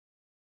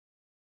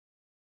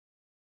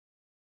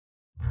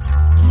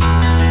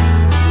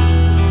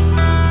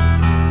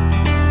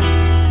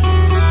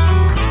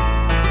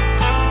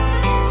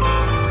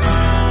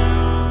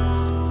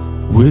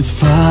With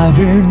fire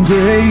and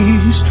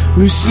grace,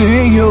 we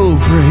sing your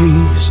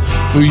praise,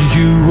 for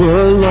you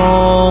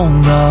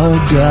alone are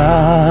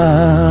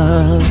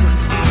God.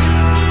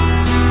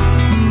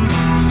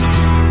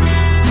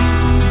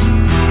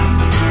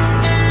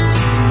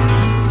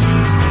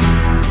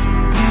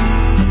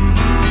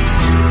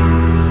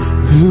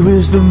 Who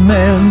is the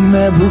man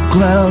that will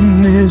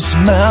climb this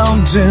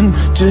mountain?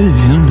 To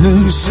him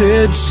who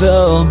sits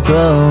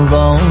above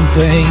all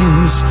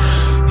things.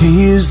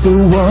 He is the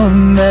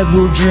one that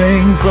will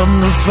drink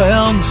from the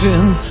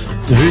fountain.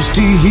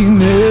 Thirsty he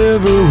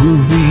never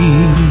will be.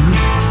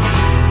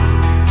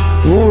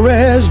 For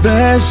as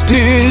vast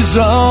is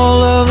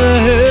all of the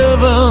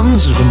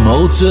heavens, the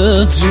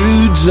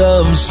multitudes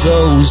of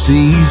souls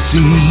he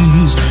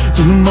sees.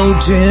 Through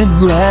molten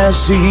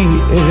glass he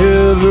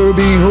ever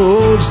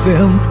beholds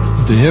them.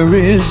 There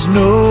is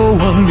no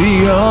one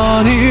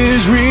beyond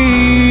his reach.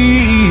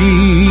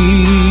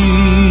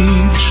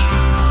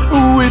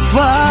 With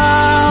fire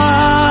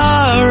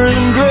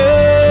and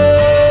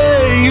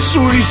grace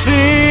we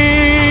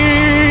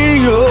sing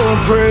your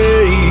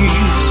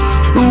praise.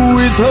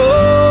 With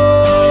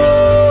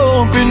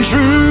hope and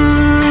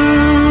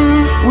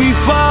truth we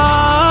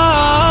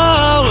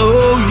follow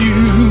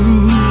you.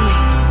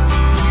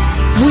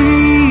 We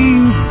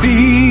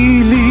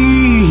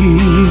believe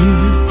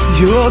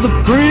you're the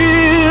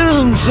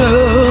Prince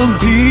of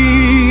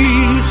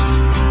Peace,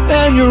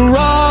 and you're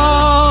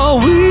all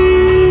we need.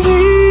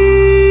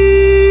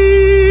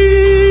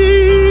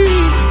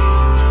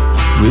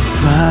 With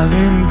fire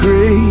and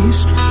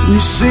grace we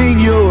sing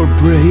your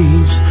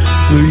praise,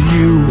 for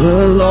you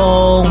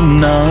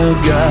alone are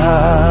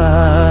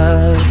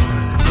God.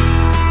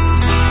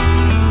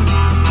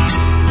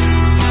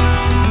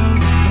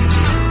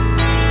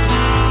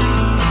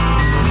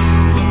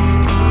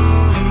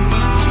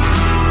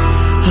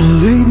 I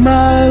lay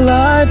my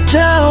life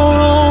down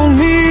on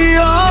the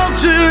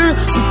altar,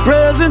 the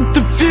present,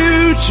 the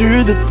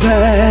future, the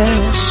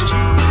past.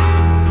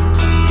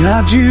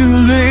 God, you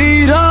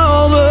laid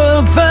all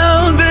the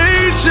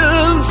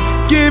foundations,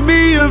 gave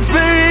me a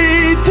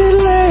faith that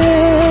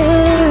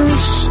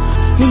lasts.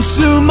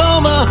 Consume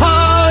all my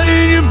heart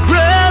in your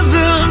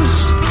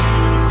presence,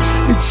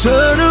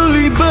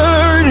 eternally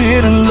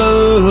burning in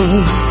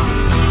love.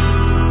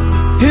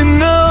 In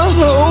the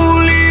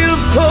Holy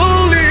of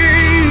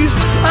Holies,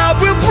 I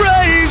will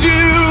praise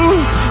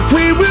you,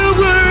 we will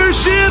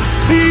worship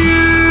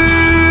you.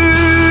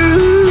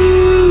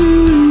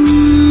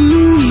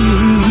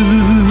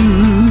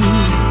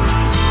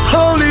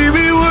 Holy,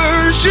 we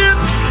worship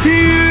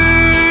you.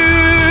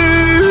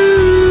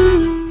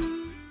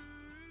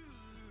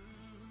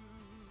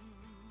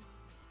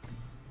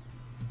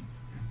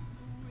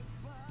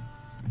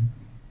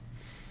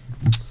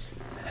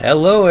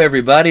 Hello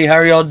everybody, how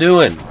are y'all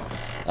doing?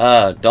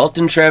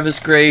 Dalton Travis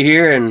Gray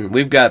here, and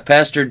we've got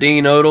Pastor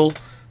Dean Odle,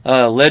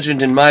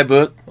 legend in my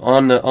book,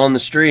 on the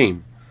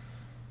stream.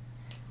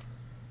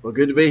 Well,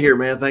 good to be here,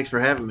 man. Thanks for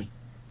having me.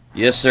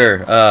 Yes,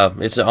 sir.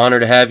 It's an honor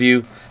to have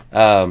you.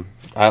 I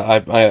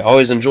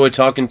always enjoy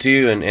talking to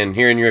you and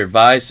hearing your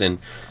advice, and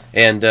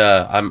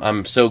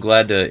I'm so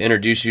glad to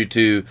introduce you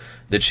to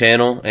the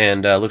channel.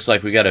 And looks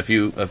like we got a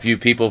few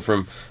people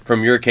from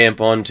your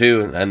camp on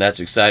too, and that's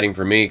exciting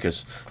for me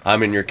because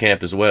I'm in your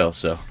camp as well.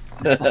 So.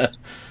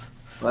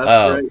 Well,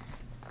 that's great.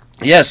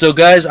 Yeah, so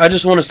guys, I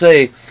just want to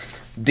say,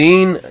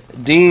 Dean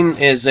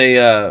is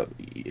a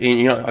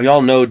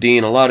y'all know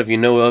Dean. A lot of you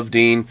know of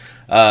Dean.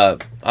 I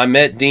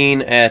met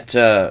Dean at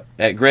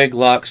Greg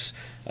Locke's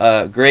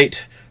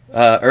great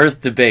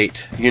Earth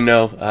debate, and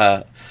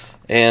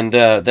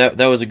that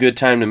was a good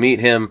time to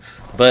meet him.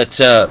 But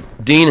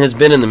Dean has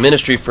been in the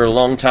ministry for a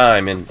long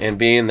time, and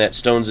being that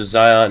Stones of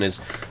Zion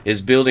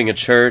is building a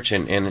church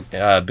and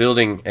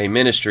building a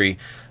ministry.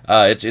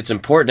 It's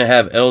important to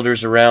have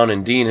elders around,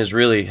 and Dean has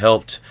really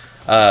helped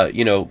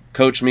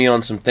coach me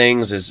on some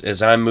things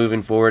as I'm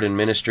moving forward in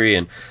ministry.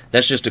 And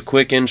that's just a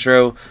quick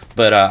intro,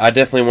 but I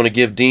definitely want to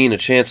give Dean a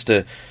chance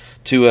to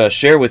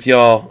share with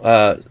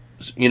y'all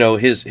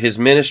his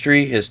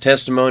ministry, his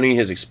testimony,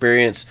 his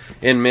experience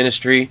in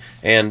ministry,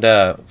 and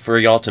for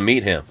y'all to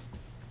meet him.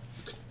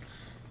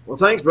 Well,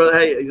 thanks, brother.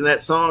 Hey,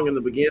 that song in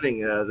the beginning,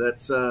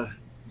 that's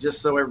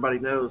just so everybody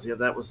knows,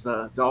 that was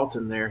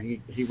Dalton there.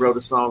 He wrote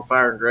a song,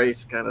 Fire and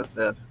Grace, kind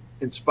of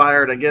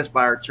inspired, I guess,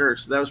 by our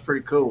church. So that was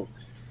pretty cool.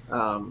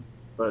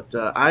 But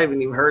I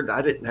haven't heard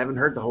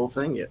the whole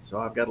thing yet. So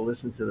I've got to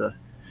listen to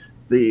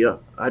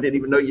I didn't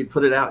even know you'd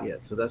put it out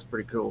yet. So that's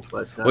pretty cool.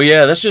 But well,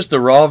 yeah, that's just the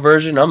raw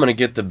version. I'm going to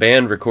get the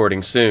band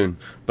recording soon,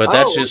 but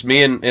that's just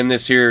me in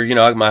this here,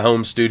 my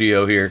home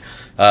studio here,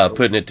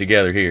 putting it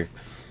together here.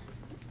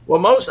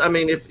 Well,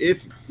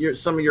 if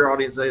some of your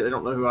audience, they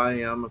don't know who I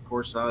am. Of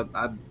course,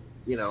 I've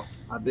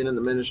been in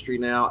the ministry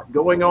now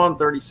going on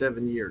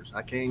 37 years.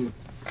 I came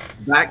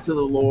back to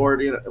the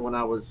Lord when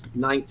I was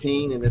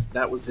 19, and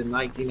that was in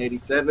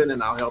 1987.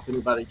 And I'll help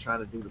anybody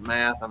trying to do the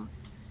math. I'm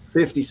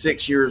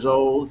 56 years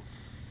old,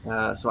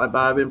 so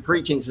I've been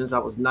preaching since I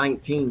was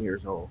 19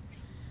 years old.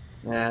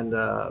 And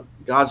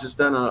God's just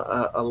done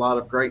a lot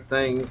of great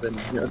things, and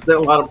been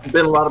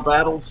a lot of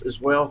battles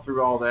as well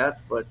through all that.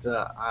 But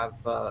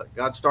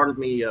God started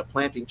me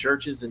planting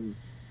churches in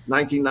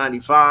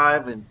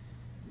 1995, and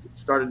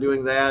started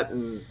doing that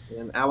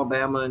in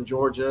Alabama and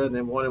Georgia, and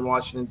then one in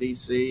Washington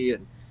D.C.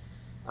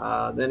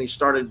 And then He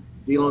started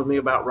dealing with me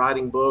about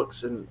writing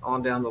books and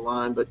on down the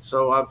line. But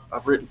so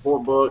I've written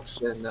 4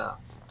 books, and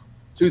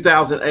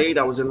 2008,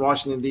 I was in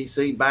Washington,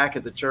 D.C., back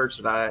at the church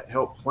that I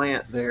helped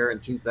plant there in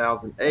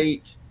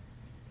 2008.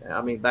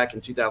 I mean, back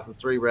in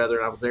 2003, rather.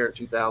 And I was there in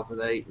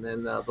 2008. And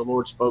then the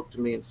Lord spoke to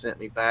me and sent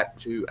me back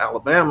to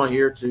Alabama,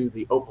 here to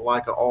the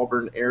Opelika,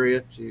 Auburn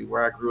area, to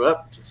where I grew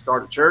up, to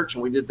start a church.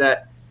 And we did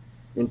that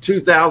in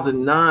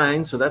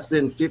 2009. So that's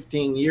been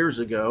 15 years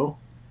ago.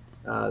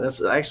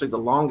 That's actually the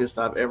longest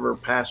I've ever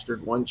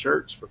pastored one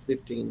church, for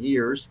 15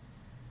 years.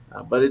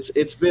 But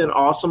it's been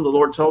awesome. The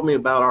Lord told me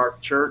about our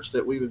church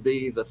that we would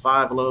be the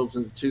 5 loaves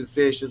and the 2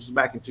 fish. This was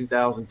back in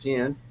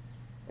 2010.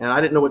 And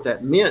I didn't know what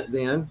that meant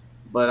then,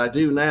 but I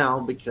do now,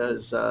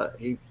 because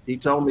he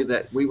told me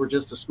that we were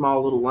just a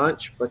small little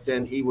lunch, but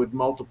then He would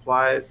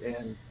multiply it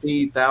and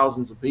feed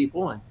thousands of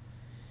people. And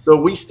so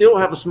we still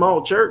have a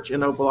small church in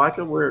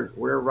Opelika.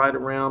 We're right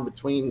around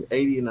between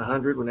 80 and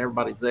 100 when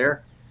everybody's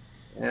there.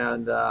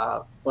 And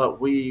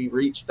but we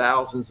reach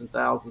thousands and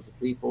thousands of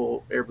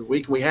people every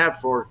week, and we have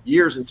for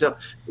years, until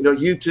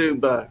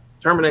YouTube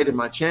terminated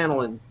my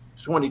channel in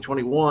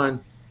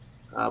 2021.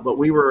 But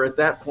we were at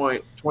that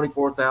point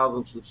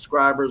 24,000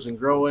 subscribers and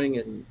growing,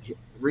 and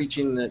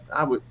reaching that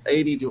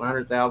 80 to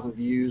 100,000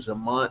 views a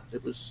month.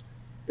 It was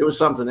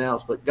something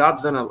else. But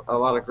God's done a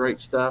lot of great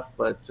stuff.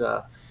 But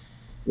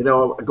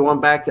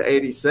going back to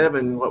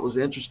 87, what was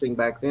interesting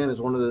back then is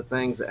one of the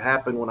things that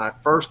happened when I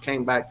first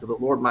came back to the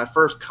Lord. My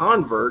first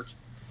convert,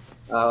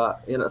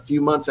 in a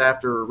few months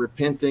after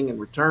repenting and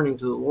returning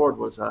to the Lord,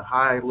 was a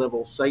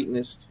high-level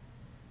Satanist.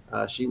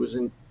 She was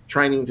in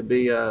training to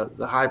be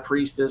the high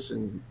priestess.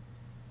 And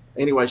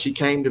anyway, she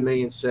came to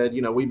me and said,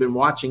 we've been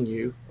watching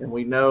you, and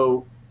we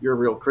know you're a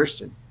real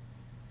Christian.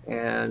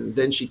 And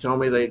then she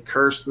told me they had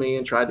cursed me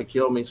and tried to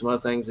kill me, some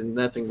other things, and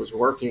nothing was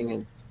working.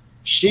 And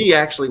she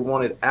actually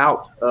wanted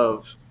out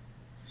of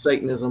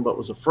Satanism, but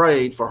was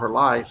afraid for her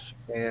life,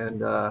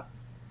 and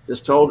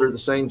just told her the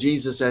same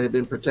Jesus that had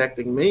been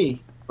protecting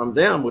me from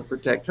them would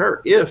protect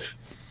her if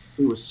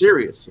He was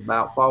serious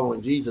about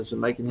following Jesus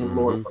and making Him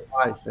Lord of her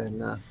life.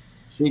 And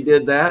she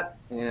did that.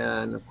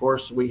 And of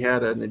course, we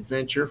had an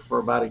adventure for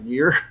about a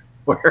year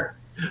where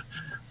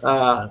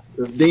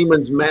the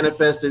demons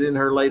manifested in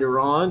her later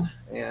on,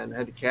 and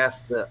had to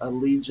cast a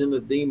legion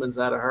of demons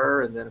out of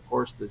her. And then, of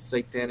course, the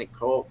satanic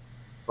cult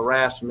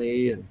harassed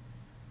me, and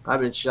I've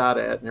been shot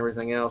at and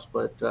everything else.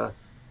 But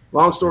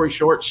long story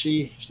short,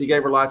 she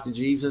gave her life to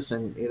Jesus,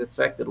 and it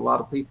affected a lot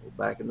of people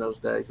back in those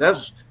days. That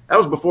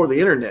was before the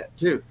internet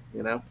too,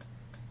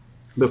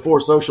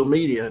 before social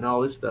media and all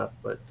this stuff.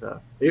 But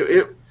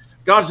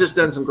God's just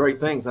done some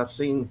great things. I've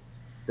seen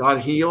God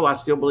heal. I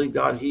still believe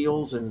God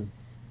heals, and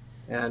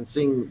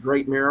seen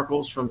great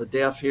miracles, from the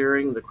deaf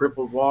hearing, the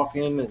crippled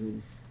walking,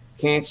 and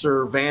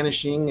cancer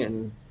vanishing.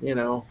 And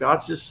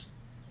God's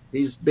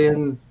He's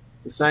been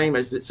the same.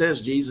 As it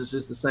says, Jesus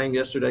is the same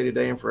yesterday,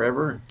 today, and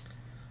forever.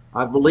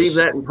 I've believed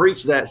that and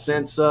preached that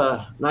since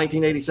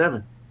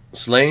 1987.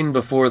 Slain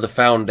before the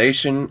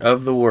foundation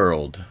of the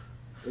world.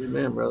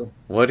 Amen, brother.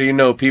 What do you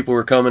know? People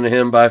were coming to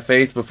Him by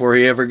faith before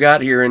He ever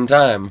got here in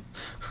time.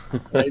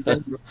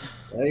 Amen.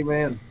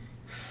 Amen.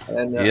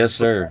 And yes,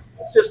 sir.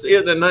 That's just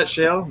it in a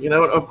nutshell.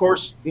 Of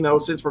course,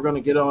 since we're going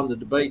to get on the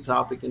debate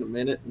topic in a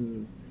minute,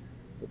 and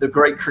the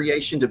great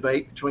creation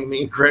debate between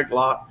me and Greg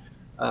Locke,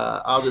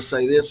 I'll just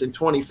say this: in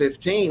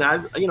 2015,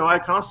 I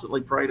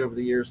constantly prayed over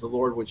the years the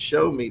Lord would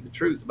show me the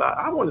truth about.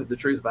 I wanted the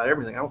truth about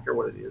everything. I don't care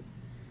what it is,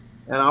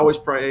 and I always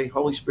pray,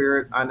 Holy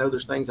Spirit, I know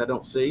there's things I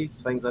don't see,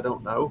 things I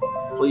don't know.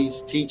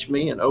 Please teach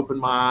me and open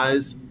my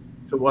eyes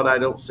to what I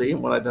don't see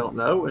and what I don't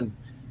know. And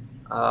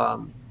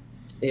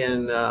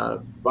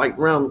right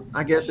around,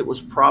 I guess it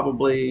was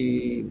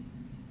probably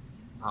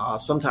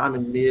sometime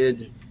in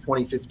mid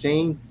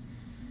 2015.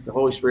 The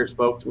Holy Spirit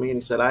spoke to me, and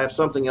He said, I have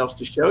something else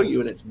to show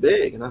you, and it's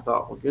big. And I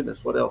thought, well,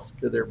 goodness, what else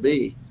could there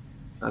be?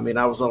 I mean,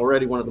 I was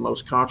already one of the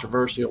most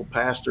controversial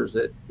pastors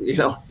that,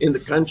 in the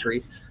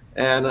country.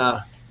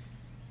 And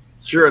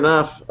sure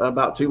enough,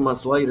 about 2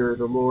 months later,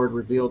 the Lord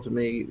revealed to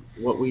me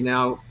what we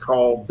now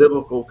call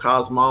biblical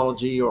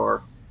cosmology,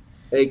 or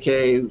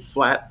AKA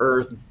flat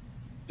earth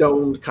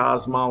domed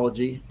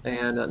cosmology,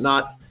 and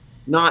not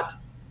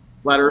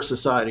flat earth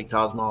society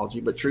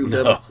cosmology, but true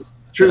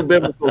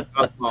biblical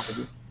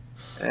cosmology.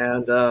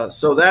 And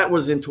so that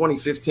was in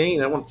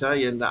 2015. I want to tell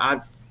you, and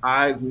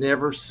I've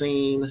never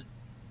seen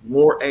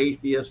more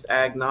atheists,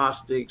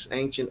 agnostics,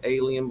 ancient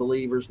alien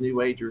believers, New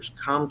Agers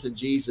come to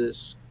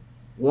Jesus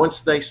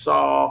once they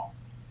saw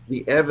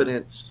the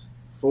evidence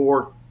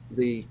for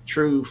the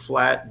true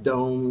flat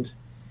domed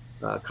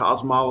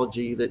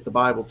cosmology that the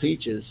Bible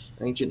teaches,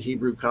 ancient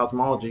Hebrew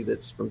cosmology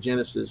that's from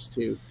Genesis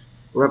to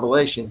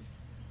Revelation.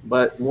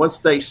 But once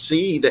they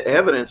see the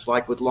evidence,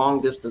 like with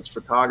long distance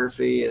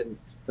photography and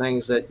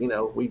things that,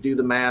 we do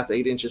the math,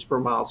 8 inches per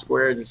mile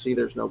squared, and you see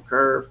there's no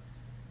curve.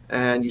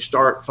 And you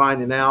start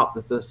finding out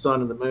that the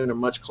sun and the moon are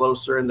much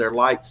closer and they're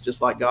lights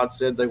just like God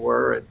said they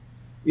were, and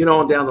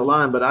on down the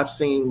line. But I've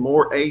seen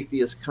more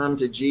atheists come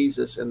to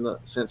Jesus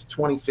since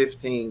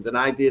 2015 than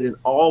I did in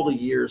all the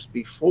years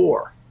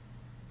before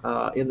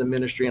in the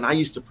ministry. And I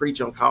used to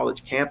preach on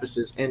college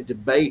campuses and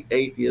debate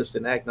atheists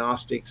and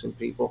agnostics and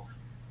people.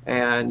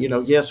 And,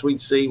 yes,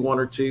 we'd see 1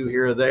 or 2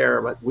 here or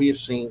there, but we have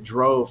seen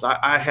droves.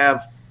 I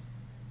have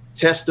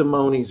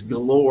testimonies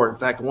galore. In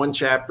fact, one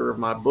chapter of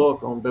my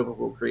book on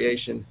biblical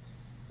creation,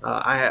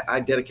 I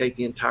dedicate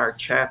the entire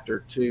chapter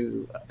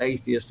to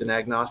atheists and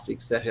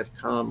agnostics that have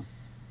come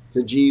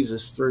to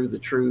Jesus through the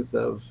truth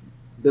of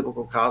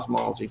biblical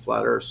cosmology,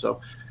 flat earth. So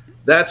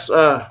that's,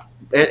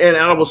 and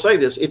I will say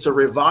this, it's a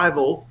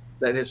revival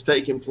that has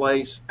taken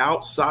place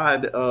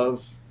outside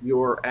of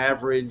your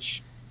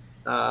average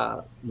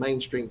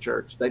mainstream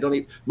church.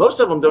 Most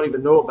of them don't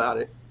even know about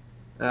it,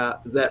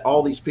 that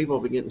all these people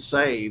have been getting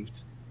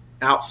saved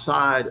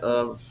outside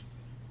of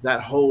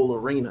that whole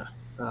arena.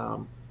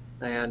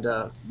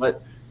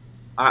 But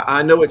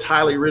I know it's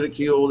highly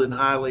ridiculed and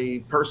highly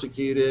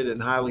persecuted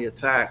and highly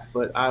attacked,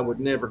 but I would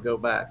never go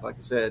back. Like I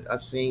said,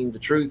 I've seen the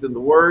truth in the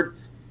word.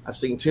 I've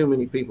seen too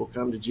many people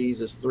come to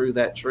Jesus through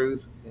that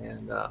truth.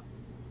 And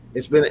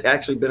it's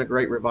actually been a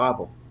great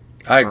revival.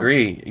 I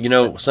agree.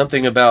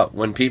 Something about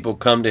when people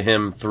come to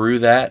him through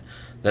that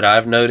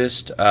I've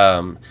noticed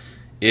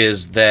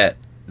is that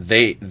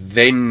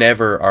they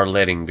never are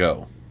letting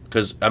go.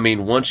 Because,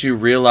 once you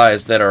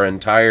realize that our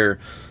entire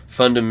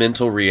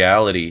fundamental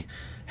reality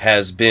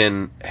has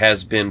been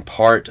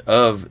part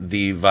of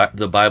the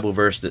Bible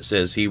verse that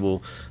says he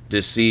will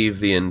deceive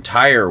the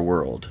entire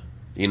world.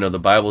 The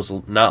Bible's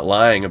not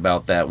lying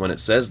about that when it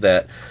says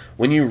that.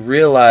 When you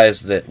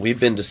realize that we've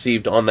been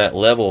deceived on that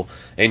level,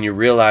 and you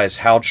realize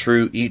how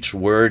true each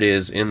word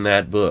is in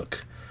that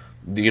book,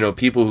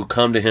 people who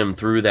come to him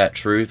through that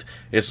truth,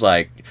 it's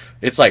like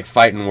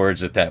fighting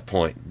words at that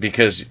point,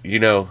 because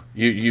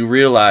you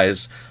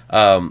realize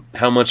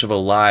how much of a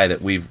lie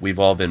that we've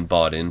all been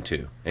bought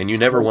into, and you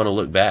never want to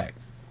look back.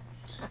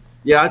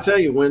 Yeah, I tell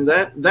you, when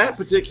that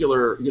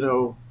particular,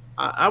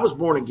 I was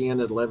born again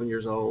at 11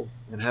 years old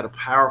and had a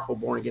powerful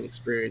born again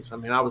experience.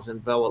 I was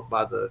enveloped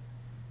by the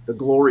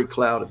glory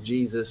cloud of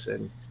Jesus,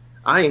 and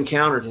I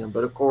encountered him.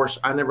 But of course,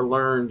 I never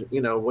learned,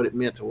 what it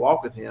meant to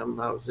walk with him.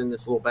 I was in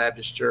this little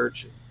Baptist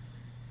church, and,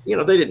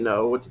 they didn't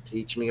know what to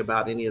teach me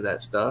about any of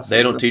that stuff.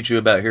 They don't teach you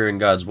about hearing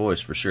God's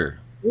voice, for sure.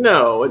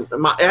 No, and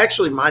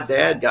my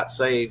dad got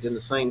saved in the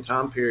same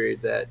time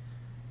period that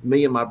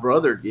me and my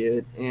brother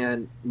did,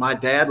 and my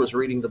dad was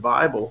reading the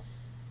Bible,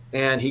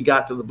 and he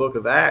got to the book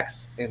of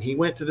Acts, and he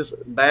went to this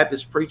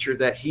Baptist preacher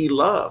that he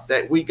loved,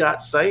 that we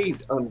got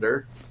saved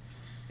under,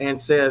 and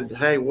said,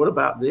 hey, what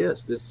about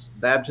this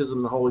baptism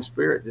of the Holy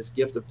Spirit, this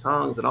gift of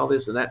tongues and all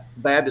this? And that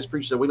Baptist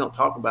preacher said, we don't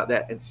talk about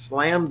that, and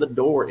slammed the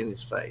door in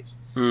his face.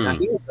 Now,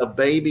 he was a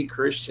baby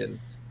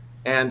Christian,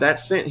 and that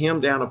sent him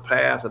down a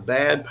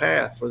bad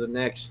path for the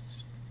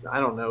next,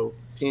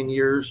 10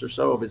 years or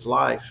so of his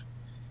life.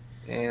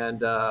 And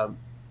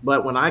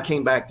but when I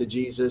came back to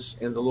Jesus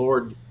and the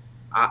Lord,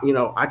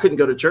 I couldn't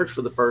go to church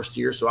for the first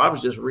year, so I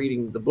was just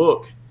reading the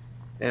book.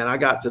 And I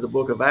got to the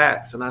book of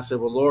Acts, and I said,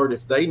 well, Lord,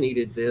 if they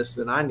needed this,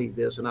 then I need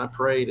this. And I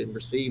prayed and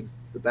received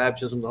the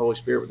baptism of the Holy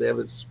Spirit with the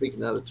evidence of speaking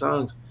in other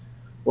tongues.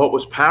 What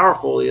was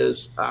powerful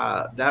is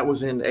that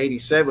was in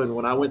 87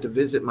 when I went to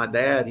visit my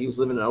dad. He was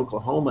living in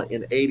Oklahoma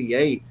in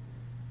 88.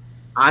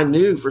 I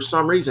knew for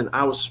some reason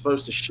I was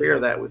supposed to share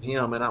that with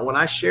him. And when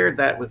I shared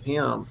that with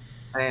him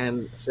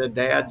and said,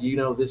 Dad,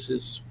 this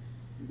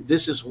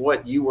is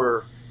what you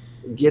were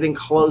getting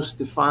close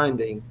to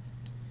finding.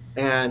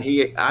 And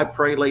I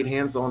laid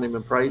hands on him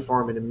and prayed for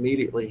him, and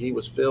immediately he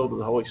was filled with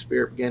the Holy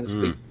Spirit, began to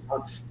speak,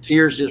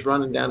 tears just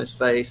running down his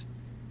face.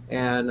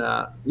 And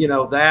that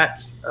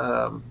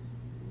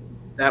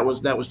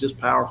was just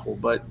powerful.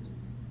 But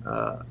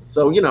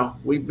so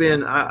we've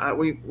been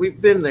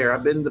there.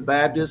 I've been in the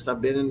Baptist.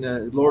 I've been in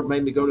the Lord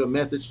made me go to a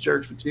Methodist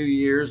church for 2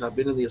 years. I've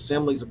been in the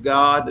Assemblies of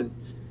God and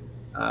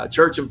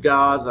Church of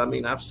God.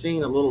 I've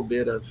seen a little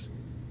bit of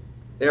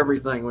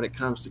everything when it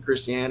comes to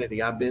Christianity.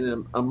 I've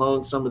been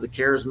among some of the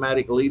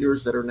charismatic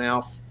leaders that are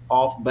now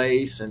off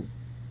base, and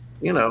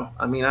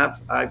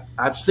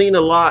I've seen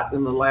a lot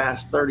in the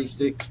last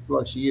 36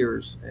 plus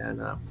years.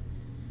 And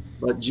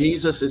but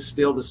Jesus is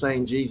still the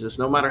same Jesus,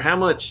 no matter how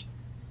much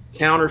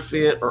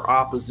counterfeit or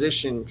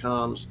opposition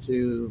comes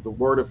to the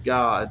Word of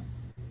God.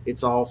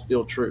 It's all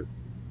still true.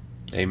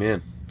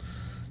 Amen.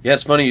 Yeah,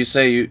 it's funny you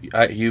say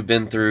you've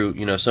been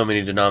through so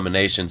many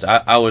denominations.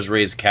 I was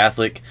raised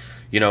Catholic.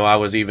 I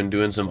was even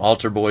doing some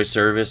altar boy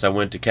service. I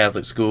went to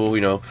Catholic school,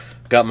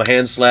 got my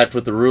hand slapped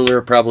with the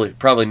ruler,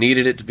 probably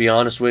needed it, to be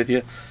honest with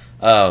you.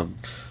 And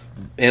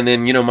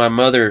then, my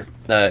mother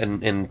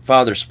and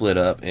father split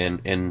up,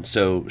 and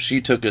so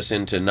she took us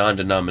into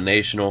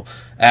non-denominational.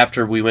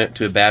 After we went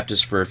to a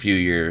Baptist for a few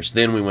years,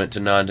 then we went to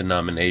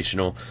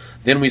non-denominational.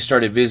 Then we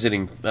started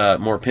visiting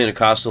more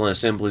Pentecostal and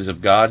Assemblies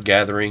of God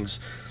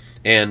gatherings.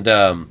 And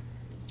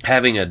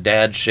having a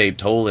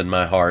dad-shaped hole in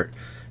my heart,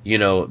 you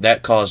know,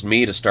 that caused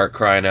me to start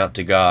crying out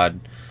to God,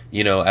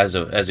 you know, as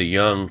a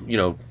young, you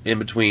know, in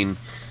between,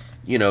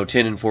 you know,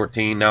 10 and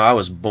 14. Now, I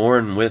was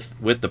born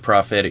with the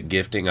prophetic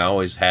gifting. I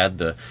always had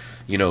the,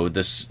 you know,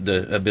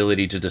 the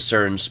ability to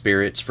discern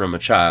spirits from a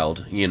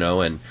child, you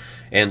know,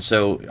 and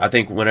so I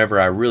think whenever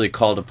I really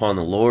called upon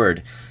the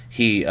Lord,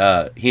 he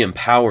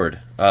empowered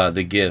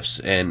the gifts,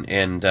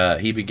 and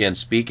he began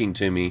speaking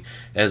to me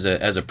as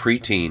a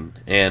preteen,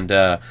 and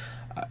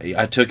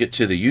I took it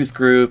to the youth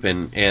group,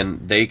 and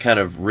they kind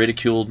of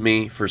ridiculed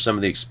me for some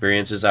of the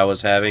experiences I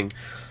was having.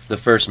 The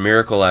first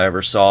miracle I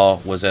ever saw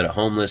was at a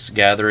homeless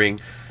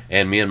gathering,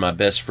 and me and my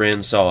best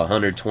friend saw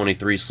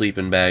 123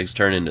 sleeping bags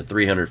turn into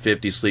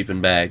 350 sleeping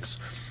bags.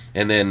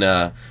 And then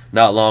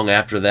not long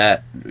after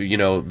that, you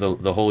know,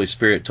 the Holy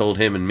Spirit told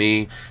him and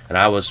me, and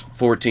I was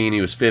 14,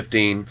 he was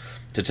 15,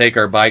 to take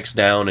our bikes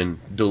down and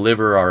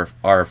deliver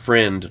our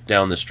friend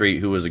down the street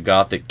who was a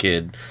gothic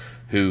kid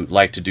who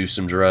liked to do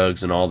some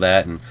drugs and all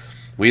that. And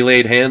we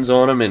laid hands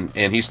on him,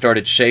 and he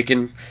started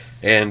shaking.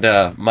 And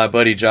my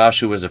buddy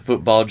Josh, who was a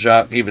football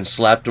jock, even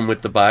slapped him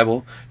with the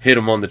Bible, hit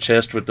him on the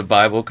chest with the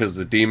Bible because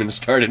the demons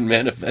started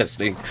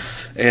manifesting.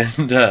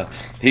 And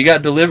he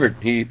got delivered.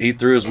 He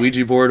threw his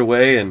Ouija board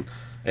away and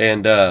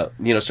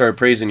you know, started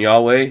praising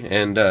Yahweh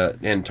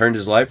and turned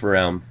his life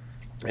around.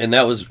 And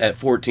that was at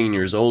 14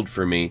 years old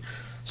for me.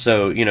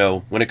 So, you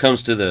know, when it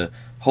comes to the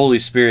Holy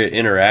Spirit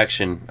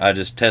interaction, I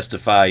just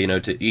testify, you know,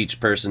 to each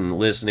person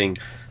listening,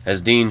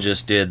 as Dean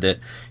just did, that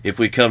if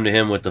we come to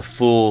him with the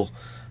full,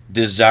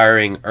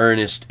 desiring,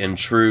 earnest, and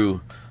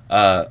true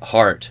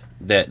heart,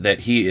 that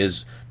he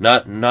is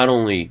not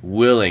only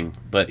willing,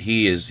 but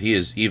he is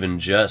even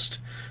just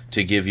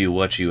to give you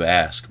what you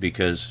ask,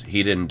 because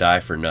he didn't die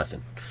for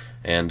nothing,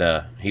 and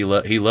he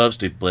loves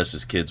to bless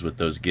his kids with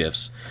those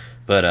gifts.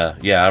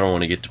 But yeah, I don't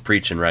want to get to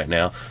preaching right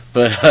now,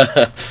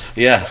 but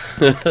yeah.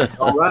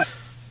 All right.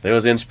 It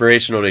was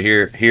inspirational to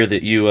hear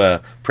that you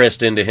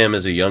pressed into him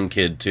as a young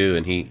kid too,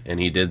 and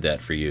he did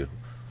that for you.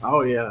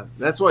 Oh yeah,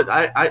 that's what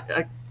I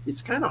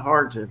it's kind of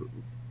hard to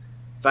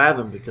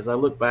fathom, because I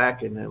look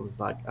back and it was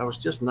like I was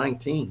just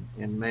 19,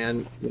 and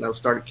man, you know,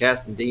 started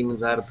casting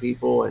demons out of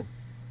people and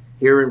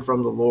hearing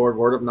from the Lord,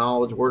 word of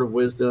knowledge, word of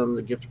wisdom,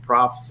 the gift of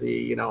prophecy,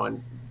 you know.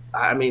 And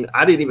I mean,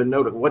 I didn't even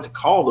know what to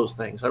call those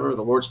things. I remember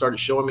the Lord started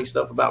showing me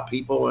stuff about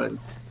people and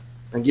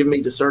giving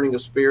me discerning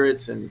of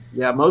spirits. And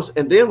yeah,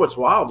 and then what's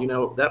wild, you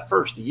know, that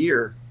first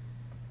year,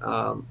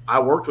 I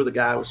worked with a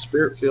guy, was a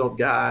spirit-filled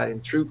guy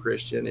and true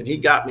Christian, and he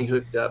got me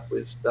hooked up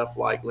with stuff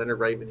like Leonard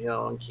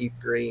Ravenhill and Keith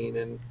Green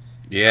and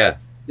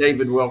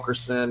David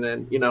Wilkerson.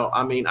 And, you know,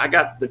 I mean, I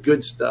got the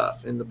good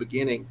stuff in the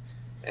beginning,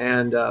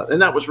 and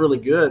that was really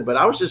good. But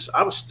I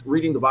was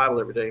reading the Bible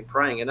every day and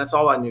praying, and that's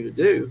all I knew to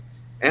do.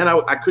 And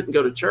I couldn't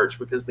go to church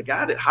because the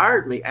guy that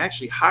hired me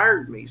actually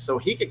hired me so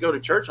he could go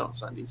to church on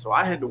Sunday. So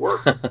I had to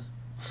work.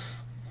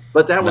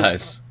 But that was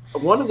nice.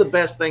 One of the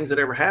best things that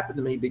ever happened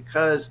to me,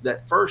 because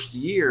that first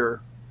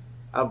year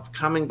of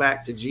coming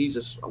back to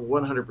Jesus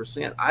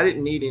 100%, I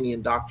didn't need any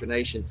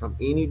indoctrination from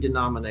any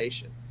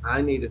denomination.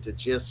 I needed to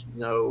just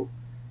know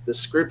the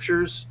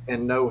scriptures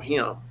and know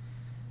him.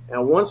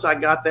 And once I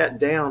got that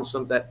down,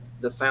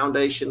 the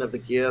foundation of the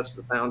gifts,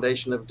 the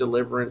foundation of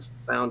deliverance, the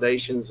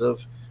foundations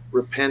of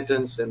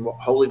repentance and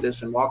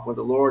holiness and walking with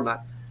the Lord,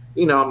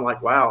 and I'm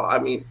like, wow. I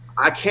mean,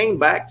 I came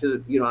back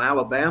to,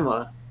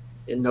 Alabama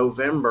in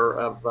November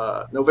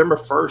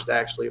 1st,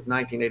 actually, of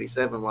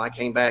 1987, when I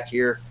came back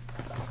here,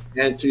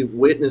 and to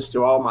witness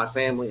to all my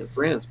family and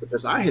friends,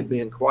 because I had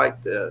been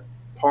quite the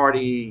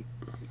party,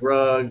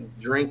 drug,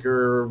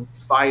 drinker,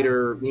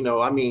 fighter,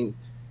 my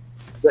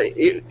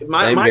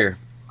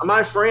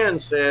friend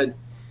said,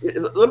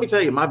 let me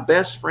tell you, my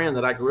best friend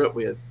that I grew up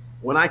with,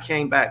 when I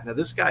came back, now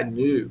this guy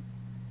knew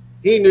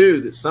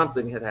that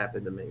something had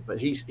happened to me, but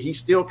he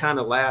still kind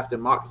of laughed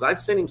and mocked, because I'd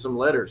sent him some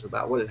letters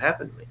about what had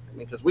happened to me. I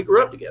mean, because we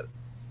grew up together.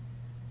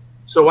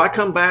 So I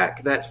come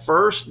back that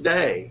first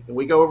day, and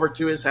we go over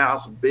to his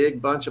house, a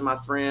big bunch of my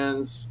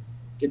friends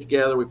get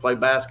together. We play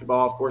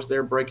basketball. Of course,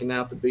 they're breaking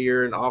out the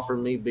beer and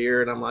offering me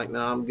beer, and I'm like, no,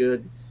 I'm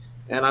good.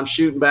 And I'm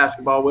shooting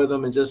basketball with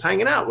them and just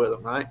hanging out with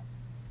them, right?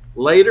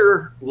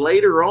 Later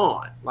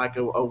on, like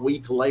a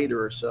week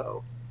later or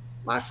so,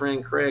 my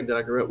friend Craig that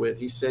I grew up with,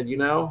 he said,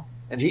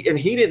 and he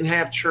didn't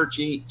have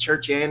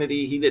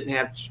churchianity. He didn't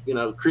have,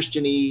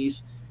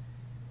 Christianese.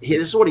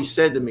 This is what he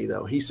said to me,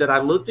 though. He said, I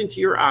looked into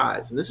your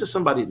eyes, and this is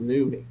somebody that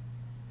knew me.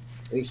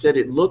 And he said,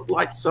 it looked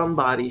like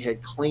somebody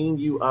had cleaned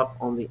you up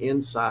on the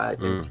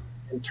inside and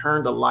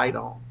turned a light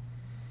on.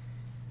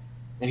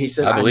 And he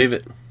said, I believe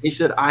it. He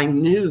said, I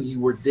knew you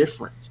were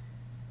different.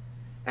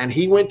 And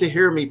he went to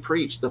hear me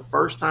preach the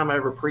first time I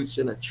ever preached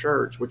in a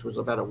church, which was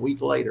about a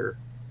week later,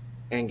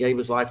 and gave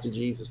his life to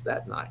Jesus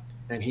that night.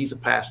 And he's a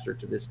pastor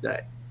to this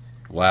day.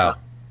 Wow.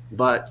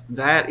 But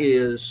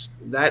that's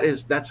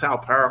how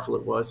powerful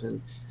it was.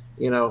 And,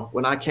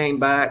 when I came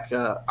back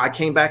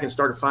and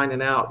started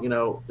finding out,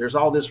 there's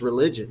all this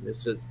religion.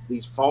 This is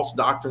these false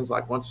doctrines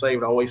like once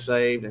saved, always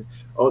saved. And,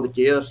 the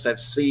gifts have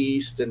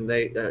ceased, and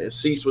they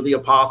ceased with the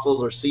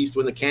apostles or ceased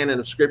when the canon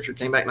of scripture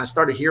came back. And I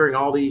started hearing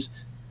all these,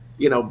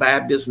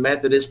 Baptist,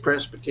 Methodist,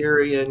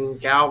 Presbyterian,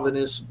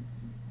 Calvinist,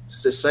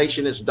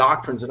 cessationist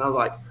doctrines. And I was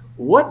like,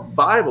 what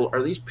Bible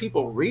are these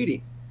people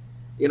reading?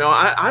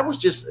 I was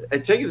just, I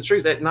tell you the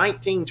truth, at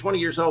 19, 20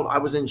 years old, I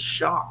was in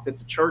shock that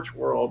the church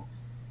world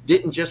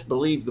didn't just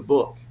believe the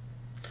book.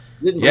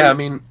 I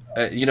mean,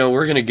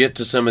 we're going to get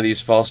to some of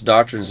these false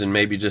doctrines and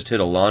maybe just hit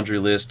a laundry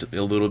list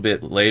a little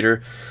bit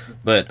later.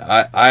 But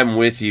I'm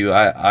with you.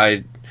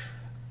 I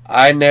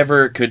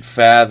never could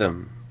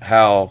fathom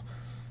how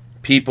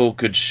people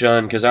could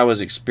shun, because I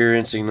was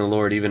experiencing the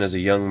Lord even as a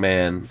young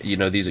man,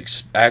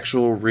 these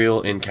actual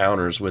real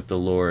encounters with the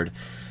Lord.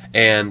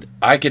 And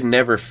I could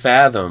never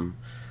fathom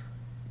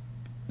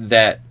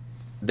that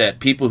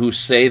people who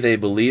say they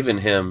believe in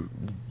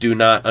him do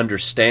not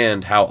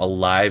understand how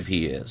alive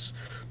he is,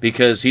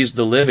 because he's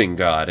the living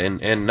God.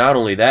 And not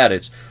only that,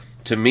 it's,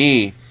 to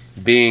me,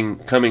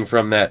 coming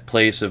from that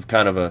place of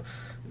kind of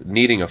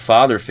needing a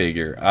father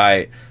figure,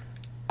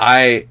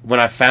 when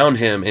I found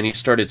him and he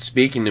started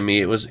speaking to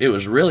me, it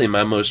was really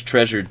my most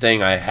treasured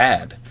thing I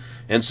had.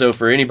 And so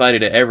for anybody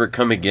to ever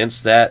come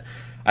against that,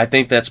 I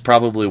think that's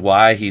probably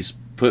why he's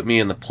put me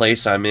in the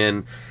place I'm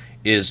in,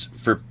 is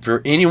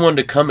for anyone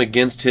to come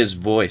against his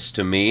voice,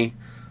 to me,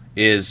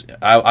 is,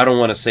 I don't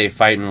want to say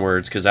fighting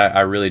words, because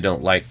I really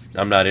don't like,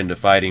 I'm not into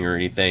fighting or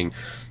anything,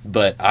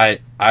 but I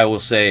will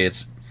say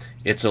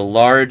it's a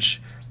large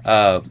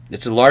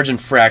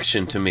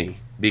infraction to me,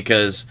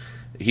 because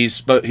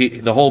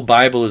the whole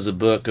Bible is a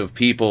book of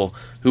people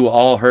who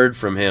all heard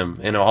from him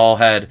and all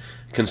had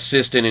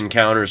consistent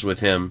encounters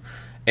with him,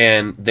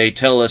 and they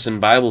tell us in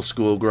Bible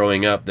school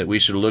growing up that we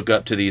should look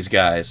up to these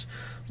guys.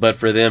 But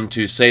for them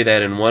to say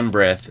that in one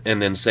breath and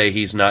then say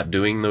he's not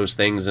doing those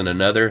things in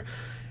another,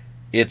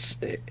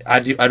 I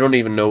don't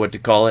even know what to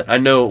call it. I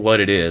know what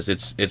it is.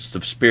 It's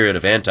the spirit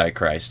of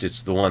Antichrist.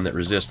 It's the one that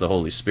resists the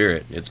Holy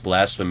Spirit. It's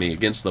blasphemy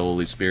against the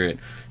Holy Spirit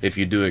if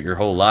you do it your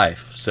whole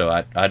life. So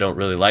I don't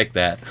really like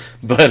that.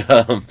 But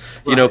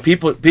right.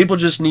 People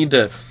just need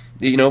to,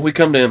 we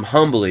come to him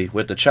humbly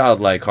with a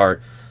childlike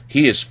heart.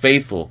 He is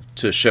faithful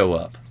to show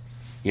up,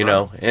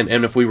 right.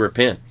 and if we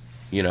repent,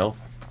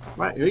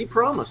 Right. He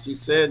promised. He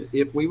said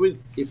if he would,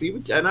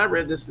 and I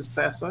read this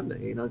past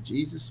Sunday,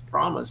 Jesus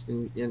promised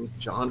in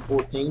John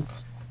 14,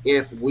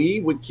 if we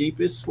would keep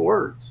his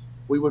words,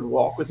 we would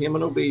walk with him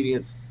in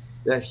obedience,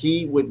 that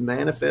he would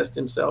manifest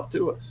himself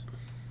to us.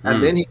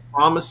 And then he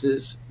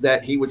promises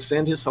that he would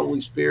send his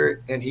Holy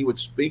Spirit and he would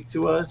speak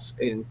to us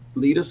and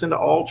lead us into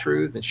all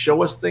truth and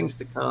show us things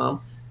to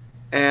come.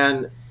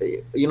 And,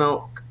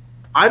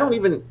 I don't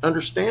even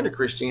understand a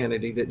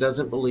Christianity that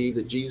doesn't believe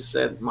that Jesus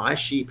said, my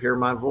sheep hear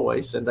my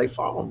voice and they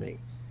follow me.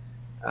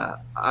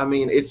 I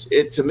mean,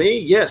 to me,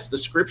 yes, the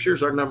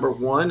scriptures are number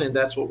one, and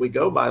that's what we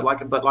go by.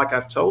 But like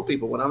I've told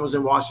people, when I was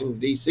in Washington,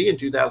 D.C. in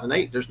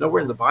 2008, there's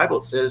nowhere in the Bible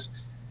that says,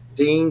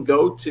 Dean,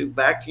 go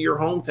back to your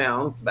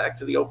hometown, back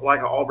to the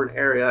Opelika, Auburn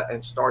area,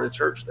 and start a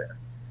church there.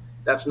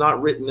 That's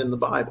not written in the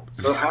Bible.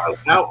 So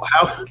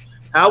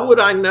how would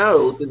I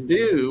know to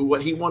do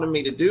what he wanted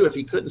me to do if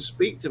he couldn't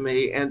speak to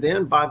me, and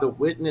then by the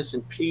witness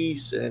and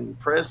peace and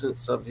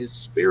presence of his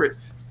Spirit,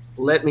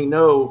 let me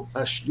know,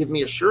 give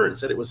me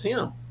assurance that it was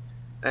him?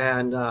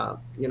 And,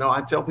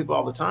 I tell people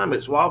all the time,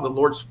 it's while the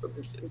Lord's,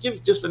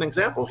 give just an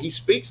example. He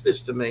speaks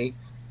this to me.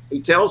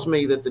 He tells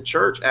me that the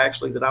church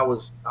actually that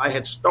I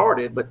had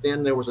started, but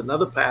then there was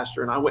another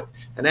pastor, and I went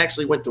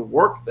to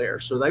work there.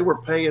 So they were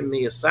paying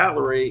me a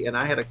salary, and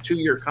I had a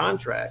 2-year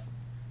contract.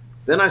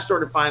 Then I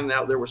started finding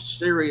out there were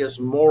serious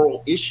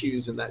moral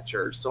issues in that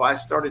church. So I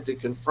started to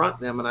confront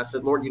them. And I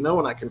said, Lord,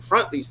 when I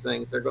confront these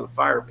things, they're going to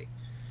fire me.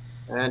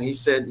 And he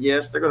said,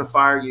 yes, they're going to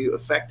fire you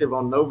effective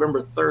on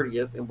November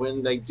 30th. And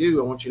when they do,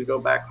 I want you to go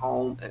back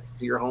home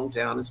to your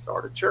hometown and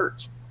start a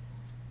church.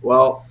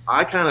 Well,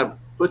 I kind of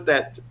put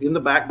that in the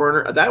back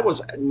burner. That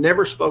was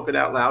never spoken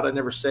out loud. I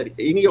never said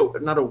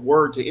not a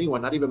word to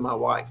anyone, not even my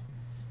wife.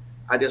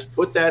 I just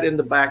put that in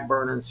the back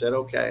burner and said,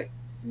 okay.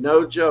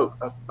 No joke.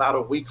 About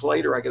a week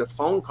later, I get a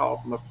phone call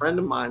from a friend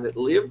of mine that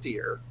lived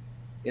here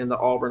in the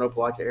Auburn,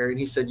 Opelika area. And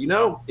he said,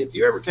 if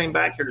you ever came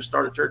back here to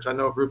start a church, I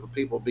know a group of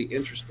people would be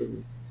interested in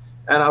you.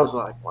 And I was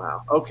like,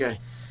 wow, okay.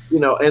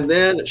 And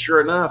then sure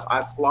enough,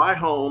 I fly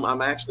home.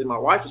 My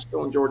wife is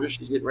still in Georgia.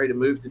 She's getting ready to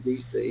move to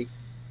D.C.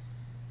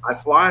 I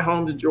fly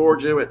home to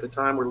Georgia. At the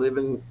time, we're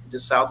living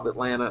just south of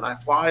Atlanta. And I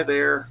fly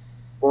there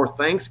for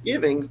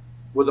Thanksgiving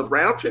with a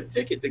round trip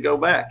ticket to go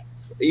back.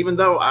 Even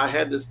though I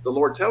had the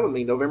Lord telling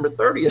me November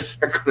 30th,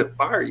 they're going to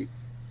fire you.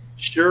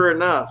 Sure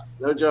enough,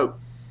 no joke,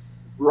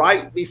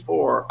 right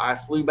before I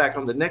flew back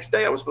home, the next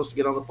day I was supposed to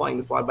get on the plane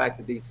to fly back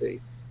to D.C.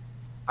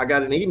 I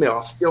got an email.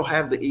 I still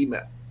have the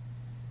email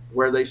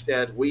where they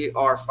said, we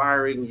are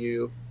firing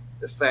you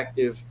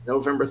effective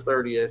November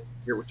 30th.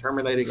 You're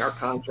terminating our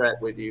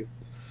contract with you.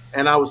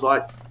 And I was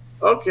like,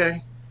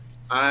 okay,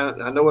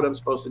 I know what I'm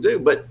supposed to do.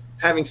 But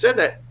having said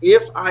that,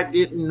 if I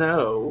didn't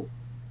know,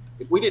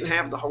 if we didn't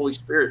have the Holy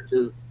Spirit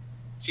to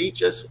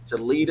teach us, to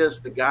lead us,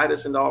 to guide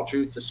us into all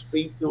truth, to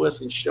speak to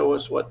us and show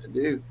us what to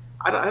do,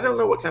 I don't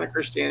know what kind of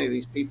Christianity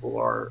these people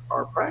are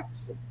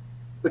practicing.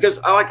 Because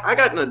I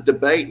got in a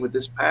debate with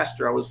this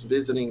pastor. I was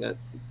visiting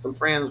some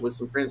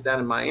friends down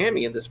in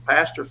Miami, and this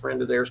pastor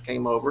friend of theirs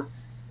came over,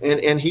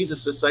 and he's a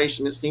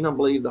cessationist. He don't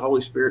believe the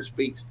Holy Spirit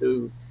speaks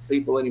to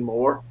people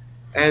anymore.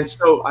 And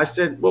so I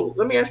said, well,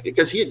 let me ask you,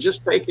 because he had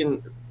just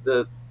taken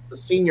the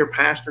senior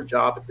pastor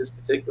job at this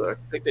particular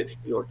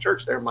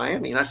church there in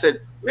Miami. And I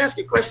said, let me ask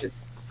you a question.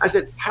 I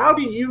said, how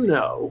do you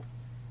know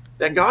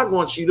that God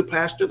wants you to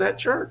pastor that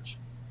church?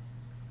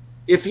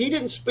 If he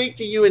didn't speak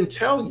to you and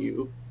tell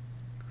you,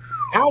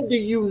 how do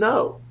you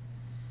know?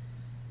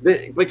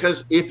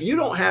 Because if you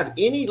don't have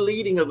any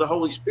leading of the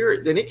Holy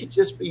Spirit, then it could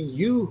just be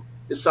you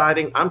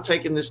deciding I'm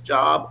taking this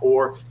job,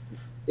 or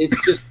it's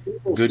just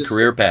people's good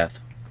career path.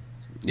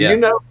 Yeah.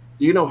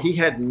 You know, he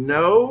had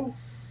no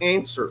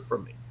answer for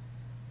me.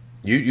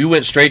 You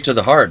went straight to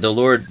the heart. The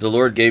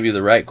Lord gave you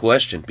the right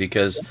question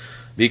because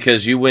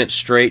you went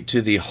straight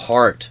to the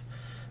heart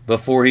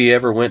before he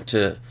ever went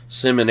to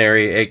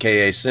seminary,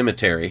 aka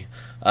cemetery.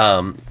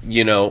 To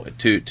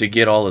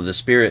get all of the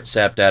spirit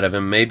sapped out of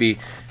him. Maybe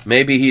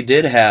he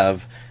did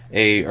have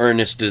a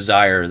earnest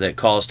desire that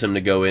caused him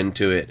to go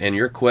into it, and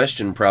your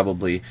question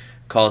probably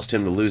caused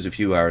him to lose a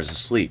few hours of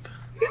sleep,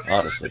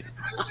 honestly.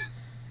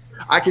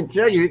 I can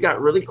tell you he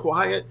got really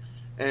quiet,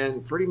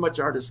 and pretty much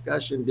our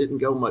discussion didn't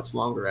go much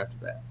longer after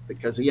that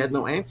because he had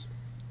no answer.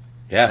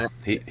 Yeah,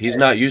 he's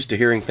not used to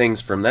hearing things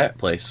from that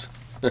place.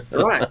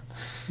 Right.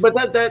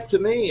 But that to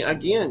me,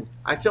 again,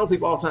 I tell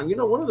people all the time,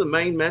 one of the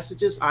main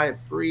messages I have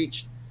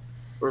preached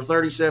for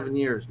 37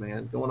 years,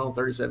 man, going on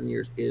 37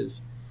 years, is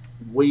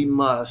we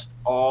must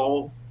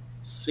all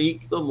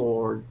seek the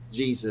Lord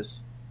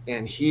Jesus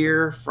and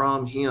hear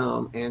from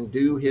him and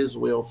do his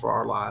will for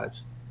our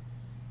lives.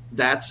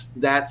 That's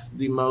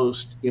the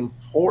most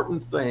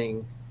important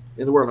thing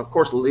in the world. Of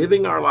course,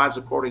 living our lives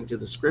according to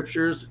the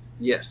scriptures,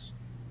 yes,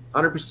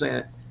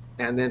 100%.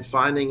 And then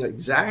finding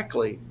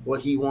exactly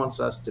what he wants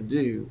us to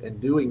do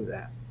and doing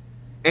that.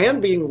 And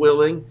being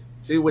willing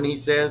to, when he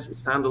says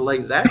it's time to lay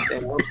that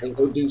down and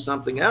go do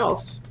something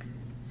else,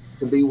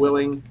 to be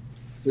willing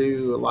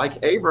to, like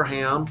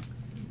Abraham,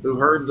 who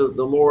heard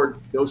the Lord,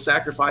 go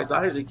sacrifice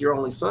Isaac, your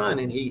only son.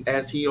 And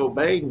as he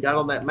obeyed and got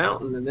on that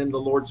mountain, and then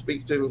the Lord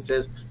speaks to him and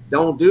says,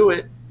 don't do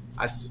it.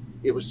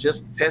 It was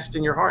just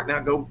testing your heart. Now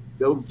go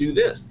do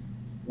this.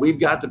 We've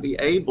got to be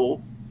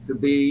able to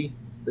be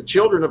the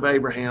children of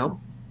Abraham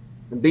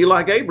and be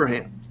like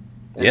Abraham.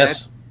 And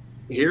yes.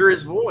 Hear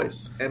his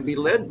voice and be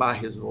led by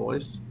his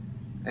voice.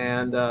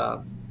 And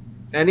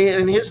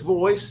in his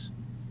voice,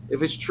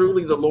 if it's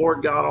truly the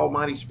Lord God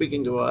Almighty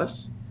speaking to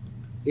us,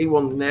 he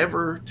will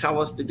never tell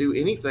us to do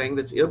anything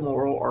that's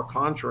immoral or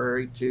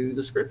contrary to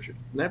the scripture.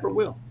 Never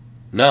will.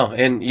 No,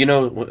 and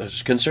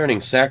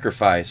concerning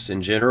sacrifice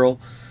in general,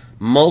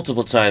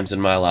 multiple times in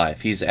my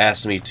life, he's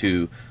asked me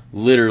to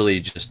literally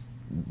just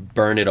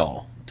burn it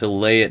all, to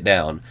lay it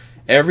down.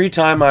 Every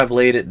time I've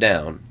laid it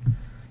down,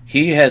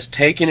 he has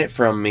taken it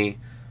from me,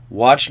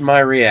 watched my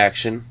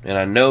reaction, and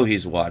I know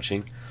he's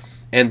watching,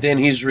 and then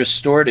he's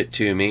restored it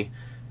to me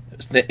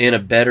in a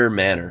better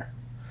manner.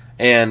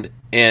 And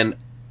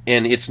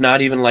it's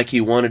not even like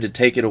he wanted to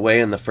take it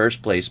away in the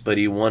first place, but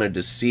he wanted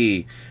to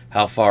see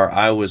how far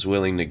I was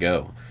willing to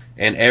go.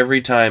 And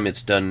every time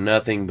it's done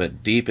nothing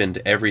but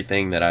deepened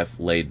everything that I've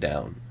laid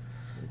down.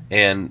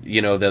 And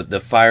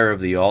the fire of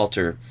the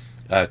altar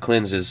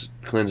cleanses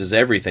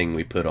everything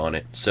we put on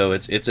it. So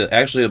it's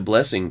actually a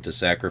blessing to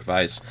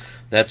sacrifice.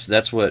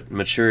 That's what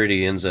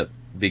maturity ends up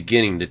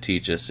beginning to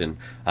teach us, and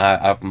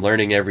I'm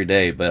learning every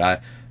day.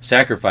 But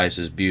sacrifice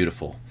is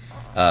beautiful,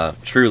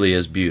 truly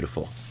is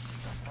beautiful.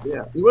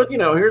 Yeah. Well,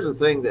 here's the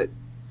thing that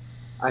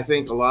I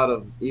think a lot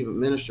of even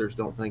ministers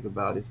don't think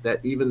about is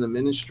that even the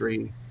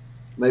ministry,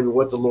 maybe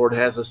what the Lord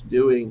has us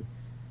doing,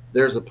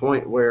 there's a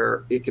point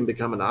where it can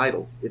become an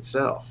idol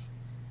itself.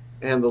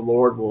 And the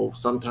Lord will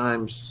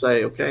sometimes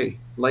say, okay,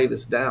 lay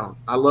this down.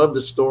 I love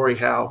the story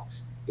how,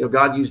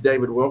 God used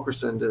David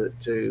Wilkerson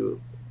to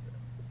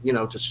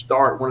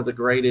start one of the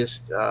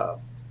greatest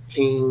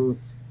teen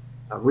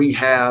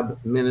rehab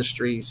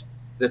ministries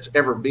that's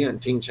ever been,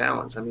 Teen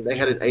Challenge. I mean, they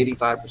had an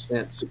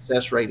 85%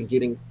 success rate in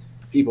getting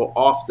people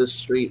off the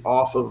street,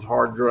 off of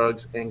hard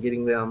drugs, and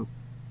getting them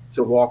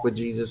to walk with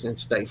Jesus and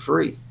stay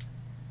free.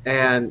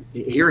 And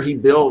here he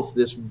builds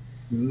this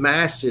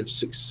massive,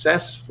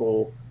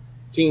 successful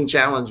Teen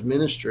Challenge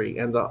ministry,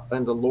 and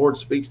the Lord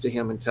speaks to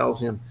him and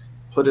tells him,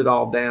 put it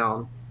all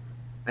down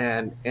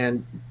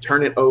and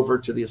turn it over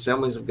to the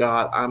Assemblies of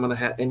God.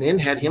 And then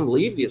had him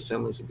leave the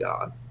Assemblies of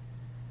God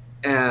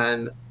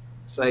and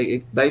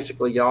say,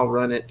 basically, y'all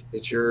run it.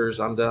 It's yours.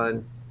 I'm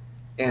done.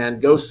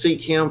 And go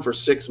seek him for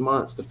 6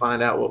 months to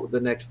find out what the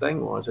next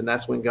thing was. And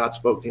that's when God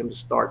spoke to him to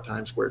start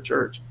Times Square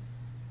Church.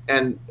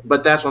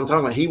 But that's what I'm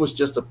talking about. He was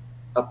just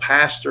a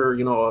pastor,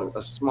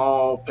 a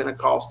small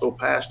Pentecostal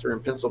pastor in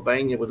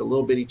Pennsylvania with a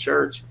little bitty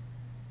church.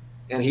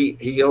 and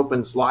he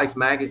opens Life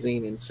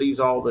magazine and sees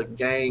all the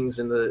gangs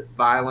and the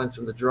violence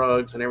and the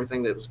drugs and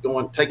everything that was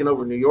taking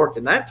over New York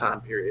in that time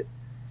period.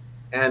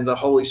 And the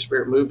Holy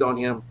Spirit moved on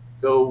him,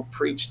 go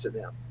preach to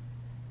them.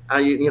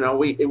 We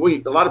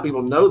a lot of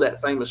people know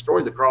that famous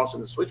story, the cross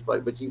and the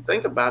switchblade, but you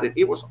think about it,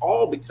 it was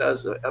all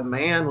because a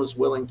man was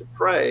willing to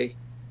pray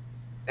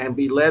and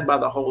be led by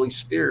the Holy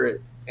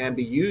Spirit and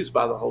be used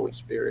by the Holy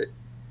Spirit.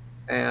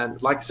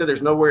 And like I said,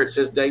 there's nowhere it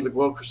says David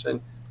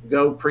Wilkerson,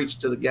 go preach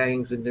to the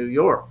gangs in New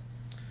York.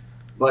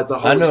 But the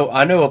Holy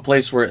I know a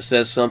place where it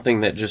says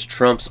something that just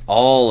trumps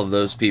all of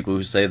those people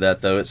who say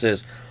that, though. It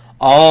says,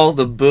 all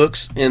the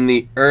books in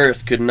the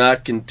earth could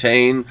not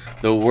contain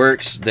the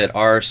works that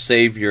our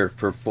Savior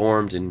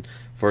performed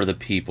for the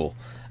people.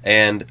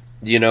 And,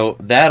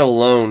 that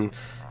alone,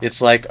 it's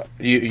like,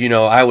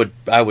 I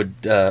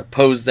would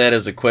pose that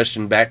as a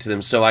question back to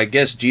them. So I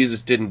guess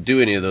Jesus didn't do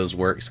any of those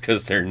works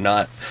because they're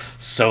not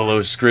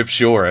solo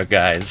scriptura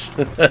guys.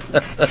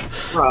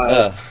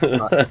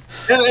 Right.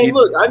 And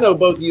look, I know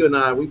both you and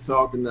I, we've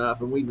talked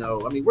enough, and we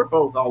know, we're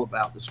both all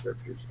about the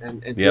scriptures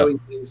and doing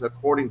things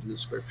according to the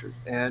scriptures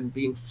and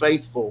being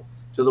faithful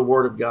to the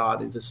word of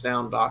God and to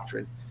sound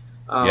doctrine.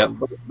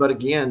 But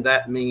again,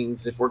 that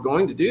means if we're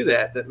going to do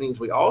that, that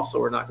means we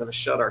also are not going to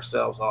shut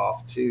ourselves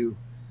off to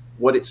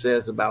what it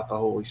says about the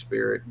Holy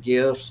Spirit,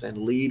 gifts and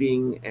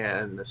leading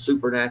and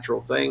supernatural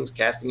things,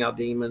 casting out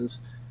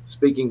demons,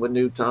 speaking with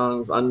new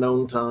tongues,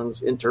 unknown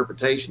tongues,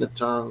 interpretation of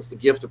tongues, the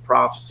gift of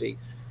prophecy.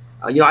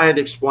 I had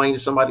to explain to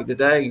somebody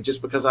today,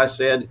 just because I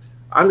said,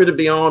 I'm going to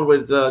be on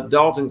with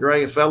Dalton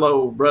Gray, a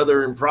fellow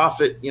brother and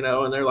prophet,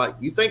 and they're like,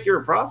 you think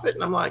you're a prophet?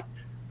 And I'm like,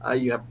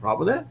 you have a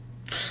problem with that?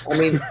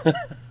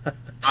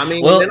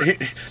 Well,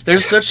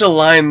 there's such a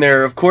line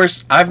there. Of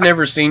course, I've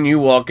never seen you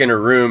walk in a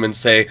room and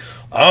say,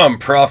 I'm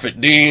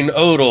Prophet Dean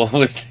Odle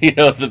with,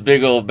 the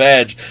big old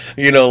badge,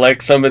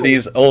 like some of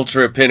these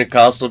ultra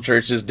Pentecostal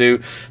churches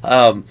do.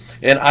 And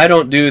I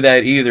don't do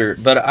that either.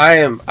 But I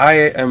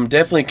am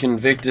definitely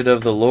convicted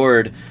of the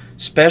Lord,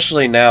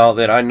 especially now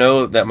that I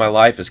know that my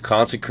life is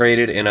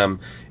consecrated and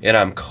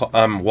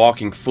I'm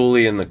walking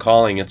fully in the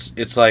calling.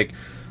 It's like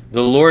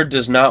the Lord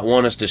does not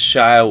want us to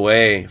shy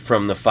away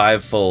from the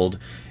fivefold.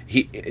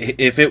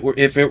 If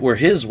it were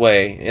his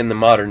way in the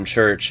modern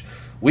church,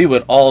 we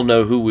would all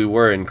know who we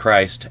were in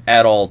Christ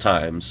at all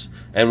times,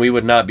 and we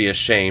would not be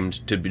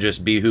ashamed to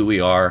just be who we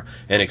are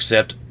and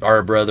accept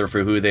our brother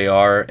for who they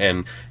are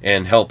and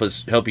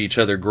help each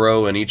other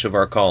grow in each of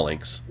our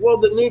callings. Well,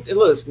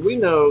 listen, we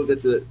know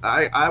that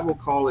I will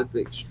call it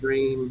the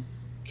extreme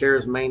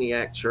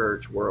charismaniac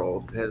church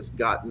world has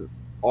gotten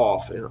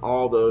off in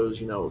all those,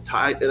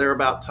 they're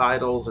about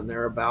titles and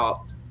they're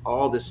about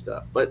all this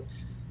stuff, but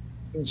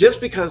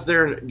just because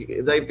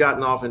they've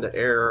gotten off into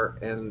error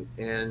and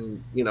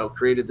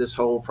created this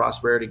whole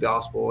prosperity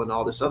gospel and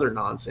all this other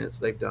nonsense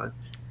they've done,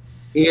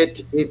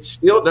 it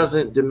still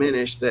doesn't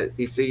diminish that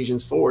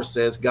Ephesians 4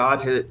 says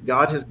God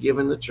has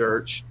given the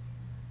church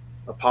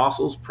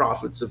apostles,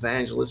 prophets,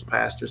 evangelists,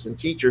 pastors, and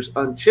teachers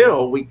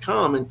until we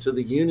come into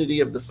the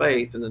unity of the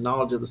faith and the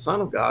knowledge of the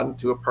Son of God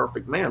into a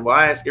perfect man. Well,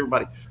 I ask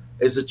everybody,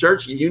 is the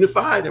church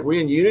unified? Are we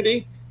in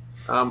unity?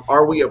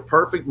 Are we a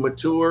perfect,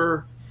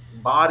 mature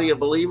body of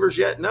believers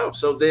yet? No.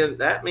 So then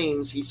that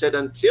means he said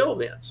until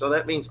then. So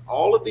that means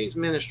all of these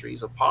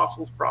ministries,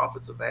 apostles,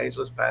 prophets,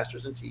 evangelists,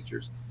 pastors, and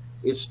teachers,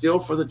 is still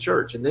for the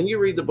church. And then you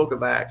read the book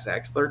of Acts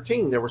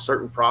 13, there were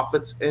certain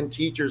prophets and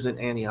teachers in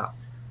Antioch.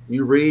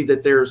 You read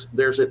that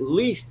there's at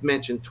least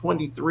mentioned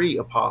 23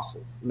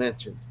 apostles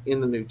mentioned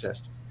in the New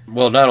Testament.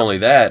 Well, not only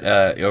that,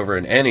 over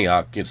in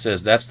Antioch, it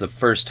says that's the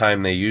first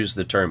time they used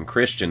the term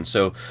Christian.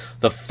 So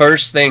the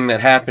first thing that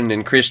happened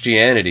in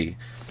Christianity,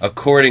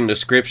 according to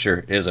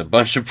Scripture, is a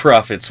bunch of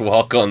prophets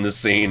walk on the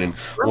scene and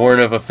warn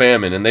of a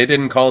famine. And they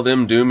didn't call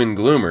them doom and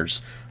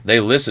gloomers. They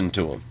listened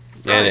to them.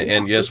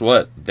 And guess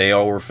what? They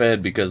all were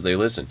fed because they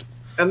listened.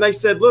 And they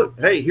said, look,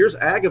 hey, here's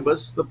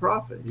Agabus the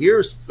prophet.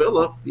 Here's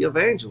Philip the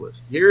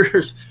evangelist.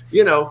 Here's,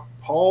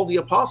 Paul the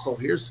apostle.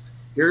 Here's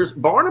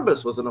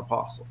Barnabas was an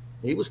apostle.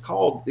 He was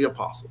called the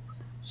apostle.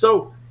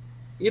 So,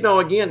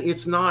 again,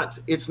 it's not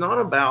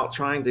about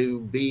trying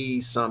to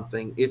be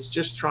something. It's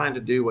just trying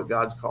to do what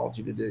God's called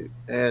you to do.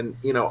 And,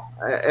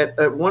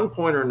 at one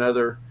point or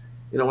another,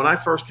 when I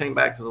first came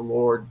back to the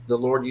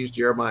Lord used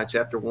Jeremiah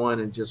chapter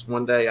 1. And just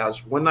one night I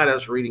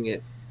was reading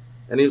it,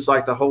 and it was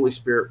like the Holy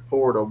Spirit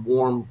poured a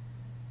warm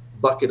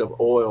bucket of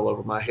oil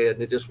over my head.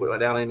 And it just went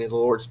down, and the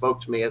Lord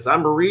spoke to me as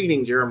I'm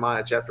reading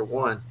Jeremiah chapter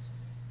 1.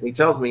 And he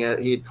tells me that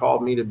he had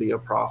called me to be a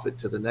prophet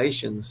to the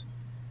nations.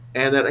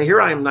 And that here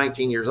I am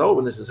 19 years old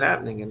when this is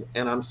happening.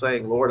 And I'm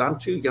saying, Lord, I'm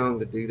too young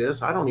to do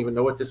this. I don't even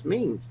know what this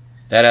means.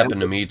 That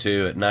happened to me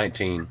too at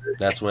 19.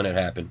 That's when it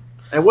happened.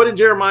 And what did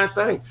Jeremiah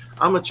say?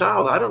 I'm a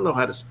child. I don't know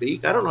how to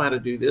speak. I don't know how to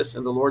do this.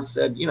 And the Lord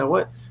said, you know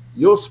what?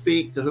 You'll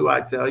speak to who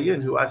I tell you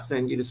and who I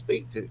send you to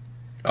speak to.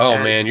 Oh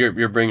And man,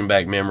 you're bringing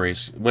back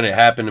memories. When it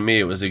happened to me,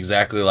 it was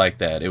exactly like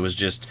that. It was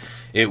just,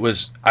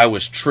 I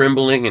was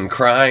trembling and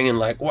crying and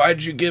like,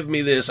 why'd you give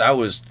me this? I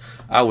was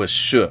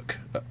shook,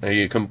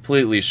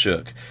 completely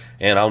shook,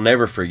 and I'll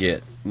never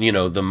forget,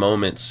 the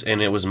moments,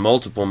 and it was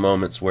multiple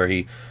moments where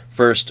he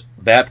first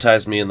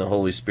baptized me in the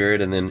Holy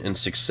Spirit, and then in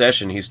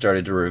succession he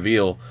started to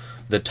reveal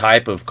the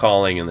type of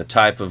calling and the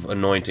type of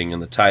anointing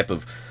and the type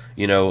of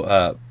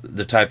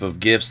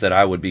gifts that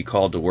I would be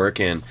called to work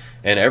in.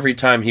 And every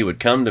time he would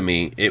come to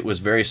me, it was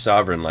very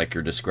sovereign, like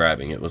you're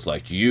describing. It was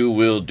like, you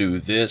will do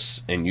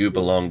this, and you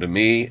belong to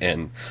me,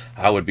 and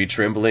I would be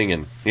trembling.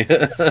 And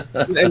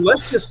and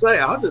let's just say,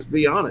 I'll just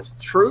be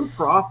honest, true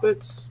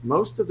prophets,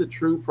 most of the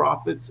true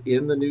prophets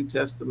in the New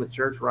Testament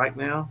church right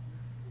now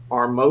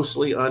are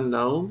mostly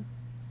unknown.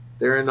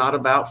 They're not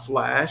about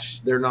flash.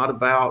 They're not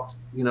about,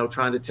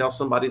 trying to tell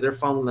somebody their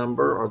phone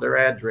number or their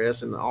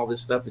address and all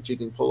this stuff that you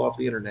can pull off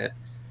the internet.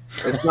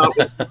 It's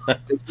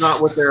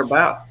not what they're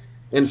about.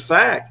 In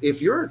fact,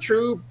 if you're a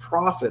true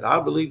prophet, I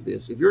believe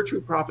this, if you're a true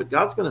prophet,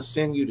 God's going to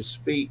send you to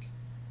speak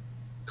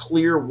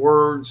clear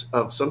words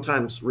of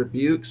sometimes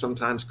rebuke,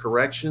 sometimes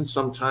correction,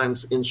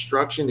 sometimes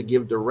instruction to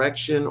give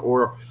direction,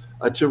 or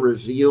to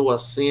reveal a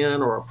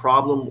sin or a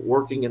problem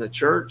working in a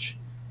church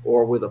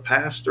or with a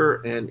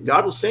pastor. And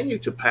God will send you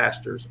to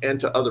pastors and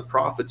to other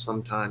prophets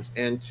sometimes,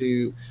 and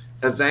to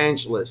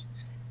evangelists.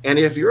 And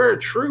if you're a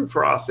true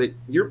prophet,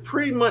 you're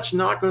pretty much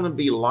not going to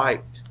be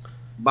liked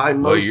by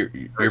most. Well,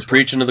 you're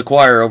preaching to the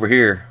choir over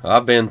here.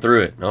 I've been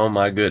through it. Oh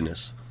my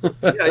goodness.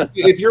 Yeah,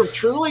 if you're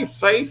truly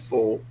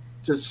faithful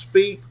to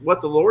speak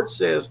what the Lord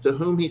says to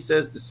whom he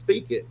says to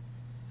speak it,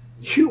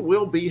 you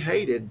will be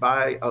hated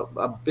by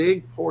a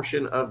big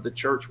portion of the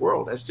church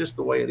world. That's just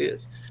the way it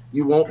is.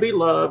 You won't be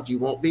loved. You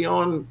won't be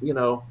on,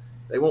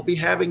 they won't be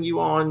having you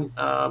on,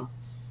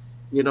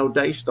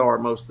 Daystar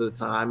most of the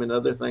time and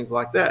other things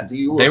like that.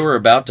 They were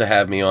about to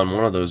have me on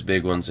one of those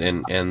big ones,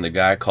 and the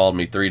guy called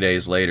me 3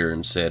 days later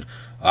and said,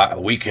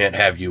 we can't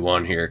have you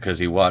on here, because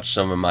he watched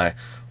some of my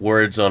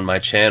words on my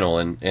channel,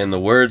 and the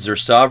words are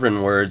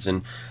sovereign words,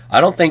 and I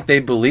don't think they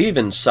believe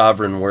in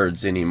sovereign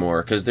words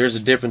anymore, because there's a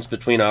difference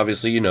between,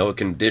 obviously, a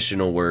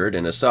conditional word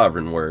and a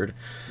sovereign word.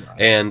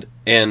 Right.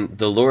 And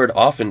the Lord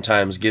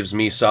oftentimes gives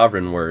me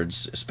sovereign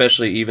words,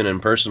 especially even in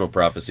personal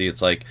prophecy.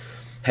 It's like,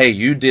 hey,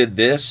 you did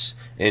this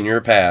in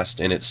your past,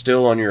 and it's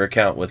still on your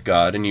account with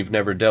God, and you've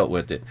never dealt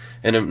with it.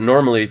 And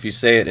normally, if you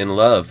say it in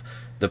love,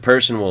 the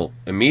person will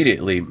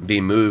immediately be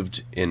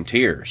moved in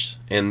tears,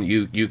 and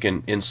you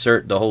can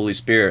insert the Holy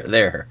Spirit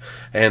there,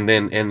 and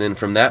then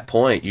from that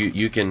point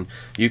you can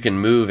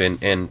move,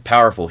 and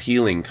powerful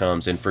healing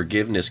comes and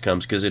forgiveness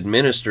comes, because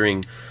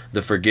administering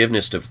the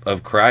forgiveness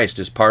of Christ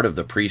is part of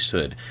the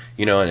priesthood,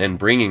 and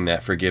bringing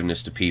that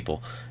forgiveness to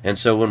people. And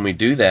so when we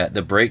do that,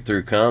 the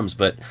breakthrough comes,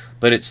 but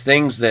it's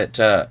things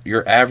that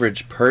your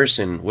average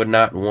person would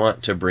not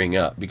want to bring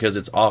up, because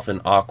it's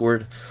often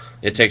awkward.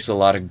 It takes a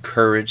lot of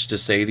courage to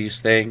say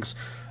these things,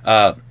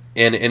 and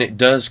it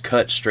does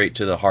cut straight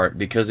to the heart,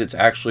 because it's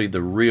actually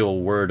the real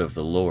word of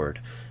the Lord,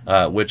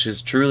 which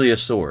is truly a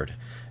sword.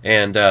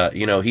 And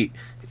to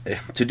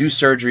do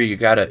surgery, you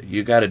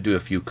gotta do a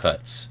few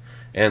cuts,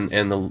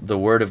 and the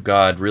word of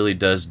God really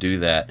does do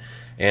that.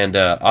 And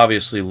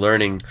obviously,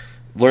 learning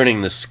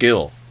the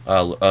skill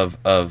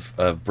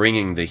of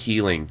bringing the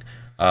healing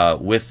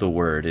with the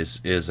word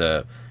is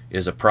a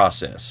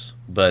process,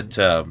 but.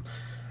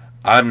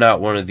 I'm not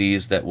one of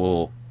these that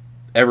will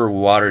ever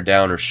water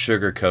down or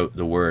sugarcoat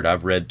the word.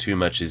 I've read too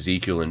much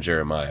Ezekiel and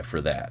Jeremiah for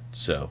that.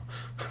 So,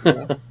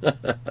 and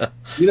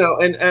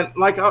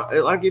like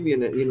I'll give you,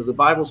 the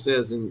Bible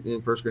says in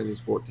 1 Corinthians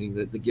 14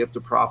 that the gift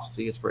of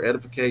prophecy is for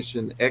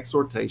edification,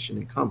 exhortation,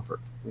 and comfort.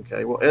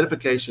 Okay, well,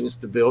 edification is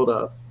to build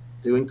up,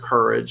 to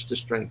encourage, to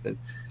strengthen.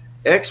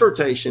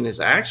 Exhortation is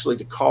actually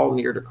to call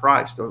near to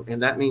Christ,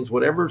 and that means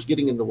whatever's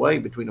getting in the way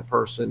between a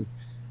person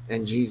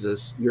and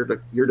Jesus, you're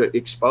to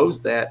expose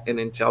that, and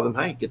then tell them,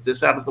 hey, get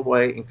this out of the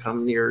way and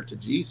come nearer to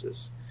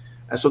Jesus.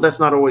 And so that's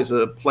not always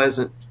a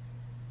pleasant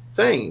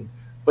thing,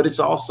 but it's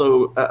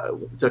also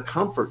to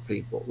comfort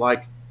people.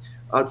 Like,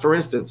 for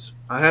instance,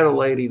 I had a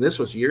lady, this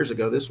was years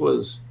ago. This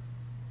was,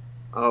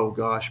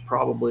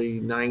 probably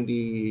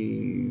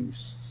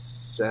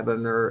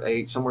 97 or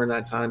 8, somewhere in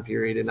that time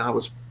period. And I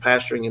was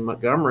pastoring in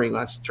Montgomery,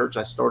 my church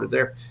I started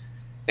there.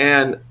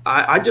 And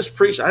I just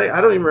preached. I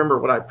don't even remember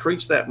what I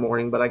preached that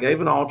morning, but I gave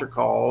an altar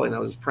call, and I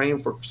was praying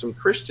for some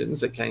Christians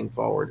that came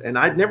forward. And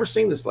I'd never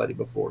seen this lady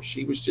before.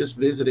 She was just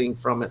visiting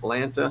from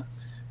Atlanta.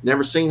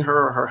 Never seen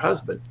her or her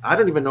husband. I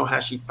don't even know how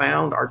she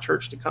found our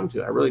church to come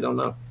to. I really don't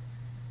know.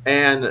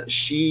 And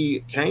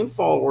she came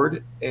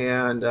forward,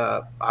 and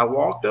I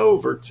walked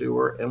over to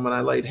her. And when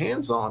I laid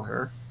hands on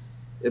her,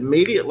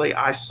 immediately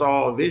I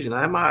saw a vision.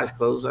 I had my eyes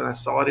closed, and I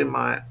saw it in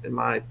my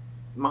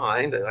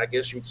mind. I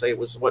guess you'd say it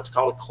was what's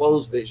called a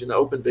closed vision.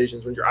 Open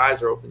visions, when your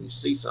eyes are open, you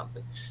see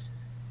something.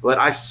 But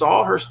I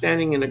saw her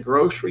standing in a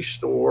grocery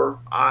store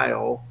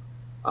aisle,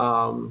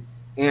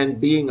 and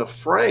being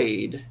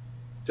afraid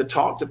to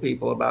talk to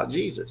people about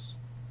Jesus.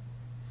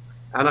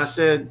 And I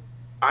said,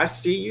 I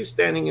see you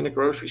standing in a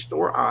grocery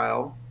store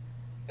aisle,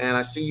 and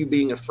I see you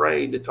being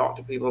afraid to talk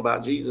to people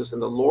about Jesus.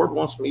 And the Lord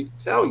wants me to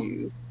tell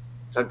you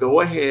to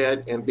go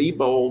ahead and be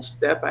bold,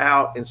 step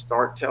out and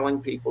start telling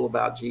people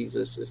about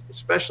Jesus,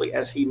 especially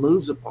as he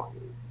moves upon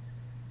you.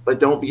 But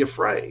don't be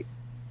afraid.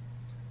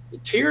 The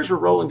tears were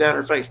rolling down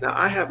her face. Now,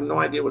 I have no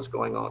idea what's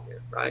going on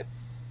here, right?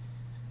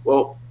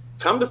 Well,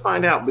 come to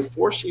find out,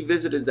 before she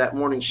visited that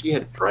morning, she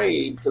had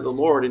prayed to the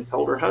Lord and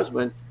told her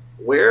husband,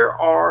 where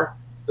are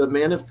the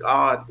men of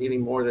God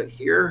anymore that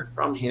hear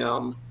from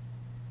him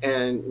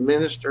and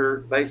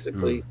minister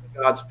basically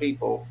to God's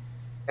people?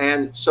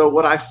 And so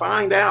what I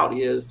find out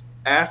is,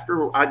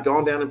 after I'd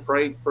gone down and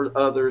prayed for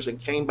others and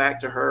came back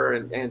to her,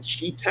 and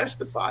she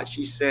testified,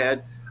 she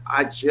said,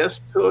 I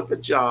just took a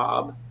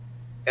job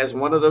as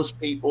one of those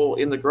people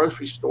in the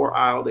grocery store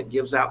aisle that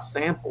gives out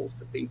samples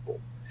to people.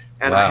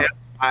 And wow.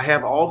 I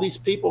have all these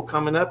people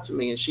coming up to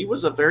me, and she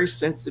was a very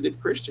sensitive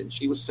Christian.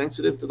 She was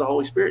sensitive to the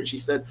Holy Spirit. She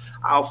said,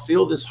 I'll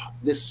feel this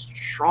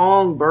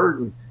strong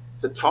burden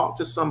to talk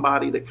to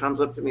somebody that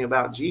comes up to me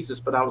about Jesus,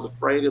 but I was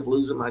afraid of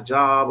losing my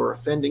job or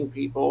offending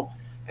people.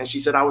 And she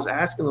said, I was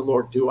asking the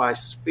Lord, do I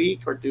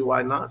speak or do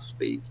I not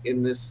speak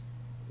in this,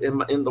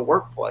 in the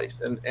workplace?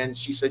 And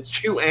she said,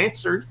 you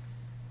answered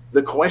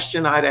the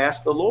question I'd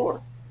asked the Lord.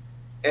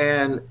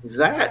 And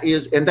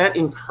that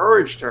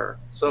encouraged her.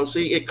 So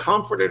see, it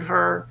comforted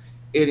her.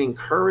 It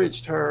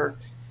encouraged her.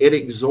 It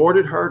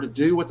exhorted her to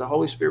do what the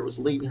Holy Spirit was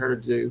leading her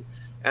to do.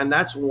 And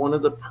that's one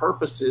of the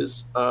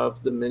purposes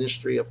of the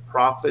ministry of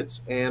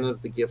prophets and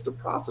of the gift of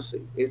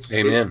prophecy.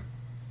 Amen.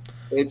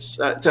 It's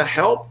to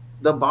help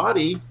the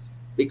body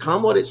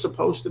become what it's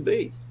supposed to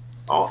be.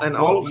 All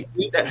of us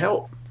need that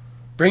help.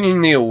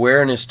 Bringing the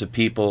awareness to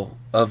people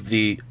of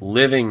the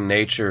living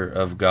nature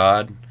of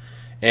God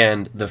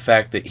and the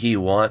fact that he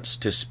wants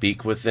to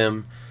speak with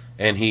them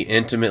and he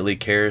intimately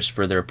cares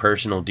for their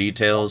personal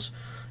details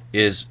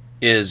is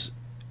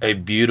a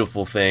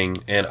beautiful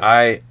thing. And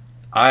I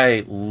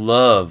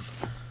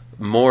love,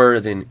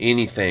 more than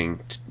anything,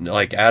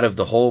 like out of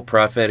the whole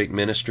prophetic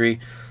ministry,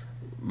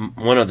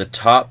 one of the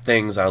top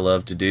things I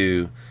love to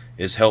do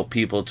is help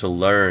people to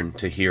learn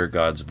to hear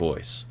God's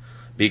voice.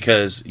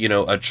 Because, you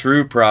know, a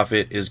true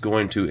prophet is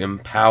going to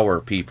empower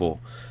people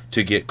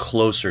to get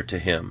closer to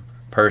him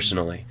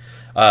personally.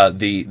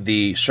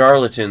 The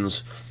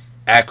charlatans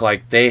act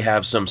like they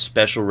have some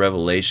special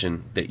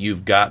revelation that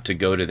you've got to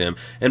go to them.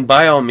 And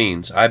by all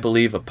means, I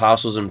believe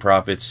apostles and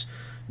prophets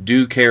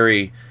do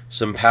carry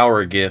some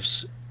power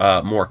gifts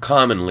more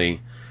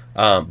commonly,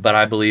 but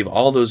I believe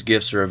all those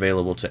gifts are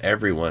available to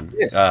everyone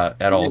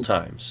at all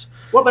times.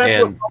 Well,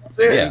 that's what Paul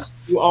said. Yeah. He said,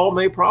 you all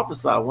may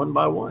prophesy one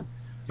by one.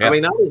 Yeah. I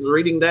mean, I was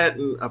reading that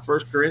in 1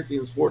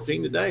 Corinthians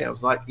 14 today. I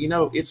was like, you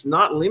know, it's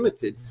not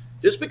limited.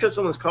 Just because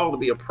someone's called to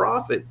be a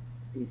prophet,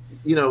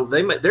 you know,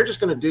 they're just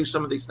going to do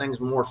some of these things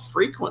more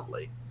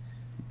frequently.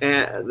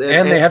 And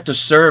they have to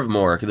serve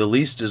more. The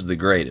least is the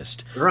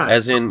greatest. Right.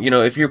 As in, you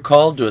know, if you're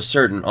called to a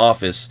certain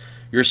office,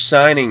 you're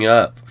signing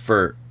up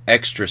for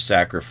extra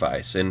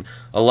sacrifice. And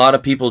a lot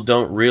of people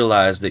don't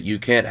realize that you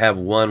can't have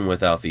one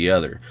without the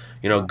other.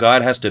 You know,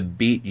 God has to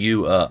beat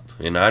you up.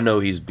 And I know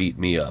he's beat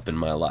me up in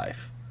my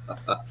life.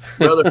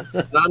 Brother,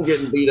 I'm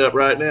getting beat up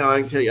right now. I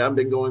can tell you, I've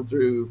been going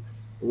through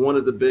one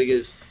of the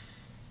biggest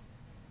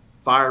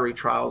fiery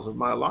trials of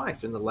my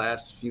life in the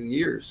last few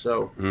years.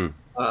 So,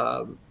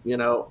 you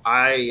know,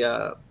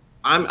 I'm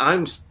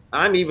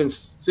even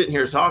sitting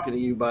here talking to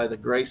you by the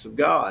grace of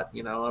God.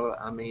 You know,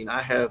 I mean,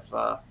 I've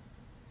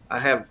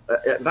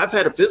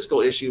had a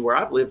physical issue where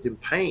I've lived in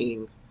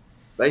pain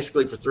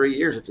basically for 3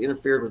 years. It's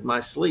interfered with my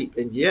sleep.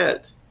 And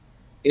yet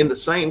in the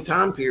same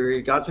time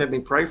period, God's had me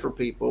pray for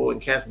people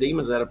and cast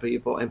demons out of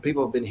people, and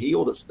people have been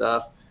healed of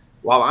stuff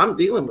while I'm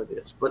dealing with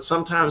this. But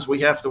sometimes we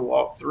have to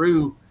walk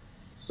through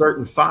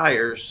certain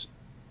fires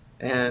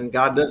and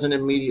God doesn't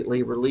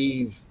immediately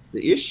relieve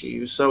the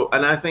issue. So,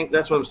 and I think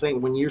that's what I'm saying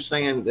when you're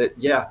saying that,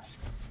 yeah,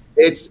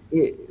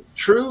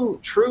 true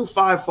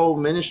fivefold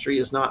ministry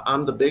is not,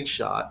 I'm the big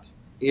shot.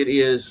 It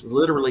is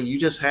literally, you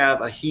just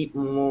have a heap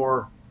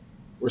more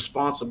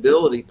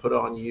responsibility put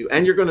on you,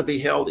 and you're going to be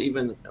held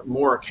even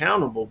more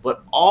accountable.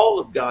 But all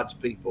of God's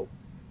people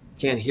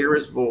can hear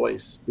his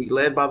voice, be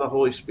led by the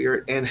Holy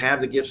Spirit, and have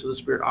the gifts of the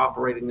Spirit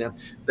operating them.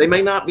 They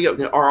may not be,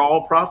 are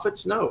all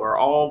prophets? No. Are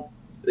all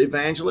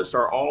evangelists?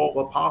 Are all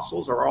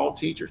apostles? Are all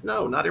teachers?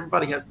 No, not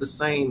everybody has the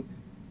same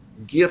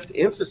gift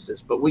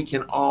emphasis, but we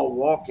can all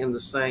walk in the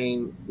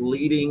same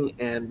leading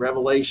and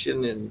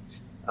revelation and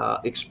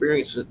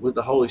experience with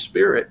the Holy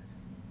Spirit.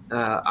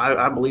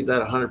 I believe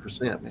that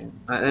 100%, man.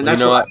 And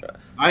that's what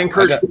I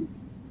encourage.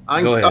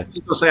 I was going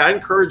to say, I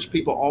encourage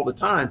people all the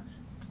time.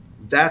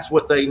 That's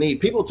what they need.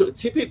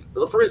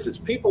 For instance,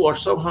 people are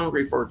so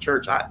hungry for a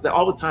church.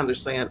 All the time they're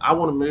saying, I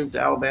want to move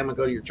to Alabama and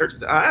go to your church.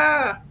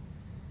 I said,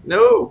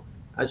 no.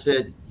 I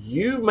said,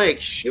 you make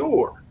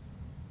sure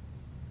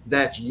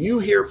that you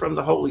hear from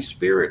the Holy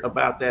Spirit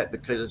about that,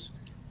 because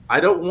I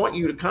don't want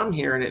you to come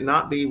here and it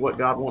not be what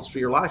God wants for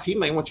your life. He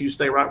may want you to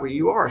stay right where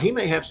you are. He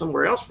may have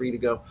somewhere else for you to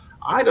go.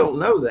 I don't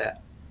know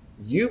that.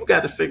 you've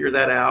got to figure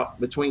that out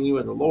between you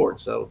and the Lord.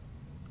 So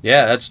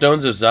yeah, at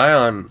Stones of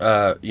Zion,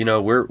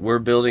 we're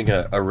building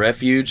a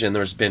refuge, and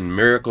there's been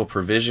miracle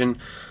provision.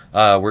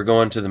 We're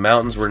going to the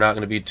mountains. We're not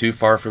going to be too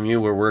far from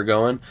you where we're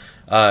going.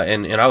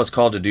 And I was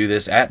called to do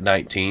this at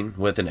 19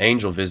 with an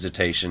angel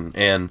visitation,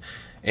 and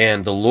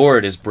the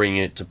Lord is bringing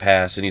it to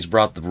pass, and He's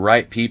brought the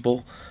right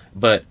people.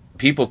 But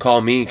people call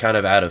me kind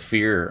of out of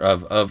fear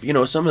of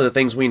some of the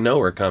things we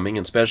know are coming,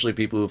 and especially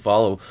people who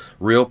follow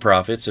real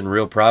prophets and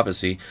real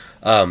prophecy.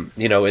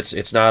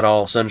 It's not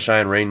all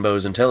sunshine,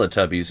 rainbows, and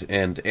Teletubbies,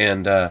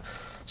 and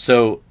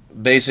so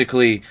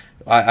basically,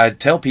 I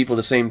tell people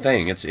the same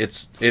thing.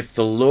 It's if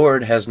the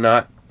Lord has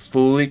not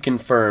fully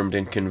confirmed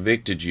and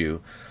convicted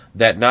you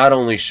that not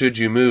only should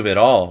you move at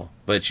all,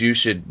 but you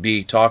should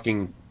be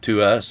talking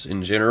to us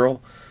in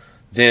general,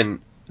 then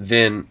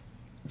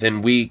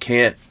we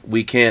can't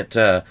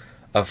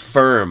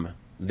affirm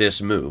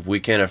this move. We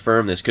can't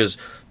affirm this, because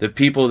the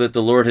people that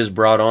the Lord has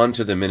brought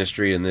onto the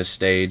ministry in this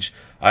stage,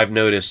 I've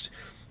noticed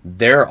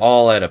they're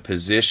all at a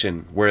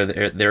position where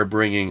they're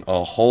bringing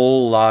a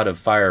whole lot of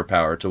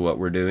firepower to what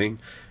we're doing,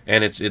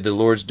 and the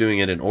Lord's doing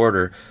it in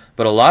order.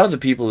 But a lot of the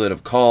people that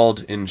have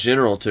called in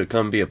general to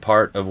come be a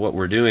part of what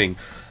we're doing,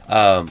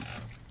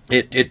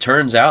 it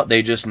turns out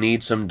they just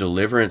need some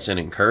deliverance and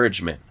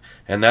encouragement,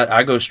 and that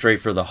I go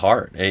straight for the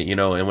heart.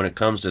 And when it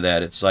comes to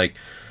that, it's like,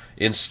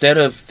 instead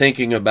of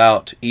thinking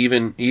about,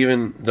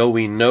 even though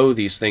we know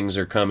these things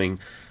are coming,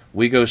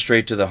 we go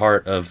straight to the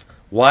heart of,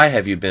 why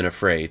have you been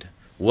afraid?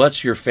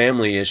 What's your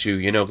family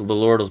issue? The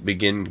Lord will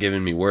begin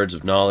giving me words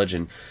of knowledge,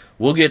 and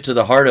we'll get to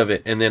the heart of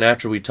it. And then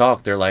after we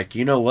talk, they're like,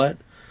 you know what?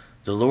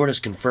 The Lord has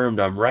confirmed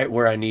I'm right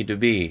where I need to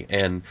be.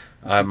 And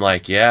I'm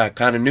like, yeah, I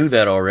kind of knew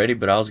that already,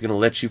 but I was going to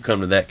let you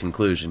come to that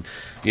conclusion.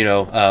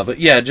 But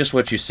yeah, just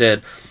what you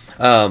said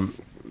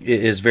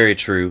is very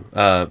true.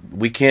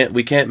 We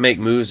can't make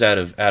moves out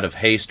of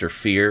haste or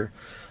fear.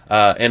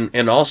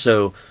 And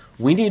also,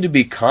 we need to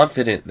be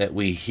confident that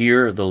we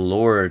hear the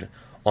Lord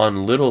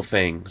on little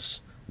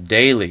things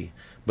daily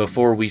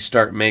before we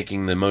start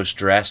making the most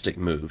drastic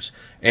moves.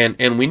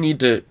 And we need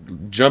to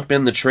jump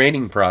in the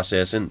training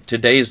process, and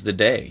today's the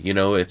day.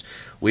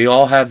 We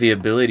all have the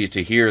ability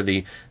to hear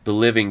the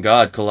living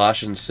God.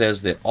 Colossians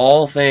says that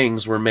all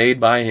things were made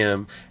by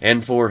Him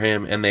and for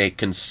Him, and they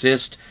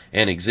consist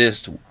and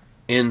exist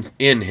in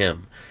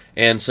Him.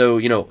 And so,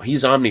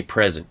 He's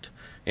omnipresent.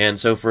 And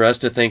so for us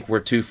to think we're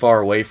too far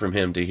away from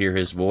Him to hear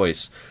His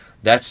voice,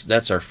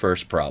 that's our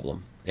first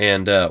problem.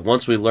 And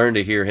once we learn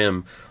to hear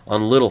Him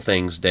on little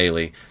things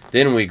daily,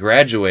 then we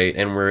graduate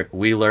and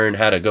we learn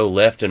how to go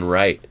left and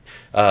right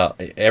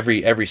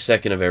every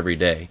second of every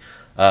day.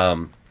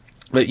 But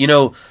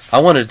I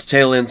wanted to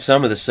tail in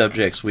some of the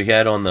subjects we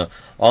had on the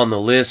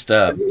list,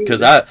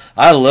 because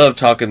I love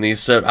talking these.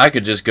 So I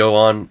could just go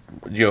on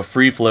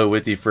free flow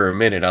with you for a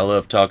minute. I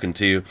love talking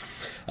to you.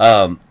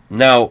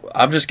 Now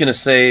I'm just gonna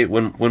say,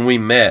 when we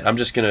met, I'm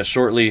just gonna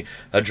shortly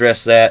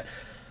address that.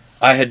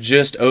 I had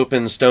just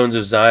opened Stones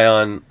of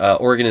Zion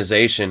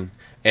organization,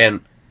 and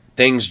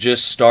things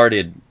just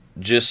started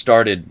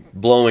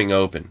blowing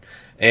open,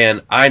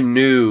 and I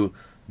knew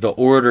the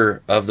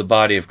order of the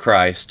body of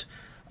Christ,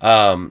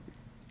 that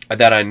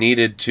I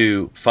needed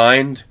to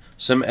find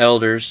some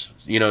elders,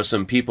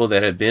 some people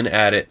that had been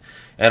at it,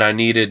 and I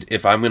needed,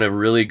 if I'm going to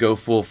really go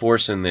full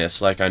force in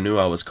this, like I knew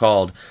I was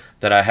called,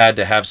 that I had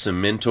to have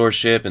some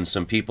mentorship and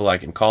some people I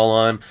can call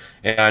on,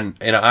 and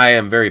I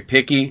am very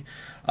picky.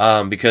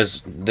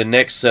 Because the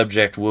next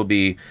subject will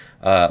be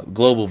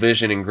Global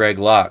Vision and Greg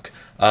Locke.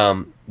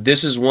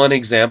 This is one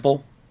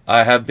example.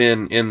 I have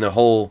been in the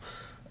whole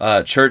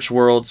church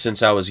world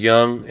since I was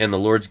young, and the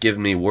Lord's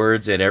given me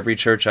words at every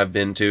church I've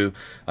been to.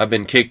 I've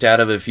been kicked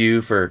out of a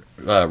few for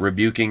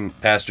rebuking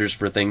pastors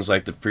for things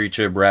like the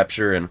pre-trib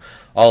rapture and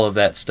all of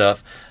that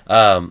stuff.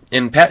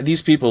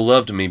 These people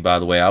loved me, by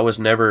the way. I was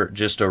never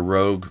just a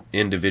rogue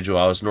individual.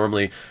 I was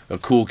normally a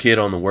cool kid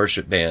on the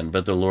worship band,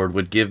 but the Lord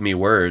would give me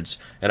words,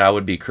 and I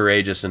would be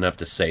courageous enough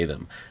to say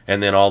them.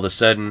 And then all of a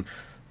sudden,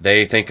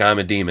 they think I'm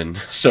a demon,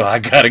 so I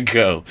gotta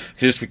go,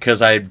 just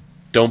because I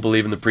don't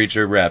believe in the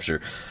pre-trib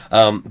rapture.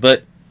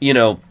 But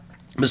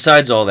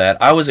besides all that,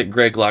 I was at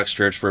Greg Locke's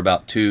church for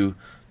about two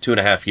and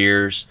a half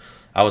years.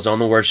 I was on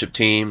the worship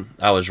team.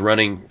 I was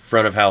running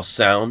front of house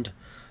sound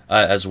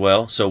as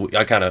well, so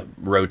I kind of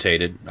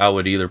rotated. I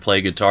would either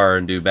play guitar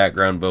and do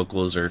background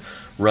vocals, or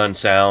run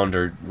sound,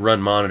 or run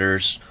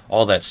monitors,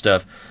 all that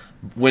stuff.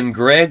 When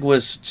Greg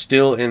was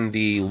still in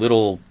the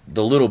little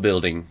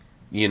building,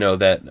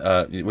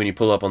 that when you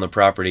pull up on the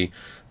property,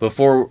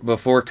 before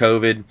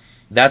COVID,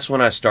 that's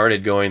when I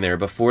started going there,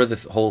 before the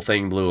whole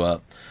thing blew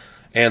up.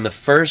 And the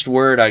first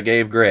word I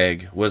gave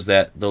Greg was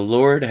that the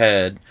Lord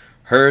had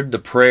heard the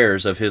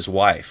prayers of his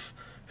wife,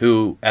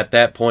 who at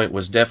that point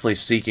was definitely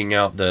seeking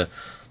out the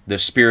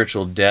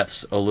spiritual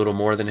depths a little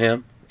more than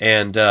him.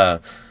 And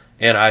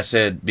I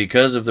said,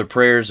 because of the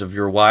prayers of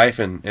your wife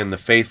and the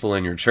faithful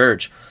in your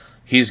church,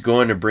 He's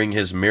going to bring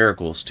His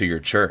miracles to your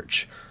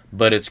church.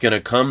 But it's going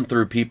to come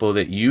through people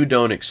that you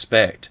don't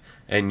expect,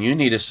 and you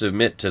need to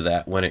submit to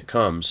that when it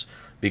comes,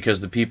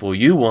 because the people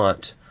you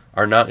want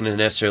are not going to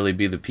necessarily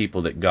be the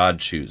people that God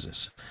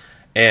chooses.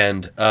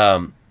 And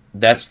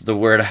that's the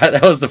word.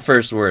 That was the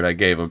first word I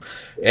gave him.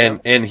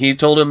 And he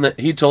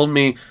told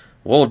me,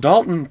 well,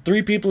 Dalton,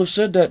 3 people have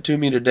said that to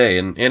me today,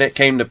 and it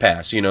came to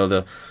pass. You know,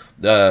 the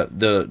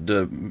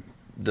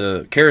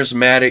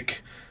charismatic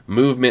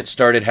movement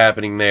started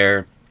happening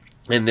there,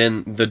 and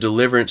then the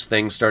deliverance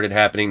thing started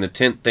happening. The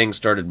tent thing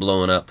started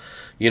blowing up.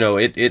 You know,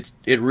 it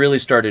really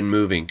started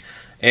moving.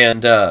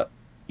 And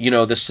you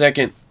know, the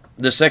second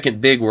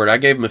big word, I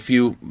gave him a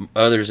few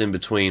others in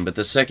between, but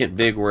the second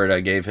big word I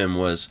gave him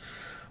was,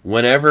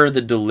 whenever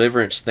the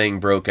deliverance thing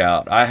broke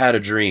out, I had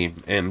a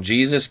dream, and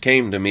Jesus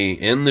came to me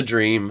in the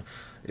dream,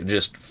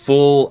 just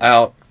full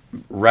out,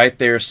 right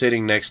there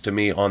sitting next to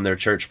me on their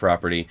church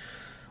property,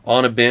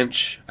 on a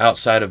bench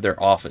outside of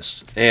their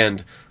office.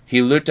 And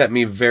he looked at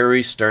me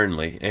very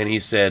sternly, and he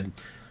said,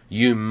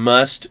 you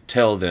must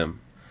tell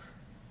them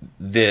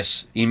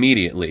this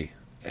immediately.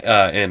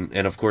 And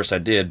of course I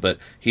did, but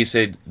he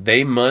said,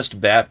 they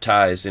must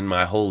baptize in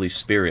my Holy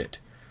Spirit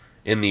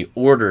in the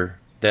order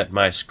that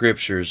my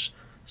scriptures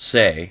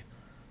say,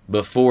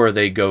 before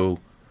they go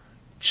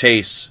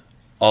chase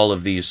all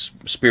of these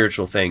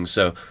spiritual things.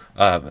 So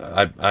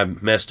I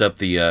messed up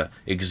the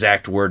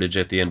exact wordage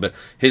at the end, but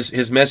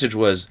his message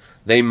was,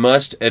 they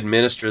must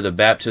administer the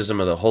baptism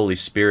of the Holy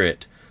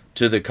Spirit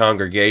to the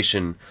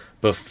congregation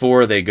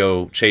before they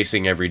go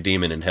chasing every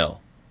demon in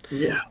hell.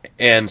 Yeah.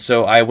 And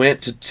so I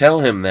went to tell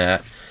him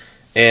that,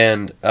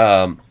 and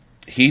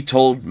he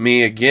told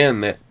me again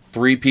that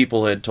 3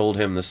 people had told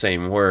him the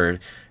same word,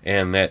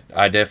 and that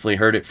I definitely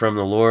heard it from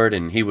the Lord,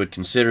 and he would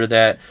consider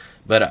that.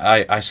 But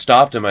I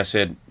stopped him. I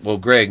said, well,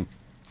 Greg,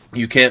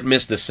 you can't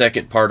miss the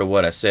second part of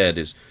what I said,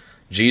 is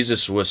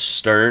Jesus was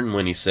stern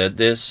when he said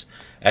this,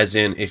 as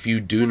in, if you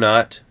do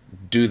not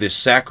do this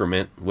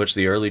sacrament, which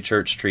the early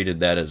church treated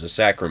that as a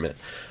sacrament,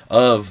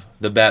 of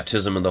the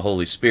baptism of the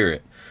Holy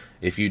Spirit,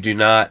 if you do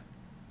not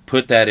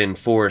put that in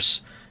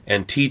force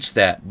and teach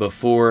that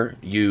before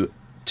you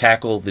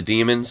tackle the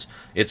demons,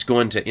 it's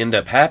going to end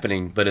up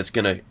happening, but it's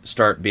going to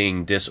start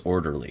being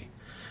disorderly.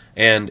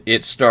 And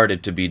it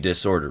started to be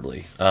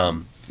disorderly,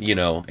 you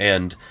know,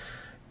 and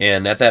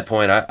at that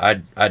point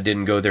I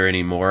didn't go there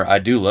anymore. I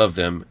do love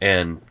them,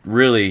 and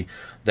really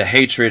the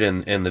hatred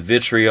and the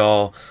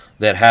vitriol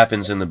that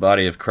happens in the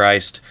body of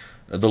Christ,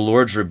 the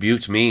Lord's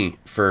rebuked me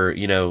for,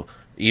 you know,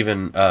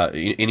 even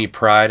any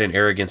pride and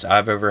arrogance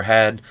I've ever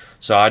had.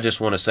 So I just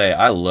want to say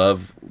I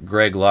love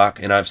Greg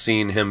Locke, and I've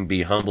seen him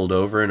be humbled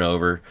over and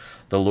over.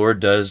 The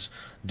Lord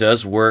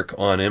does work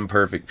on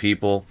imperfect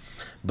people.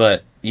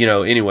 But, you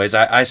know, anyways,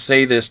 I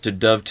say this to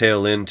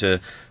dovetail into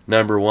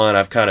number one.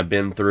 I've kind of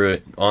been through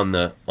it on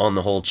the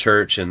whole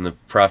church and the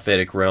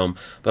prophetic realm,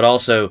 but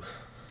also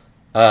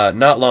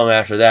not long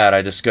after that,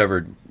 I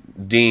discovered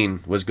Dean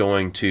was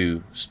going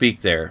to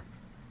speak there,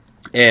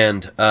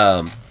 and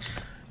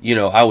you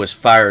know, I was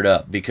fired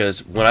up,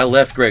 because when I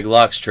left Greg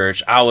Locke's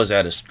church, I was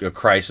at a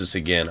crisis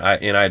again.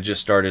 I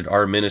just started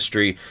our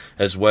ministry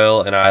as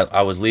well, and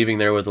I was leaving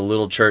there with a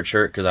little church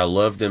hurt because I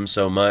loved them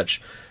so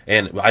much.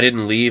 And I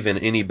didn't leave in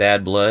any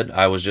bad blood.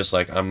 I was just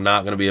like, I'm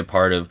not going to be a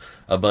part of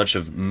a bunch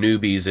of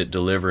newbies at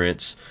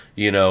deliverance,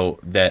 you know,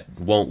 that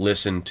won't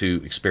listen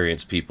to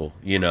experienced people.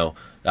 You know,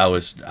 I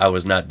was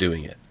not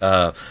doing it.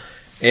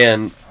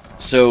 And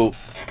so,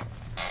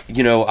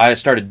 you know, I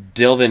started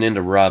delving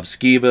into Rob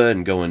Skiba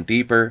and going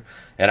deeper,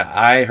 and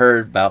I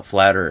heard about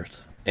Flat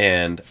Earth,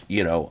 and,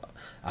 you know,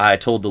 I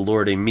told the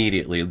Lord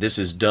immediately, this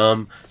is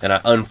dumb, and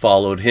I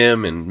unfollowed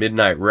him and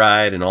Midnight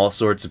Ride and all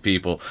sorts of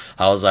people.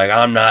 I was like,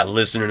 I'm not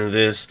listening to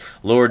this.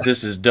 Lord,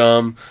 this is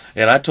dumb.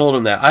 And I told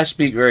him that I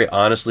speak very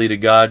honestly to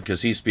God,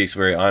 because he speaks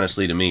very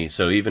honestly to me.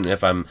 So even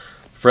if I'm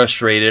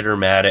frustrated or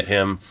mad at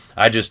him,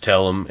 I just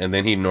tell him, and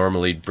then he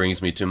normally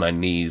brings me to my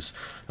knees,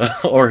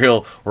 or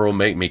he'll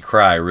make me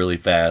cry really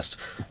fast.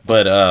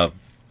 But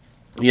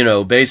you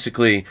know,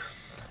 basically,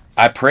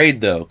 I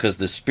prayed though, because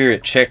the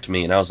Spirit checked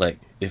me, and I was like,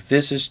 if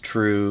this is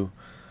true,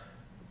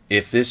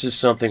 if this is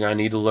something I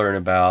need to learn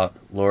about,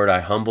 Lord, I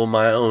humble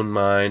my own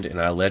mind,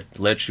 and I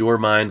let your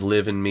mind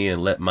live in me,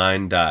 and let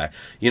mine die.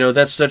 You know,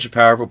 that's such a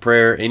powerful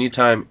prayer.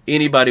 Anytime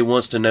anybody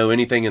wants to know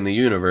anything in the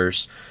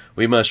universe,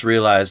 we must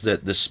realize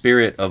that the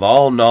Spirit of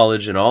all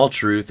knowledge and all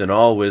truth and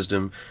all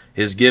wisdom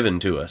is given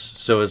to us.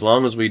 So as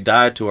long as we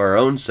die to our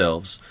own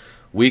selves,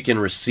 we can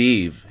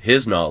receive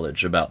his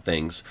knowledge about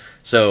things.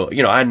 So,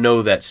 you know, I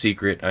know that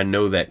secret, I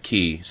know that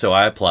key, so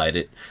I applied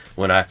it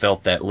when I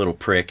felt that little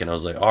prick, and I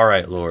was like, all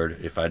right, Lord,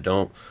 if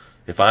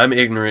I'm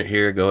ignorant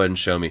here, go ahead and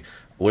show me.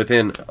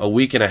 Within a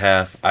week and a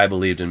half, I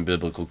believed in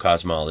biblical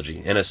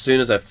cosmology. And as soon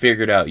as I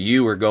figured out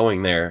you were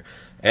going there,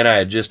 and I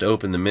had just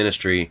opened the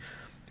ministry,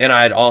 and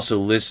I had also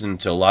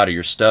listened to a lot of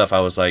your stuff, I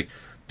was like,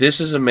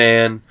 this is a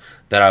man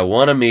that I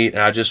want to meet,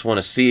 and I just want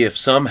to see if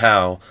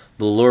somehow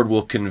the Lord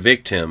will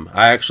convict him.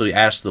 I actually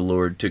asked the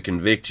Lord to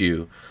convict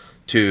you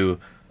to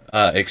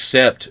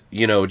accept,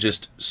 you know,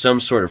 just some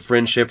sort of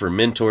friendship or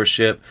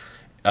mentorship,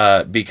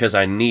 because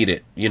I need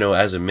it, you know,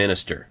 as a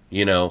minister,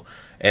 you know.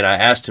 and I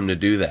asked him to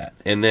do that.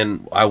 And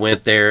then I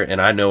went there,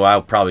 and I know I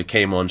probably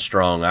came on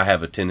strong. I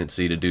have a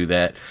tendency to do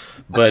that.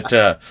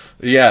 But,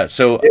 yeah,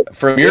 so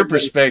from your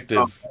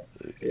perspective...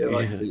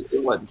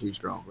 It wasn't too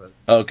strong, but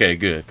okay,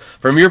 good.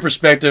 From your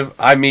perspective,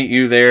 I meet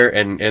you there,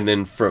 and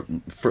then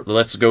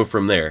let's go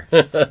from there.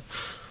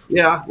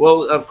 Yeah,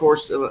 well, of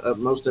course,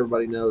 most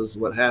everybody knows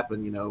what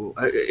happened. You know,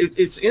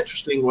 it's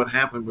interesting what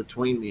happened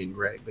between me and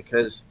Greg,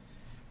 because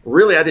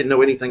really I didn't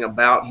know anything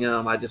about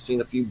him. I just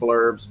seen a few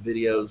blurbs,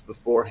 videos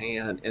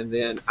beforehand, and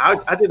then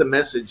I did a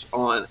message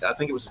on, I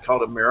think it was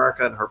called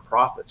America and Her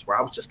Prophets, where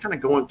I was just kind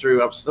of going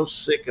through. I was so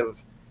sick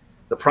of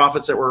the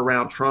prophets that were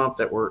around Trump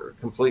that were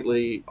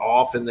completely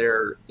off in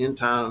their end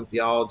time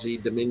theology,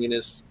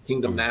 dominionist,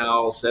 kingdom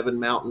now, seven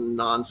mountain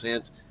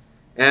nonsense.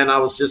 And I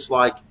was just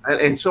like,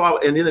 and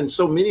then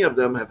so many of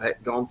them have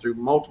gone through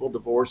multiple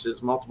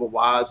divorces, multiple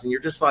wives, and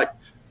you're just like,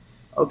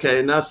 okay,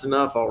 enough's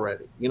enough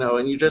already, you know,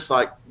 and you're just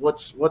like,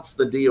 what's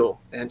the deal?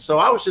 And so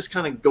I was just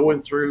kind of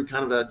going through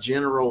kind of a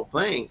general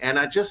thing. And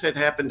I just had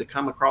happened to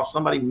come across,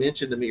 somebody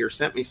mentioned to me or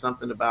sent me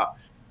something about,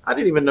 I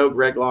didn't even know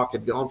Greg Locke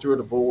had gone through a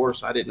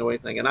divorce. I didn't know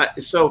anything. And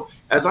so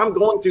as I'm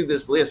going through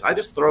this list, I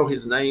just throw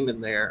his name in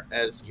there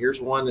as,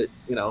 here's one that,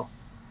 you know,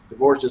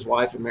 divorced his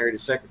wife and married a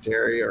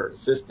secretary or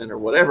assistant or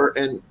whatever,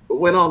 and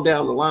went on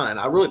down the line.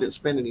 I really didn't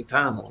spend any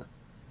time on it.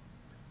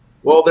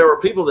 Well, there were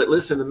people that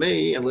listened to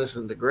me and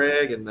listened to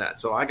Greg and that.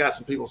 So I got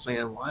some people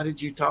saying, why did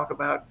you talk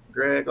about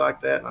Greg like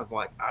that? And I'm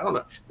like, I don't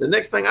know. The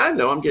next thing I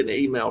know, I'm getting an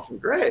email from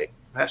Greg,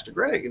 Pastor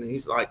Greg, and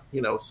he's like,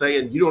 you know,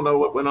 saying, you don't know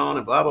what went on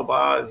and blah, blah,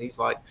 blah. And he's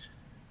like,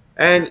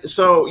 and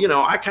so, you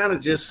know, I kind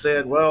of just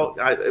said, well,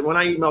 when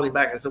I emailed him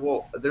back, I said,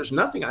 well, there's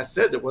nothing I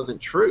said that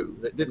wasn't true,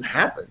 that didn't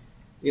happen.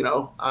 You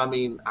know, I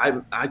mean,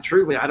 I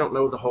truly, I don't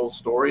know the whole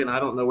story, and I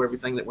don't know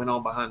everything that went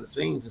on behind the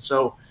scenes. And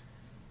so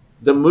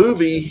the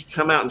movie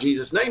Come Out in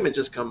Jesus' Name had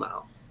just come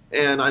out,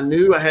 and I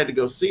knew I had to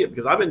go see it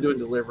because I've been doing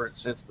deliverance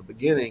since the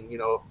beginning, you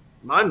know, of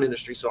my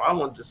ministry. So I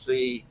wanted to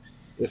see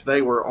if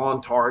they were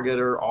on target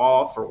or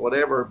off or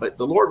whatever. But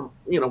the Lord,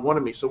 you know,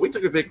 wanted me. So we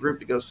took a big group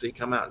to go see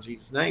Come Out in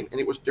Jesus' Name. And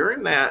it was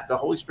during that the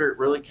Holy Spirit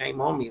really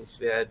came on me and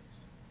said,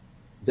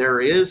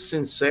 there is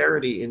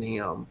sincerity in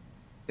him.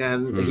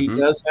 And he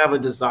does have a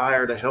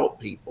desire to help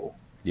people.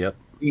 Yep.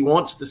 He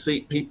wants to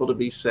see people to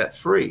be set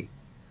free.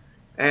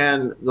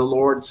 And the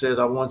Lord said,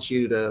 I want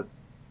you to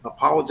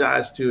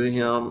apologize to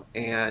him.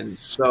 And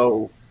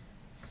so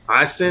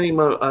I sent him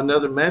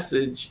another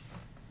message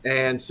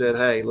and said,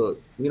 hey,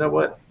 look, you know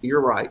what?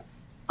 You're right.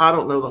 I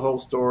don't know the whole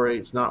story.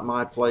 It's not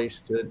my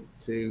place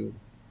to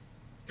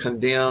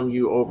condemn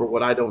you over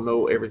what I don't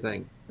know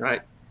everything,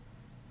 right?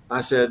 I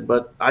said,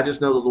 but I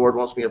just know the Lord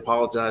wants me to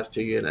apologize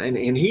to you. And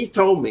he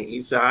told me,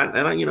 he said,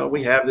 you know,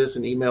 we have this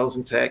in emails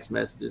and text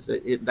messages,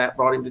 that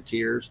brought him to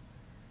tears.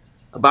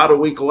 About a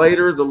week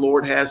later, the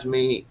Lord has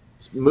me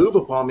move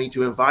upon me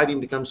to invite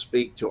him to come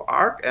speak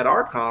at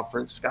our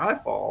conference,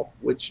 Skyfall,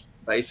 which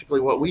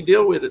basically what we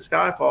deal with at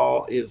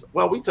Skyfall is,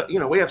 well,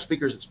 we have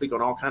speakers that speak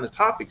on all kinds of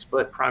topics,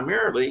 but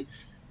primarily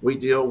we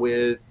deal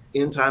with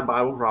end time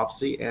Bible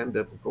prophecy and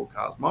biblical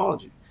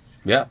cosmology.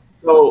 Yeah.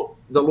 So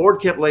the Lord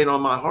kept laying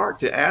on my heart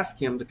to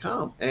ask him to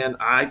come. And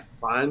I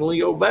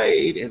finally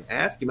obeyed and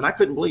asked him. And I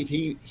couldn't believe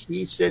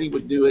he said he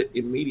would do it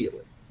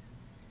immediately.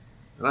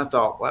 And I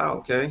thought, wow,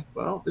 okay,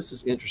 well, this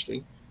is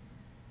interesting.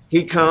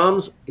 He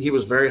comes. He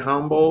was very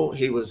humble.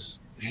 His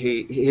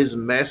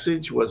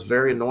message was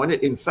very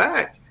anointed. In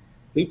fact,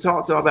 he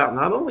talked about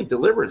not only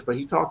deliverance, but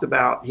he talked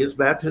about his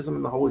baptism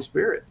in the Holy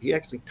Spirit. He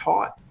actually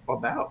taught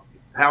about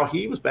how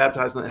he was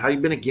baptized and how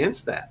he'd been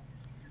against that.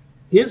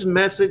 His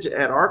message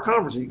at our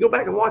conference, if you go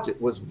back and watch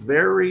it, was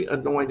very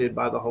anointed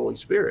by the Holy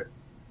Spirit.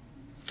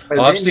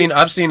 Well,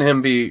 I've seen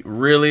him be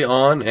really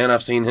on, and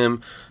I've seen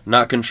him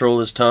not control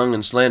his tongue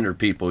and slander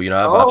people. You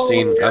know,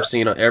 I've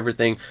seen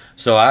everything.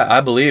 So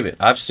I believe it.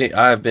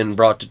 I've been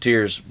brought to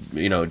tears,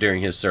 you know,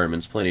 during his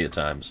sermons plenty of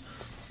times.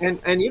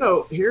 And you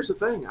know, here's the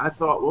thing. I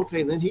thought, well,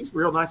 okay, then he's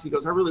real nice. He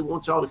goes, I really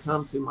want y'all to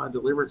come to my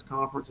deliverance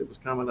conference. It was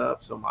coming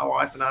up, so my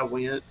wife and I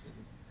went.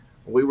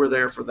 We were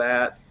there for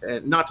that,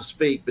 and not to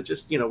speak, but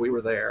just, you know, we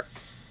were there.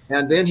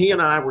 And then he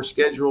and I were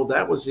scheduled.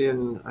 That was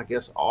in, I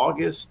guess,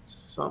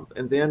 August something.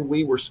 And then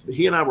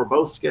he and I were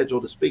both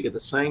scheduled to speak at the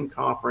same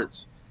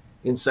conference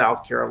in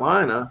South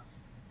Carolina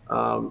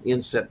in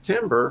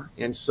September.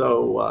 And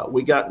so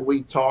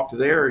we talked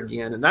there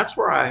again. And that's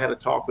where I had a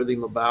talk with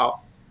him about.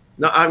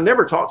 Now, I've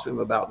never talked to him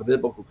about the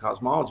biblical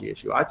cosmology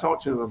issue. I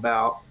talked to him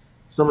about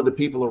some of the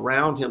people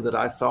around him that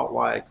I felt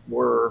like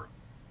were,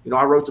 you know,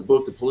 I wrote the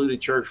book, The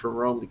Polluted Church from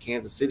Rome to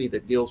Kansas City,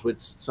 that deals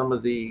with some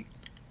of the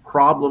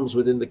problems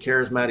within the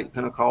charismatic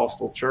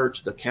Pentecostal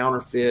church, the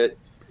counterfeit,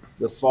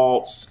 the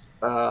false,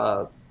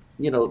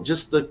 you know,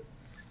 just the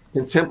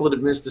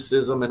contemplative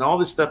mysticism and all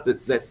this stuff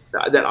that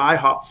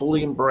IHOP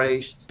fully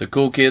embraced. The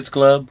Cool Kids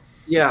Club.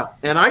 Yeah.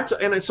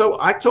 And so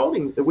I told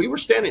him that he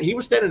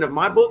was standing at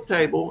my book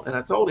table, and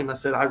I told him, I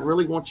said, I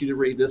really want you to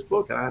read this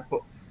book. And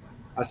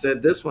I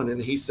said, this one.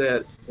 And he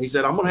said, I'm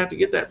going to have to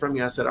get that from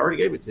you. I said, I already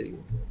gave it to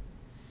you.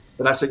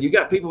 But I said, you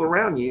got people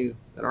around you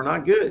that are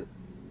not good.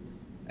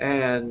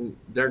 and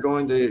they're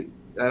going to.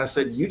 And I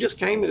said, you just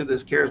came into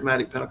this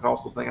charismatic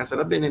Pentecostal thing. I said,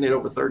 I've been in it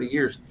over 30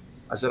 years.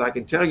 I said, I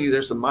can tell you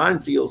there's some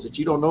minefields that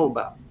you don't know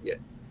about yet.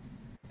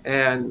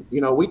 And, you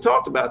know, we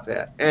talked about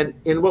that. And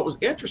what was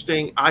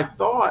interesting, I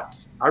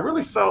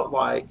really felt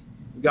like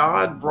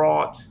God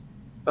brought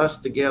us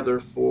together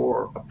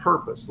for a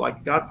purpose.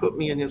 Like God put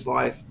me in his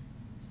life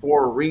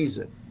for a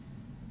reason.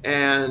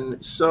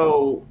 And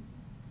so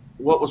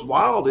what was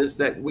wild is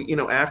that we, you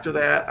know, after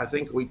that, I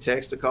think we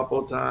texted a couple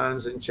of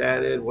times and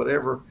chatted,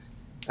 whatever.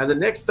 And the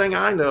next thing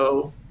I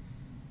know,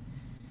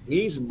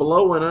 he's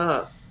blowing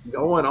up,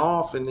 going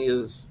off in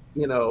his,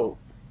 you know,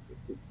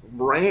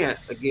 rant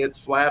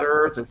against flat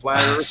Earth and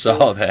flat Earth. I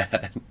saw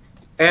that.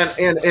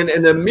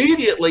 And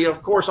immediately,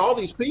 of course, all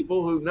these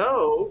people who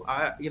know,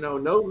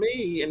 know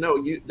me and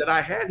know that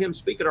I had him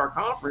speak at our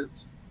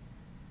conference,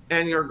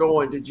 and you're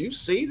going, did you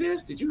see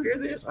this? Did you hear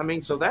this? I mean,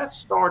 so that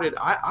started.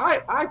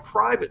 I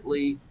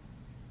privately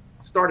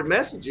started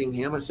messaging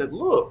him and said,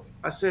 look,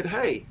 I said,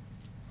 hey,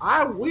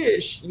 I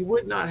wish you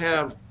would not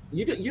have,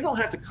 you don't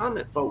have to come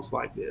at folks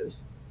like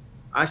this.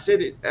 I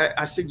said,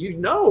 you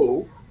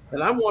know,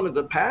 that I'm one of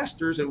the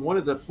pastors and one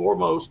of the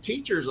foremost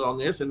teachers on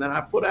this. And then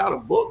I put out a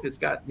book that's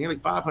got nearly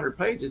 500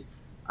 pages.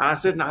 And I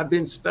said, and I've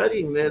been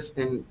studying this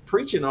and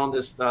preaching on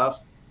this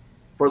stuff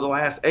for the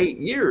last 8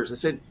 years. I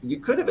said, we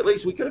could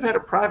have had a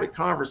private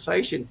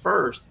conversation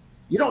first.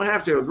 You don't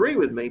have to agree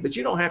with me, but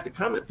you don't have to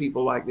come at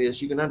people like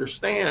this. You can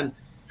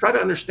try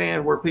to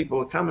understand where people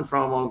are coming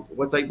from on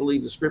what they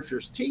believe the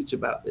scriptures teach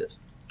about this.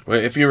 Well,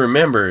 if you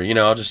remember, you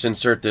know, I'll just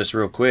insert this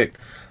real quick,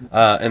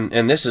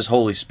 and this is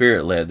Holy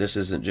Spirit led. This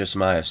isn't just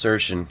my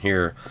assertion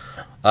here.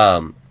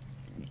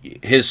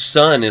 His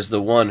son is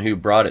the one who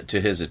brought it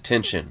to his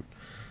attention,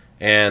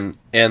 and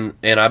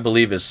I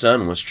believe his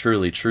son was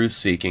truly truth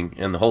seeking,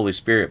 and the Holy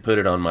Spirit put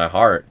it on my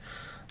heart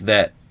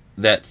that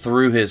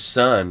through his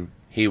son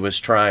he was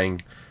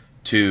trying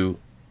to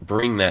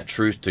bring that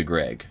truth to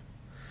Greg.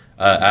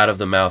 Out of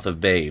the mouth of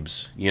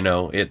babes, you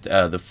know,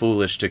 the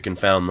foolish to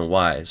confound the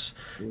wise,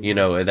 you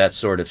know, that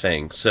sort of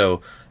thing.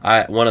 So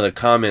one of the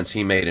comments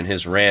he made in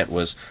his rant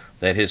was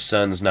that his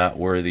son's not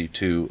worthy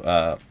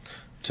to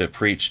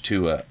preach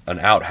to an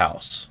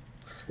outhouse,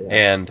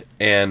 yeah.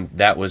 and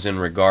that was in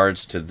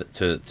regards to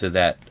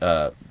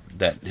that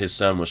that his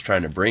son was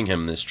trying to bring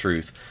him this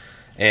truth,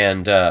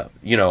 and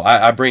you know,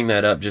 I bring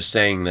that up just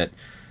saying that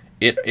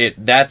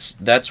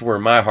that's where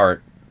my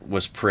heart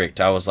was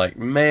pricked. I was like,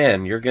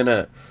 man, you're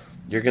gonna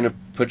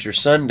put your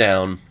son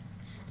down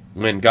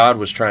when God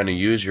was trying to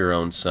use your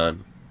own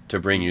son to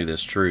bring you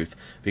this truth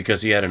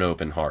because he had an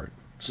open heart.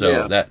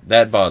 So yeah.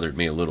 that bothered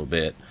me a little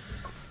bit.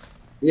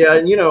 Yeah,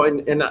 and you know,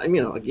 and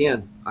you know,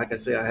 again, like I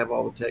say, I have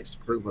all the text to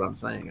prove what I'm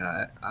saying.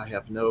 I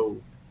have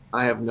no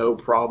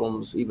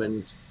problems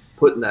even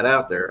putting that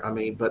out there. I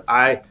mean, but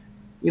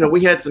you know,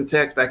 we had some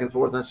text back and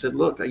forth, and I said,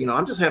 look, you know,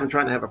 I'm just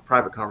trying to have a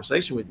private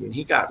conversation with you, and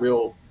he got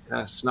real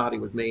kind of snotty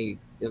with me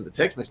in the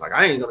text message, like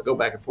I ain't going to go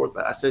back and forth.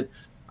 But I said.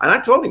 And I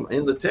told him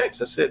in the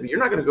text, I said, you're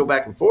not going to go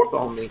back and forth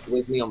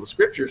with me on the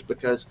scriptures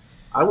because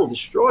I will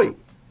destroy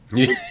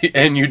you.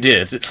 And you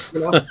did. You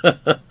know?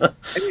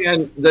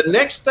 And the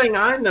next thing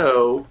I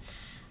know,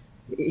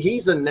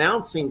 he's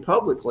announcing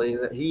publicly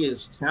that he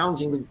is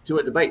challenging me to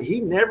a debate. He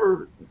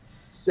never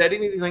said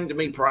anything to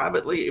me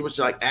privately. It was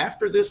like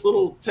after this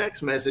little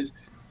text message.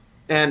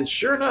 And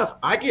sure enough,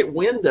 I get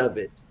wind of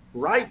it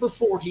right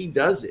before he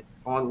does it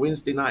on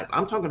Wednesday night.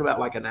 I'm talking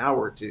about like an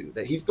hour or two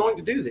that he's going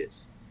to do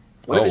this.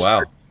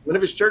 Wow. One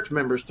of his church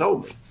members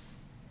told me,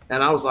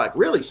 and I was like,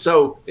 really?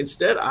 So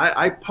instead,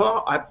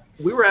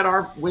 we were at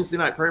our Wednesday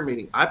night prayer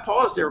meeting. I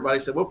paused everybody,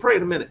 said, well, pray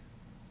in a minute.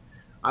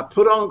 I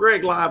put on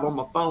Greg live on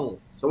my phone.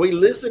 So we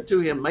listened to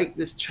him make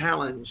this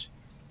challenge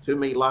to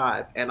me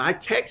live. And I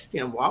texted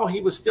him while he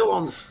was still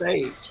on the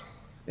stage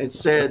and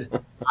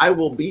said, I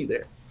will be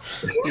there.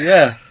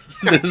 Yeah.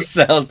 This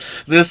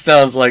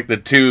sounds like the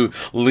two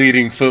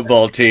leading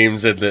football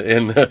teams in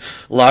the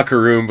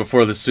locker room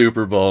before the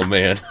Super Bowl,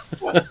 man.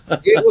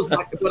 It was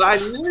like, but I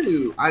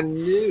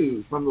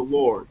knew from the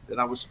Lord that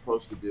I was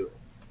supposed to do it,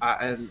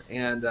 I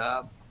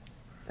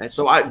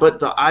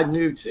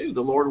knew too.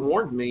 The Lord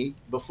warned me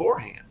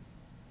beforehand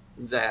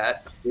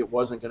that it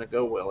wasn't going to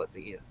go well at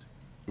the end.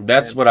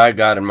 That's what I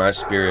got in my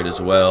spirit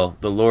as well.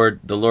 The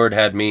Lord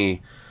had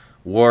me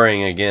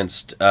warring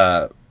against.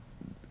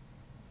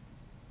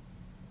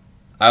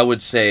 I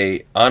would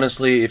say,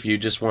 honestly, if you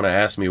just want to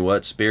ask me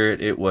what spirit,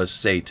 it was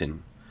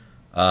Satan.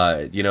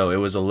 You know, it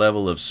was a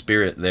level of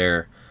spirit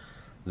there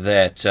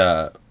that,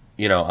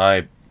 you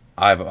know,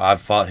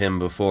 I've fought him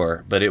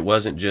before, but it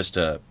wasn't just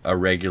a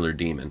regular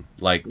demon.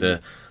 Like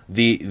the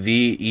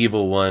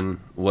evil one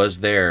was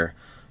there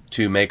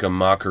to make a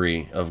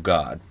mockery of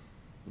God.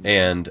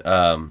 And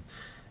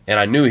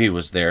I knew he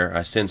was there.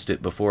 I sensed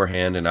it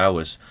beforehand, and I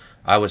was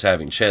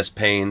having chest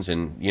pains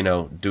and, you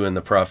know, doing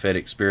the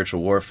prophetic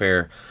spiritual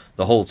warfare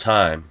the whole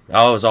time.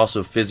 I was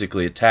also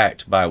physically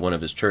attacked by one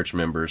of his church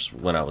members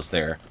when I was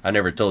there. I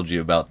never told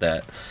you about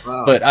that.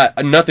 Wow.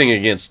 But nothing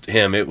against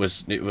him. It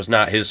was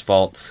not his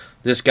fault.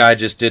 This guy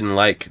just didn't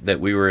like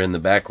that we were in the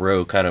back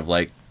row kind of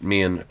like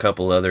me and a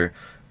couple other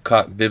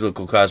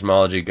biblical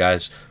cosmology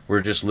guys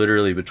were just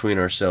literally between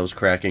ourselves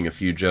cracking a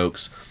few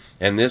jokes,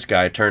 and this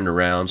guy turned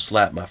around,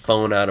 slapped my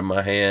phone out of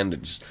my hand,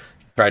 and just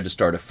tried to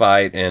start a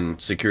fight, and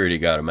security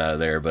got him out of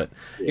there. But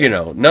you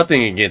know,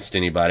 nothing against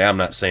anybody. I'm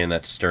not saying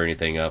that to stir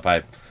anything up.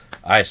 I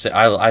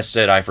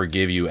said I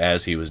forgive you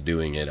as he was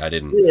doing it. I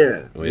didn't.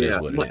 Yeah, it is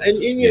what it is. And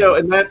you know,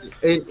 and that's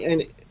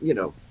and you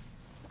know,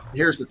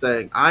 here's the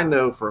thing. I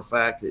know for a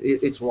fact that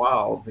it's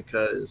wild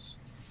because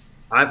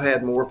I've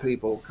had more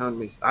people come to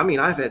me. I mean,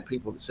 I've had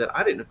people that said,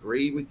 I didn't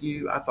agree with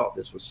you. I thought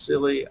this was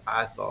silly.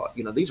 I thought,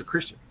 you know, these are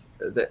Christians,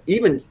 that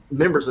even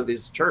members of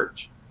his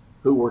church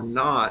who were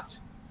not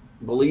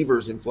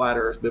believers in flat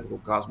earth biblical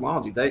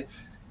cosmology.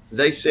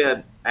 They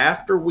said,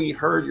 after we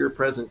heard your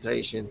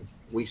presentation,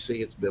 we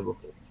see it's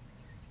biblical.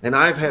 And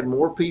I've had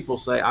more people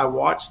say, I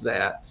watched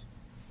that.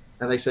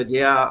 And they said,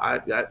 yeah,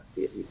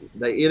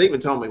 they even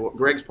told me what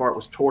Greg's part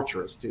was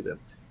torturous to them.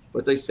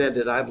 But they said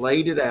that I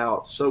laid it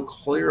out so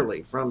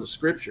clearly from the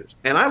scriptures.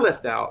 And I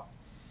left out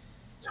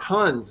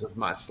tons of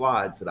my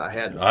slides that I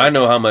had. I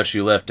know how much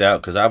you left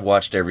out because I've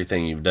watched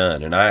everything you've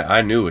done. And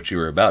I knew what you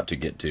were about to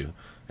get to.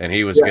 And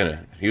he wasn't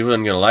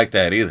gonna like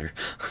that either.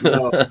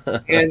 No.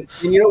 And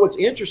you know what's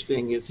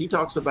interesting is he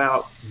talks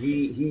about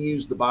he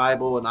used the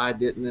Bible and I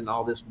didn't and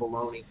all this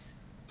baloney.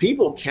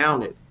 People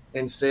counted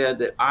and said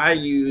that I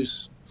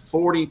use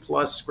 40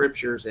 plus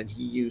scriptures and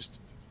he used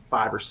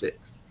 5 or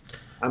 6.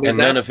 I mean,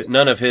 and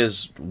none of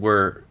his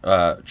were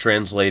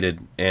translated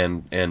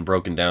and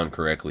broken down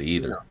correctly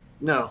either.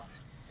 No.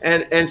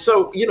 And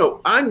so, you know,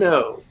 I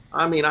knew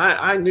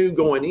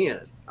going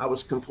in, I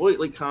was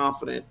completely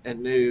confident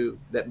and knew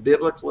that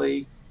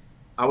biblically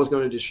I was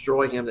going to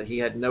destroy him, that he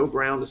had no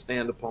ground to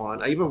stand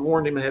upon. I even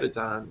warned him ahead of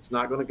time, it's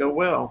not going to go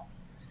well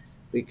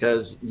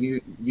because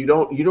you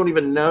don't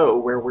even know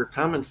where we're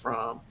coming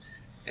from.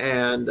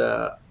 And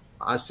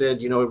I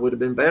said, you know, it would have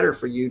been better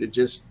for you to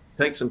just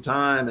take some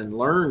time and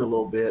learn a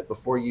little bit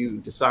before you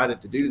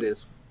decided to do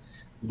this.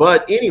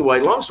 But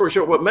anyway, long story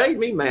short, what made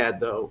me mad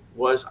though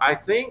was I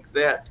think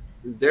that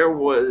there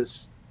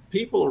was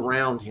people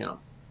around him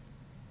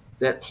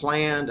that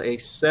planned a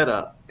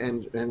setup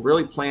and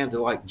really planned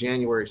to like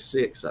January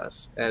 6th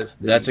us as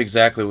that's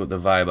exactly what the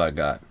vibe I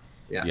got.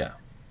 Yeah.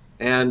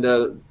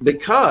 And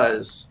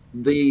because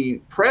the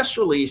press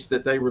release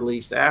that they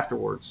released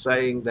afterwards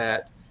saying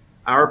that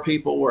our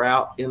people were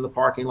out in the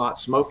parking lot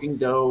smoking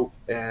dope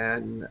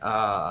and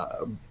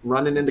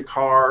running into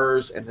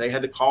cars and they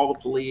had to call the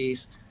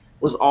police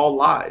was all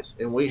lies.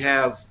 And we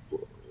have,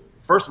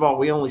 first of all,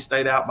 we only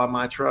stayed out by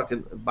my truck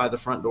and by the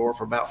front door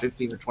for about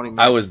 15 or 20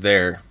 minutes. I was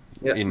there.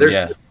 Yeah,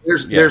 there's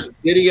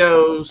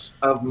videos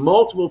of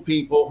multiple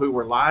people who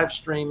were live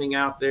streaming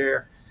out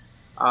there.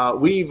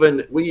 We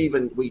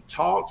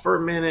talked for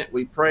a minute,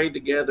 we prayed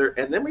together,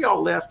 and then we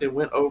all left and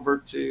went over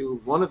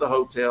to one of the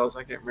hotels.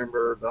 I can't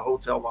remember the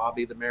hotel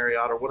lobby, the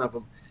Marriott or one of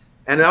them.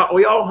 And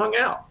we all hung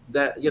out,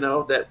 that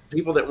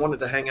people that wanted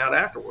to hang out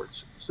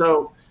afterwards.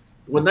 So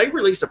when they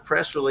released a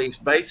press release,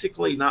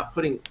 basically not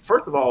putting,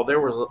 first of all, there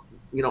was,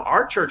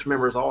 our church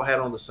members all had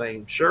on the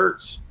same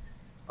shirts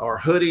or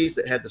hoodies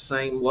that had the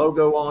same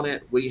logo on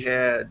it. We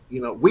had,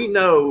 we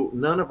know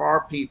none of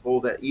our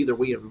people that either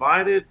we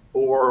invited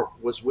or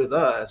was with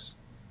us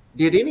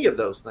did any of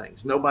those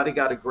things. Nobody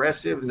got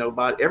aggressive.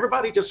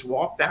 Everybody just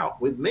walked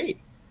out with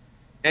me.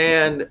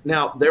 And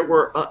now there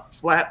were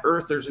flat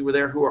earthers who were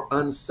there who are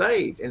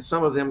unsaved, and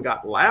some of them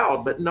got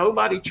loud, but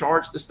nobody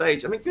charged the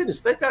stage. I mean,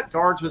 goodness, they've got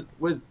guards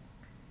with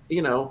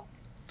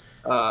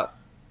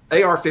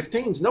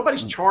AR-15s.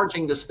 Nobody's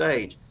charging the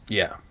stage.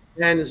 Yeah.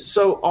 And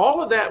so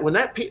all of that, when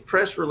that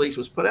press release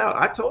was put out,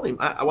 I told him,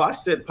 I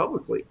said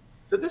publicly,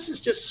 that this is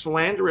just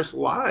slanderous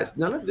lies.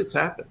 None of this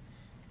happened.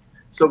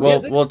 So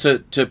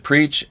to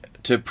preach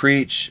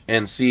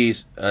and see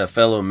a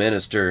fellow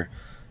minister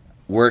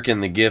work in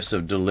the gifts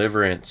of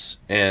deliverance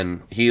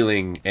and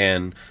healing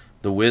and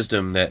the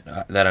wisdom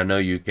that I know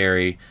you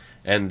carry,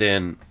 and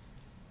then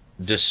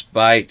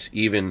despite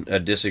even a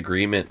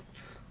disagreement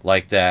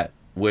like that,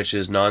 which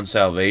is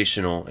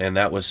non-salvational, and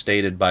that was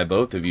stated by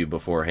both of you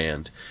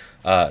beforehand.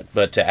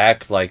 But to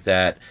act like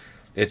that,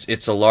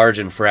 it's a large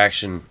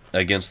infraction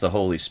against the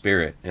Holy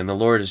Spirit, and the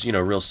Lord is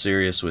real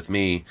serious with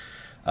me,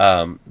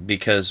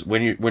 because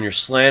when you're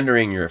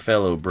slandering your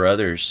fellow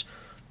brothers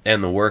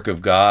and the work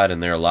of God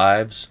and their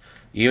lives,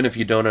 even if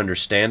you don't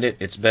understand it,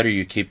 it's better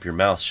you keep your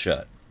mouth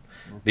shut,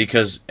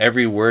 because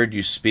every word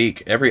you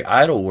speak, every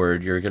idle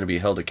word, you're going to be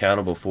held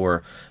accountable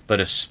for, but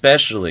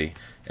especially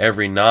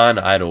every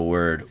non-idle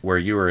word where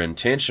you are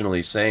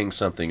intentionally saying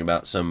something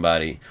about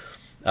somebody,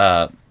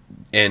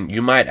 and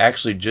you might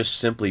actually just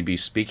simply be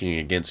speaking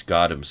against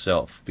God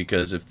himself,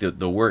 because if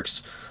the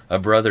works a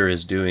brother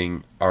is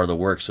doing are the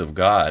works of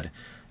God,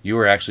 you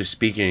are actually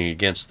speaking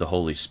against the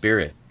Holy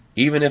Spirit,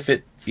 even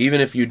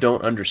if you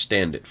don't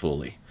understand it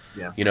fully.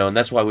 Yeah. And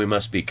that's why we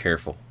must be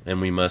careful, and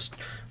we must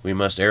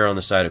err on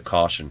the side of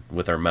caution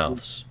with our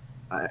mouths.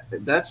 I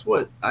think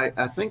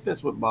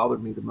that's what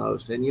bothered me the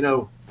most.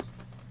 And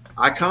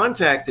I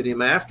contacted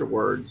him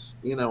afterwards,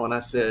 and I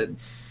said,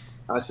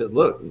 I said,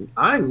 look,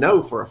 I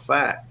know for a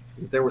fact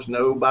that there was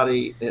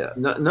nobody,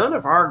 none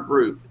of our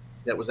group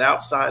that was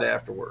outside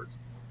afterwards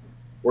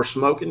were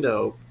smoking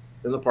dope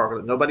in the parking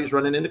lot. Nobody's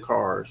running into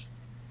cars.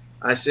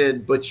 I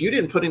said, but you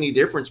didn't put any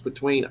difference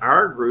between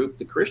our group,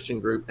 the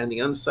Christian group, and the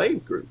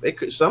unsaved group.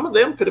 Some of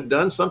them could have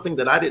done something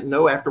that I didn't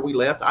know after we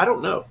left. I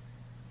don't know.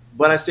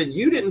 But I said,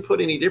 you didn't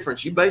put any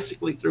difference. You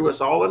basically threw us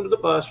all under the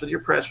bus with your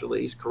press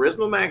release.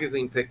 Charisma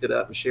Magazine picked it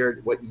up and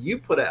shared what you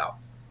put out.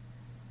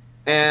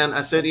 And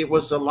I said it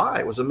was a lie.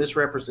 It was a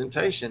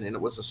misrepresentation, and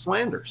it was a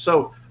slander.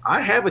 So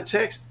I have a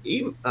text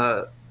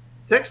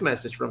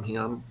message from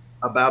him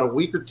about a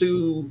week or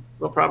two,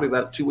 well, probably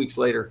about 2 weeks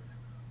later,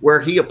 where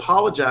he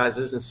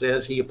apologizes and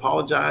says he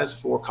apologized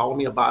for calling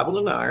me a Bible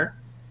denier.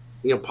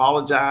 He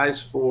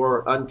apologized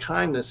for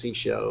unkindness he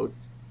showed.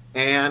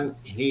 And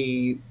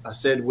he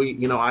said,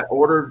 I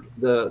ordered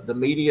the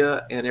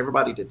media and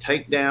everybody to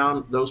take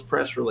down those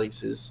press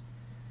releases.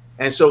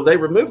 And so they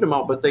removed them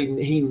all, but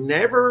he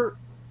never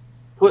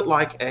put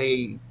like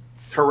a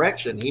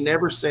correction. He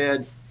never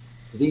said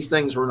these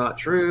things were not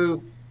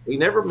true. He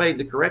never made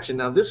the correction.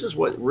 Now, this is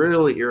what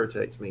really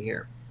irritates me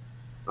here.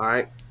 All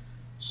right.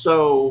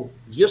 So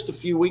just a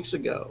few weeks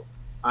ago,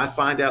 I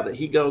find out that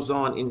he goes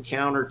on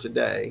Encounter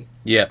Today.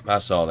 Yep, I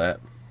saw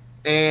that.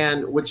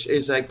 And which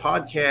is a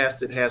podcast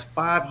that has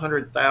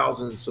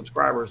 500,000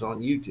 subscribers on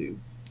YouTube.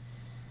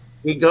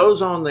 He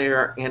goes on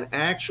there and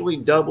actually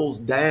doubles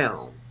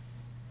down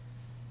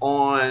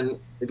on,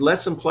 it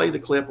lets him play the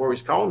clip where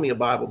he's calling me a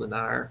Bible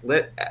denier,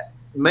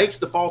 makes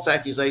the false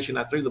accusation.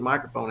 I threw the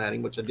microphone at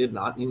him, which I did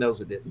not. He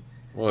knows I didn't.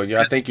 Well,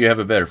 yeah, I think you have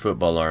a better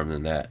football arm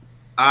than that.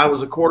 I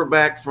was a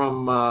quarterback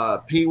from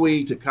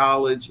Pee-wee to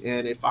college,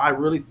 and if I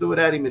really threw it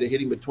at him, it'd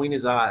hit him between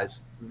his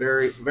eyes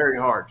very, very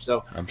hard.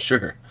 So I'm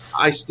sure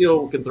I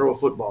still can throw a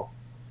football.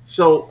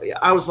 So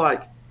I was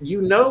like,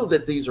 you know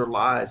that these are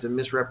lies and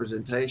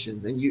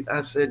misrepresentations. And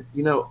I said,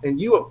 and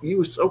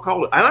you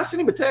so-called, and I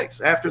sent him a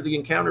text after the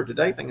Encounter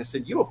Today thing. I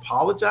said, you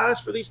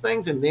apologize for these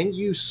things, and then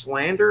you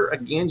slander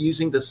again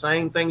using the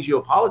same things you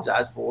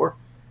apologized for.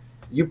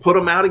 You put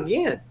them out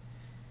again.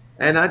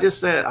 And I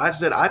said,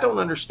 I don't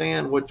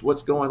understand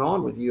what's going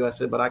on with you. I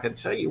said, but I can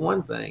tell you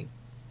one thing,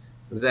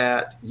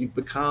 that you've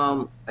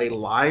become a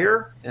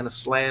liar and a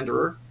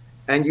slanderer,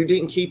 and you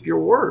didn't keep your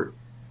word.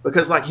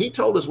 Because like he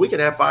told us we could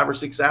have 5 or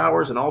 6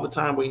 hours and all the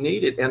time we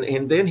needed.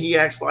 And then he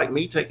acts like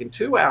me taking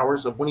 2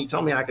 hours of when he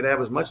told me I could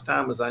have as much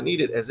time as I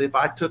needed, as if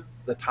I took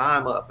the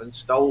time up and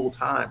stole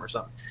time or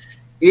something.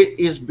 It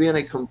has been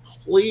a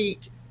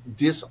complete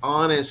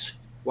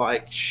dishonest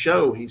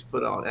show he's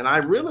put on. And I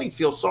really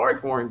feel sorry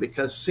for him,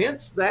 because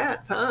since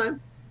that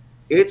time,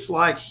 it's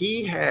like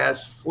he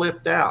has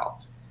flipped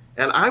out.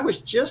 And I was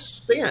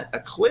just sent a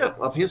clip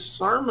of his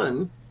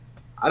sermon.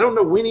 I don't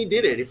know when he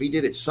did it, if he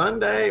did it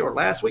Sunday or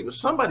last week, but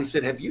somebody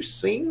said, have you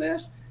seen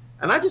this?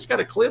 And I just got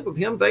a clip of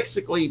him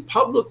basically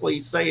publicly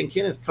saying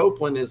Kenneth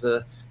Copeland is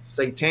a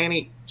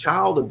satanic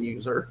child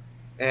abuser,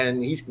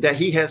 and that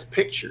he has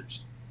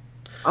pictures.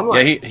 I'm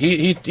like, yeah,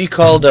 he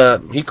called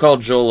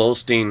Joel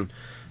Osteen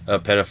a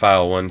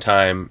pedophile one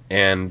time,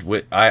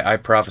 and I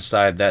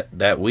prophesied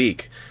that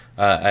week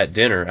at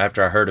dinner.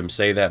 After I heard him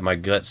say that, my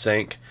gut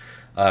sank,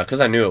 because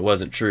I knew it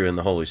wasn't true in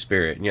the Holy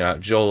Spirit.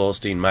 Joel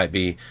Osteen might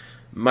be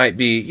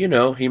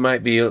he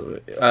might be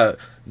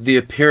the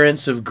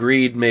appearance of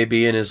greed may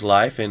be in his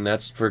life, and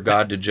that's for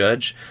God to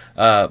judge.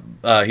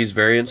 He's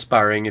very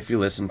inspiring if you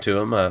listen to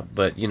him,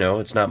 but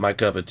it's not my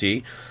cup of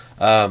tea.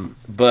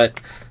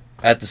 But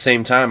at the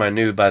same time, I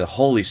knew by the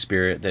Holy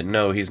Spirit that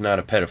no, he's not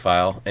a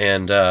pedophile,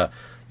 and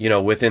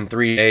within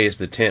 3 days,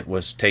 the tent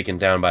was taken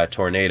down by a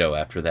tornado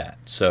after that.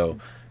 So,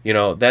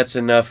 that's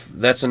enough.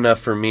 That's enough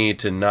for me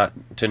to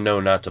know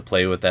not to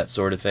play with that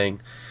sort of thing.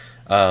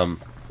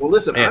 Well,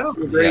 listen, I don't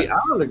agree. Yeah. I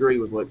don't agree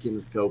with what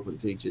Kenneth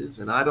Copeland teaches,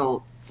 and I've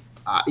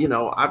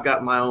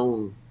got my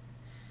own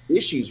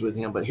issues with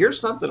him. But here's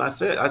something I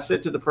said. I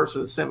said to the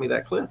person that sent me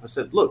that clip, I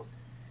said, look,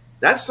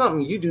 that's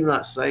something you do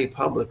not say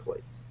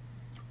publicly.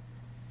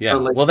 Yeah,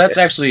 well, that's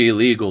actually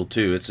illegal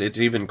too. It's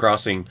even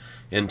crossing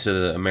into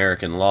the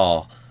American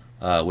law,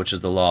 which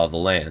is the law of the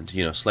land.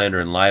 Slander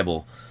and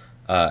libel,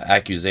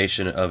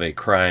 accusation of a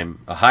crime,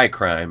 a high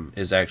crime,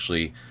 is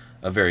actually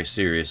a very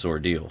serious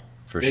ordeal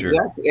for sure.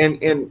 Exactly.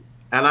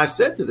 And I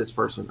said to this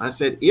person, I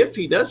said, if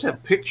he does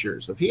have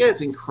pictures, if he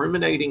has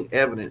incriminating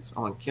evidence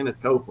on Kenneth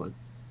Copeland,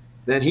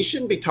 then he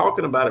shouldn't be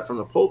talking about it from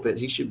the pulpit.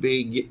 He should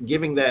be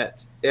giving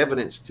that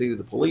evidence to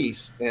the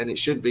police, and they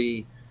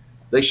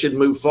should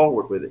move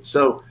forward with it.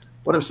 So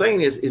what I'm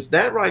saying is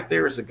that right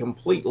there is a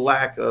complete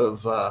lack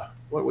of,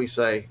 what do we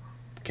say?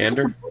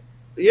 Candor?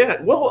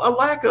 Yeah, well, a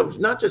lack of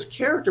not just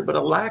character, but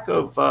a lack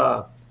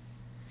of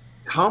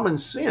common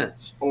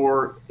sense,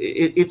 or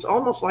it's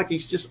almost like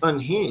he's just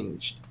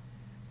unhinged.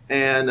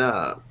 And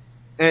I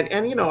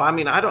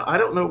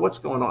don't know what's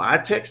going on. I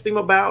text him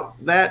about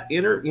that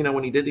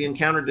when he did the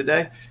Encounter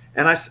Today,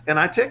 and I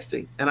texted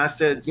him and I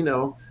said,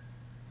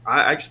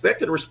 I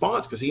expected a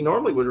response, because he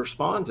normally would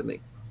respond to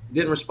me.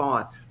 Didn't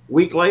respond.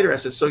 Week later, I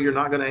said, so you're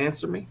not going to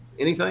answer me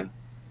anything?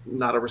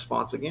 Not a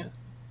response again.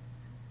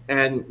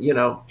 And, you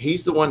know,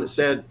 he's the one that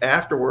said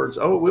afterwards,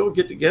 oh, we'll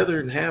get together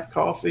and have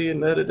coffee and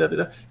da da da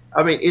da.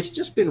 I mean, it's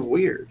just been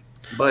weird.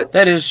 But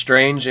that is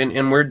strange,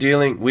 and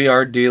we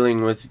are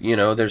dealing with, you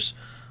know,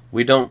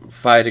 we don't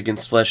fight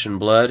against flesh and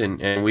blood,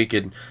 and we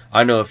could,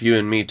 I know if you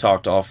and me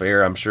talked off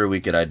air, I'm sure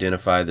we could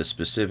identify the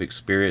specific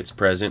spirits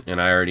present,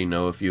 and I already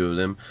know a few of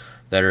them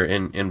that are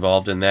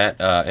involved in that,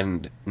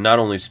 and not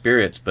only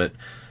spirits, but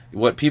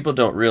what people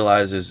don't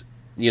realize is,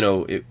 you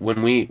know,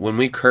 when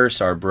we curse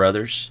our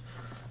brothers,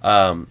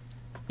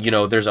 you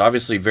know, there's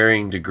obviously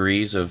varying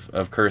degrees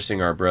of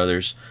cursing our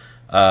brothers.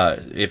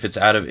 If it's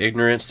out of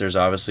ignorance, there's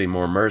obviously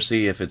more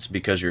mercy. If it's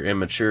because you're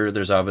immature,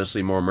 there's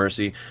obviously more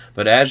mercy.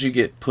 But as you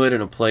get put in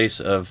a place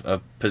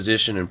of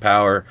position and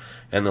power,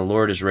 and the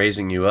Lord is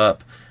raising you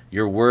up,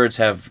 your words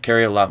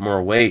carry a lot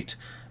more weight,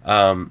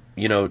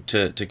 you know,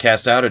 to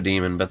cast out a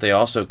demon, but they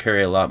also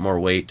carry a lot more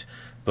weight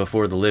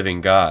before the living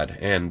God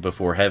and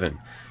before heaven.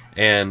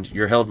 And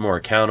you're held more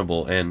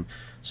accountable. And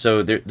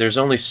so there's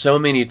only so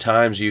many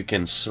times you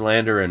can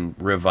slander and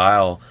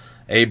revile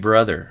a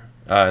brother.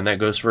 And that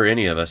goes for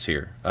any of us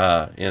here.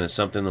 And it's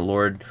something the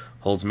Lord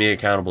holds me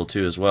accountable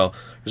to as well.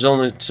 There's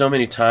only so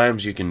many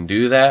times you can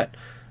do that,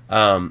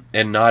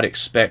 and not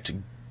expect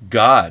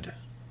God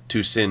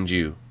to send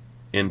you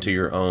into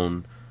your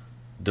own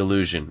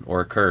delusion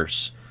or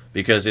curse.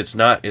 Because it's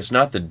not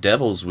the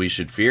devils we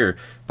should fear.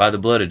 By the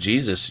blood of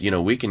Jesus, you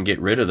know, we can get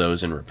rid of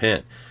those and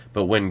repent.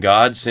 But when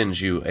God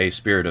sends you a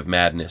spirit of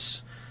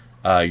madness,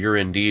 you're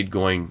indeed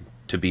going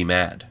to be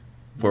mad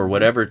for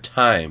whatever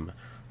time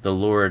the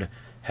Lord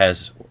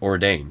has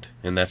ordained,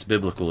 and that's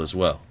biblical as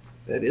well.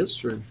 That is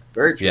true.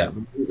 Very true. Yeah.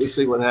 We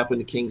see what happened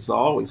to King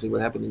Saul. We see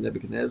what happened to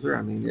Nebuchadnezzar.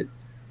 I mean,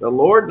 the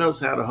Lord knows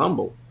how to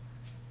humble.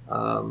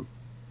 And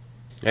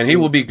he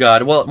will be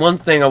God. Well, one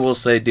thing I will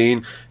say,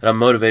 Dean, and I'm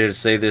motivated to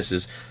say this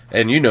is,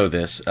 and you know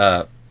this,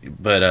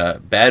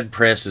 but bad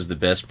press is the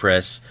best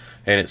press,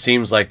 and it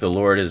seems like the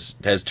Lord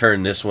has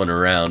turned this one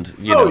around,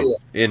 you know,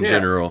 in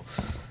general.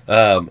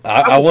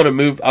 I want to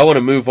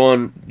move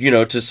on, you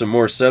know, to some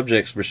more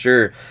subjects for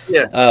sure.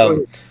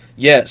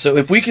 Yeah. So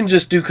if we can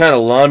just do kind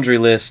of laundry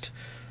list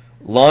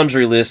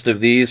of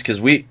these, because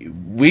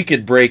we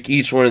could break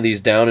each one of these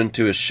down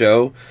into a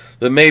show,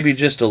 but maybe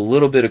just a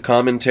little bit of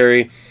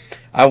commentary.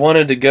 I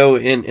wanted to go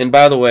in, and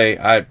by the way,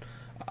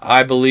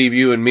 I believe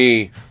you and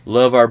me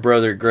love our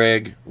brother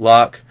Greg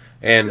Locke,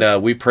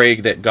 and we pray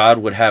that God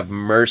would have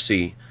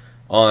mercy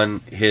on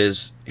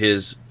his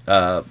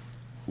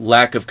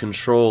lack of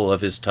control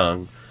of his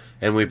tongue,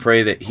 and we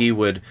pray that he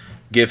would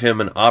give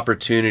him an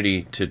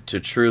opportunity to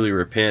truly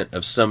repent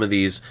of some of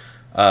these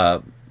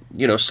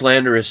you know,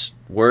 slanderous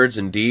words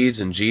and deeds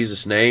in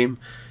Jesus' name,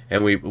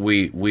 and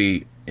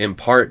we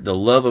impart the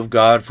love of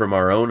God from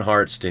our own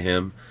hearts to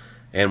him,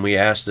 and we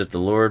ask that the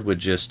Lord would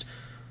just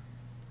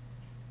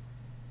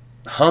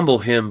humble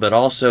him. But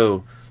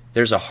also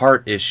there's a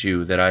heart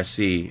issue that I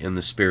see in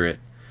the spirit,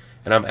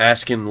 and I'm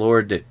asking,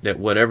 Lord, that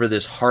whatever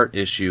this heart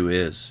issue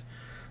is,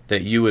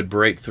 that you would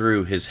break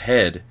through his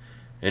head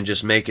and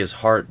just make his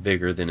heart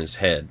bigger than his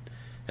head,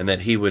 and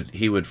that he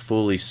would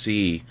fully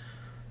see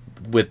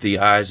with the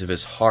eyes of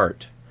his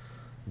heart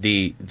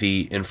the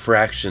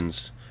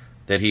infractions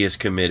that he has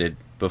committed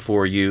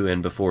before you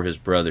and before his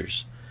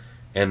brothers,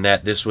 and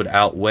that this would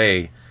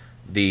outweigh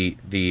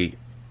the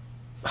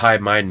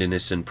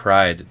high-mindedness and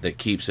pride that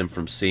keeps him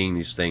from seeing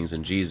these things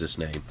in Jesus'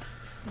 name.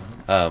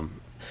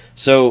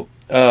 So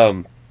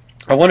I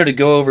wanted to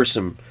go over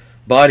some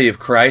body of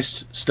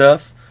Christ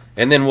stuff,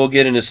 and then we'll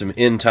get into some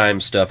end time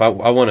stuff. I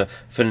want to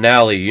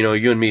finale. You know,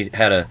 you and me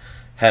had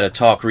a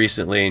talk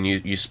recently, and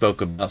you spoke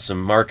about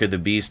some Mark of the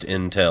Beast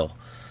intel.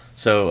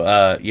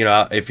 So you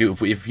know, if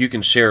you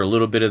can share a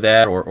little bit of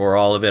that or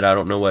all of it, I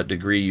don't know what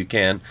degree you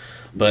can,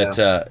 but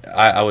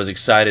I was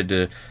excited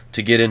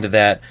to get into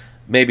that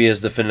maybe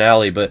as the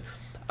finale. But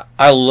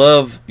I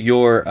love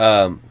your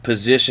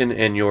position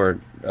and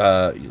your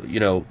you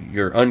know,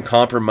 your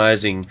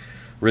uncompromising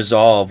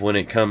resolve when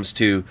it comes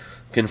to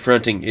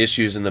confronting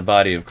issues in the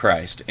body of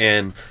Christ.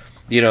 And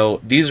you know,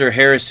 these are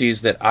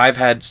heresies that I've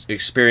had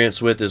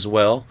experience with as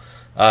well,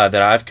 that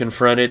I've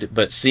confronted,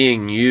 but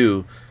seeing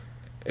you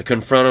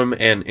confront them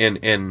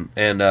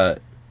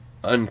and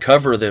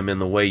uncover them in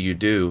the way you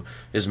do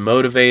is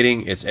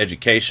motivating. It's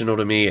educational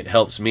to me. It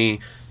helps me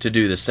to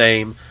do the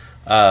same.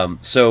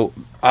 So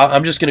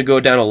I'm just going to go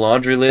down a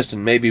laundry list,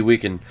 and maybe we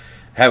can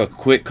have a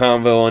quick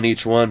convo on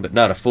each one, but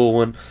not a full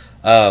one.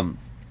 And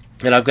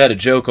I've got a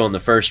joke on the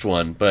first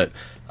one, but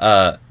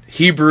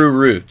Hebrew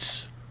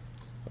roots.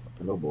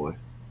 Oh boy.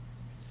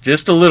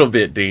 Just a little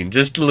bit, Dean.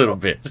 Just a little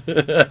bit.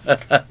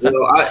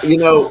 You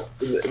know,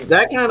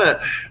 that kind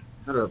of,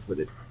 how do I put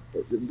it?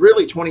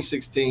 Really,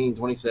 2016,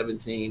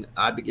 2017,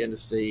 I began to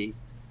see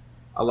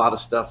a lot of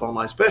stuff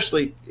online,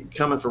 especially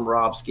coming from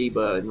Rob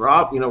Skiba. And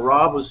Rob, you know,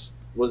 Rob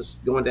was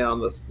going down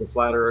the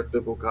flat Earth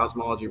biblical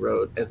cosmology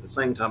road at the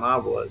same time I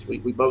was. We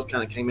both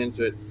kind of came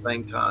into it at the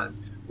same time.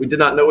 We did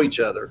not know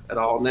each other at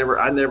all.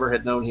 I never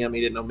had known him.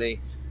 He didn't know me.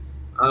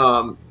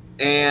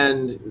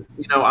 And,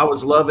 you know, I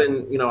was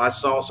loving, you know, I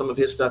saw some of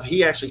his stuff.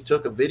 He actually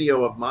took a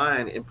video of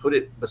mine and put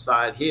it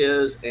beside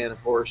his. And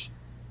of course,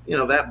 you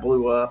know, that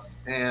blew up.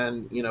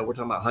 And, you know, we're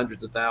talking about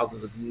hundreds of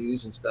thousands of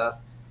views and stuff.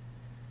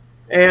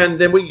 And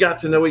then we got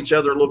to know each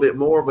other a little bit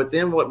more. But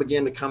then what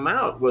began to come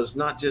out was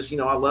not just, you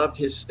know, I loved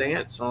his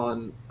stance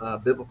on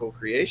biblical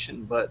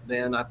creation, but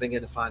then I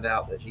began to find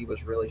out that he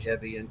was really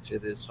heavy into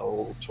this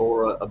whole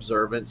Torah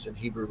observance and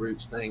Hebrew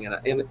roots thing.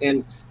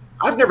 And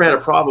I've never had a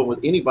problem with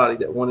anybody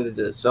that wanted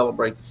to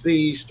celebrate the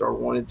feast or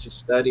wanted to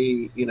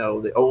study, you know,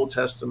 the Old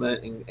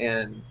Testament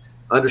and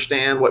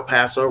understand what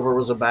Passover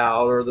was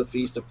about or the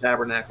Feast of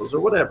Tabernacles or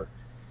whatever.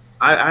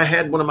 I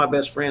had one of my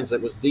best friends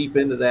that was deep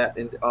into that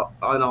and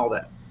all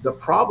that. The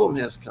problem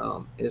has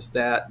come is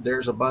that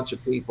there's a bunch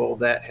of people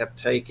that have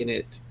taken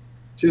it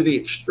to the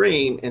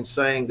extreme and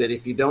saying that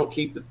if you don't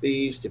keep the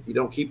feast, if you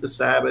don't keep the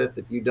Sabbath,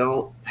 if you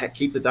don't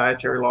keep the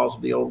dietary laws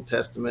of the Old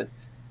Testament,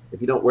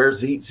 if you don't wear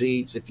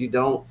tzitzits, if you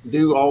don't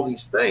do all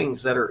these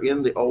things that are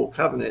in the Old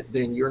Covenant,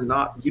 then you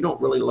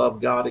don't really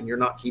love God and you're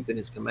not keeping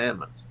his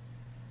commandments.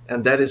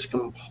 And that is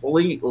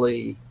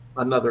completely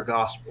another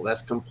gospel.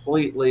 That's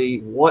completely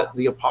what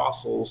the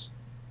apostles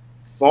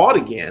fought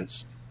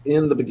against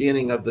in the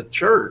beginning of the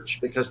church,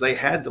 because they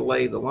had to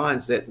lay the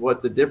lines that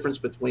what the difference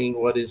between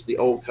what is the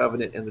Old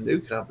Covenant and the New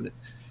Covenant.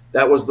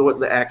 That was what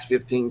the Acts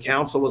 15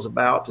 council was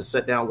about, to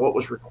set down what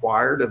was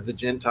required of the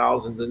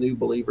Gentiles and the new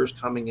believers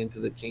coming into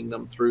the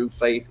kingdom through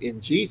faith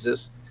in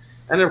Jesus.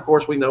 And of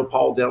course, we know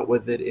Paul dealt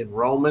with it in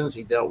Romans.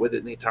 He dealt with it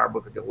in the entire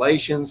book of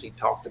Galatians. He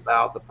talked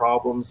about the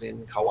problems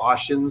in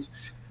Colossians.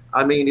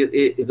 I mean,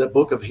 the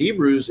book of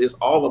Hebrews is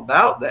all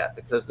about that,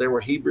 because there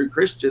were Hebrew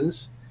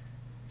Christians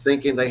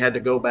thinking they had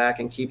to go back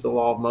and keep the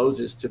law of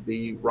Moses to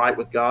be right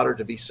with God or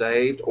to be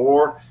saved.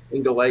 Or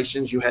in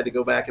Galatians, you had to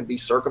go back and be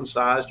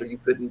circumcised or you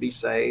couldn't be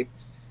saved.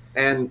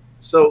 And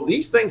so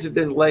these things have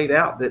been laid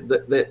out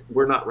that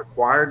we're not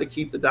required to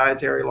keep the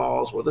dietary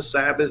laws or the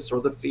Sabbaths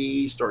or the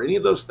feast or any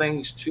of those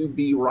things to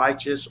be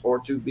righteous or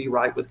to be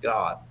right with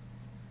God.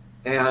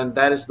 And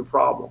that is the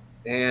problem.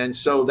 And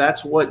so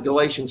that's what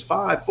Galatians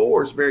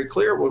 5:4 is very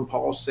clear when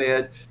Paul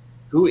said,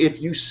 who,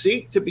 if you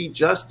seek to be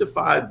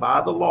justified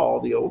by the law,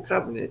 the Old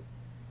Covenant,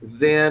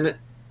 then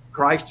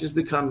Christ has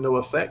become no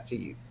effect to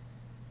you,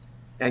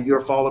 and you're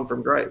fallen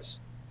from grace.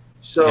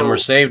 So, and we're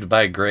saved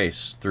by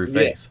grace through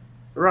faith.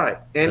 Yeah, right.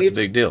 And it's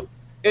a big deal.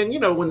 And, you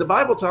know, when the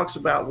Bible talks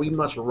about we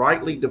must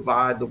rightly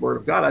divide the word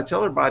of God, I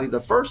tell everybody the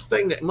first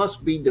thing that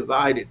must be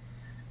divided,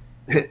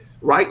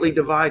 rightly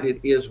divided,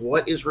 is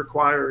what is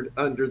required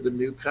under the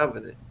new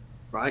covenant,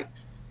 right?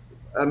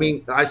 I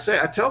mean, I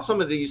tell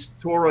some of these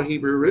Torah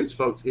Hebrew roots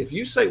folks, if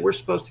you say we're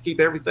supposed to keep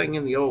everything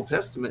in the Old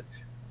Testament,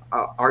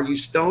 are you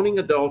stoning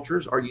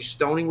adulterers? Are you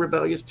stoning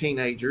rebellious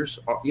teenagers?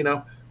 You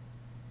know,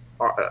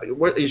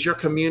 what is your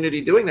community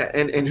doing that?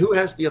 And who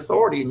has the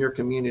authority in your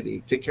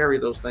community to carry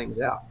those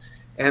things out?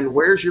 And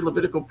where's your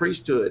Levitical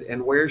priesthood?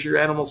 And where's your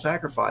animal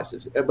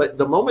sacrifices? But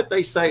the moment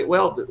they say,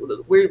 well,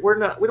 we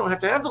don't have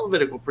to have the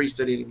Levitical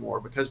priesthood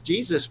anymore because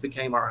Jesus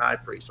became our high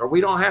priest, or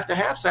we don't have to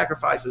have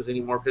sacrifices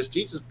anymore because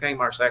Jesus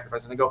became our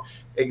sacrifice. And they go,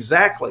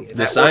 exactly. And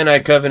the Sinai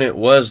covenant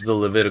was the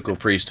Levitical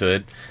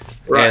priesthood,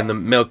 right, and the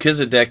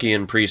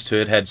Melchizedekian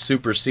priesthood had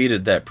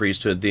superseded that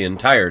priesthood the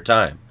entire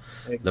time.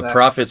 Exactly. The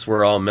prophets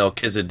were all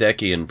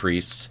Melchizedekian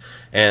priests.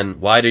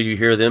 And why did you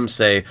hear them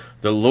say,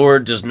 the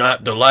Lord does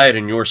not delight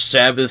in your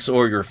Sabbaths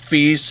or your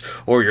feasts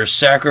or your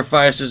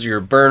sacrifices or your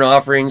burnt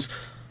offerings?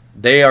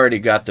 They already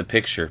got the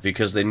picture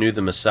because they knew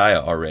the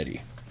Messiah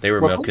already. They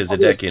were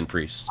Melchizedekian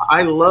priests.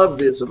 I love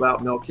this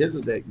about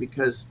Melchizedek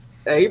because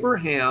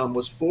Abraham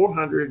was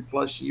 400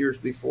 plus years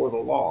before the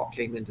law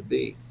came into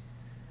being.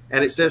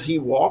 And it says he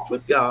walked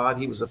with God,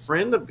 he was a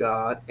friend of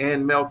God,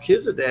 and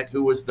Melchizedek,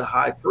 who was the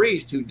high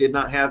priest, who did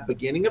not have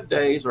beginning of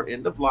days or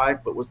end of life,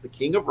 but was the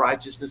king of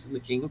righteousness and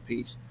the king of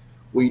peace.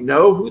 We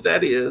know who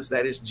that is.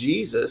 That is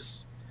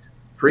Jesus.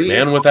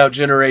 Man without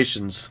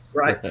generations.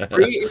 Right.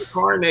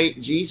 Pre-incarnate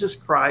Jesus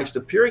Christ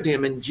appearing to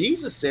him. And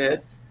Jesus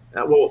said,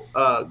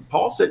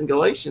 Paul said in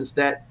Galatians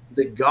that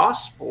the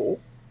gospel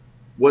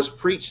was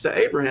preached to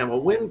Abraham.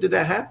 Well, when did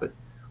that happen?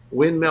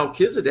 When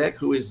Melchizedek,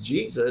 who is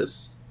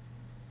Jesus,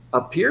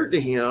 appeared to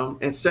him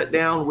and sat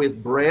down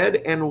with bread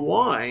and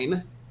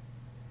wine,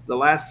 the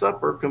Last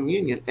Supper,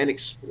 communion, and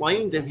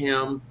explained to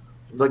him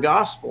the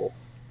gospel.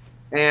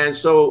 And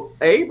so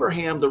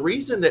Abraham, the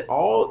reason that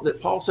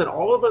Paul said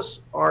all of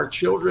us are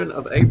children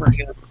of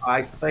Abraham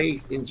by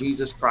faith in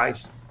Jesus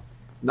Christ,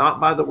 not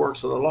by the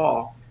works of the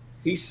law,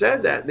 he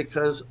said that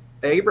because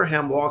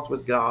Abraham walked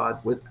with God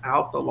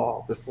without the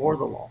law, before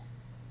the law.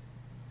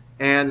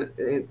 And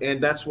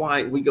that's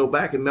why we go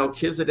back, and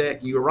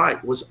Melchizedek, you're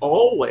right, was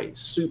always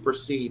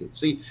superseded.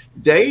 See,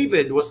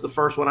 David was the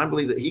first one, I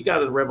believe, that he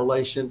got a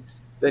revelation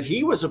that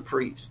he was a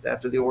priest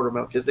after the order of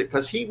Melchizedek,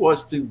 because he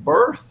was to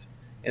birth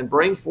and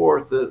bring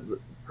forth the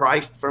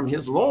Christ from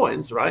his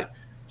loins, right?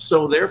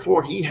 So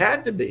therefore, he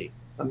had to be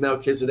a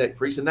Melchizedek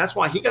priest, and that's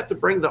why he got to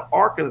bring the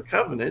Ark of the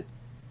Covenant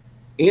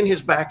in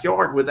his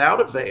backyard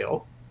without a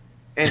veil,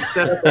 and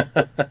set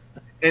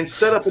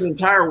up an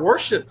entire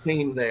worship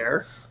team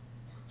there.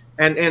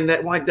 and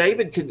that why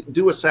David could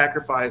do a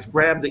sacrifice,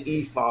 grab the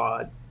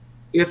ephod.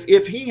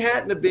 If he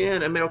hadn't have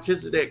been a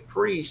Melchizedek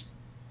priest,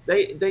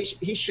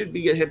 he should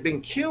have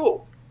been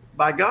killed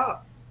by God.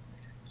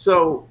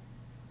 So,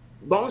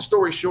 long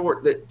story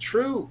short, that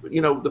true,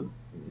 the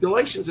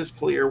Galatians is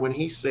clear when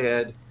he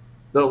said,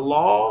 the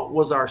law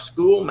was our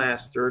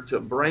schoolmaster to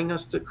bring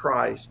us to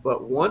Christ,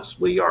 but once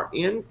we are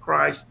in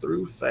Christ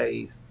through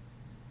faith,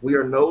 we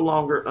are no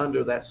longer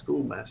under that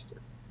schoolmaster.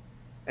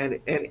 And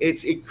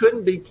it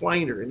couldn't be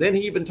plainer. And then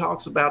he even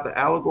talks about the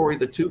allegory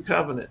of the two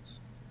covenants.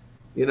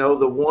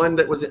 The one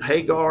that was at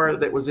Hagar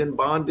that was in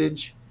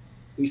bondage.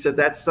 He said,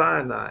 that's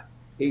Sinai.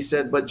 He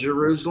said, but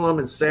Jerusalem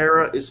and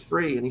Sarah is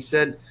free. And he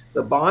said,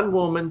 the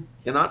bondwoman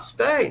cannot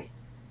stay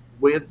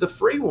with the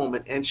free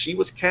woman, and she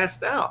was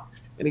cast out.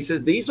 And he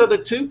said, these are the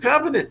two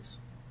covenants.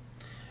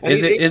 And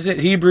is it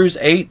Hebrews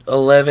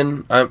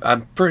 8:11?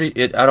 I'm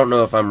pretty. I don't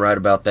know if I'm right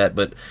about that,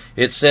 but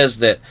it says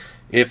that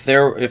if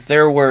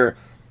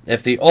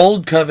the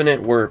old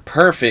covenant were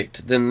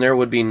perfect, then there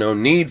would be no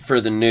need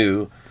for the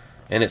new.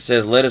 And it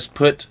says, let us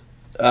put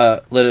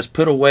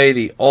away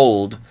the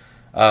old,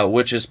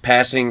 which is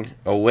passing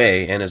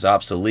away and is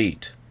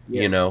obsolete.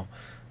 Yes.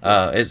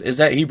 Yes. Is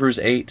that Hebrews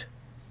 8?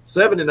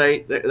 7 and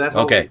 8. That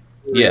whole okay.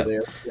 Yeah.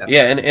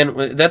 And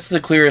that's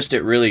the clearest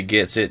it really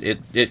gets.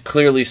 It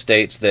clearly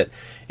states that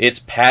it's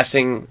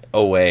passing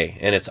away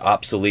and it's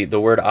obsolete.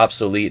 The word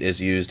obsolete is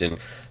used, and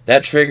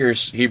that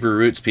triggers Hebrew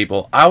roots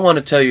people. I want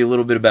to tell you a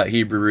little bit about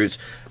Hebrew roots.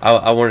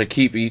 I want to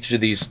keep each of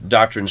these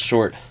doctrines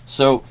short.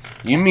 So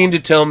you mean to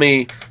tell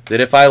me that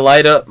if I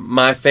light up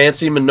my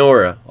fancy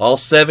menorah, all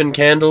 7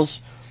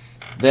 candles,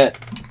 that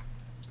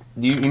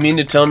you mean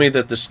to tell me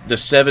that the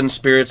 7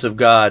 spirits of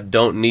God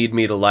don't need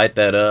me to light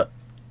that up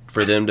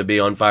for them to be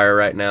on fire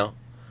right now?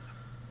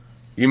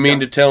 You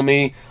mean to tell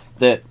me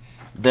that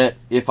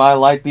if I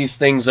light these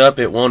things up,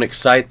 it won't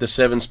excite the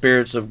 7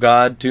 spirits of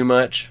God too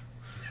much?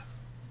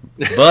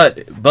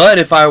 But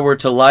if I were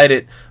to light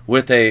it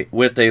with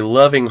a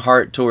loving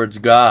heart towards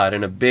God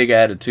and a big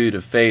attitude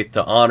of faith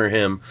to honor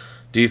Him,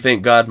 do you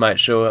think God might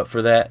show up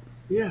for that?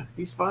 Yeah,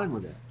 He's fine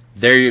with that.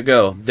 There you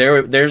go.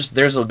 There's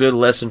a good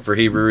lesson for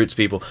Hebrew roots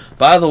people.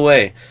 By the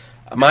way,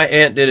 my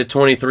aunt did a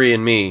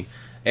 23andMe,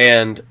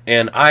 and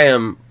I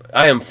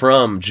am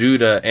from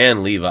Judah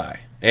and Levi,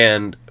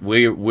 and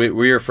we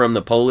are from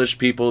the Polish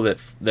people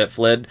that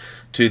fled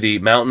to the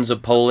mountains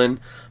of Poland.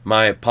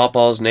 My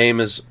pawpaw's name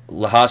is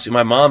Lahaski.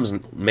 My mom's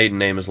maiden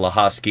name is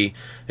Lahaski.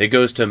 It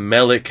goes to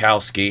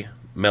Melikowski,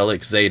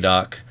 Melik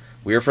Zadok.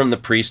 We are from the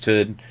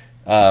priesthood.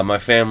 My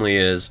family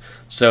is.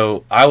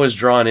 So I was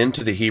drawn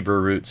into the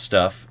Hebrew roots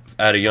stuff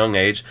at a young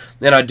age.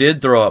 And I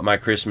did throw up my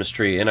Christmas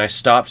tree, and I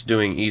stopped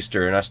doing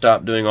Easter, and I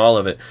stopped doing all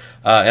of it.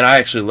 And I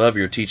actually love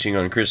your teaching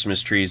on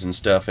Christmas trees and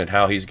stuff, and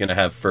how he's going to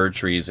have fir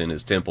trees in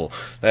his temple.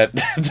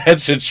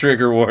 That's a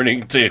trigger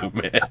warning too,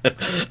 man.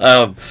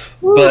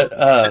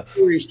 That's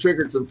where he's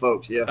triggered some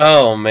folks, yeah.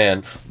 Oh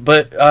man!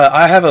 But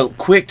I have a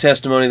quick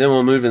testimony. Then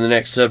we'll move to the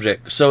next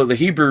subject. So the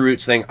Hebrew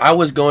roots thing. I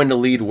was going to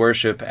lead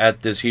worship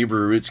at this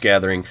Hebrew roots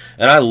gathering,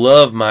 and I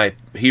love my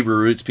Hebrew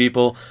roots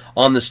people.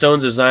 On the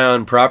Stones of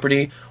Zion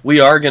property, we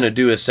are going to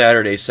do a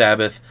Saturday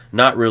Sabbath,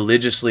 not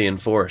religiously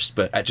enforced,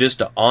 but just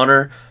to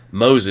honor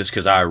Moses,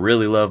 because I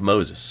really love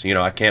Moses.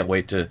 I can't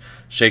wait to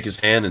shake his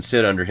hand and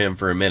sit under him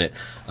for a minute.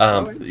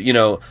 But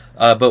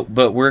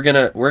we're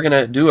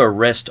gonna do a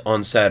rest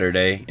on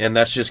Saturday, and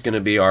that's just gonna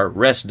be our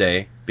rest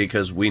day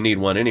because we need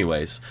one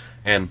anyways,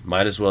 and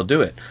might as well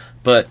do it.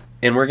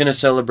 And we're gonna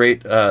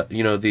celebrate,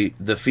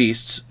 the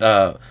feasts.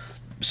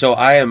 So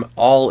I am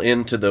all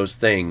into those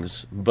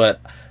things, but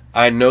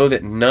I know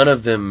that none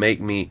of them make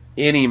me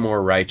any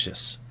more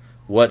righteous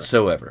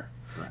whatsoever.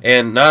 Right.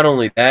 And not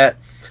only that,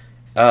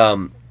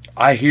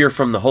 I hear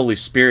from the Holy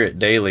Spirit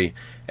daily,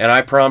 and I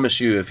promise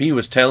you, if He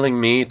was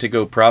telling me to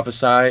go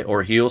prophesy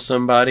or heal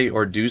somebody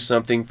or do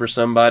something for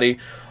somebody,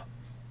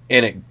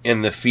 and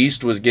the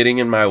feast was getting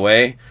in my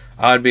way,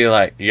 I'd be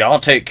like, y'all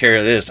take care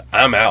of this.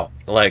 I'm out.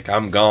 Like,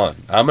 I'm gone.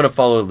 I'm going to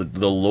follow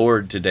the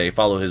Lord today,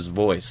 follow His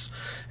voice.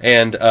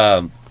 And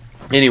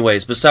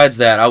anyways, besides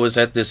that, I was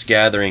at this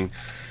gathering,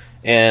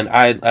 and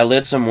I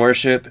led some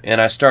worship,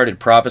 and I started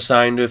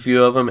prophesying to a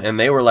few of them, and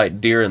they were like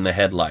deer in the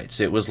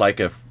headlights. It was like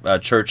a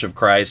Church of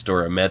Christ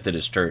or a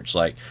Methodist church,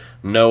 like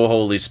no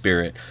Holy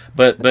Spirit.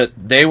 But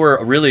they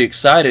were really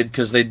excited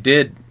because they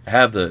did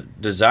have the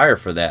desire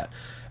for that.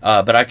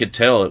 But I could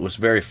tell it was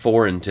very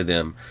foreign to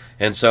them.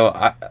 And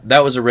so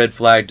that was a red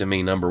flag to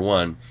me, number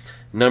one.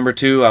 Number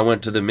two, I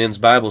went to the men's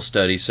Bible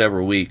study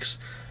several weeks,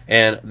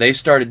 and they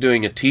started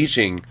doing a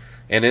teaching,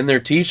 and in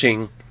their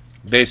teaching,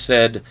 they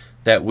said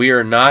that we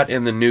are not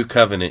in the new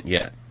covenant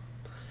yet.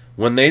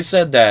 When they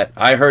said that,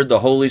 I heard the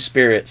Holy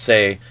Spirit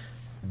say,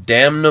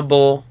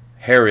 damnable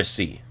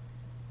heresy.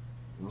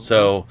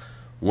 So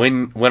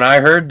when I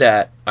heard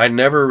that, I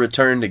never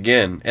returned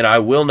again, and I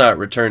will not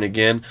return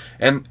again.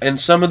 And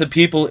some of the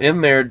people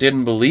in there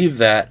didn't believe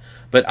that,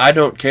 but I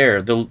don't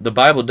care. The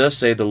Bible does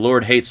say the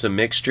Lord hates a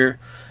mixture,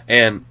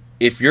 and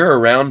if you're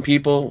around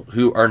people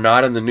who are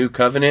not in the new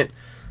covenant,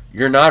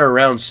 you're not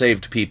around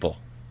saved people.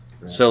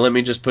 So let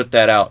me just put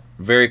that out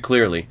very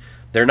clearly.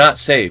 They're not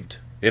saved.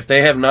 If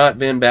they have not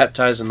been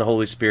baptized in the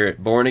Holy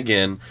Spirit, born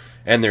again,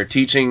 and they're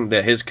teaching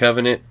that his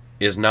covenant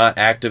is not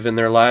active in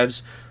their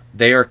lives,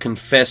 they are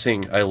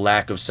confessing a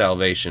lack of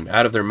salvation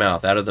out of their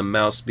mouth. Out of the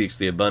mouth speaks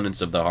the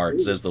abundance of the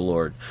heart, says the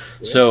Lord.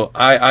 Yeah. So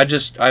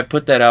I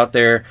put that out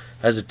there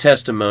as a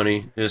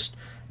testimony, just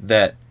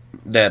that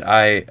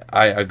I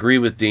agree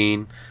with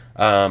Dean.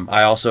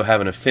 I also have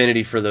an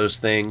affinity for those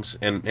things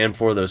and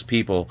for those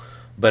people,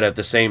 but at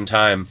the same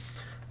time,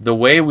 the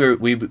way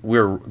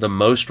we're the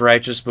most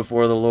righteous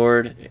before the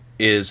Lord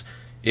is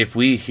if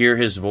we hear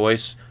his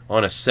voice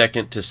on a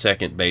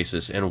second-to-second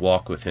basis and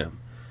walk with him.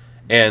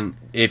 And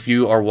if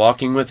you are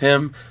walking with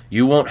him,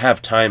 you won't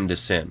have time to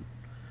sin.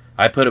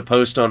 I put a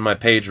post on my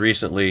page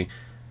recently,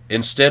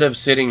 instead of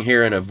sitting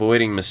here and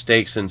avoiding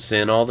mistakes and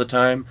sin all the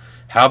time,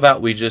 how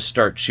about we just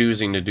start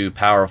choosing to do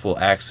powerful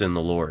acts in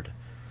the Lord?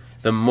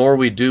 The more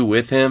we do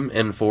with him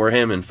and for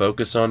him and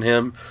focus on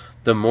him,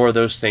 the more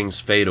those things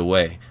fade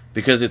away.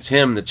 Because it's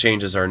him that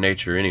changes our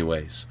nature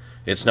anyways.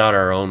 It's not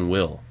our own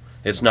will.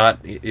 It's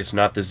not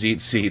the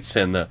zeet seats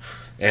and the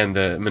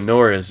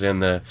menorahs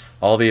and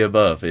all the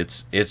above.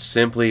 It's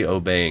simply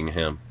obeying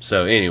him.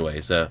 So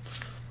anyways,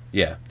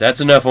 yeah,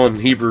 that's enough on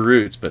Hebrew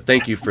roots, but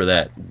thank you for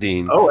that,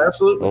 Dean. Oh,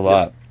 absolutely. A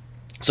lot.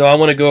 Yes. So I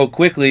want to go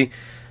quickly.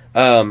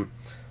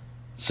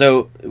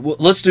 So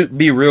let's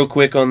be real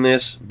quick on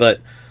this,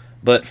 but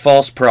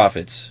false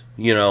prophets,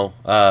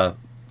 I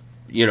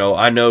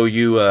know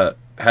you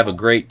have a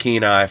great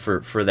keen eye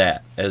for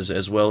that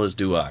as well as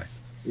do I.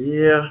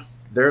 Yeah,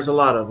 there's a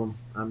lot of them.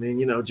 I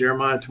mean,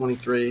 Jeremiah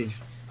 23,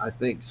 I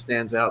think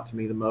stands out to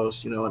me the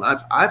most, and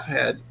I've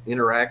had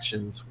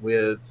interactions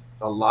with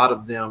a lot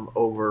of them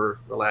over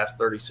the last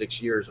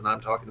 36 years. And I'm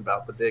talking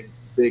about the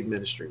big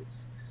ministries,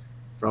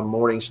 from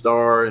Morning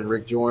Star and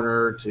Rick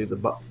Joyner to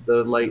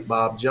the late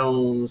Bob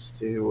Jones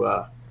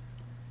to,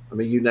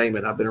 you name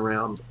it. I've been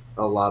around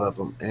a lot of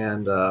them,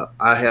 and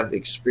I have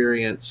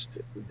experienced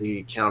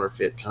the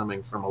counterfeit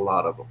coming from a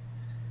lot of them,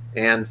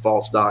 and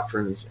false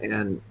doctrines,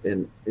 and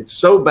it's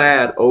so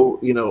bad.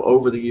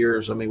 Over the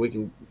years,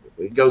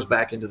 it goes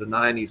back into the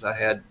 90s. I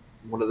had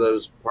one of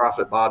those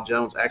prophet Bob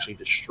Jones actually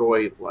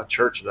destroy a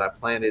church that I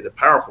planted, a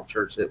powerful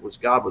church that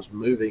God was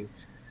moving,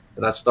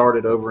 that I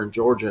started over in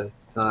Georgia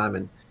at the time,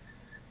 and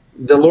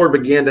the Lord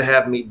began to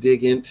have me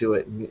dig into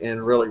it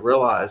and really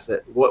realize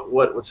that what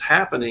was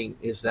happening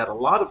is that a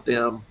lot of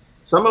them.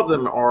 Some of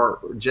them are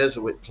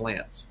Jesuit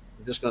plants.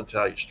 I'm just going to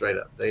tell you straight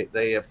up.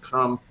 They have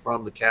come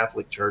from the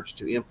Catholic Church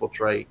to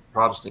infiltrate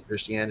Protestant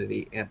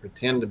Christianity and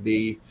pretend to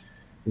be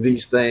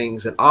these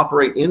things and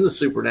operate in the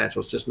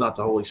supernatural. It's just not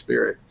the Holy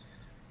Spirit,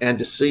 and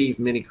deceive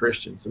many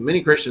Christians. And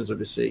many Christians are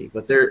deceived.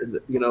 But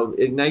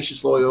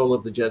Ignatius Loyola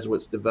of the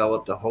Jesuits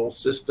developed a whole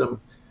system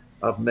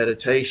of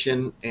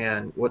meditation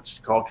and what's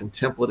called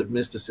contemplative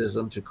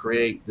mysticism to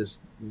create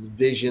this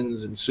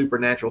visions and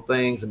supernatural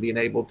things and being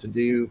able to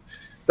do.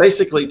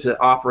 Basically to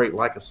operate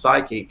like a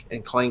psychic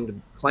and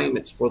claim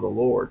it's for the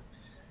Lord.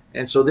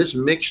 And so this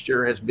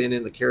mixture has been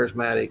in the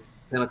charismatic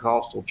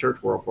Pentecostal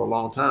church world for a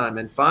long time.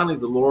 And finally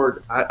the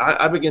Lord,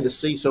 I began to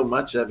see so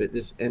much of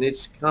it, and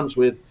it comes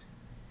with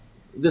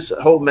this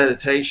whole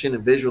meditation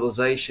and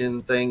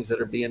visualization things that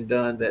are being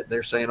done that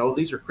they're saying, oh,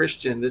 these are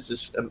Christian. This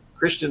is a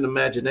Christian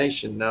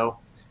imagination. No,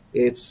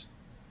 it's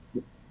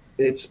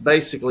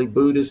basically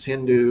Buddhist,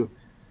 Hindu,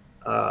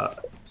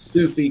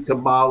 Sufi,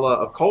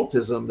 Kabbalah,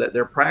 occultism that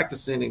they're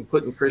practicing and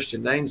putting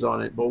Christian names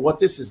on it. But what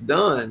this has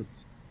done,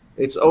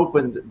 it's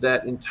opened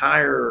that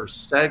entire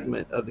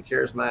segment of the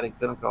charismatic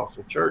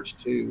Pentecostal church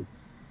to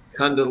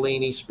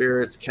Kundalini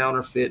spirits,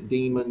 counterfeit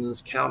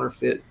demons,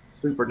 counterfeit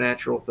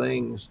supernatural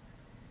things.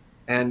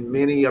 And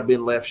many have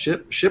been left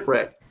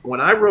shipwrecked. When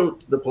I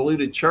wrote The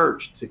Polluted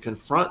Church to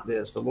confront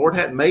this, the Lord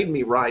had made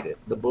me write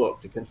the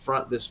book to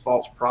confront this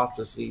false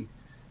prophecy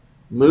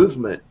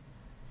movement.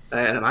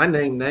 And I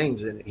named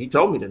names in it. He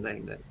told me to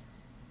name them.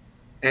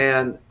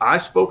 And I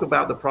spoke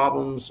about the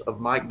problems of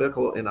Mike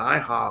Bickle and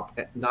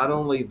IHOP, not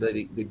only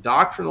the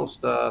doctrinal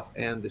stuff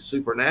and the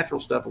supernatural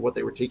stuff of what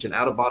they were teaching,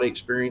 out-of-body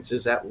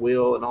experiences at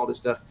will and all this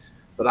stuff,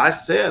 but I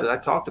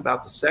talked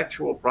about the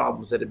sexual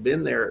problems that had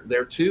been there.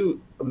 Their two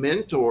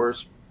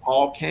mentors,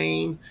 Paul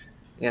Cain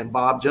and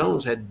Bob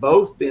Jones, had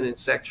both been in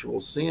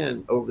sexual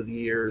sin over the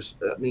years.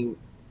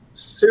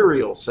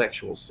 Serial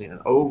sexual sin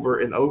over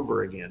and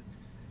over again.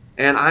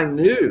 And I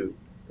knew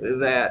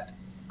that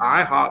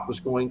IHOP was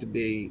going to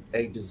be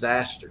a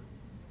disaster.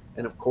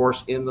 And of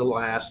course, in the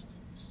last,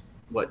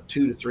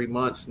 2 to 3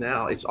 months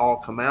now, it's all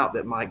come out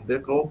that Mike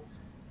Bickle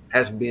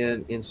has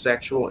been in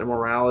sexual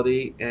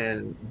immorality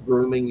and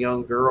grooming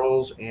young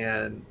girls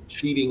and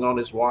cheating on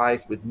his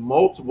wife with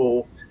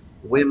multiple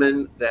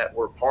women that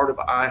were part of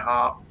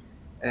IHOP.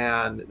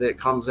 And that it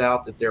comes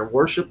out that their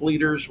worship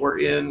leaders were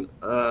in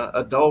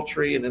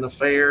adultery and in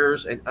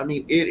affairs. And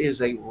it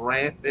is a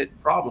rampant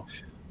problem.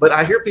 But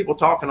I hear people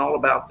talking all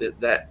about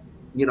that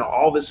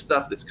all this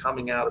stuff that's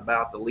coming out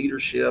about the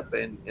leadership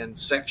and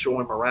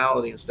sexual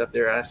immorality and stuff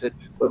there. And I said,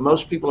 but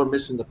most people are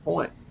missing the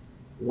point.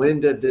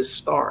 When did this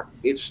start?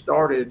 It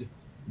started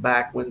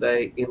back when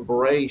they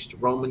embraced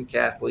Roman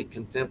Catholic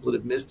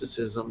contemplative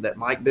mysticism that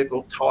Mike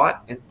Bickle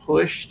taught and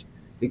pushed.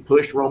 He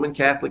pushed Roman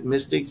Catholic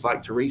mystics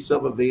like Teresa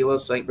of Avila,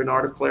 St.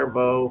 Bernard of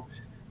Clairvaux,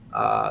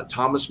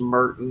 Thomas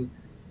Merton.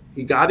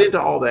 He got into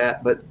all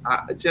that, but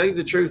I tell you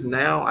the truth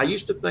now, I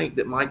used to think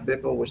that Mike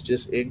Bickle was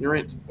just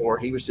ignorant, or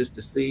he was just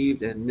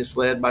deceived and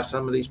misled by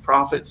some of these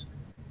prophets.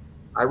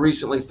 I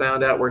recently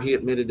found out where he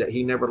admitted that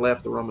he never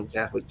left the Roman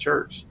Catholic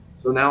Church.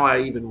 So now I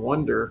even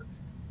wonder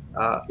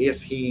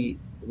if he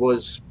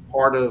was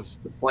part of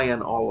the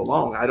plan all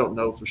along. I don't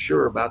know for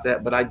sure about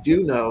that, but I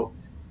do know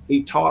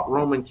he taught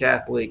Roman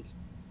Catholic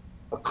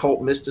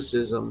occult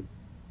mysticism,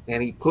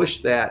 and he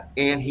pushed that,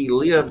 and he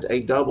lived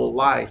a double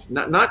life.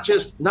 Not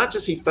just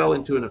he fell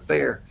into an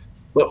affair,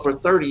 but for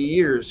 30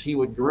 years he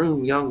would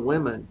groom young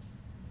women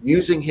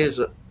using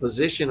his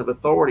position of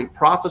authority,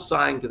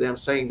 prophesying to them,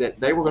 saying that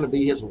they were going to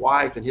be his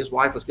wife and his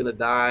wife was going to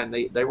die and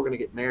they were going to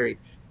get married.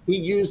 He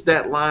used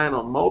that line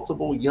on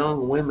multiple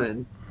young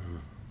women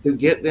to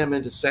get them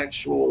into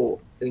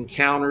sexual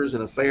encounters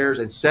and affairs,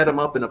 and set them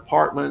up in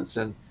apartments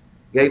and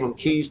gave them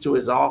keys to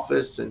his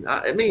office. And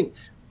I mean,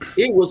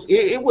 it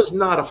was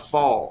not a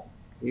fall.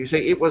 You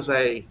see, it was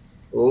a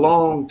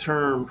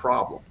long-term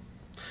problem.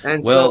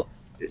 And well,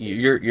 so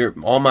you're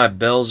all my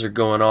bells are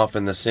going off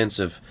in the sense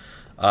of,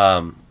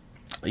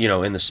 you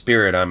know, in the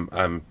spirit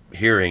I'm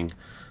hearing,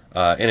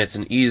 and it's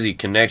an easy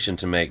connection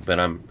to make, but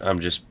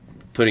I'm just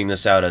putting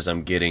this out as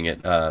I'm getting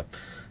it.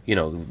 You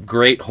know,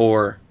 great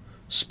whore,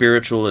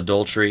 spiritual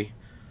adultery,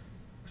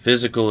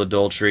 physical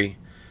adultery,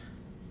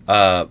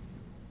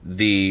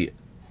 the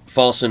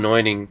false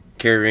anointing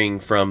carrying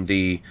from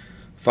the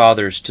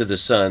fathers to the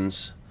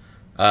sons,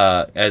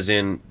 as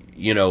in,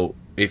 you know,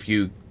 if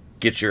you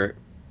get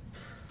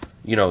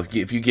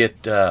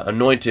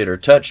anointed or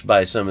touched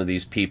by some of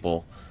these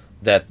people,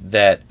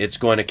 that it's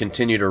going to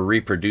continue to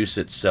reproduce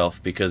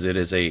itself because it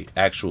is a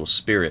actual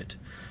spirit.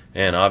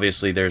 And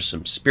obviously there's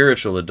some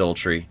spiritual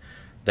adultery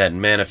that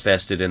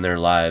manifested in their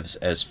lives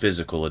as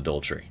physical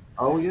adultery.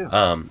 Oh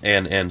yeah.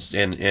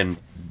 And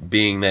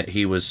being that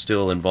he was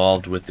still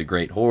involved with the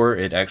great whore,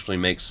 it actually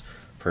makes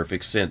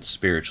perfect sense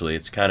spiritually.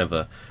 It's kind of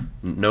a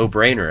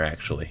no-brainer,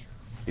 actually.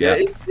 Yeah,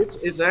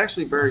 it's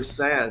actually very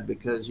sad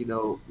because, you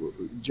know,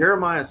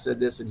 Jeremiah said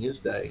this in his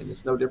day, and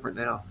it's no different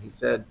now. He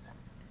said,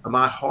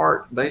 my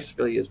heart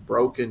basically is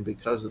broken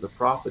because of the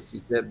prophets.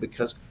 He said,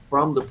 because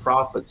from the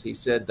prophets, he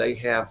said, they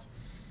have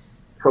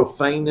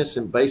profaneness,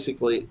 and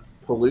basically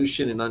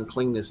pollution and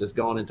uncleanness has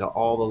gone into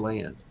all the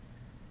land.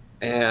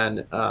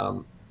 And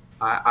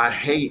I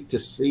hate to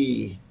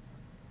see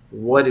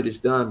what it has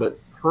done, but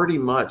pretty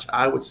much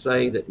I would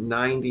say that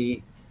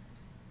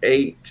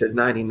 98 to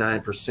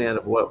 99%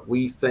 of what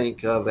we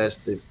think of as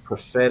the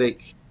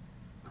prophetic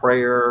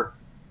prayer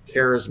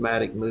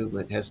charismatic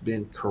movement has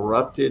been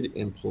corrupted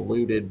and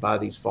polluted by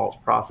these false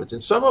prophets.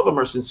 And some of them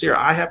are sincere.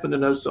 I happen to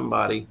know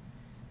somebody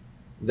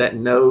that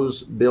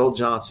knows Bill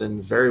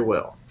Johnson very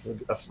well.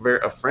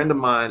 A friend of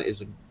mine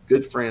is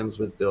good friends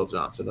with Bill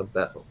Johnson of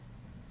Bethel.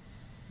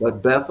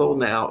 But Bethel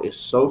now is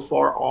so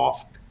far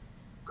off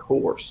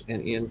course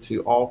and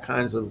into all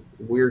kinds of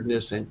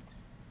weirdness, and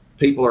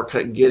people are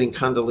getting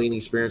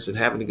Kundalini spirits and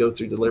having to go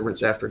through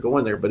deliverance after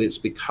going there. But it's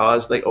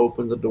because they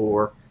opened the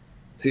door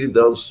to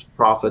those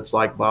prophets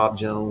like Bob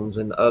Jones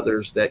and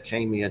others that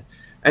came in.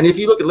 And if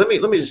you look at, let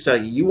me just tell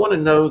you, you want to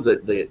know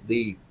that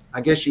the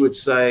I guess you would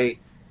say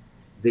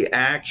the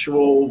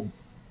actual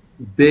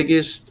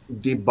biggest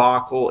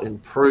debacle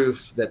and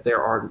proof that there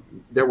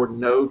were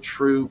no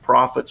true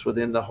prophets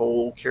within the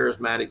whole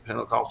charismatic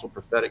Pentecostal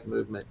prophetic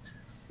movement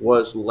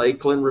was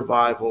Lakeland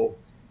Revival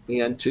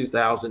in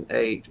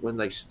 2008, when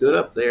they stood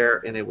up there,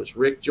 and it was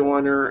Rick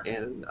Joyner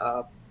and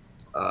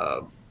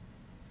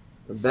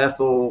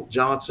Bethel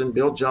Johnson,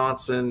 Bill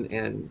Johnson,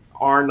 and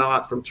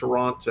Arnott from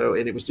Toronto,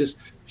 and it was just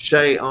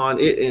Shay on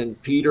it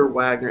and Peter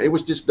Wagner. It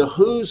was just the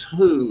who's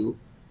who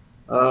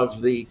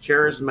of the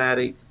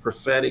charismatic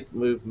prophetic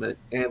movement,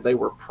 and they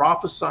were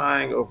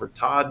prophesying over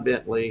Todd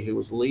Bentley, who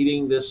was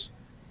leading this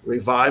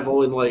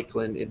revival in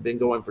Lakeland. It had been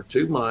going for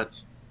 2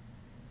 months,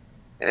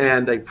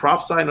 and they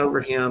prophesied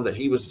over him that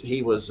he was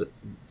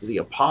the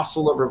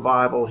apostle of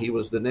revival. He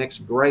was the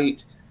next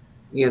great,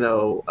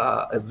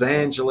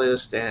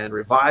 evangelist and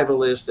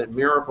revivalist and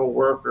miracle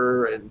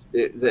worker, and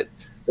that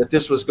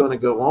this was going to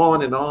go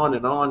on and on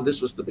and on.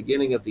 This was the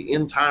beginning of the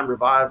end time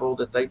revival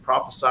that they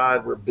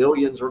prophesied, where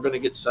billions were going to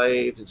get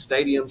saved and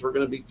stadiums were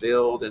going to be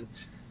filled, and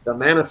the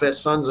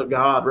manifest sons of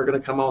God were going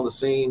to come on the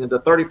scene, and the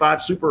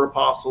 35 super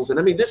apostles. And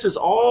I mean, this is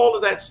all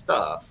of that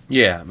stuff.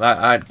 Yeah,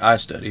 I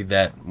studied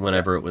that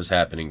whenever it was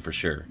happening, for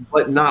sure.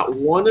 But not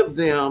one of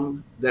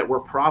them that were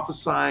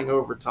prophesying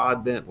over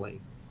Todd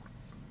Bentley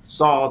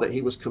saw that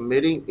he was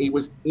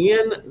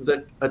in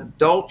the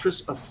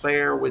adulterous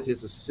affair with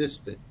his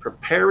assistant,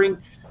 preparing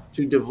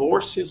to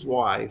divorce his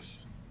wife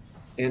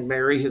and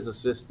marry his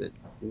assistant,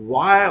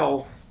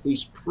 while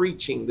he's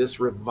preaching this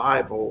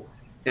revival,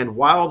 and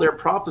while they're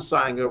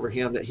prophesying over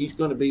him that he's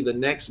going to be the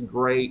next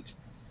great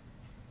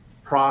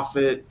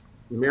prophet,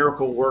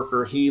 miracle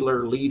worker,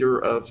 healer, leader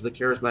of the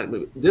charismatic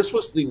movement. This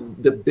was the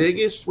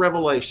biggest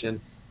revelation,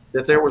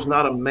 that there was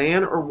not a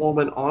man or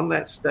woman on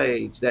that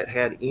stage that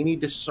had any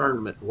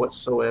discernment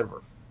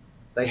whatsoever.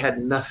 They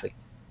had nothing.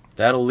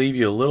 That'll leave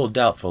you a little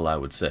doubtful, I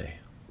would say.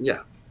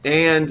 Yeah.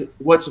 And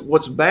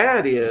what's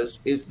bad is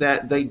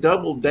that they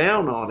doubled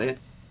down on it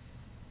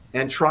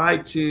and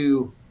tried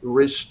to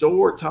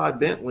restore Todd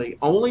Bentley,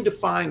 only to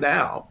find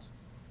out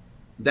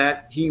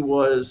that he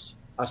was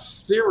a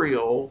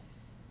serial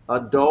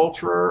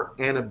adulterer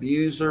and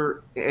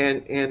abuser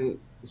and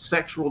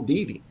sexual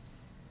deviant.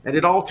 And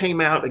it all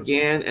came out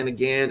again and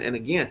again and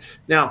again.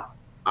 Now,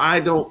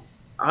 I'm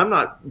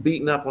not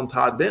beating up on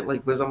Todd Bentley,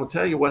 because I'm going to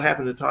tell you what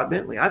happened to Todd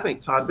Bentley. I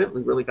think Todd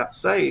Bentley really got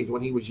saved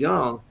when he was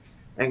young,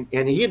 and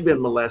he had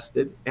been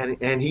molested,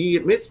 and he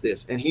admits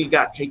this, and he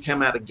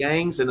came out of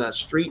gangs and a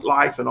street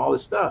life and all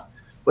this stuff.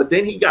 But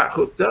then he got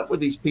hooked up with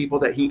these people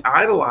that he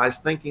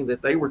idolized, thinking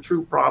that they were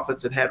true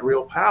prophets and had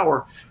real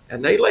power,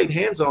 and they laid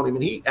hands on him.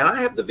 And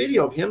I have the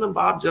video of him and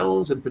Bob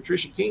Jones and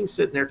Patricia King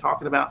sitting there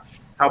talking about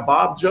how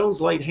Bob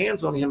Jones laid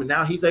hands on him, and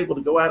now he's able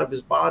to go out of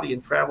his body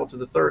and travel to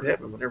the third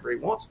heaven whenever he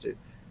wants to.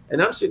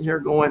 And I'm sitting here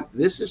going,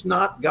 this is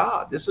not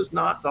God. This is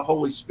not the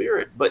Holy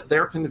Spirit, but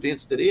they're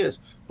convinced it is.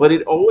 But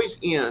it always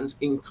ends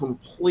in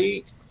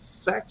complete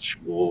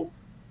sexual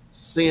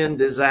sin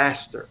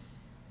disaster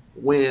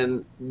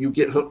when you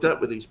get hooked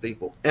up with these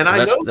people. And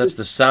that's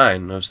the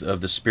sign of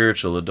the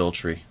spiritual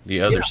adultery,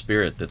 the other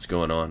spirit that's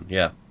going on.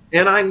 Yeah.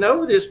 And I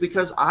know this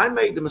because I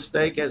made the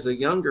mistake as a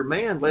younger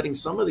man, letting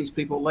some of these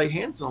people lay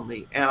hands on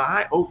me. And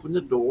it opened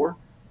the door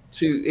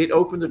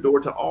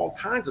to all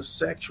kinds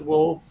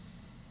of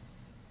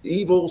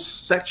evil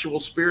sexual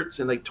spirits,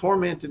 and they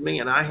tormented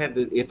me. And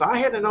if I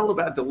hadn't known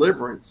about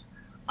deliverance,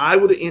 I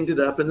would have ended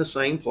up in the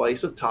same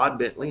place of Todd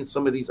Bentley and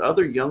some of these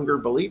other younger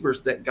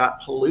believers that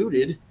got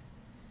polluted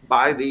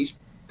by these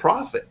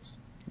prophets.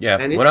 Yeah.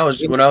 And when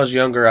I was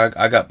younger,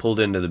 I got pulled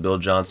into the Bill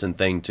Johnson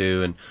thing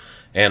too,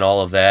 and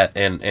all of that.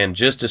 And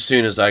just as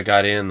soon as I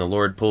got in, the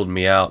Lord pulled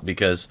me out,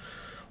 because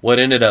what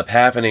ended up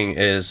happening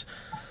is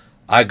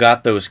I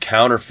got those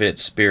counterfeit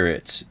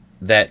spirits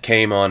that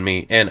came on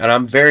me, and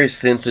I'm very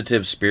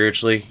sensitive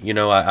spiritually.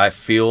 I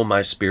feel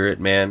my spirit,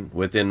 man,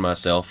 within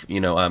myself.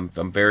 I'm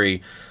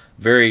very,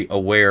 very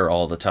aware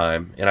all the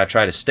time, and I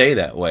try to stay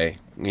that way.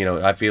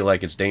 I feel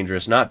like it's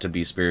dangerous not to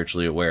be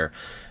spiritually aware.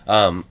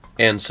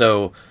 And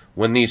so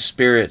when these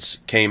spirits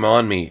came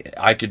on me,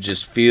 I could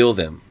just feel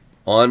them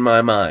on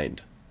my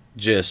mind,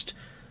 just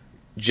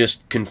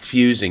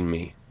confusing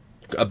me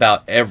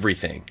about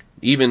everything,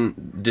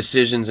 even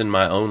decisions in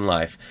my own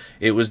life.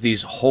 It was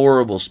these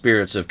horrible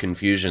spirits of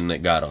confusion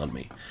that got on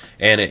me,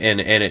 and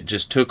it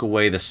just took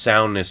away the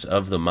soundness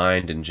of the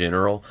mind in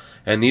general.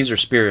 And these are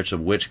spirits of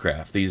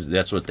witchcraft.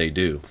 That's what they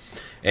do.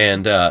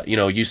 And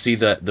you see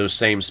those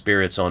same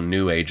spirits on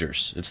New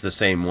Agers. It's the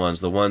same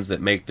ones, the ones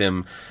that make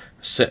them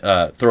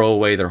throw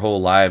away their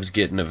whole lives,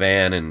 get in a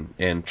van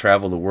and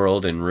travel the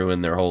world and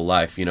ruin their whole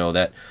life.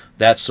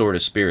 That sort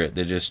of spirit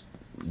that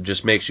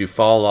just makes you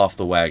fall off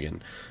the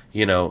wagon.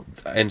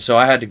 And so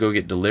I had to go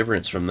get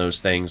deliverance from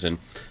those things, and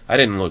I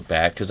didn't look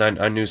back, because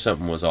I knew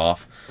something was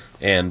off,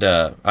 and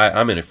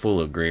I'm in a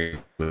full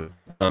agreement.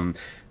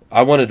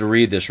 I wanted to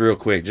read this real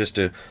quick.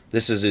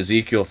 This is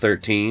Ezekiel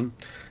 13,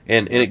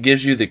 and it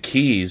gives you the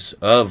keys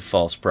of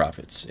false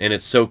prophets, and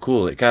it's so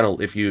cool. It kind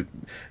of, if you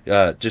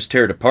just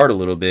tear it apart a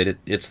little bit,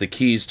 it's the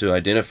keys to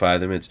identify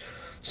them. It's,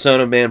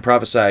 Son of man,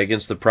 prophesy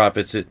against the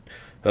prophets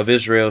of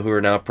Israel who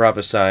are now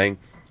prophesying.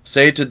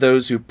 Say to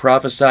those who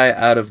prophesy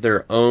out of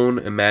their own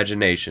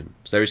imagination.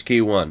 So there's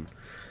key one.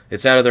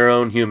 It's out of their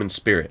own human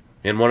spirit.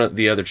 And one of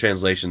the other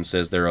translations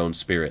says their own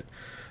spirit.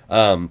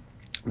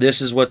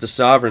 This is what the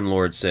sovereign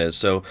Lord says.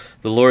 So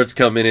the Lord's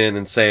coming in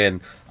and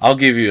saying, I'll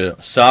give you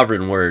a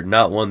sovereign word,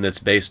 not one that's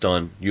based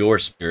on your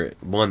spirit,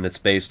 one that's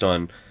based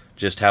on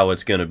just how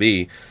it's going to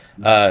be.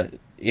 And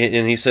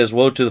he says,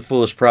 woe to the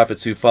foolish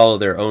prophets who follow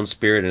their own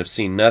spirit and have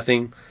seen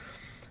nothing.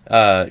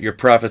 Your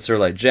prophets are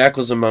like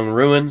jackals among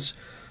ruins.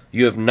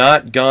 You have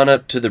not gone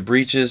up to the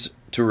breaches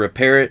to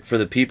repair it for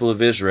the people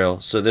of Israel,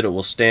 so that it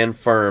will stand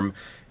firm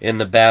in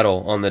the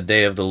battle on the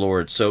day of the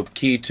Lord. So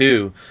key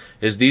two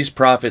is these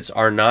prophets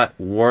are not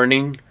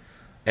warning,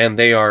 and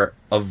they are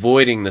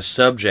avoiding the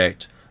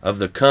subject of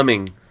the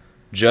coming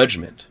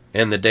judgment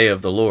and the day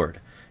of the Lord.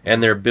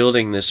 And they're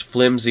building this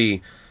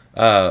flimsy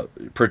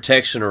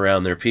protection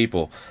around their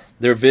people.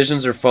 Their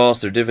visions are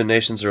false, their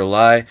divinations are a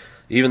lie.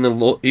 Even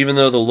though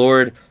the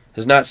Lord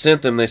has not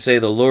sent them, they say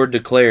the Lord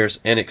declares,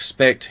 and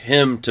expect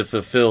him to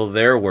fulfill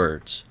their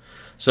words.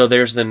 So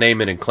there's the name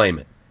it and claim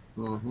it.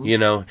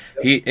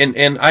 Mm-hmm.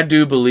 And I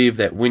do believe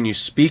that when you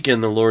speak in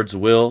the Lord's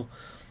will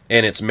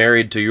and it's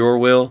married to your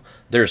will,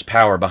 there's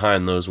power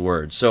behind those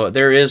words. So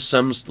there is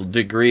some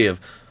degree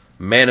of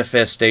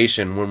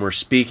manifestation when we're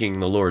speaking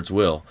the Lord's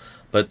will,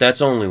 but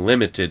that's only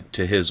limited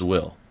to his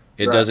will.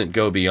 It doesn't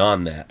go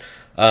beyond that.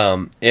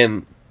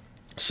 And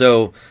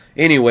so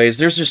anyways,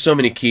 there's just so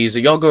many keys.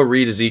 Y'all go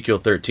read Ezekiel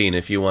 13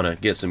 if you want to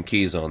get some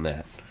keys on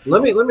that.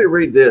 Let me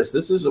read this.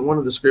 This isn't one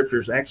of the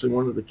scriptures, actually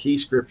one of the key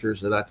scriptures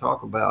that I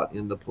talk about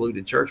in the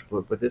Polluted Church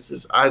book, but this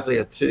is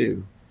Isaiah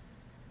 2,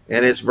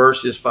 and it's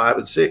verses 5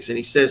 and 6. And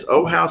he says,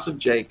 O house of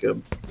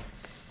Jacob,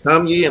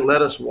 come ye and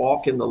let us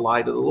walk in the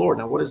light of the Lord.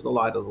 Now, what is the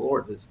light of the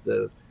Lord? It's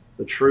the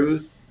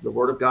truth. The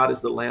word of God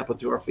is the lamp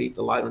unto our feet,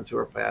 the light unto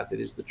our path. It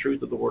is the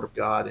truth of the word of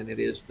God, and it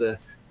is the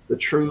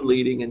true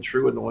leading and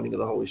true anointing of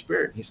the Holy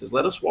Spirit. He says,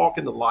 let us walk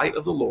in the light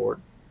of the Lord.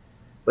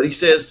 But he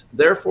says,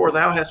 therefore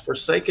thou hast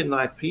forsaken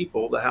thy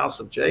people, the house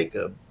of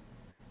Jacob,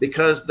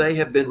 because they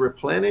have been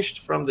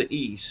replenished from the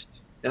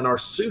east and are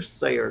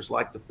soothsayers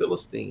like the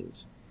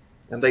Philistines,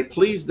 and they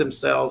please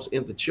themselves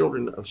in the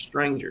children of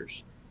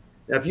strangers.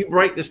 Now, if you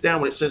break this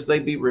down, when it says they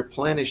be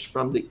replenished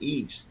from the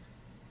east,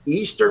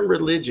 Eastern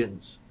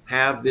religions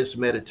have this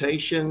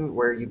meditation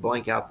where you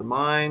blank out the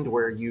mind,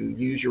 where you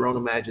use your own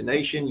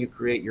imagination, you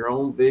create your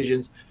own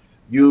visions.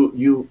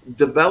 You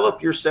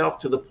develop yourself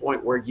to the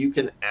point where you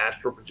can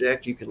astral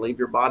project, you can leave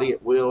your body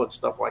at will and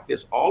stuff like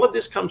this. All of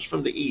this comes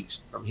from the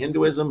East, from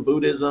Hinduism,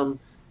 Buddhism,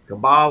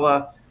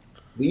 Kabbalah.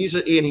 And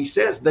he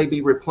says they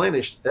be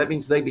replenished. That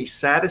means they be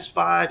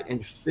satisfied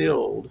and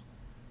filled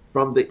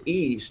from the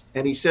East.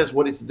 And he says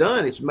what it's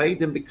done, it's made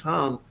them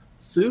become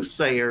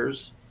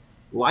soothsayers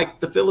like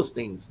the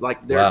Philistines.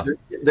 Like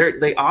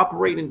they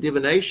operate in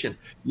divination.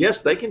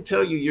 Yes, they can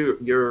tell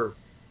you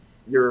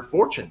your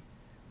fortune.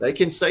 They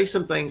can say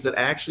some things that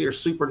actually are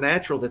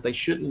supernatural that they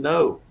shouldn't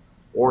know,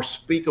 or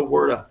speak a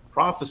word of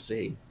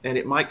prophecy and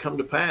it might come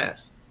to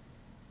pass.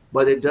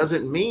 But it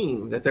doesn't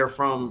mean that they're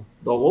from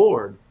the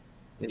Lord.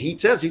 And he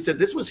said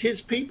this was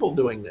his people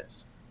doing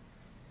this.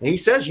 And he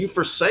says, you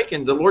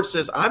forsaken, the Lord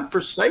says, I'm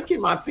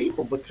forsaking my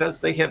people because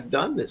they have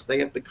done this. They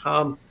have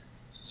become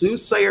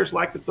soothsayers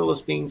like the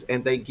Philistines,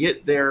 and they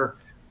get their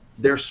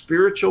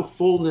spiritual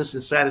fullness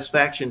and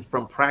satisfaction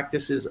from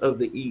practices of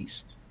the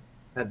East.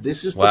 And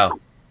this is wow.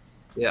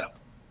 Yeah.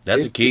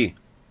 That's a key.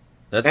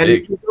 That's and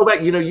big. If you go back,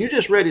 you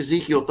just read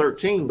Ezekiel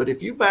 13, but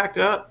if you back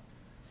up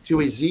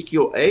to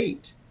Ezekiel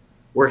 8,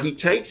 where he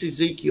takes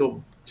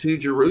Ezekiel to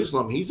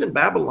Jerusalem, he's in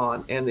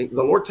Babylon, and the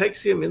Lord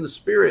takes him in the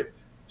spirit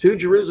to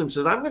Jerusalem,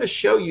 says, I'm going to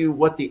show you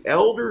what the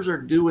elders are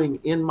doing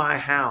in my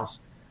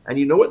house. And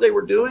you know what they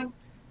were doing?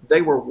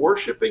 They were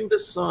worshiping the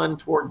sun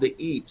toward the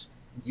east.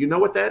 You know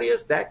what that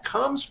is? That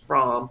comes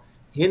from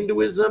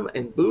Hinduism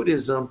and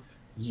Buddhism.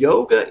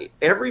 Yoga,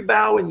 every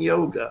bow in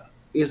yoga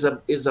is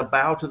a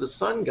bow to the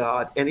sun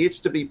god, and it's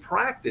to be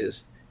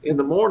practiced in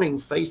the morning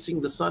facing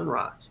the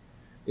sunrise.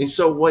 And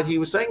so what he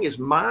was saying is,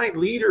 my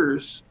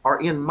leaders are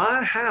in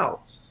my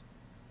house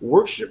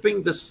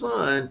worshiping the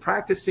sun,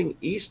 practicing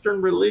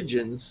Eastern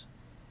religions.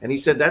 And he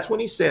said, that's when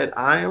he said,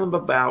 I am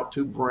about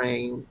to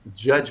bring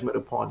judgment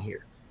upon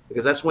here.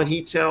 Because that's when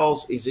he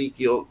tells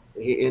Ezekiel,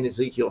 in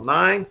Ezekiel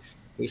 9,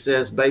 he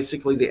says,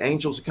 basically the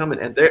angels are coming.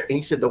 And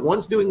he said, the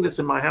ones doing this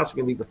in my house are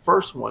going to be the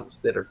first ones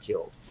that are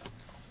killed.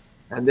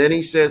 And then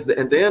he says,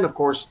 and then, of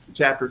course,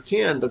 chapter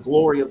 10, the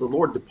glory of the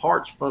Lord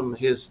departs from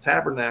his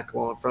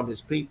tabernacle and from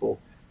his people,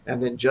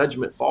 and then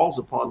judgment falls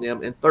upon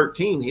them. And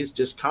 13, he's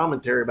just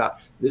commentary about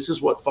this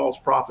is what false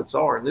prophets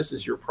are, and this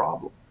is your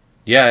problem.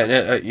 Yeah,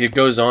 it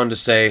goes on to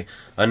say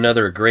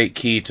another great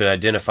key to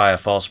identify a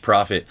false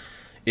prophet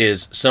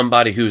is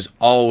somebody who's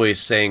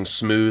always saying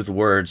smooth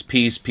words,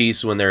 peace,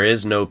 peace, when there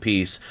is no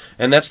peace.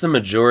 And that's the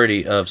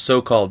majority of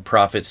so-called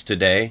prophets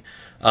today.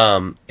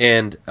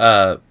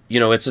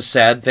 It's a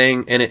sad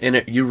thing,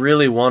 and you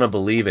really want to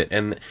believe it.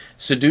 And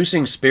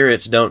seducing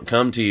spirits don't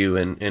come to you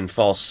in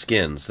false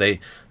skins. They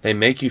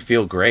make you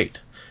feel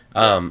great.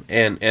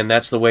 And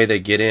that's the way they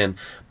get in.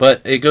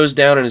 But it goes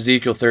down in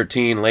Ezekiel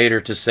 13 later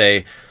to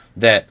say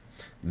that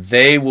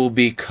they will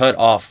be cut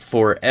off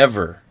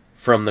forever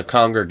from the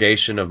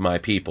congregation of my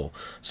people.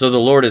 So the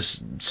Lord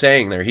is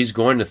saying there, he's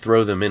going to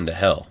throw them into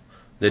hell.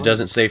 It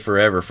doesn't say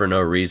forever for no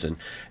reason.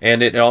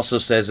 And it also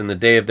says in the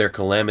day of their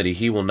calamity,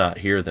 he will not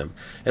hear them.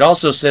 It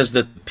also says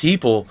that the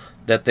people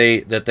that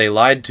they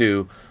lied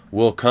to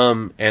will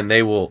come, and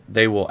they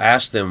will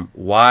ask them,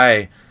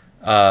 why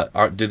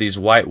do these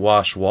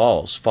whitewashed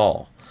walls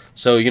fall?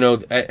 So,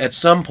 at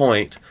some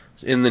point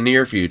in the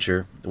near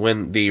future,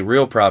 when the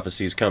real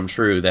prophecies come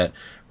true, that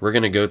we're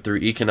going to go through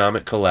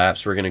economic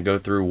collapse, we're going to go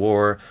through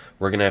war,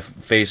 we're going to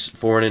face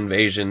foreign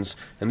invasions,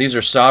 and these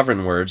are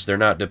sovereign words. They're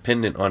not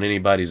dependent on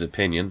anybody's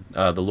opinion.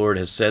 The Lord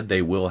has said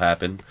they will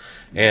happen.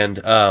 And,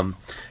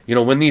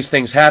 when these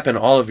things happen,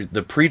 all of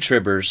the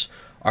pre-tribbers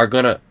are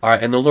going to,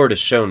 and the Lord has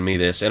shown me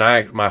this, and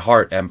I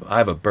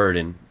have a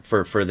burden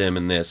for them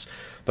in this,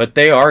 but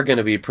they are going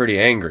to be pretty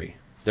angry.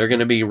 They're going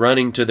to be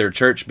running to their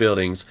church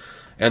buildings,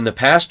 and the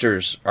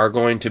pastors are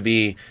going to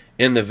be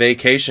in the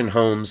vacation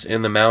homes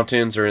in the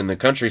mountains or in the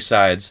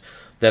countrysides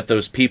that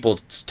those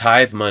people's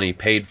tithe money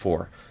paid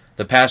for.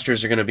 The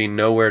pastors are going to be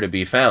nowhere to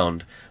be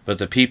found, but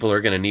the people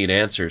are going to need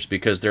answers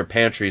because their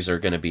pantries are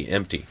going to be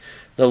empty.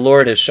 The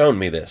Lord has shown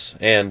me this,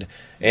 and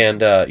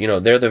they're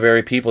the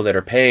very people that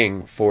are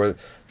paying for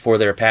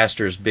their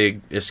pastors'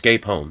 big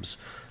escape homes.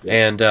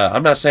 Yeah. And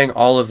I'm not saying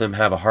all of them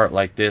have a heart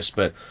like this,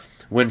 but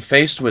when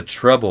faced with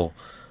trouble,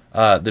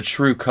 the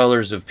true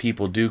colors of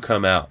people do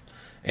come out.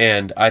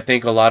 And I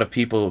think a lot of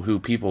people who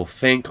people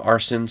think are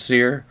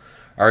sincere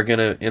are going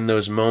to, in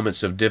those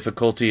moments of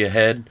difficulty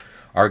ahead,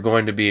 are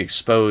going to be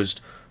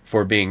exposed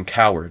for being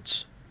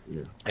cowards.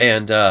 Yeah.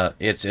 And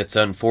it's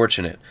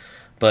unfortunate.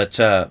 But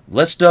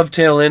let's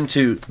dovetail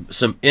into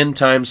some end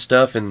time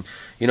stuff. And,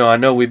 you know, I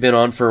know we've been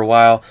on for a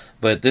while,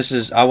 but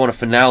I want a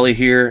finale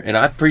here. And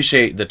I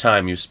appreciate the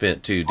time you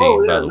spent too,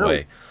 Dean, by the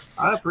way.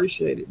 I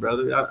appreciate it,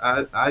 brother.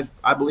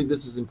 I believe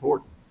this is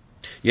important.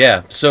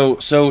 Yeah.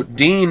 So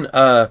Dean,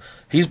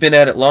 he's been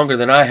at it longer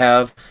than I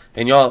have.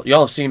 And y'all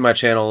have seen my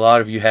channel. A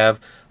lot of you have.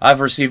 I've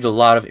received a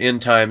lot of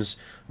end times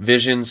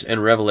visions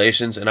and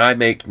revelations, and I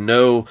make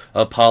no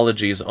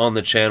apologies on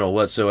the channel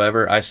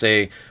whatsoever. I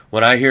say,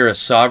 when I hear a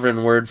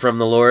sovereign word from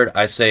the Lord,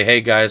 I say,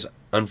 hey guys,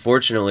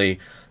 unfortunately,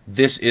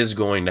 this is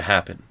going to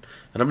happen.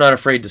 And I'm not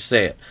afraid to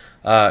say it.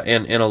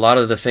 And a lot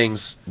of the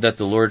things that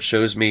the Lord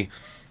shows me,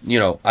 you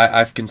know,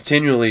 I've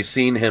continually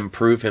seen him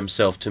prove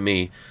himself to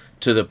me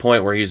to the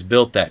point where he's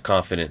built that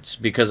confidence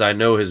because I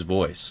know his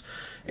voice.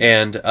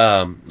 And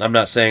I'm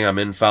not saying I'm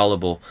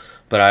infallible,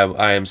 but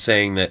I am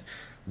saying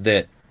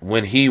that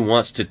when he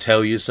wants to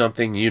tell you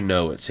something, you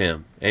know it's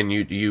him. And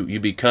you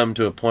become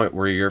to a point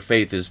where your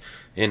faith is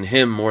in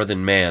him more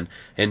than man.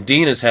 And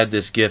Dean has had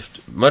this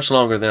gift much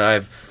longer than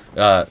I've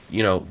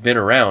been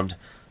around.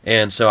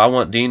 And so I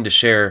want Dean to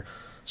share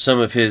some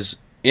of his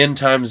end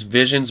times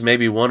visions,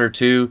 maybe one or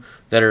two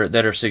that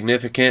are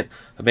significant,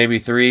 maybe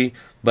three,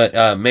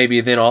 but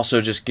maybe then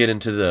also just get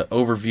into the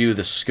overview,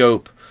 the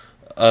scope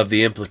of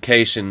the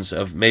implications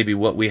of maybe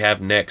what we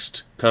have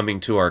next coming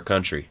to our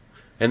country.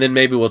 And then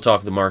maybe we'll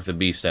talk the mark of the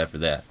beast after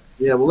that.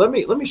 Yeah, well, let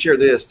me share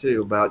this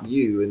too about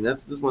you, and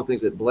this is one of the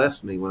things that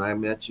blessed me when I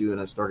met you and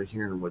I started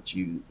hearing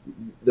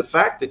the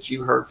fact that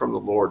you heard from the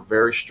Lord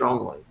very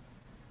strongly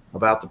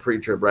about the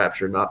pre-trib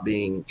rapture not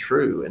being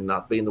true and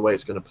not being the way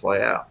it's going to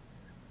play out.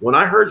 When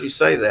I heard you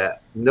say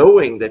that,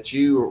 knowing that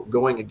you were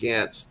going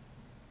against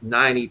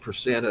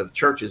 90% of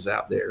churches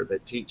out there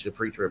that teach a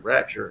pre-trib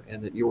rapture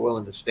and that you're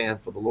willing to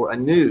stand for the Lord, I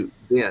knew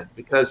then,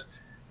 because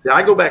see,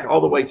 I go back all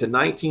the way to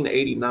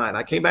 1989.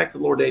 I came back to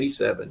the Lord in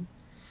 87.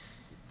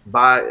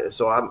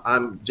 So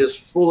I'm just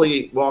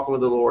fully walking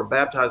with the Lord,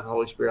 baptized in the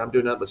Holy Spirit. I'm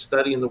doing nothing but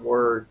studying the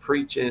Word,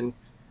 preaching,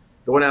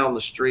 going out on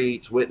the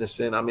streets,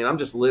 witnessing. I mean, I'm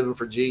just living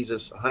for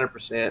Jesus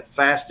 100%,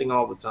 fasting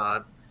all the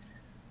time.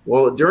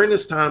 Well, during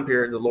this time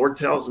period, the Lord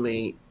tells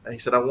me, he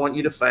said, I want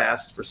you to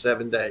fast for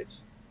 7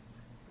 days.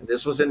 And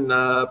this was in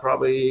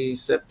probably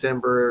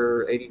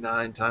September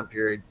 89 time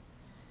period.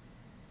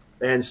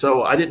 And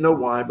so I didn't know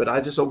why, but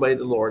I just obeyed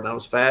the Lord. And I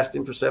was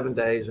fasting for 7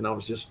 days, and I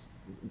was just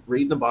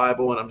reading the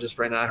Bible, and I'm just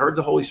praying. And I heard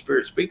the Holy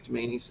Spirit speak to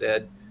me, and he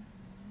said,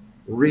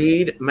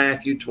 read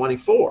Matthew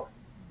 24.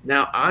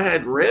 Now, I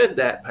had read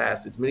that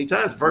passage many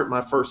times.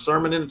 My first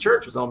sermon in the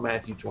church was on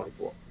Matthew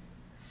 24.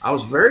 I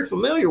was very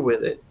familiar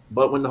with it,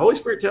 but when the Holy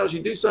Spirit tells you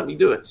to do something, you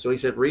do it. So he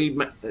said, read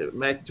Matthew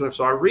 24.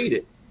 So I read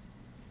it,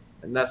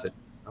 and nothing.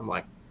 I'm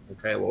like,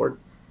 okay, Lord.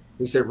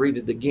 He said, read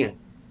it again.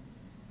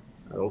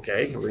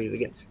 Okay, read it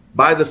again.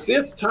 By the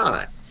 5th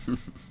time,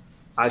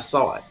 I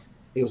saw it.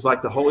 It was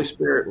like the Holy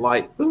Spirit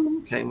light,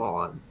 boom, came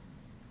on.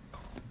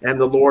 And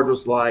the Lord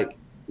was like,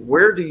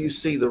 where do you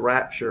see the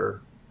rapture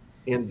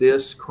in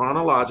this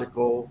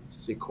chronological,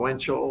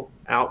 sequential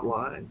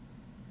outline?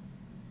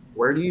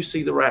 Where do you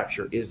see the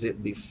rapture? Is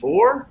it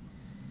before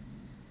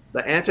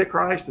the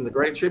Antichrist and the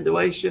Great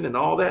Tribulation and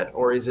all that,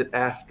 or is it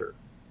after?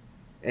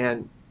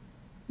 And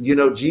you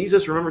know,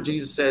 remember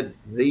Jesus said,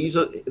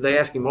 they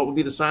asked him, what will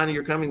be the sign of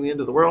your coming, the end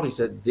of the world? He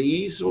said,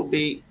 these are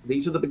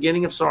the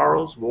beginning of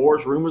sorrows,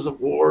 wars, rumors of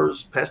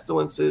wars,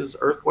 pestilences,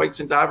 earthquakes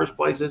in divers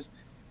places.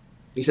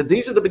 He said,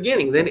 these are the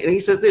beginning. And he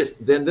says this,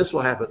 then this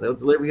will happen. They'll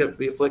deliver you up to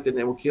be afflicted, and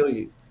they will kill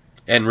you.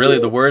 And really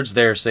the words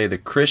there say the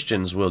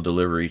Christians will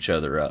deliver each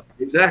other up.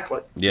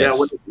 Exactly.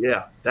 Yes.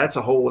 Yeah. That's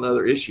a whole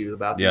another issue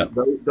about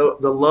the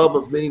love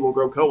of many will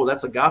grow cold.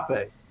 That's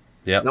agape.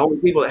 Yeah. The only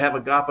people that have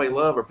agape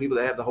love are people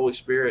that have the Holy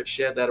Spirit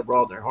shed that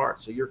abroad in their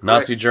hearts. So you're correct.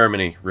 Nazi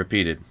Germany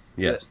repeated.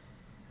 Yes.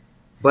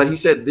 But he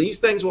said, these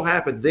things will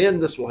happen, then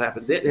this will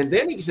happen. And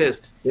then he says,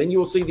 then you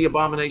will see the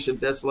abomination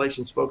of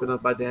desolation spoken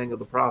of by Daniel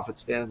the prophet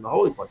standing in the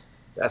holy place.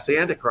 That's the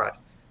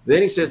Antichrist.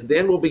 Then he says,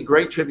 then will be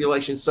great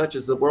tribulation such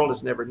as the world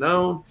has never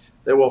known.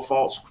 There will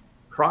false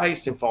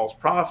Christ and false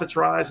prophets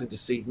rise and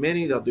deceive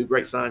many. They'll do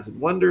great signs and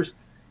wonders.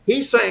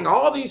 He's saying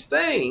all these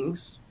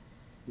things.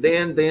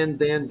 Then,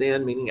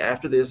 meaning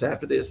after this.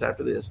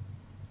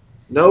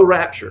 No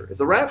rapture. If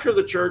the rapture of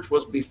the church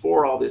was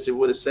before all this, it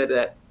would have said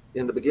that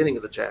in the beginning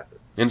of the chapter.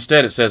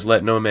 Instead, it says,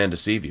 let no man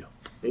deceive you.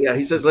 Yeah,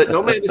 he says, let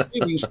no man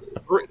deceive you.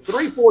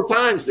 3-4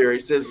 times there, he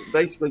says,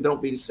 basically,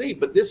 don't be deceived.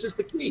 But this is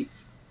the key.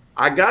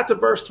 I got to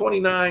verse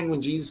 29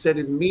 when Jesus said,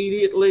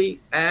 immediately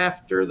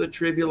after the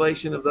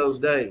tribulation of those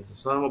days, the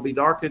sun will be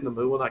darkened, the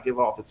moon will not give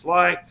off its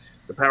light,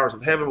 the powers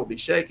of heaven will be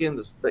shaken,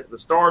 the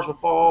stars will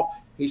fall.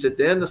 He said,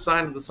 then the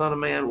sign of the Son of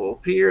Man will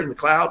appear in the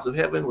clouds of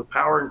heaven with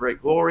power and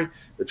great glory.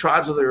 The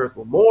tribes of the earth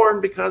will mourn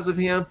because of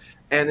him.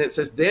 And it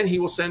says, then he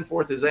will send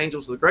forth his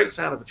angels with a great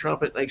sound of a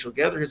trumpet, and they shall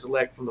gather his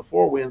elect from the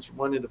four winds from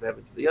one end of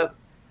heaven to the other.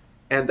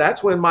 And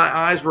that's when my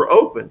eyes were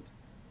opened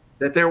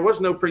that there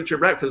was no pre-trib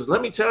rapture. Because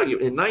let me tell you,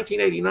 in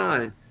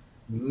 1989,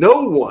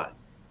 no one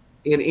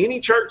in any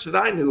church that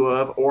I knew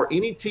of, or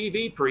any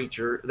TV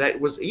preacher that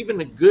was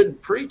even a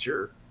good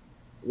preacher,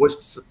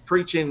 was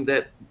preaching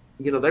that,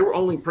 you know, they were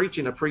only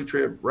preaching a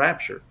pre-trib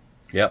rapture.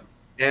 Yep.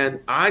 And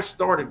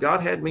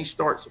God had me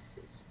start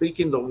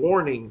speaking the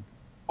warning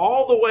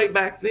all the way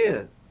back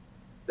then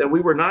that we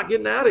were not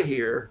getting out of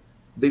here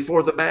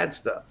before the bad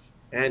stuff.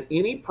 And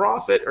any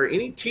prophet or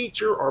any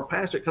teacher or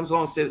pastor that comes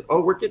along and says,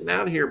 oh, we're getting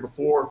out of here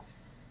before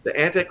the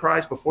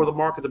Antichrist, before the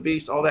mark of the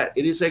beast, all that,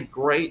 it is a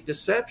great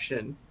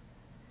deception.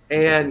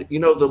 And, you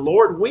know, the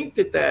Lord winked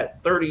at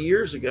that 30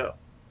 years ago.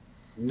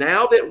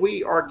 Now that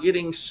we are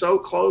getting so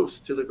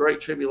close to the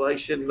Great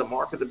Tribulation, the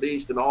mark of the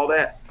beast and all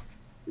that,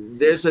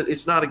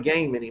 it's not a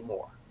game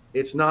anymore.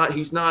 He's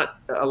not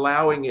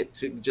allowing it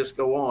to just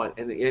go on.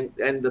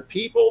 And the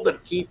people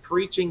that keep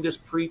preaching this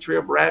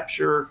pre-trib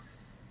rapture,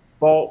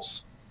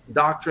 false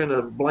doctrine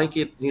of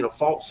blanket, you know,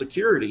 false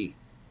security,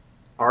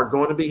 are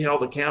going to be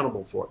held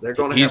accountable for it. They're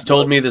going to. He's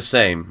told me the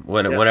same.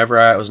 Whenever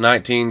I was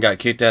 19, got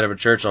kicked out of a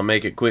church. I'll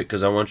make it quick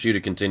because I want you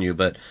to continue.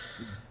 But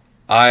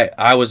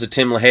I was a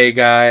Tim LaHaye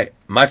guy.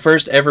 My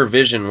first ever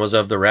vision was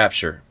of the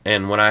rapture.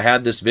 And when I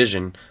had this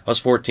vision, I was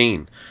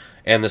 14.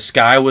 And the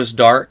sky was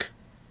dark.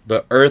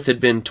 The earth had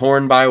been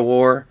torn by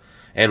war.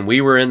 And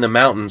we were in the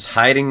mountains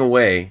hiding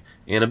away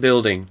in a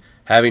building,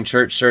 having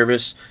church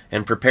service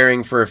and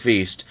preparing for a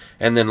feast.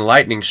 And then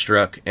lightning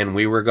struck and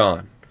we were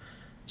gone.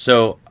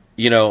 So,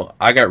 you know,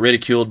 I got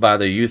ridiculed by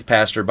the youth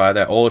pastor by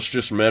that. Oh, it's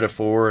just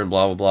metaphor and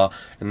blah, blah, blah.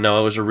 And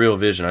no, it was a real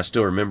vision. I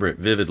still remember it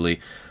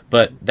vividly.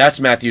 But that's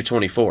Matthew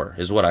 24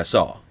 is what I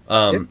saw.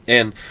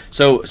 And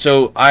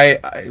so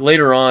I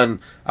later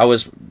on, I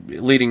was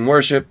leading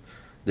worship.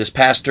 This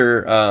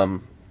pastor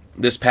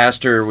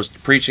was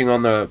preaching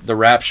on the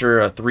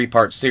rapture, a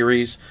 3-part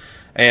series.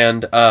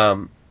 And,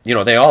 you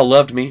know, they all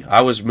loved me.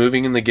 I was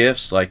moving in the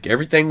gifts. Like,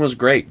 everything was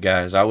great,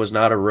 guys. I was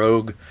not a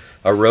rogue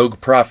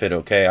prophet,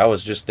 okay? I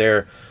was just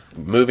there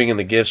moving in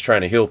the gifts,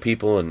 trying to heal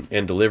people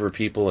and deliver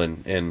people.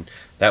 And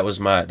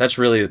that's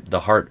really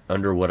the heart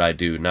under what I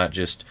do, not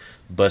just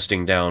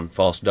busting down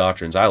false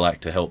doctrines. I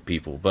like to help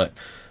people.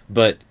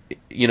 But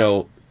you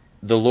know,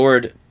 the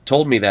Lord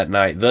told me that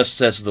night, thus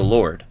says the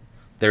Lord,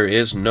 there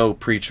is no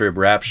pre-trib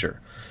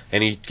rapture.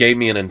 And he gave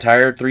me an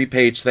entire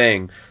 3-page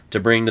thing to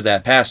bring to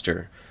that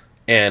pastor.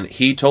 And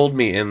he told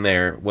me in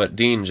there what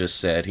Dean just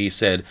said. He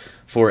said,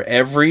 for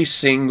every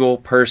single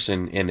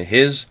person in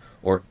his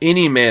or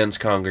any man's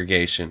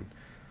congregation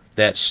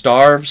that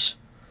starves,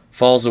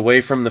 falls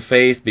away from the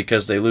faith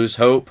because they lose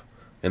hope,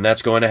 and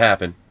that's going to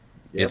happen.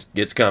 Yep.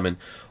 It's coming.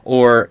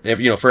 Or, if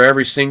you know, for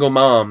every single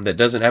mom that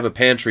doesn't have a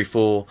pantry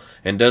full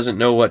and doesn't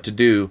know what to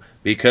do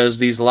because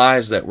these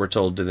lies that were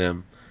told to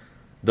them,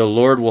 the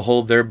Lord will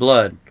hold their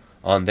blood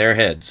on their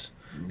heads.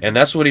 And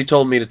that's what he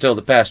told me to tell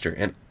the pastor.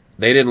 And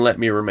they didn't let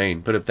me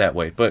remain, put it that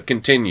way. But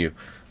continue.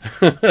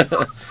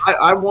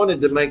 I wanted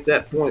to make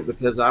that point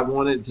because I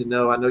wanted to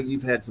know, I know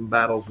you've had some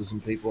battles with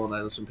some people, and I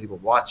know some people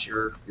watch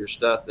your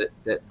stuff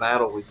that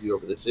battle with you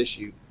over this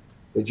issue,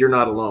 but you're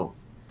not alone.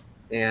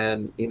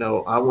 And, you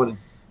know, I wanted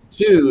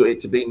it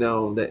to be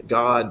known that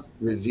God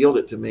revealed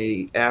it to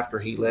me after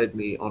he led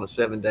me on a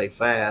 7-day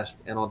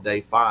fast. And on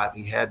day 5,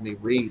 he had me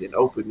read and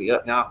opened me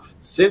up. Now,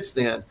 since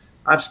then,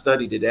 I've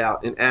studied it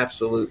out, and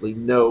absolutely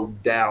no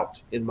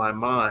doubt in my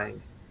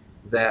mind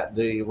that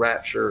the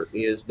rapture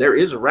there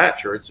is a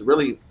rapture. It's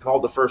really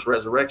called the first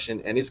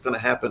resurrection, and it's going to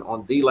happen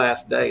on the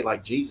last day,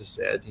 like Jesus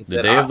said. He said,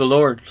 the day of the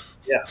Lord.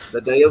 Yeah, the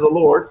day of the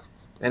Lord.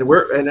 And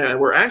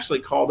we're actually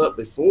called up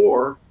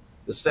before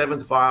the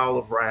 7th vial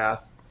of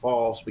wrath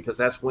falls, because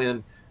that's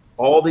when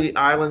all the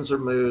islands are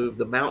moved,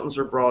 the mountains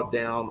are brought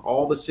down,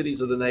 all the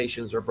cities of the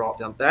nations are brought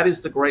down. That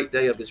is the great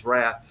day of his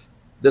wrath.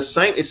 It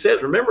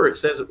says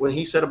when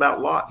he said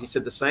about Lot, he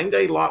said the same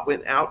day Lot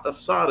went out of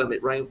Sodom,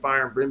 it rained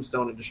fire and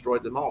brimstone and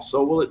destroyed them all.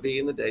 So will it be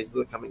in the days of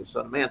the coming of the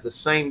Son of Man. The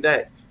same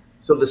day.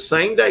 So the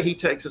same day he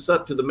takes us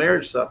up to the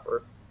marriage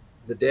supper,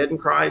 the dead in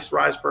Christ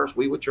rise first,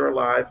 we which are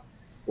alive.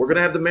 We're going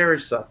to have the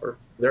marriage supper.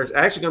 There's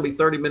actually going to be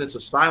 30 minutes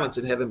of silence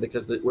in heaven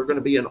because we're going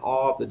to be in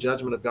awe of the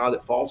judgment of God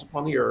that falls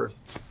upon the earth.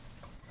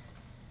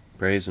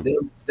 Praise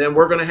him. Then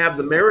we're going to have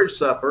the marriage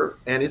supper,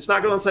 and it's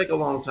not going to take a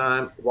long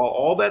time while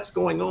all that's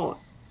going on.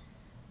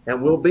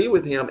 And we'll be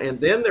with him. And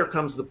then there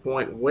comes the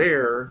point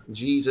where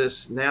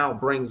Jesus now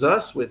brings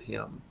us with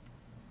him.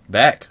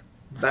 Back.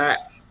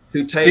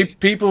 To take. See,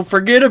 people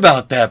forget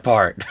about that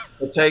part.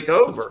 To take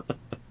over.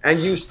 And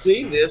you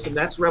see this, and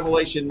that's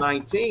Revelation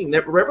 19.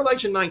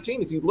 Revelation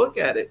 19, if you look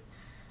at it,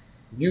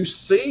 you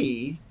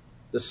see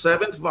the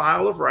 7th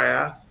vial of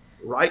wrath.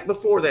 Right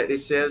before that, it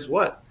says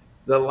what?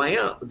 The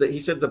lamb, he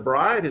said the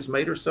bride has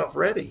made herself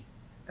ready.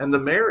 And the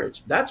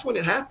marriage, that's when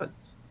it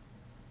happens.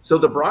 So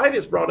the bride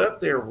is brought up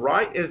there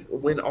right as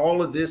when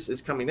all of this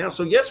is coming down.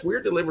 So yes,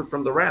 we're delivered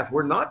from the wrath.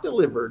 We're not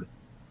delivered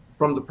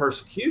from the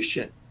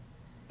persecution.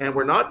 And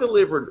we're not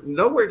delivered.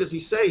 Nowhere does he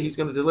say he's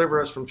going to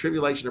deliver us from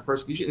tribulation or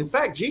persecution. In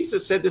fact,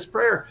 Jesus said this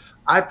prayer,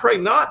 I pray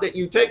not that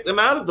you take them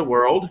out of the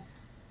world,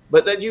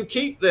 but that you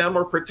keep them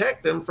or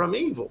protect them from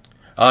evil.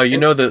 You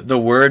know, the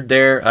word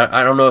there,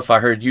 I don't know if I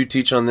heard you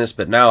teach on this,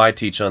 but now I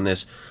teach on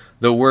this.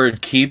 The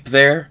word keep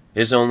there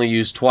is only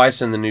used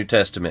twice in the New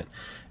Testament.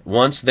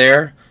 Once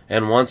there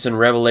and once in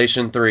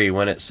Revelation 3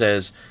 when it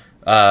says,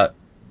 talking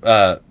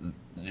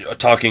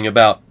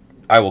about,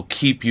 I will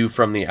keep you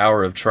from the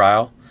hour of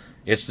trial.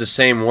 It's the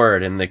same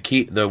word, and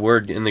the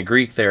word in the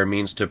Greek there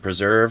means to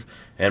preserve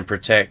and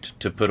protect,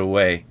 to put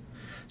away.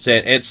 So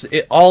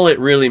all it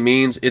really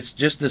means, it's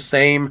just the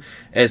same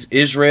as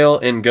Israel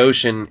and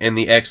Goshen in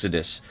the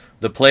Exodus.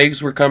 The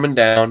plagues were coming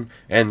down,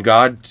 and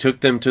God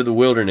took them to the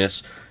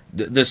wilderness.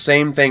 The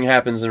same thing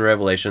happens in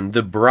Revelation.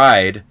 The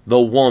bride,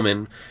 the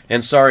woman,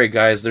 and sorry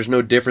guys, there's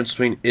no difference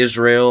between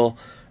Israel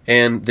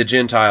and the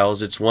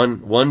Gentiles. It's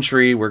one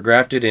tree, we're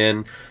grafted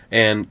in,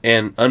 and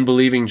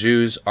unbelieving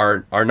Jews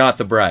are not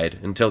the bride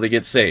until they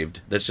get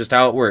saved. That's just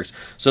how it works.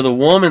 So the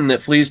woman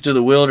that flees to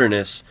the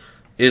wilderness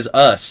is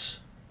us.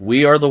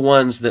 We are the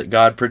ones that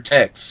God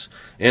protects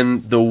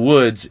in the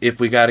woods, if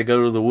we got to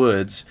go to the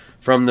woods,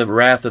 from the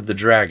wrath of the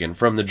dragon,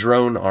 from the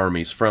drone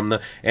armies, from the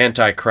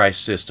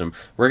Antichrist system.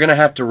 We're going to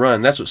have to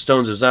run. That's what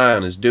Stones of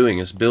Zion is doing,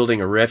 is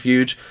building a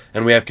refuge,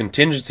 and we have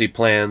contingency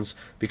plans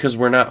because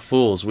we're not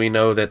fools. We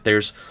know that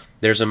there's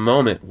a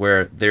moment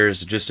where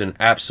there's just an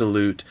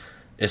absolute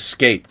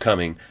escape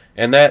coming,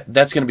 and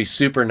that's going to be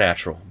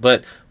supernatural.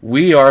 But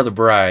we are the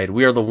bride,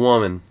 we are the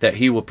woman that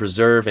he will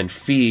preserve and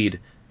feed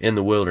in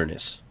the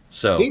wilderness.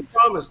 So he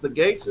promised the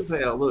gates of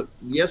hell. Look,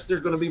 yes,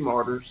 there's going to be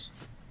martyrs.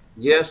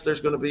 Yes, there's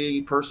going to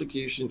be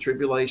persecution,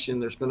 tribulation.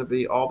 There's going to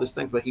be all these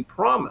things. But he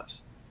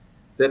promised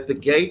that the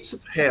gates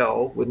of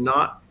hell would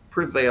not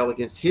prevail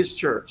against his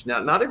church.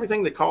 Now, not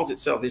everything that calls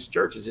itself his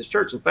church is his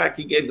church. In fact,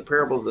 he gave the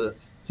parable of the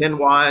 10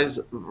 wise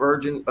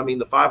virgin. I mean,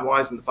 the 5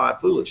 wise and the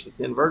 5 foolish, the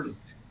 10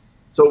 virgins.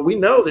 So we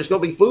know there's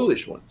going to be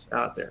foolish ones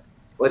out there.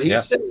 But he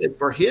said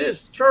for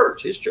his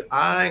church, he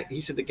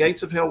said the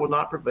gates of hell will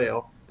not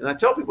prevail. And I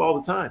tell people all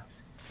the time,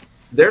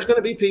 there's going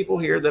to be people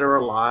here that are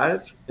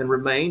alive and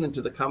remain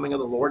unto the coming of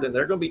the Lord, and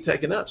they're going to be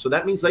taken up. So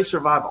that means they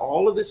survive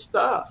all of this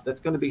stuff that's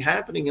going to be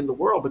happening in the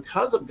world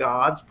because of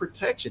God's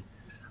protection.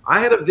 I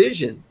had a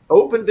vision,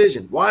 open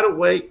vision, wide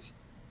awake,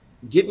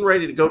 getting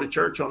ready to go to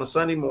church on a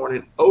Sunday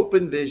morning,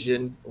 open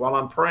vision while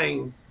I'm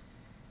praying.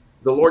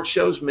 The Lord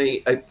shows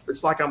me,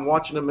 it's like I'm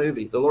watching a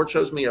movie. The Lord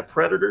shows me a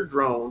Predator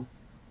drone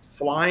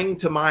flying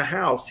to my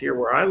house here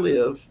where I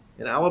live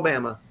in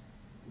Alabama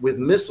with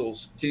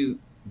missiles to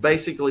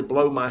basically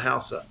blow my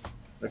house up.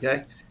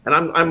 Okay. And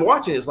I'm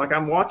watching, it's like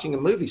I'm watching a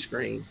movie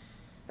screen,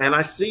 and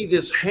I see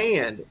this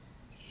hand,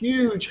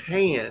 huge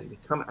hand,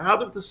 come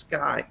out of the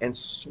sky and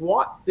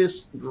swat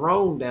this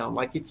drone down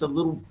like it's a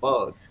little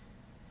bug,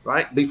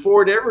 right?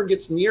 Before it ever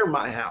gets near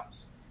my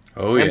house.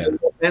 Oh, yeah.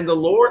 And the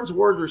Lord's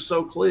words are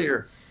so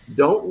clear.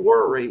 Don't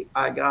worry.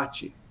 I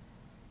got you.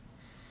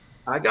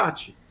 I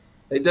got you.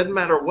 It doesn't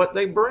matter what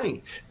they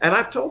bring. And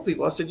I've told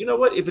people, I said, you know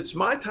what? If it's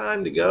my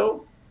time to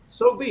go,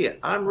 so be it.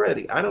 I'm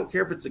ready. I don't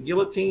care if it's a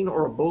guillotine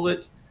or a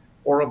bullet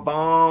or a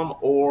bomb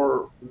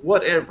or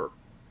whatever.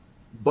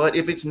 But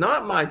if it's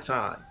not my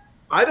time,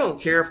 I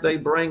don't care if they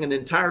bring an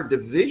entire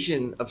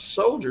division of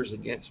soldiers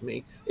against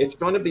me. It's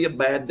going to be a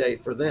bad day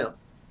for them.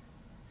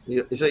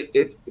 You see,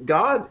 it's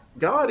God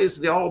is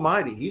the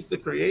Almighty. He's the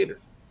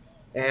creator.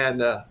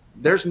 And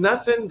there's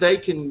nothing they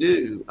can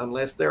do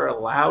unless they're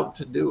allowed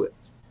to do it.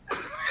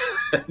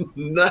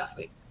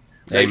 Nothing.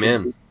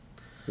 Amen.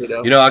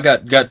 You know, I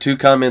got 2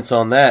 comments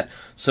on that.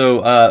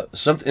 So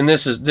something, and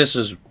this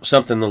is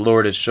something the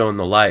Lord has shown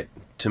the light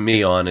to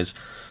me on, is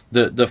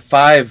the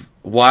 5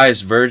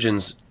 wise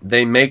virgins,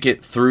 they make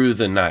it through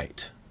the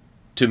night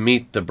to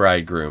meet the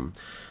bridegroom.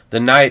 The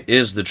night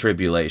is the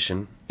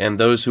tribulation, and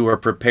those who are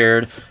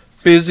prepared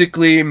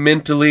physically,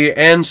 mentally,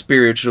 and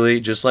spiritually,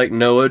 just like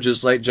Noah,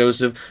 just like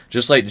Joseph,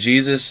 just like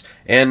Jesus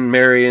and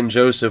Mary and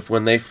Joseph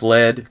when they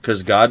fled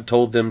because God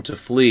told them to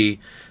flee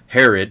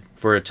Herod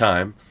for a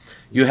time.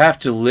 You have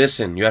to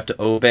listen. You have to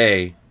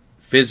obey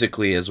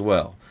physically as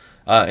well.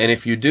 And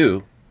if you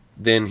do,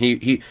 then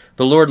the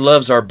Lord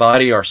loves our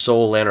body, our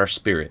soul, and our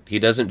spirit. He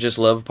doesn't just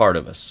love part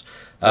of us.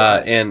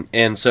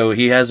 And so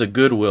he has a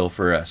good will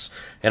for us.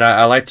 And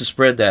I like to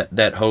spread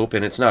that hope,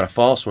 and it's not a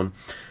false one.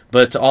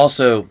 But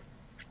also,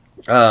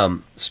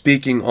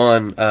 speaking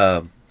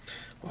on,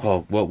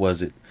 what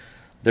was it?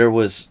 There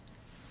was,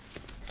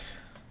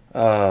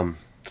 darn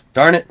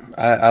it,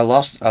 I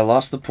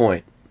lost the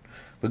point.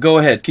 But go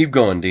ahead, keep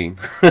going, Dean.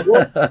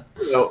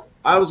 Well,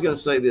 I was going to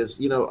say this.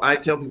 I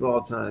tell people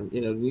all the time.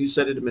 You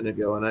said it a minute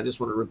ago, and I just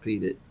want to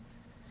repeat it.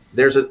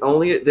 There's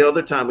only the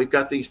other time we've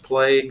got these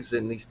plagues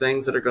and these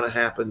things that are going to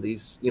happen.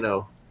 These,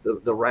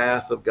 the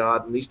wrath of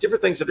God and these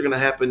different things that are going to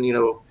happen.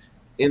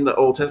 In the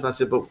Old Testament, I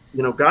said, but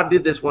God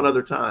did this one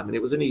other time, and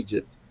it was in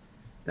Egypt.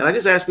 And I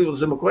just asked people a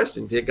simple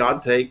question: did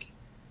God take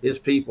His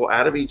people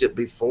out of Egypt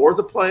before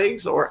the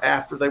plagues or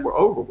after they were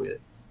over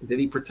with? Did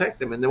He protect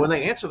them? And then when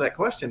they answer that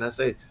question, I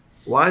say,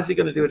 why is He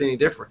going to do it any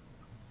different?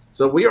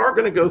 So we are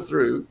going to go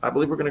through, I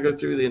believe we're going to go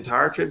through the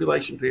entire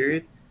tribulation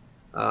period.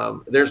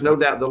 There's no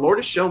doubt the Lord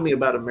has shown me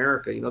about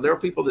America. You know, there are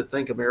people that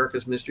think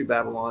America's Mystery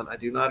Babylon. I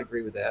do not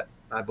agree with that.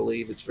 I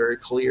believe it's very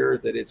clear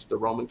that it's the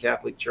Roman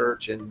Catholic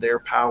Church and their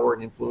power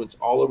and influence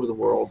all over the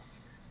world.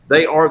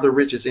 They are the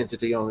richest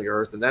entity on the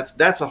earth, and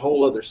that's a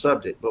whole other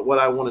subject. But what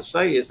I want to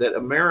say is that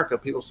America,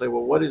 people say,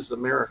 well, what is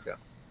America?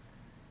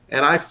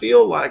 And I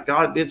feel like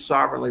God did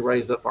sovereignly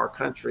raise up our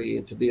country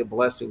and to be a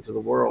blessing to the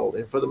world.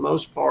 And for the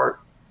most part,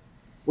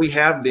 we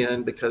have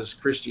been, because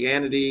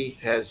Christianity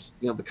has,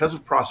 you know, because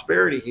of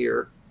prosperity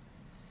here,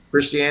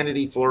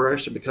 Christianity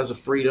flourished, and because of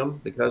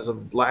freedom, because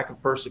of lack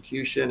of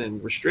persecution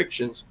and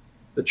restrictions,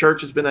 the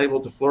church has been able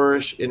to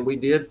flourish, and we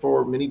did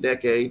for many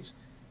decades.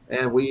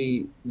 And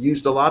we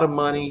used a lot of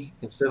money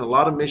and sent a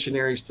lot of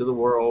missionaries to the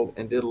world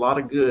and did a lot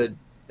of good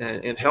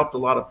and helped a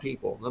lot of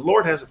people. The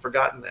Lord hasn't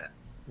forgotten that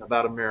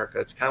about America.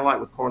 It's kind of like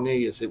with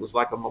Cornelius. It was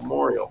like a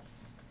memorial.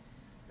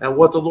 And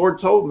what the Lord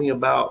told me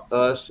about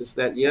us is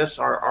that, yes,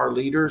 our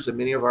leaders and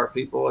many of our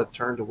people have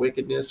turned to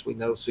wickedness. We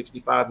know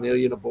 65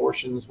 million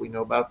abortions. We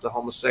know about the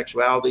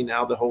homosexuality,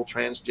 now the whole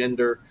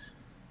transgender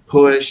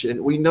push. And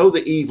we know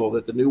the evil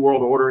that the New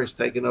World Order has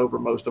taken over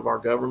most of our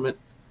government.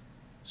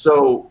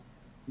 So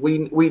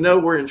we know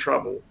we're in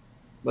trouble.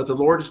 But the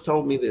Lord has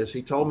told me this.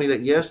 He told me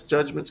that, yes,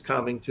 judgment's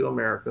coming to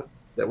America,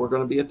 that we're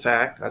going to be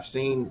attacked. I've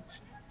seen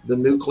the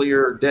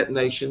nuclear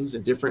detonations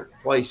in different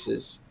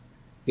places.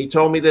 He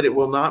told me that it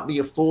will not be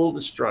a full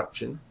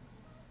destruction.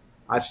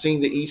 I've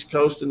seen the East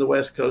Coast and the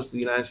West Coast of the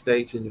United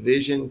States in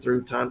vision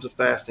through times of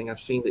fasting. I've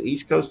seen the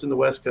East Coast and the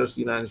West Coast of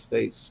the United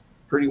States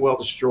pretty well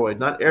destroyed.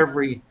 Not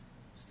every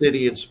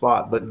city and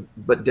spot,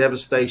 but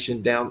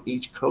devastation down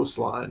each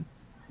coastline.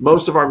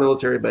 Most of our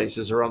military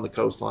bases are on the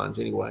coastlines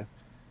anyway.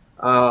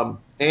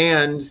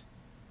 And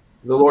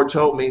the Lord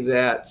told me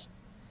that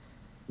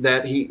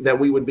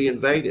we would be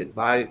invaded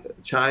by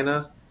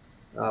China,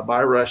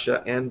 by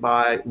Russia, and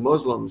by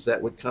Muslims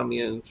that would come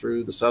in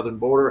through the southern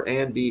border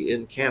and be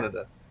in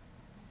Canada,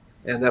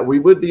 and that we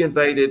would be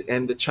invaded,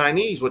 and the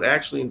Chinese would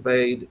actually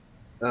invade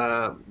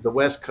the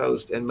West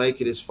Coast and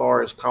make it as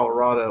far as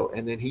Colorado.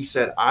 And then he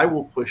said, I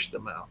will push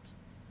them out.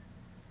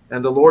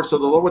 And what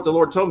the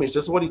Lord told me is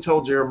just what he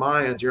told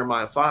Jeremiah in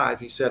Jeremiah 5.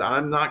 He said,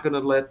 I'm not going to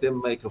let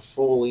them make a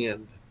full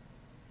end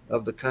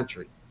of the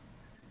country,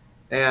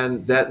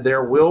 and that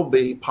there will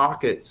be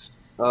pockets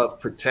of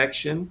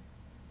protection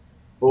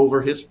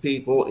over his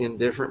people in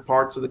different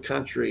parts of the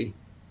country,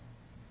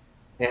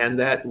 and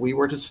that we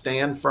were to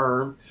stand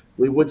firm.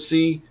 We would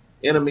see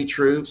enemy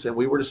troops, and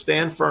we were to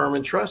stand firm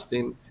and trust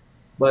him,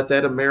 but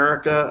that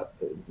America,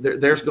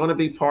 there's going to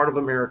be part of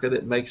America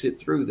that makes it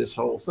through this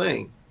whole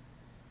thing.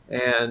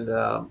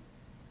 And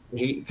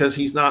because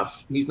he's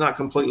not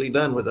completely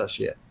done with us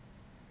yet.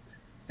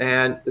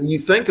 And you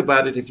think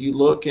about it, if you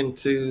look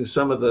into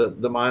some of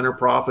the minor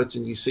prophets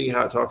and you see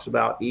how it talks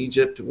about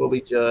Egypt will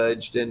be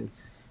judged, and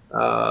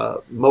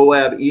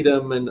Moab,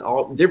 Edom, and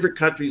all different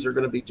countries are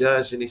going to be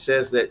judged. And he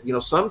says that, you know,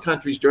 some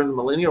countries during the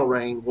millennial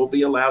reign will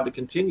be allowed to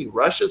continue.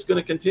 Russia's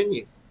going to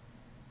continue.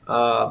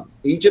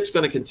 Egypt's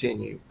going to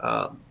continue.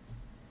 The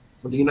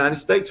United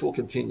States will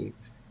continue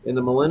in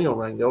the millennial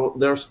reign.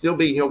 There'll still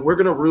be, you know, we're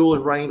going to rule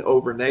and reign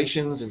over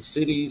nations and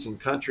cities and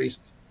countries.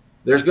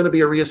 There's going to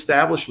be a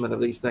reestablishment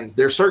of these things.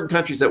 There are certain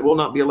countries that will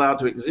not be allowed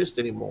to exist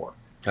anymore.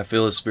 I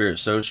feel his spirit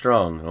so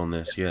strong on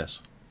this.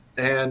 Yes.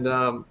 And,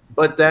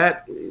 but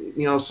that,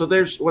 you know, so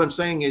there's, what I'm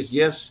saying is,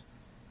 yes,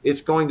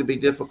 it's going to be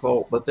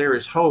difficult, but there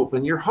is hope.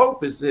 And your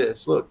hope is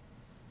this. Look,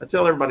 I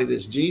tell everybody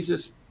this: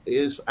 Jesus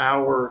is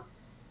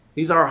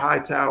he's our high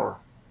tower,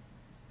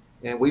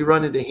 and we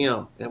run into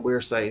him and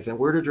we're safe, and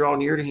we're to draw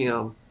near to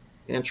him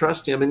and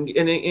trust him. And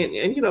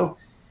you know,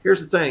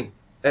 here's the thing,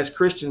 as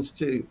Christians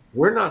too,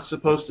 we're not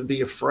supposed to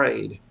be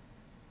afraid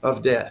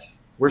of death.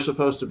 We're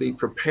supposed to be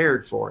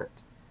prepared for it.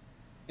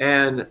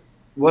 And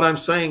what I'm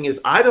saying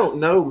is, I don't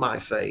know my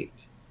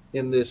fate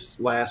in this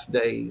last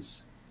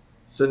days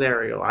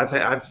scenario. I've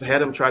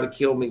had them try to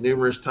kill me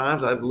numerous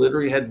times. I've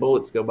literally had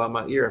bullets go by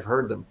my ear. I've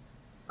heard them.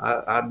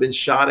 I've been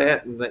shot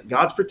at, and that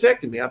God's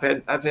protected me. I've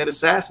had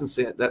assassins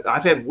sent.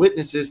 I've had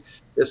witnesses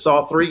that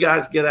saw 3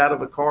 guys get out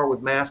of a car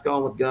with masks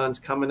on, with guns,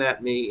 coming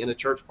at me in a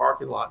church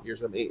parking lot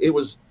years ago. They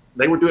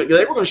were going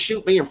to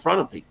shoot me in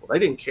front of people. They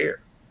didn't care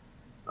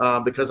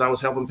because I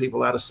was helping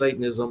people out of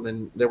Satanism,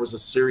 and there was a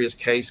serious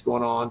case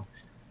going on.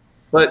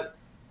 But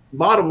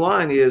bottom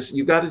line is,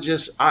 you got to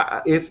just,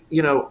 if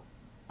you know,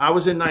 I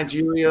was in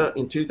Nigeria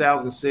in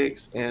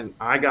 2006, and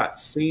I got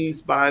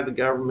seized by the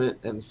government,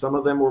 and some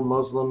of them were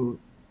Muslim,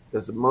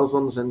 because the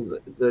Muslims and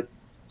the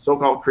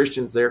so-called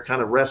Christians there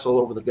kind of wrestle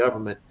over the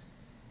government.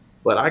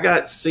 But I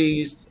got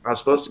seized. I was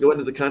supposed to go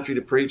into the country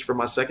to preach for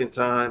my second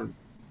time,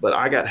 but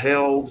I got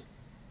held,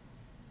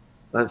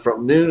 and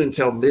from noon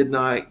until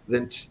midnight.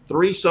 Then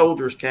 3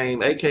 soldiers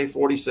came,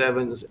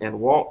 AK-47s, and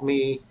walked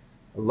me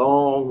a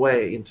long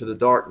way into the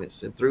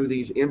darkness and through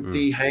these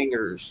empty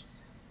hangars.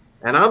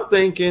 And I'm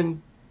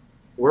thinking,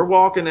 we're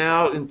walking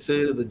out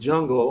into the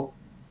jungle,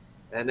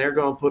 and they're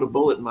going to put a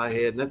bullet in my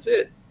head, and that's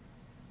it.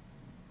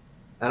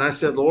 And I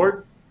said,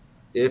 Lord,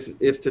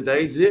 if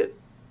today's it,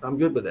 I'm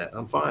good with that.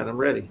 I'm fine. I'm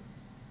ready.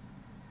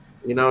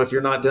 You know, if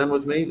you're not done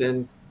with me,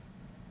 then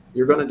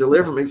you're going to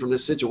deliver me from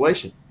this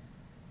situation.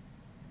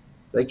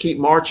 They keep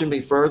marching me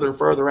further and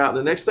further out.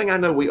 The next thing I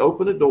know, we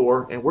open a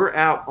door and we're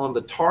out on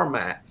the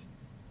tarmac,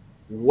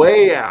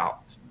 way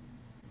out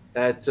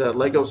at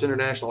Lagos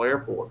International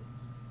Airport.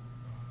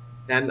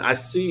 And I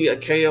see a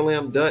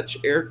KLM Dutch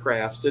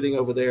aircraft sitting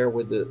over there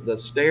with the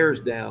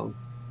stairs down.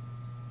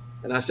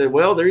 And I said,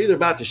 well, they're either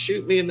about to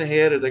shoot me in the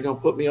head or they're going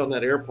to put me on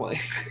that airplane.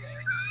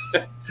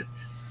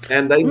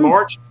 And they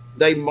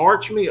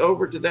marched me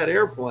over to that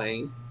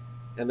airplane,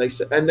 and they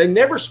said, and they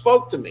never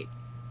spoke to me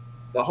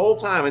the whole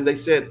time. And they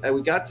said, and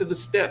we got to the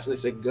steps and they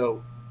said,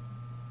 go.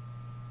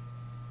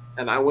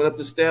 And I went up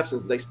the steps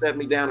and they set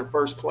me down in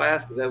first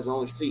class because that was the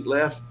only seat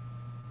left.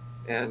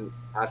 And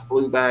I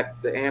flew back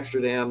to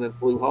Amsterdam, then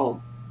flew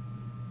home.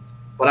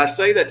 But I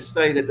say that to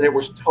say that there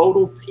was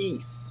total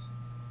peace,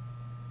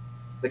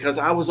 because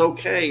I was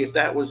okay if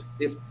that was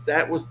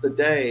the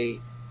day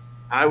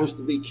I was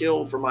to be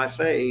killed for my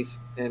faith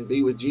and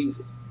be with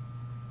Jesus.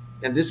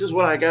 And this is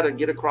what I got to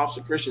get across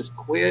to Christians.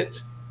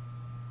 Quit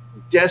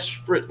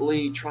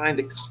desperately trying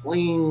to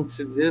cling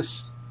to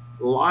this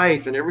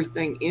life and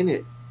everything in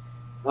it.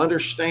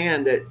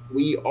 Understand that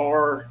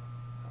we're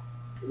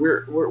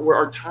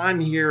our time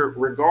here,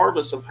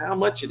 regardless of how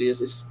much it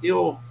is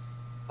still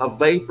a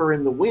vapor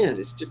in the wind.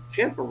 It's just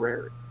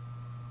temporary.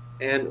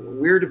 And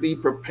we're to be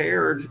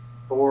prepared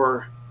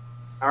for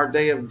our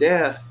day of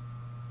death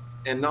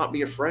and not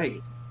be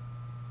afraid.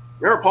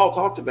 Remember, Paul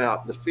talked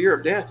about the fear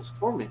of death is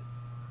torment.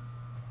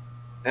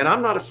 And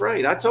I'm not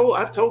afraid. I've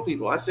told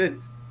people, I said,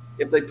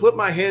 if they put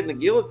my head in a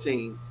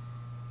guillotine,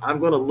 I'm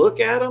going to look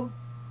at them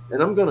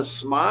and I'm going to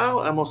smile.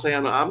 I'm going to say,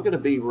 I'm going to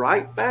be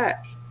right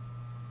back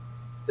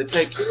to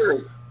take care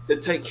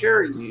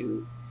of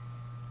you.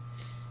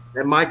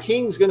 And my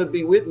king's going to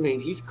be with me.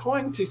 And he's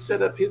going to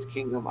set up his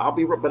kingdom. I'll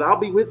be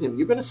with him.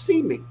 You're going to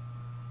see me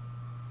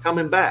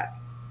coming back.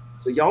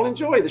 So y'all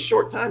enjoy the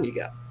short time you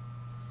got.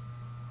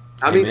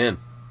 I mean,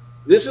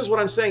 this is what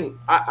I'm saying.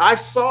 I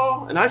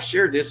saw, and I've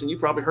shared this, and you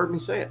probably heard me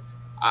say it.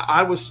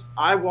 I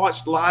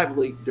watched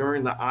lively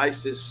during the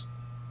ISIS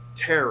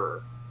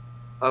terror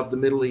of the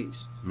Middle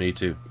East. Me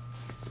too.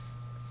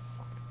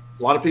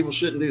 A lot of people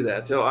shouldn't do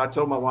that. I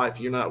told my wife,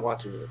 you're not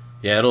watching this.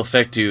 Yeah, it'll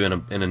affect you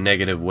in a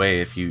negative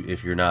way if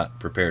you're not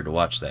prepared to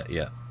watch that.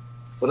 Yeah.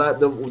 But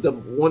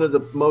one of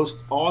the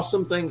most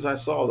awesome things I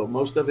saw, though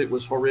most of it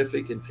was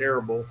horrific and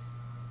terrible,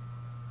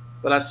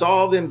 but I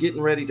saw them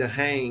getting ready to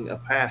hang a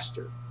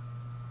pastor.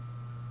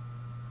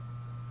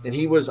 And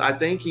I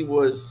think it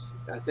was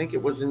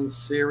in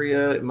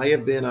Syria. It may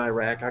have been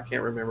Iraq. I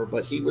can't remember,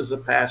 but he was a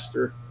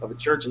pastor of a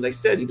church, and they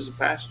said he was a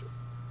pastor.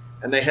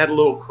 And they had a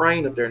little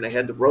crane up there, and they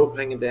had the rope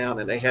hanging down,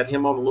 and they had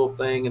him on a little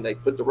thing, and they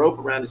put the rope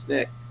around his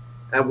neck.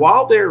 And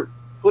while they're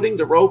putting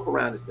the rope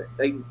around his neck,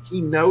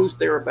 he knows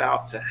they're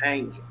about to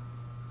hang him.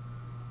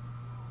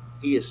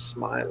 He is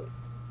smiling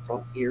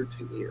from ear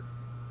to ear.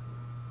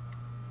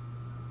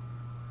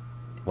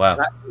 Wow.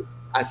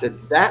 I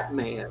said, that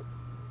man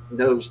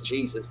knows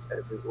Jesus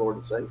as his Lord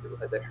and Savior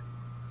right there.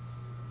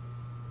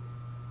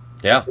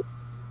 Yeah.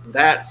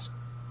 That's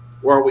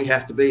where we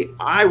have to be.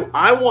 I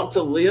want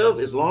to live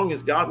as long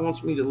as God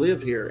wants me to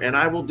live here, and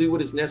I will do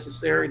what is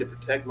necessary to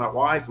protect my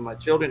wife and my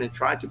children and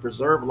try to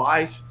preserve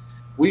life.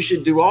 We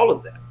should do all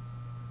of that.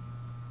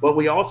 But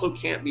we also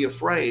can't be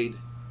afraid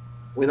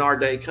when our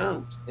day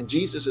comes. And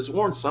Jesus has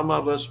warned some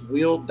of us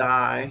will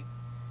die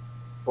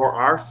for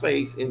our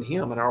faith in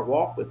him and our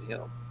walk with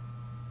him.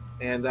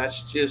 And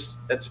that's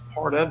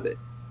part of it.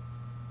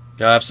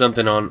 I have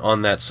something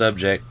on that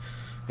subject,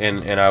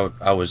 and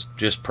I was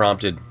just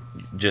prompted,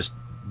 just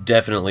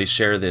definitely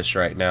share this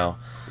right now.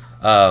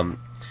 And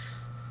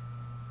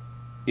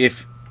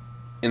this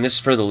is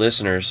for the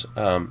listeners,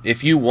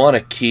 if you want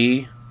a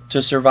key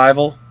to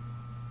survival,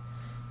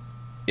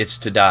 it's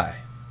to die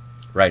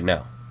right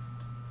now.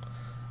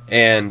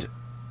 And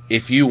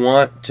if you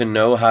want to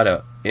know how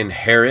to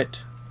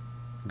inherit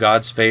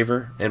God's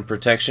favor and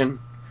protection,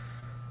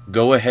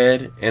 go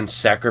ahead and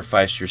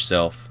sacrifice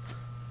yourself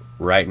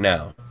right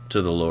now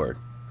to the Lord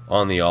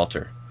on the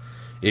altar.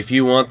 If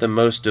you want the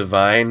most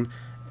divine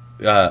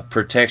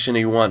protection,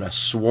 you want a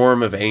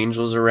swarm of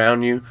angels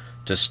around you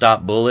to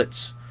stop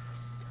bullets,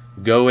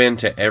 go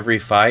into every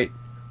fight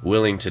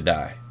willing to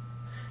die.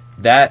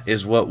 That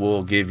is what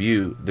will give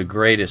you the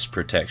greatest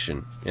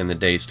protection in the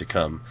days to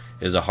come,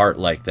 is a heart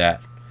like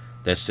that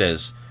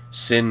says,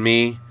 send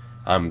me,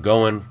 I'm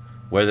going,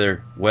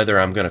 whether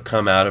I'm going to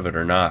come out of it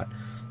or not.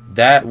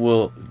 That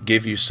will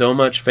give you so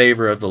much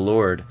favor of the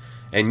Lord,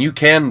 and you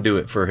can do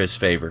it for his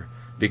favor,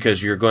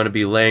 because you're going to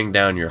be laying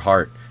down your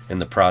heart in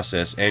the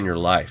process and your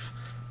life.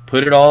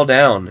 Put it all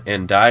down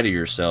and die to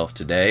yourself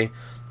today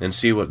and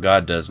see what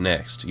God does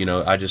next.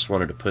 I just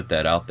wanted to put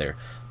that out there.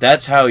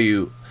 That's how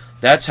you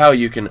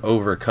can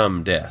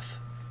overcome death,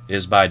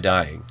 is by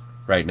dying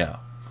right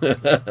now.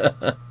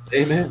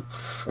 Amen.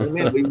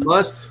 Amen.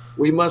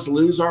 We must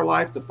lose our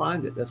life to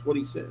find it. That's what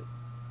he said.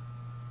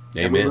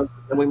 Amen.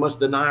 And we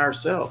must deny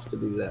ourselves to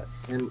do that.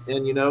 And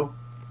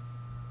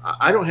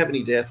I don't have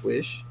any death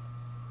wish.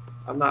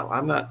 I'm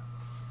not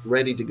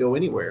ready to go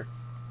anywhere.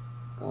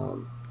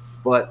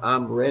 But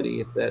I'm ready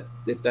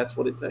if that's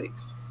what it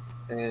takes.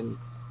 And,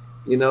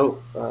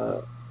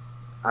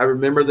 I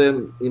remember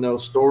them,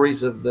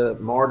 stories of the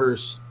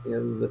martyrs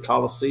in the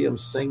Colosseum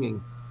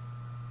singing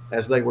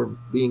as they were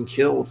being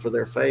killed for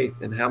their faith,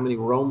 and how many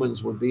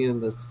Romans would be in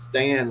the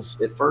stands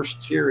at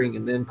first cheering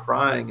and then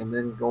crying and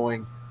then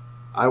going,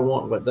 I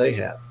want what they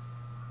have.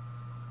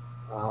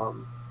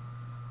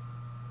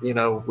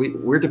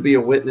 We're to be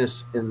a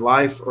witness in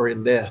life or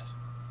in death.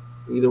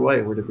 Either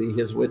way, we're to be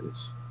his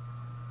witness.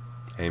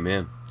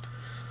 Amen.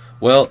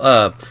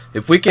 Well,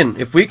 if we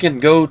can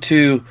go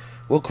to,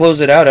 we'll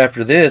close it out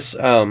after this.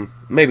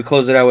 Maybe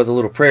close it out with a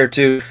little prayer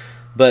too,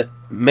 but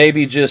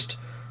maybe just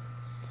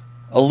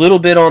a little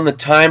bit on the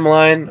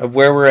timeline of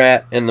where we're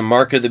at and the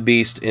mark of the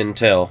beast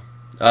intel.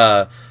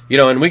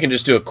 And we can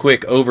just do a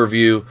quick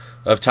overview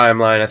of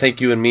timeline. I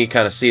think you and me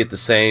kind of see it the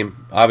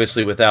same,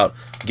 obviously without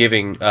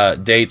giving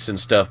dates and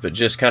stuff, but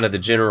just kind of the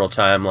general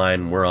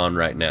timeline we're on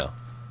right now.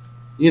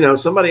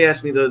 Somebody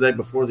asked me the other day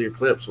before the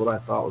eclipse what I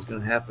thought was going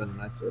to happen, and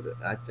I said,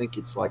 I think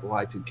it's like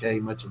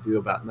Y2K, much ado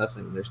about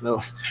nothing.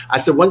 I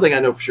said, one thing I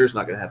know for sure is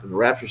not going to happen. The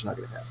rapture's not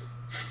going to happen.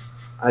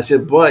 I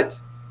said,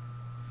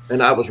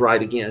 and I was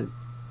right again.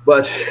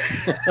 But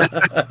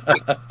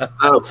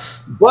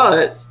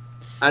but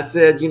I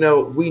said,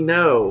 we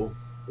know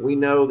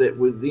that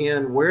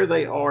within where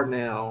they are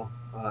now,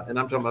 and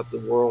I'm talking about the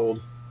World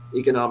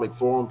Economic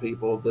Forum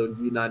people, the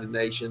United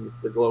Nations,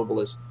 the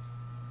globalists,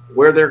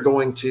 where they're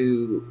going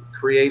to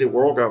create a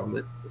world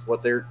government is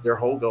what their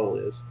whole goal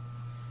is,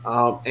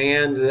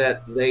 and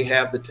that they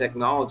have the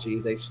technology.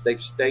 They've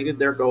stated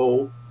their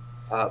goal.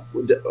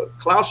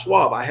 Klaus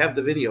Schwab, I have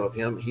the video of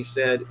him. He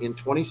said in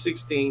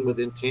 2016,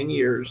 within 10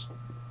 years,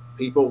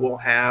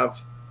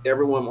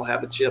 everyone will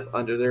have a chip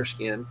under their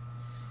skin.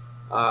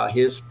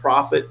 His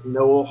prophet,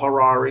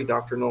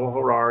 Dr. Noel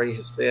Harari,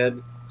 has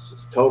said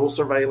total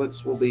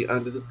surveillance will be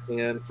under the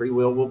skin. Free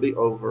will be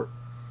over.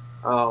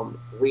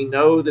 We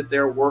know that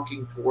they're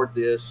working toward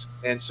this.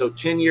 And so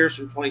 10 years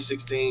from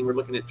 2016, we're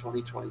looking at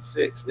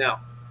 2026.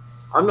 Now,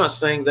 I'm not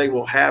saying they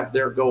will have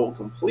their goal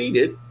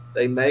completed.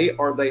 They may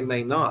or they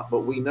may not, but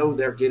we know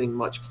they're getting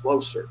much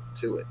closer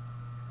to it.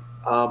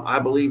 I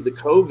believe the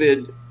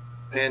COVID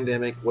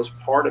pandemic was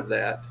part of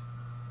that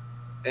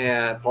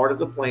and part of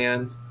the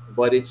plan,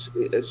 but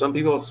some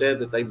people have said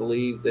that they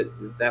believe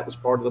that was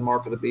part of the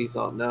mark of the beast.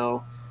 I don't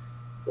know.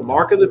 The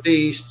mark of the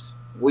beast,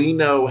 we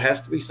know,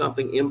 has to be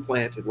something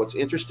implanted. What's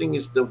interesting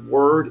is the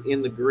word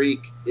in the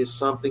Greek is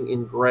something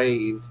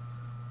engraved,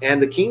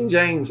 and the King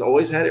James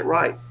always had it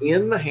right,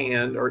 in the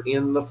hand or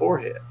in the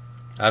forehead.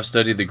 I've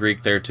studied the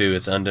Greek there too.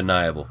 It's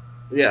undeniable.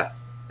 Yeah.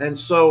 And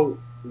so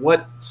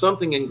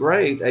something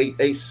engraved,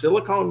 a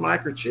silicone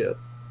microchip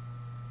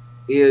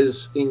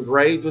is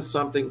engraved with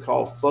something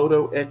called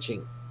photo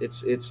etching.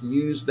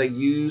 They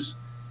use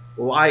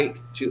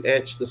light to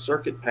etch the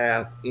circuit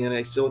path in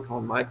a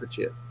silicone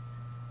microchip.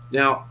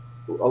 Now,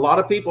 a lot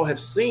of people have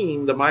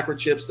seen the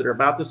microchips that are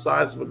about the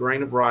size of a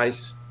grain of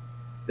rice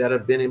that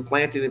have been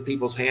implanted in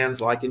people's hands,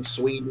 like in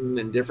Sweden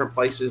and different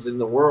places in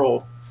the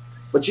world.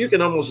 But you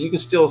can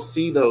still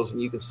see those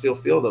and you can still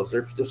feel those.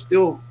 They're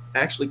still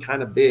actually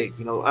kind of big.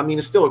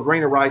 It's still a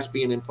grain of rice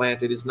being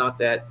implanted. It's not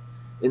that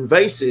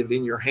invasive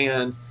in your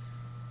hand.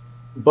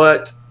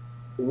 But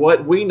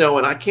what we know,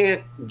 and I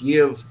can't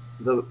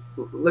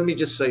let me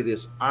just say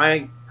this.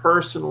 I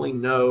personally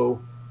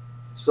know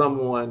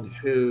someone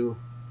who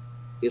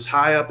is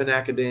high up in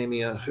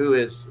academia who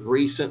has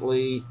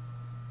recently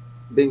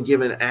been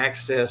given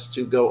access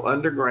to go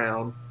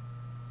underground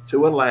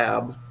to a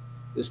lab.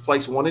 This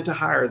place wanted to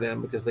hire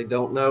them because they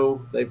don't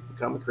know they've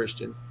become a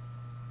Christian.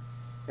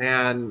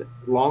 And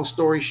long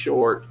story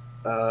short,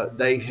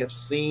 they have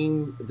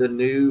seen the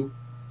new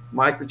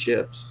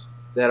microchips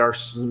that are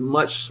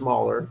much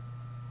smaller,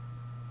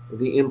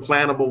 the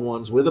implantable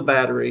ones with a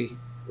battery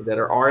that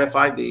are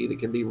RFID that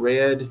can be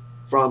read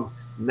from.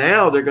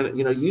 Now they're going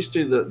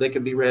to, they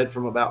can be read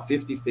from about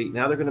 50 feet.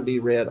 Now they're going to be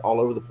read all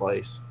over the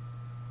place.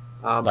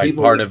 Like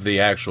part of the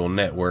actual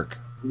network.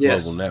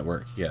 Yes. Global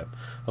network. Yeah.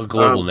 A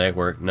global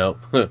network. Nope.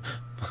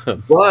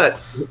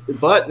 but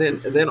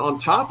then on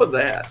top of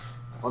that,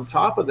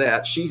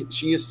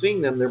 she has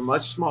seen them. They're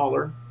much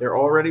smaller. They're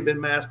already been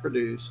mass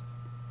produced.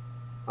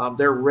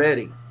 They're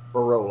ready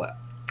for rollout.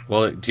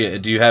 Well, do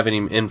you have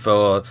any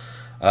info?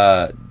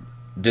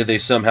 Do they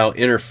somehow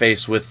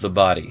interface with the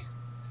body?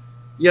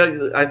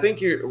 Yeah, I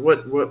think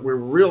what we're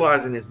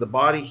realizing is the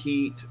body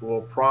heat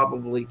will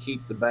probably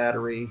keep the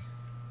battery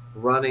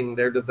running.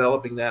 They're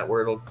developing that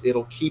where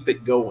it'll keep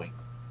it going,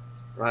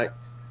 right?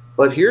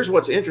 But here's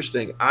what's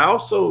interesting. I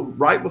also,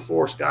 right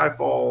before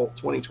Skyfall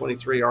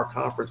 2023, our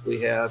conference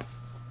we had,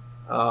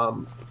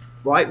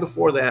 right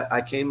before that,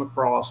 I came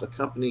across a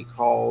company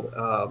called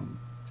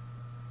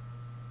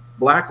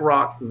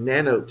BlackRock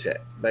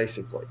Nanotech,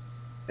 basically.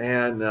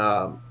 And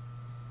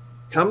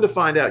come to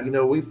find out,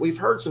 we've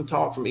heard some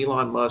talk from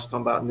Elon Musk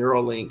talking about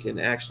Neuralink and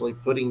actually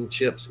putting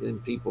chips in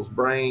people's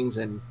brains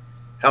and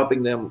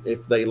helping them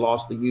if they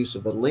lost the use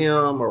of a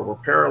limb or were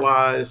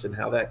paralyzed, and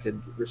how that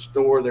could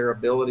restore their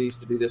abilities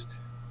to do this.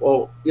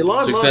 Well,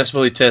 Elon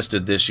Successfully Musk,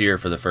 tested this year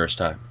for the first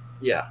time.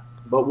 yeah.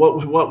 But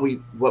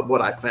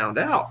what I found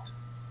out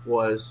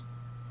was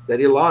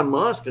that Elon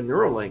Musk and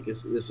Neuralink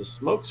is a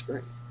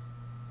smokescreen.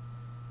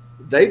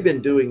 They've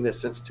been doing this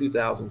since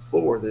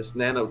 2004. This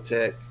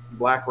nanotech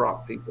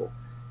BlackRock people,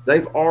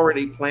 they've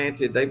already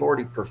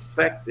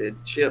perfected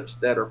chips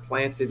that are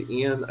planted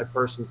in a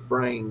person's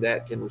brain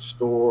that can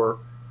restore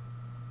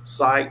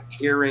sight,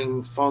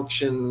 hearing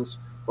functions,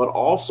 but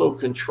also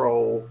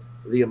control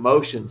the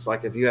emotions.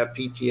 Like if you have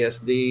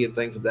PTSD and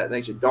things of that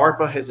nature,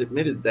 DARPA has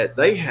admitted that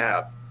they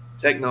have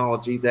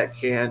technology that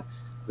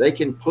they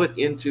can put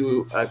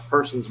into a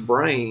person's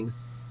brain,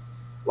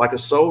 like a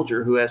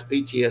soldier who has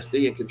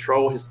PTSD, and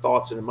control his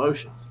thoughts and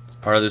emotions. It's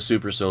part of the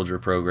super soldier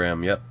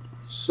program. Yep.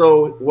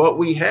 So what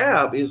we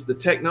have is the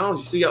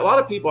technology. See, a lot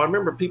of people, I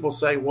remember people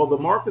say, well, the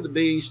mark of the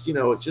beast,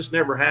 it's just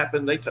never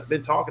happened. They've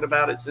been talking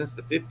about it since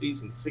the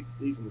 50s and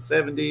 60s and the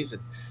 70s.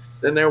 And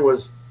then there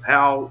was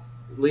Hal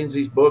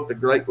Lindsey's book,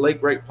 The Late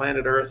Great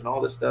Planet Earth, and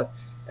all this stuff.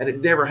 And it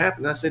never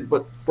happened. I said,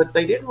 but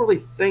they didn't really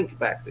think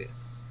back then,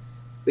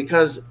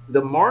 because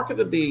the mark of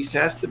the beast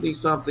has to be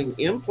something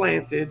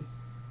implanted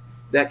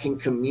that can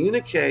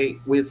communicate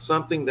with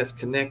something that's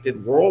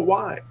connected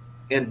worldwide.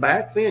 And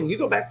back then, you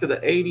go back to the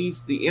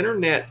 80s, the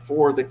internet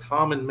for the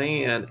common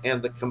man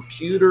and the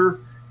computer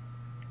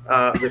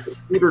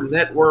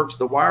networks,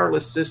 the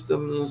wireless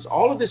systems,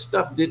 all of this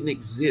stuff didn't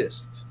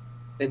exist.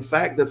 In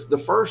fact, the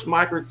first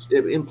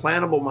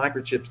implantable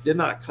microchips did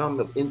not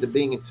come into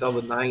being until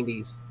the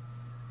 90s.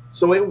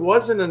 So it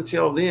wasn't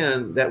until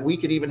then that we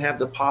could even have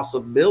the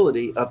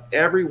possibility of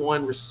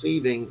everyone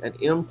receiving an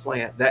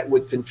implant that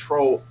would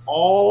control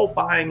all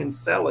buying and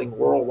selling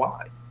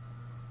worldwide.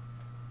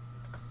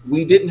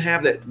 We didn't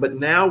have that. But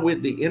now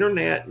with the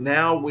internet,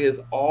 now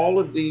with all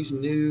of these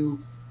new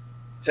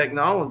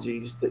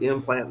technologies to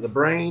implant the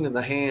brain and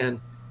the hand,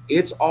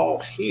 it's all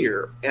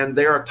here. And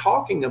they are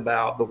talking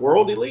about, the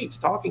world elites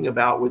talking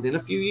about, within a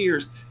few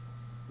years,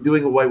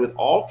 doing away with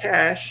all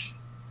cash,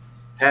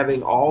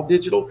 having all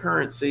digital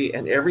currency,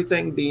 and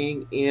everything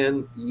being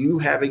in you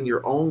having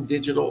your own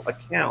digital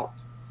account.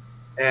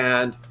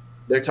 And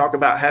they talk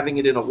about having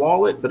it in a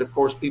wallet, but of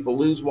course people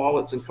lose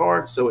wallets and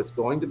cards, so it's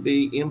going to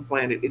be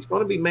implanted. It's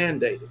going to be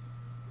mandated.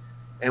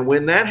 And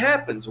when that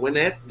happens, when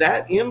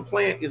that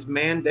implant is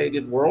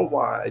mandated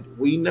worldwide,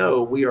 we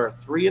know we are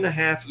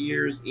 3.5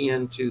 years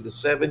into the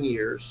 7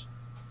 years,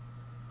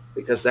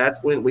 because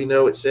that's when we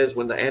know it says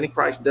when the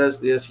Antichrist does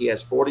this, he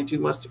has 42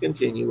 months to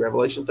continue,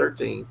 Revelation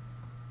 13.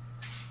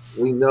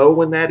 We know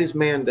when that is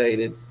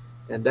mandated,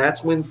 and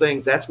that's when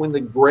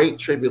the great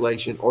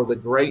tribulation or the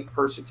great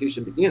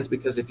persecution begins.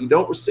 Because if you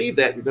don't receive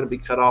that, you're going to be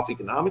cut off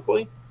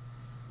economically.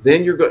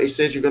 Then it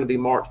says you're going to be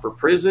marked for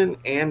prison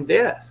and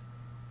death.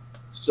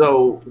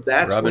 So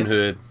that's Robin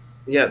Hood.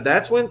 Yeah,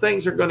 that's when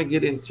things are going to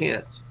get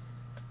intense.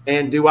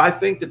 And do I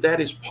think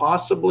that is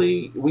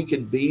possibly, we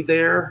could be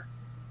there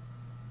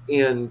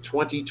in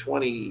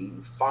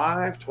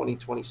 2025,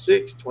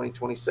 2026,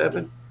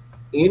 2027?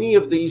 Any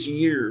of these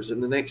years, in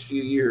the next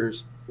few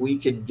years, we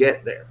could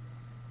get there.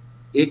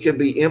 It could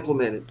be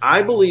implemented.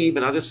 I believe,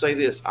 and I'll just say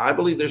this, I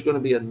believe there's going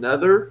to be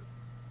another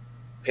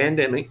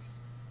pandemic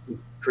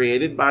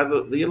created by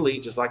the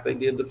elite, just like they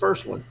did the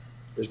first one.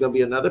 There's going to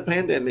be another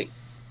pandemic.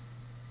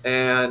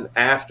 And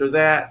after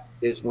that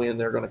is when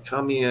they're going to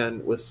come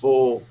in with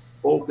full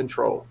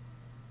control.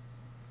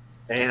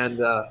 And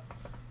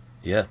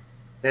yeah.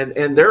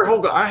 And their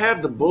whole, I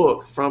have the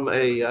book from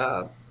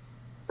a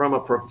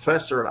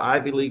professor, an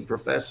Ivy League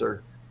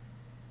professor,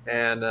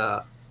 and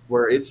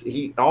where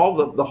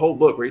the whole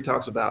book where he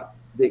talks about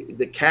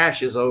the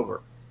cash is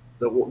over.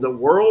 The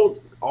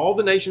world, all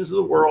the nations of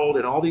the world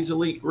and all these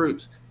elite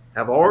groups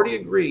have already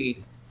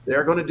agreed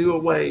they're going to do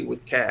away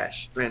with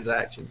cash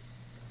transactions.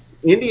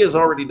 India's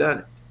already done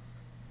it.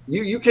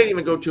 You can't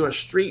even go to a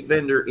street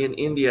vendor in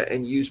India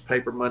and use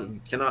paper money.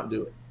 You cannot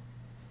do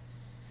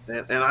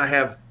it. And I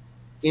have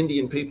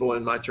Indian people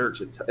in my church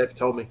that have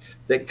told me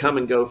they come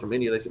and go from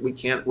India. They said we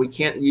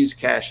can't use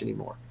cash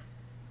anymore.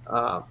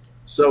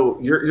 So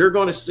you're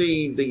going to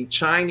see the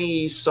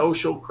Chinese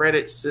social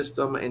credit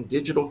system and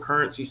digital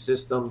currency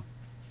system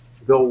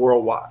go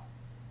worldwide.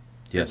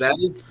 Yes,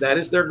 that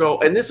is their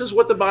goal, and this is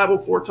what the Bible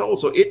foretold.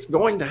 So it's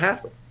going to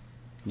happen.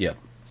 Yeah,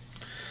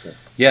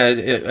 yeah.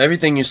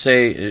 Everything you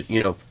say,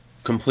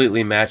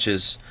 completely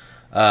matches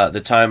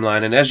the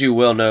timeline. And as you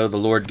well know, the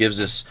Lord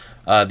gives us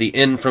the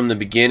end from the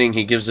beginning.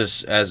 He gives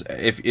us, as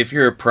if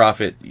you're a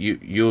prophet,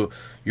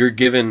 you're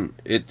given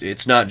it.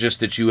 It's not just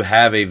that you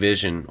have a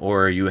vision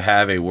or you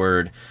have a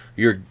word.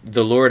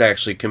 The Lord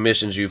actually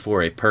commissions you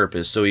for a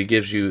purpose. So He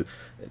gives you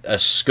a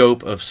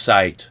scope of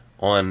sight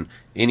on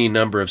any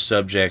number of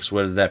subjects,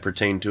 whether that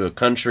pertain to a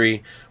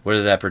country,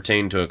 whether that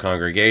pertain to a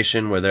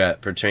congregation, whether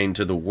that pertain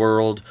to the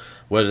world,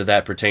 whether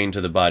that pertain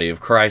to the body of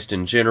Christ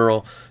in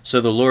general.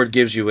 So the Lord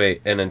gives you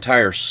an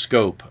entire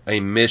scope, a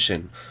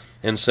mission.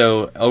 And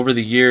so over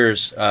the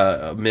years,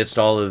 amidst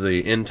all of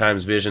the end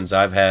times visions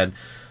I've had,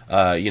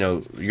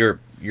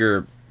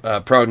 your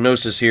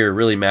prognosis here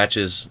really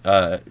matches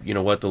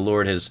what the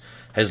Lord has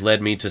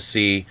led me to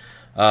see.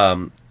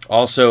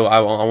 Also, I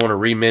want to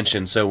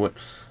re-mention. So,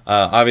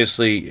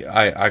 obviously,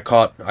 I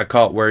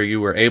caught where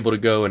you were able to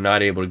go and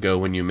not able to go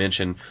when you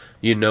mentioned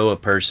a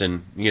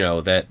person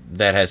that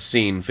has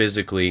seen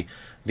physically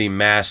the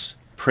mass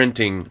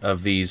printing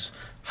of these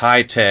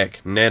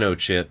high-tech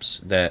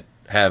nanochips that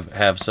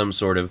have some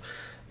sort of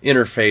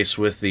interface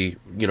with the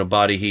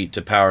body heat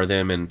to power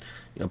them, and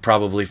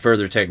probably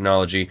further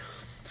technology.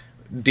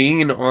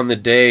 Dean, on the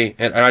day,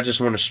 and I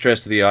just want to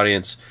stress to the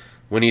audience,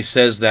 when he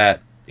says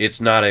that it's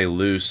not a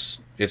loose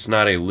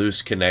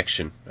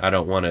connection. I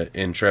don't want to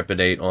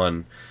intrepidate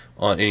on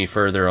any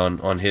further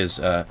on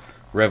his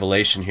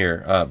revelation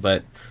here,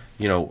 but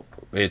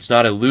it's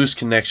not a loose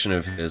connection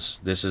of his.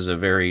 This is a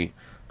very,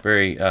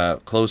 very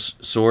close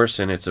source,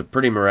 and it's a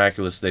pretty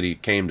miraculous that he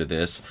came to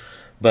this.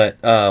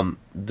 But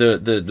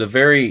the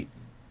very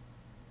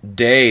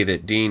day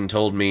that Dean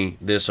told me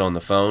this on the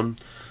phone,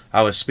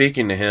 I was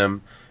speaking to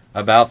him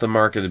about the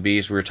mark of the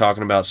beast. We were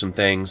talking about some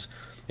things,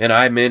 and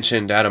I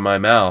mentioned out of my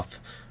mouth,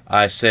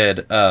 I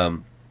said,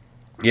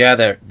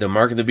 yeah, the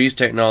mark of the beast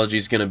technology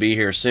is going to be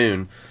here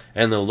soon.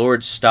 And the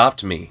Lord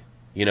stopped me.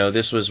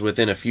 This was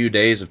within a few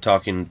days of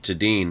talking to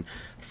Dean.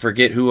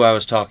 Forget who I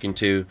was talking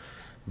to,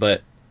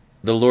 but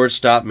the Lord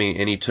stopped me,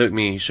 and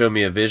he showed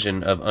me a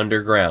vision of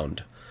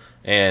underground.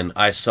 And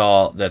I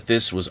saw that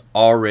this was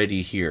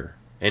already here.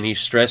 And he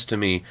stressed to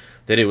me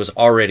that it was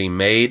already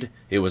made,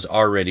 it was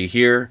already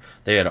here,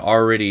 they had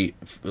already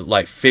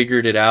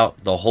figured it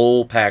out, the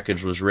whole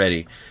package was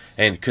ready.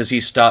 And because he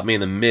stopped me in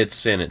the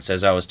mid-sentence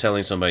as I was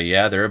telling somebody,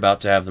 yeah, they're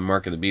about to have the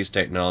mark of the beast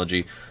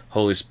technology,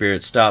 Holy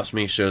Spirit stops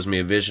me, shows me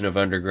a vision of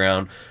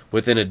underground.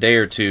 Within a day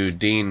or two,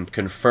 Dean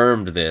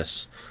confirmed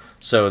this.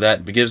 So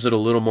that gives it a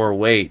little more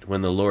weight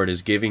when the Lord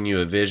is giving you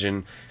a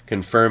vision,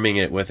 confirming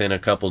it within a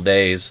couple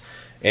days.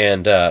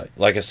 And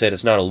like I said,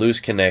 it's not a loose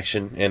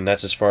connection, and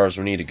that's as far as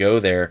we need to go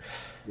there.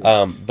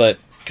 But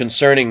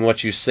concerning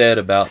what you said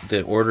about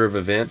the order of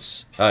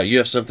events, you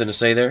have something to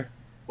say there?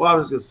 Well, I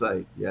was going to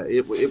say, yeah,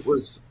 it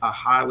was a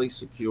highly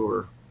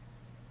secure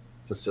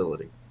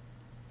facility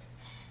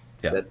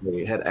that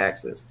they had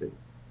access to.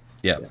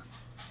 Yeah.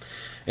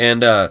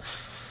 And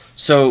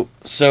so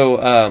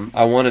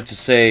I wanted to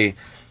say,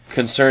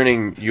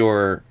 concerning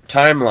your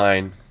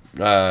timeline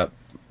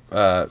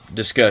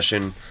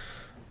discussion,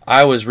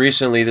 I was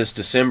recently this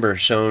December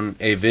shown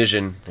a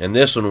vision, and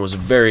this one was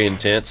very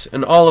intense.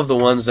 And all of the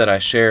ones that I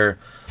share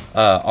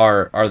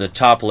are the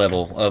top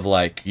level of,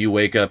 like, you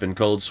wake up in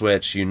cold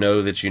sweats, you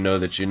know it's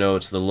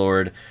the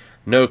Lord,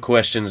 no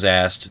questions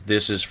asked,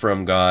 this is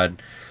from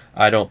God.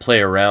 I don't play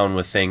around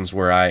with things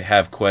where I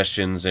have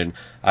questions, and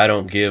I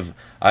don't give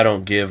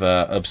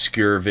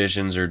obscure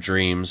visions or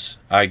dreams.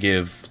 I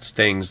give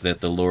things that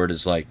the Lord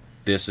is like,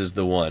 this is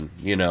the one,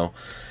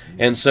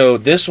 And so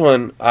this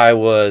one, I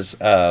was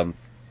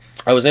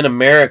in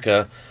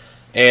America,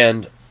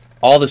 and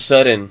all of a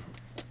sudden,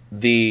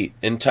 I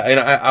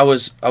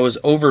was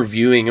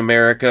overviewing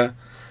America,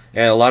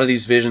 and a lot of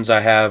these visions I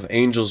have,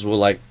 angels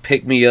will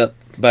pick me up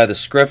by the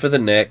scruff of the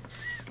neck,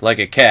 like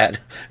a cat,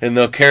 and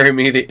they'll carry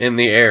me in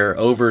the air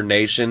over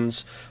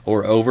nations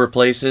or over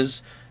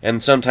places,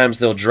 and sometimes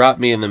they'll drop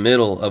me in the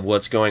middle of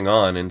what's going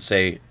on and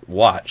say,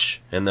 watch,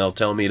 and they'll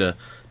tell me to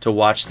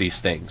watch these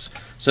things.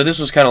 So this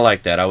was kind of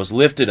like that. I was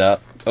lifted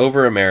up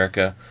over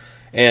America,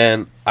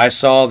 and I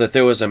saw that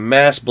there was a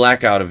mass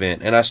blackout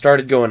event, and I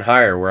started going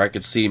higher where I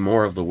could see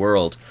more of the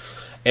world.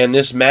 And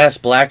this mass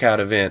blackout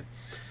event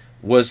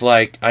was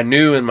like, I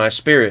knew in my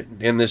spirit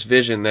in this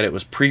vision that it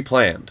was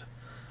pre-planned.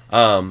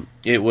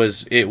 It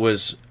was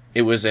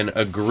an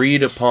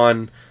agreed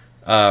upon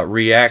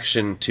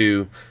reaction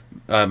to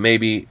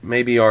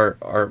maybe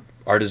our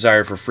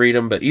desire for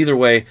freedom, but either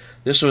way,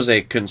 this was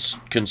a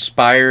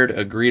conspired,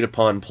 agreed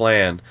upon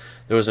plan.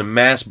 There was a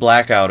mass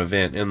blackout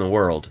event in the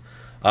world.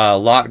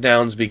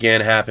 Lockdowns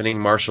began happening.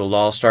 Martial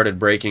law started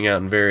breaking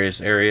out in various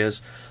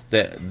areas.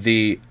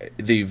 The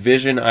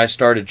vision, I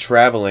started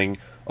traveling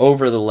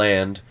over the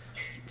land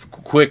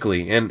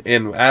quickly, and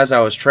as I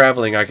was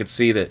traveling, I could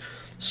see that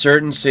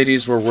certain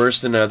cities were worse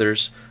than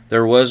others.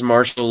 There was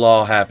martial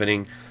law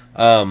happening.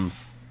 The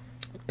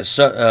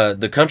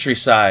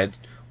countryside,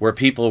 where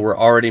people were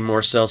already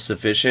more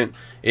self-sufficient,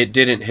 it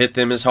didn't hit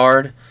them as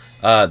hard.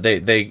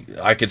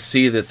 I could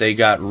see that they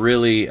got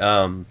really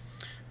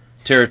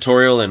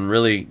territorial and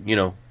really,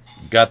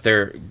 got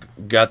their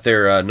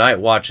night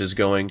watches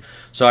going.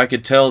 So I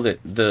could tell that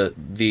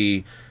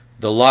the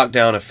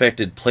lockdown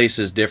affected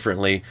places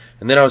differently.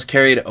 And then I was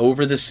carried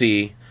over the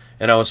sea,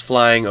 and I was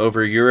flying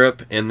over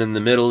Europe and then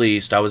the Middle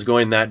East. I was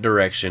going that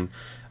direction.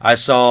 I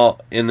saw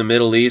in the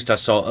Middle East, I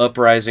saw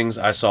uprisings.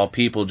 I saw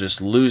people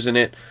just losing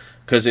it,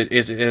 because it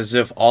is as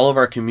if all of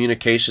our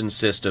communication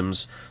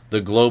systems, the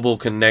global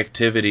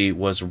connectivity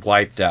was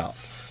wiped out.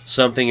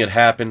 Something had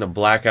happened, a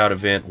blackout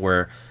event,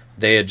 where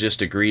they had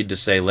just agreed to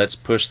say, let's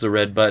push the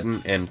red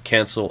button and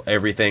cancel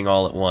everything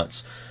all at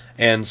once.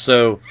 And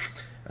so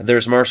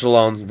there's martial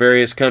law in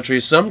various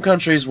countries. Some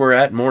countries were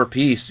at more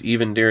peace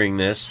even during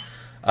this.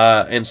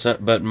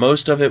 but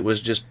most of it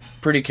was just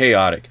pretty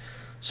chaotic.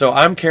 So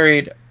I'm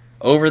carried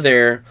over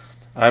there.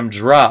 I'm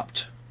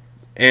dropped,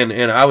 and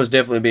I was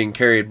definitely being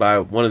carried by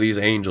one of these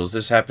angels.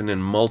 This happened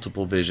in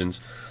multiple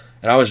visions,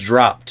 and I was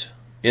dropped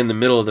in the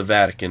middle of the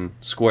Vatican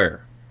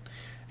Square,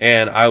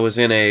 and I was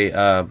in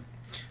a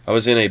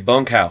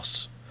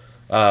bunkhouse,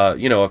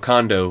 a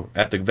condo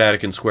at the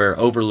Vatican Square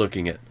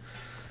overlooking it.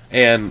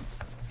 And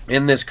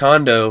in this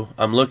condo,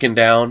 I'm looking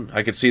down.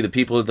 I could see the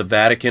people of the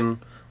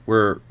Vatican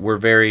were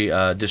very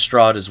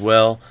distraught as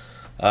well.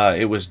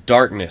 It was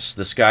darkness.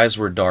 The skies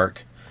were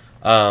dark.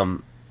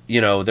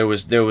 There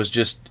was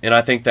just, and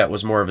I think that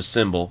was more of a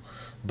symbol,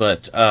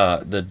 but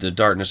the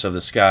darkness of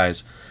the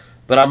skies.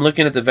 But I'm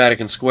looking at the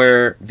Vatican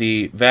Square.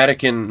 The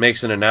Vatican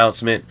makes an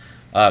announcement.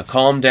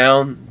 Calm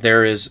down.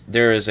 There is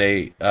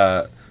a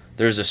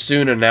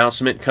soon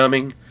announcement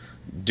coming.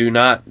 Do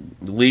not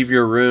leave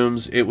your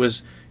rooms. It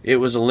was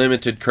a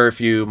limited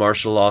curfew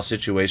martial law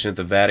situation at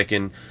the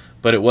Vatican,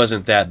 but it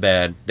wasn't that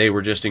bad. They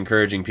were just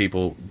encouraging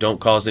people, don't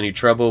cause any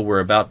trouble. We're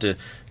about to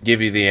give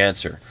you the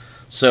answer.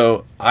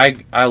 So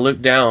I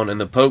look down,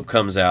 and the Pope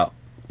comes out,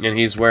 and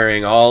he's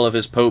wearing all of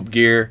his Pope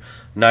gear,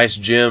 nice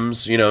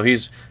gems.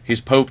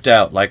 He's poped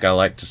out, like I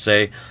like to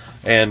say,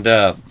 and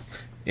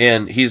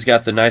he's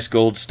got the nice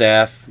gold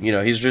staff.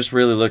 He's just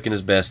really looking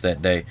his best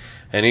that day.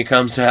 And he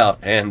comes out,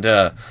 and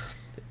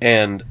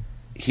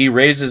he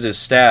raises his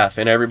staff,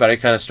 and everybody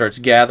kind of starts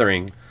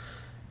gathering.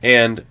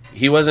 And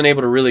he wasn't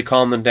able to really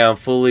calm them down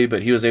fully,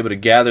 but he was able to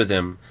gather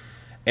them.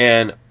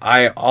 And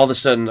all of a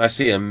sudden, I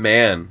see a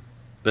man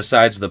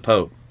besides the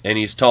Pope, and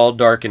he's tall,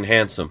 dark, and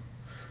handsome.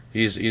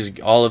 He's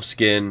olive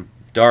skin,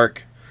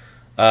 dark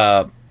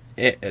hair,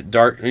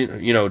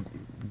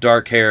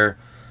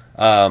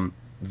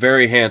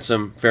 very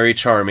handsome, very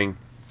charming.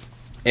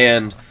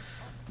 And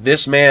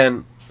this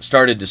man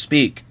started to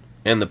speak,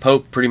 and the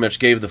Pope pretty much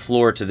gave the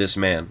floor to this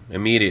man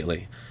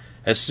immediately.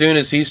 As soon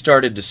as he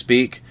started to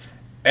speak,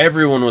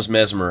 everyone was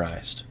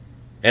mesmerized.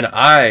 And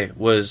I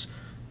was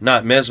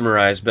not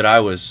mesmerized, but I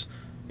was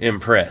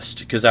impressed,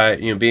 because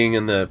being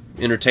in the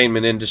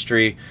entertainment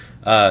industry,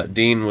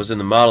 Dean was in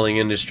the modeling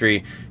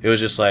industry. It was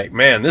just like,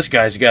 man, this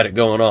guy's got it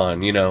going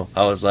on.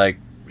 I was like,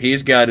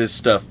 he's got his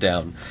stuff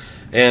down.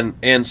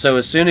 And so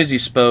as soon as he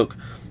spoke,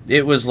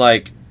 it was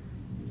like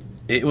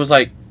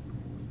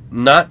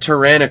not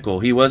tyrannical.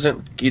 He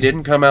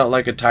didn't come out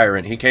like a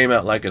tyrant. He came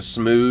out like a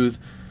smooth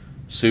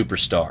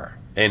superstar,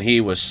 and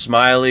he was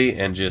smiley,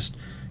 and he just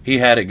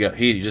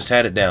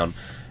had it down.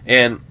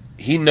 And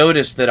he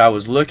noticed that I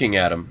was looking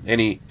at him,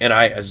 and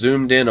I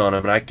zoomed in on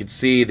him, and I could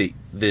see the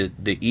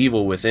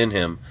evil within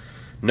him.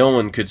 No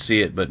one could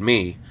see it but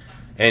me.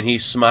 And he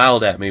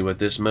smiled at me with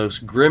this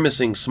most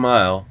grimacing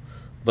smile,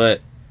 but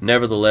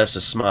nevertheless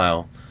a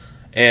smile.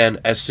 And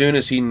as soon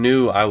as he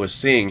knew I was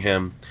seeing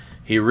him,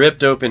 he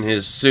ripped open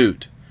his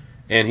suit,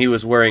 and he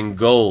was wearing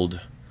gold.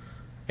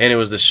 And it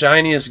was the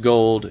shiniest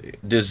gold,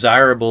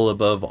 desirable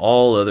above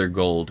all other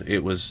gold.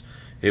 It was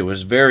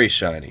very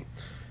shiny.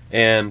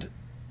 And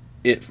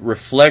it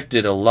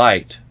reflected a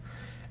light,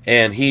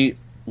 and he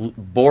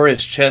bore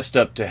his chest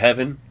up to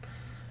heaven,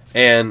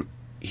 and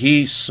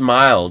he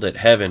smiled at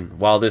heaven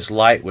while this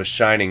light was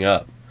shining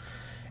up.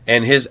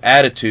 And his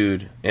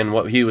attitude and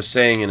what he was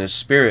saying in his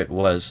spirit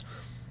was,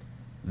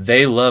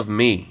 they love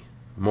me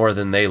more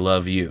than they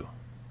love you,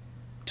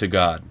 to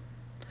God.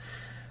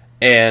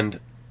 And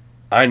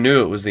I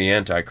knew it was the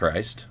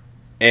Antichrist,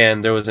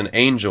 and there was an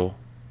angel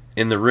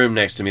in the room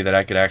next to me that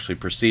I could actually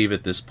perceive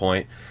at this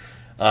point.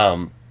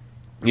 I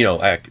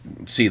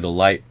could see the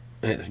light,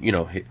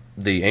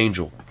 the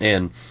angel.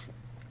 And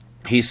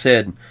he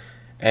said,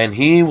 and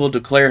he will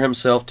declare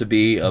himself to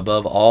be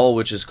above all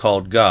which is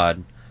called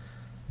God,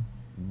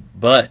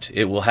 but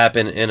it will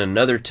happen in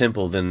another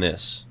temple than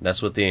this.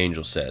 That's what the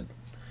angel said.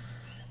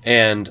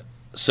 And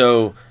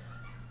so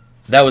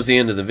that was the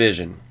end of the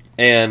vision.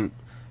 And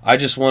I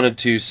just wanted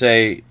to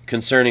say,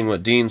 concerning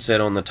what Dean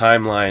said on the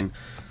timeline,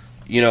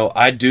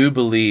 I do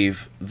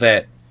believe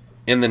that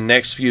in the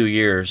next few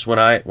years, when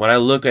I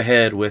look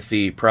ahead with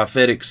the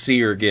prophetic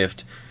seer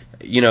gift,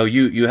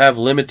 you have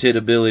limited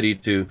ability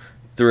to,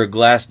 through a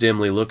glass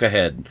dimly, look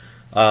ahead.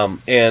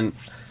 And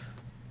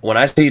when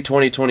I see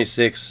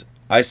 2026,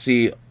 I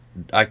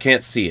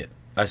can't see it.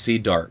 I see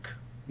dark.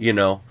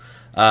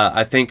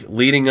 I think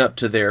leading up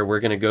to there, we're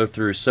going to go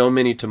through so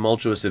many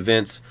tumultuous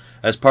events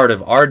as part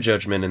of our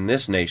judgment in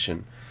this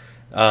nation.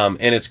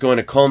 And it's going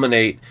to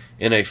culminate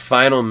in a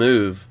final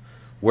move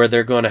where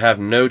they're going to have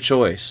no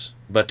choice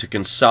but to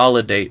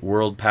consolidate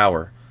world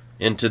power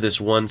into this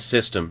one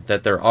system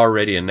that they're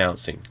already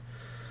announcing.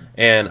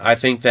 And I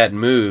think that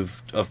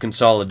move of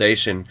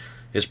consolidation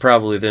is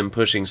probably them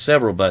pushing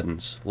several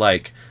buttons,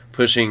 like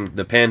pushing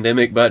the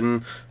pandemic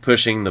button,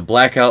 pushing the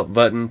blackout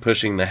button,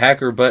 pushing the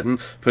hacker button,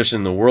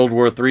 pushing the World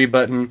War III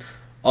button,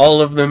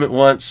 all of them at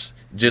once.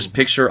 Just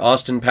picture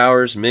Austin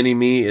Powers,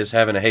 Mini-Me is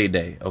having a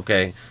heyday,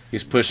 okay?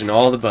 He's pushing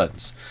all the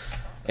buttons.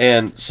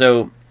 And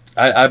so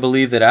I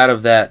believe that out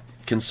of that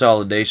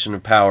consolidation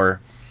of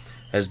power,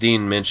 as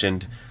Dean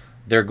mentioned,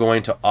 they're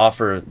going to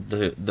offer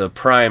the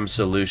prime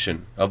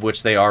solution, of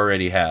which they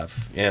already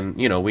have. And,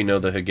 you know, we know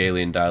the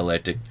Hegelian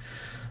dialectic.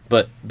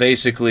 But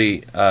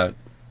basically,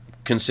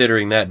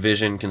 considering that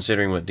vision,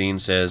 considering what Dean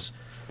says,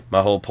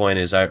 my whole point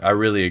is I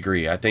really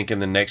agree. I think in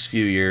the next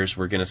few years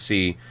we're going to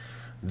see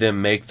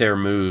them make their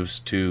moves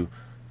to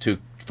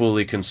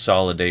fully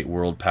consolidate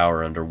world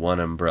power under one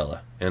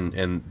umbrella.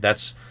 And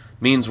that's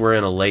means we're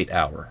in a late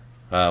hour.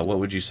 What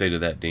would you say to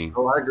that, Dean?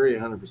 Oh, I agree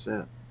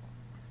 100%.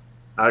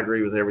 I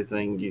agree with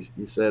everything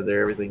you said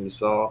there, everything you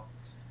saw,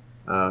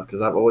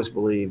 because I've always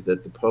believed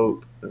that the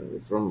Pope,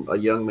 from a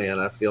young man,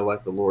 I feel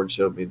like the Lord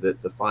showed me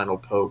that the final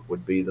Pope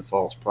would be the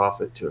false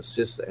prophet to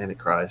assist the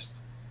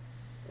Antichrist,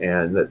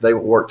 and that they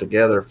will work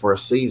together for a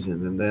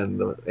season, and then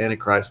the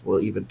Antichrist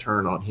will even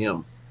turn on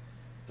him,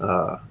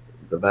 the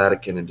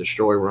Vatican, and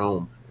destroy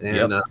Rome.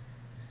 And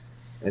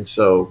and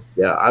so,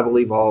 yeah, I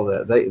believe all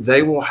that.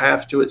 They will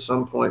have to, at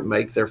some point,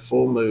 make their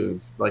full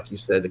move, like you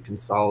said, to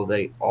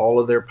consolidate all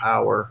of their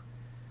power.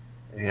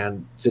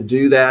 And to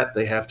do that,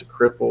 they have to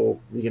cripple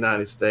the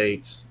United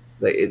States.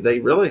 They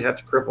really have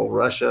to cripple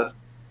Russia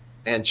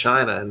and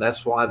China. And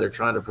that's why they're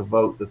trying to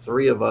provoke the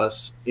three of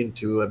us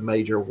into a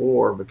major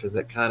war, because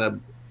that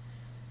kind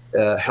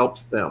of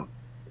helps them.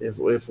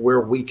 If we're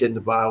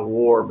weakened by a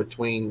war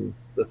between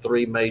the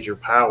three major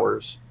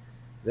powers,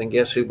 then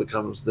guess who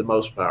becomes the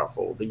most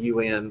powerful? The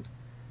UN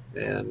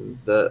and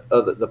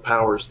the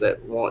powers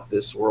that want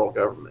this world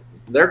government.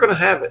 They're going to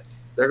have it.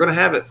 They're going to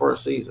have it for a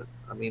season.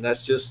 I mean,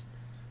 that's just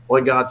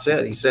what God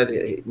said. He said,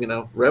 you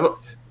know,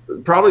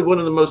 probably one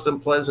of the most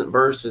unpleasant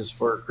verses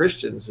for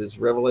Christians is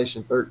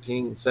Revelation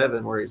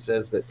 13:7, where he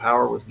says that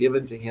power was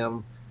given to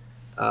him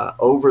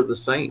over the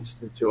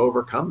saints to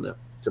overcome them,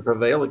 to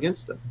prevail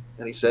against them.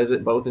 And he says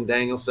it both in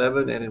Daniel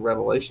 7 and in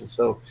Revelation.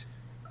 So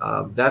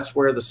that's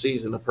where the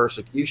season of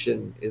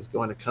persecution is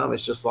going to come.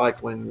 It's just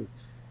like when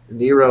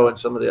Nero and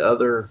some of the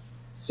other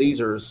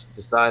Caesars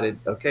decided,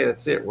 okay,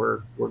 that's it.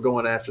 We're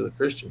going after the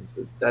Christians.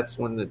 That's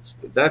when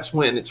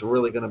it's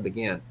really going to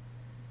begin.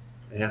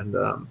 And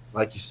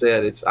like you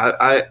said,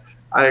 I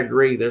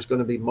agree. There's going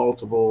to be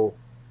multiple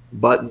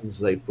buttons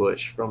they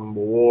push, from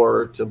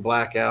war to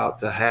blackout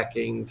to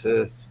hacking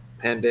to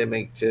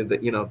pandemic to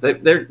the, you know,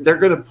 they're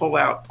going to pull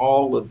out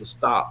all of the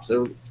stops.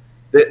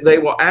 They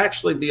will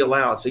actually be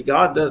allowed. See,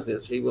 God does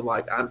this. He would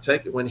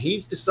when he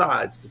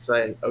decides to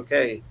say,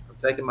 okay, I'm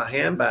taking my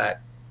hand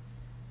back.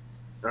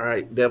 All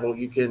right, devil,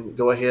 you can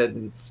go ahead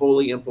and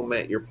fully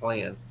implement your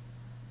plan.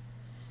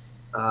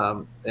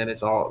 And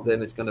it's all going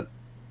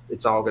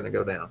to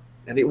go down,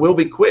 and it will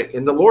be quick.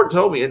 And the Lord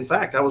told me, in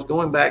fact, I was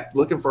going back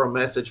looking for a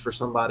message for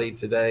somebody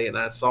today, and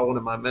I saw one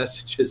of my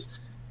messages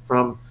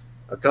from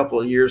a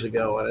couple of years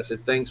ago. And I said,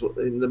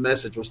 and the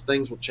message was,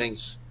 things will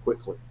change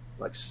quickly,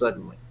 like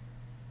suddenly.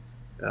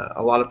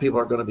 A lot of people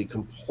are going to be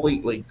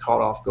completely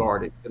caught off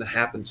guard. It's going to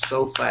happen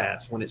so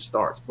fast when it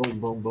starts. Boom,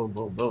 boom, boom,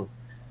 boom, boom.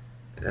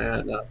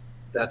 And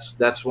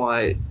that's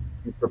why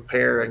you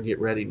prepare and get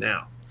ready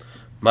now.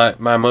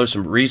 My most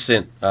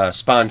recent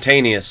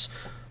spontaneous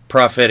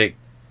prophetic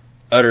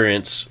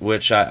utterance,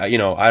 which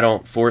I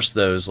don't force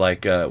those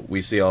like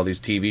we see all these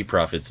TV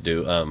prophets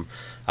do.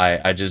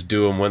 I just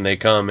do them when they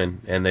come,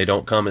 and they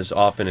don't come as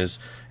often as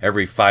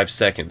every 5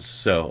 seconds.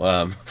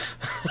 So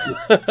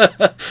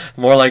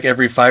more like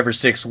every 5 or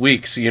 6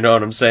 weeks, you know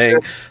what I'm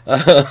saying?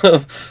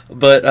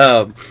 But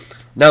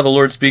now the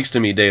Lord speaks to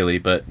me daily,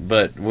 but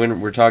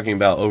when we're talking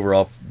about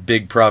overall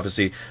big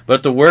prophecy,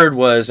 but the word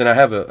was, and I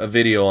have a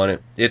video on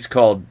it, it's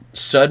called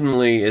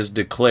suddenly is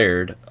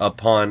declared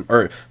upon,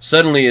 or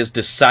suddenly is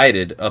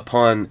decided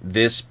upon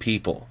this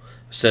people,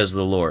 says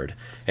the Lord.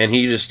 And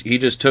he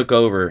just took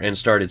over and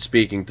started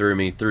speaking through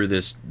me through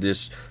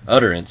this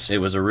utterance. It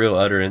was a real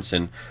utterance,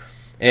 and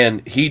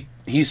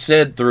he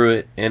said through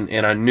it,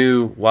 and I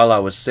knew while I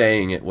was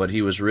saying it what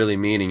he was really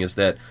meaning is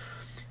that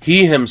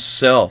he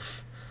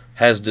himself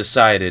has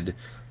decided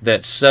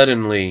that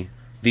suddenly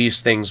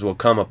these things will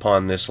come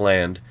upon this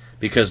land,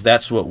 because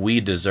that's what we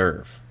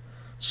deserve.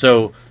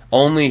 So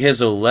only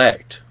his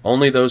elect,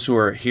 only those who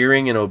are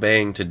hearing and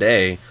obeying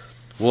today,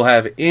 will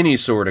have any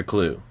sort of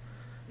clue.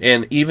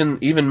 And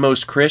even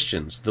most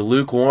Christians, the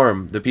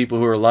lukewarm, the people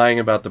who are lying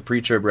about the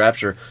pre-trib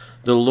rapture,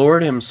 the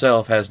Lord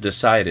himself has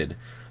decided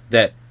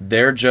that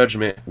their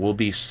judgment will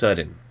be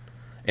sudden,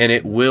 and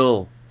it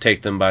will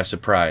take them by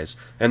surprise,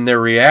 and their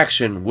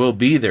reaction will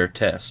be their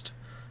test.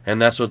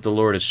 And that's what the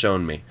Lord has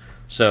shown me.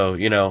 So,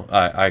 you know,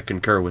 I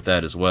concur with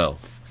that as well.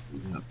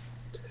 Yeah.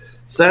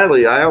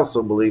 Sadly, I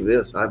also believe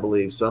this. I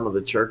believe some of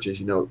the churches,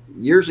 you know,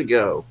 years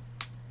ago,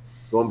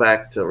 going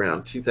back to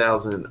around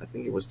 2000, I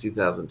think it was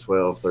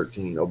 2012,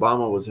 13,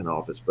 Obama was in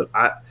office, but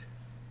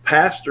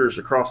pastors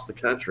across the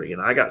country,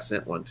 and I got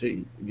sent one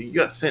too. You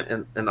got sent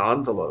an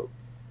envelope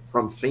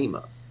from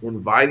FEMA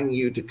inviting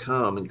you to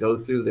come and go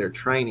through their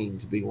training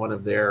to be one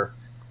of their,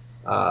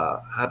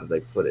 how do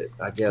they put it?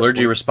 I guess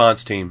clergy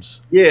response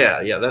teams.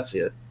 Yeah, that's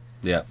it.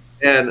 Yeah.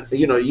 And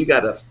you know, you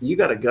got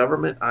a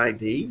government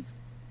ID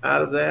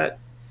out of that.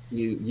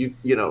 You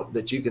know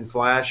that you can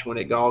flash when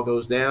it all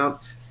goes down.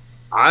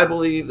 I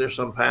believe there's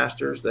some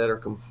pastors that are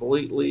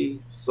completely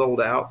sold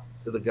out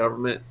to the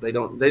government. They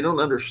don't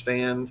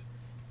understand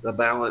the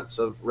balance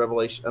of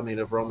Revelation. I mean,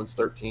 of Romans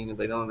 13, and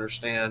they don't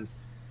understand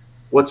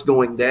what's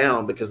going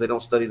down because they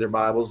don't study their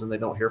Bibles and they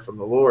don't hear from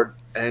the Lord.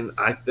 And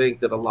I think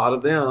that a lot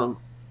of them,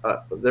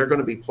 they're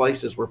going to be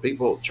places where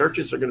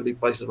churches are going to be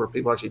places where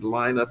people actually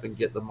line up and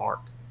get the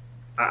mark.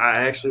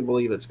 I actually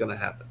believe it's going to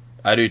happen.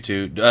 I do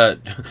too.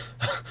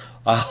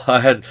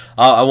 I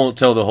won't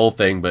tell the whole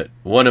thing, but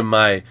one of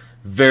my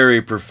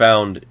very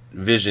profound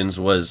visions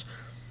was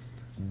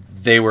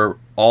they were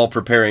all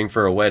preparing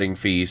for a wedding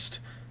feast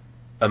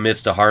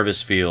amidst a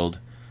harvest field,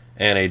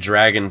 and a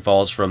dragon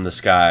falls from the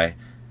sky,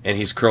 and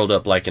he's curled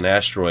up like an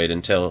asteroid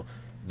until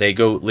they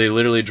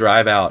literally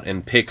drive out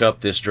and pick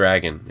up this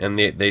dragon. And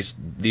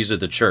these are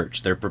the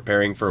church. They're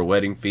preparing for a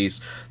wedding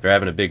feast. They're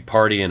having a big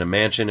party in a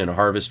mansion in a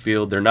harvest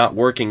field. They're not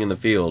working in the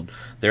field.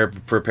 They're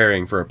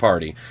preparing for a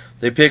party.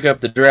 They pick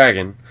up the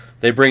dragon.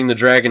 They bring the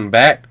dragon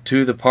back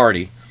to the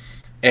party.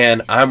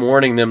 And I'm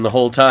warning them the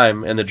whole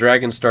time, and the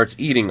dragon starts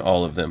eating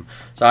all of them.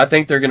 So I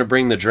think they're going to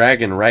bring the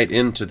dragon right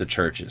into the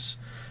churches.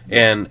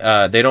 And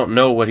they don't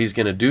know what he's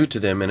going to do to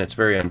them, and it's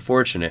very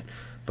unfortunate.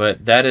 But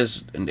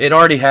it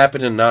already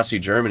happened in Nazi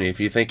Germany. If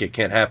you think it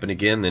can't happen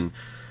again, then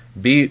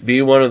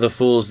be one of the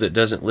fools that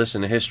doesn't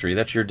listen to history.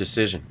 That's your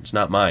decision. It's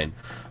not mine.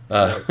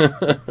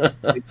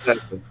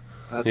 Exactly.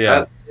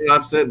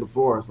 I've said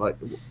before, it's like,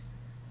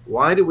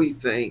 why do we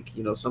think,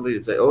 somebody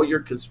would say, oh, you're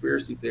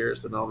conspiracy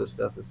theorists and all this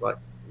stuff. It's like,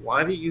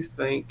 why do you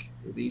think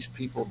these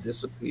people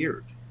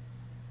disappeared?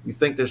 You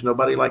think there's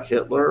nobody like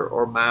Hitler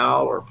or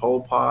Mao or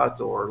Pol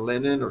Pot or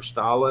Lenin or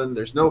Stalin?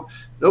 There's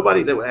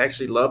nobody that would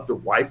actually love to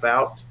wipe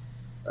out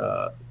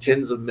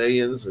tens of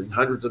millions and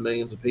hundreds of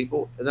millions of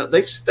people. And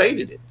they've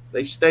stated it.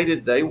 They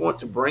stated they want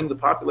to bring the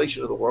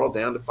population of the world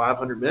down to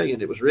 500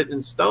 million. It was written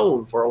in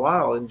stone for a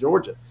while in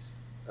Georgia,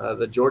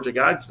 the Georgia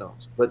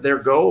Guidestones. But their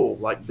goal,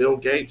 like Bill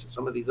Gates and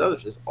some of these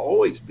others, has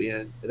always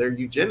been, they're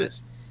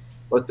eugenists.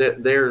 But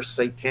they're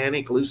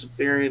satanic,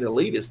 Luciferian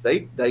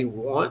elitists. They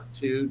want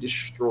to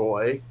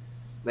destroy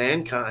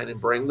mankind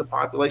and bring the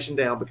population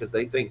down because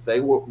they think they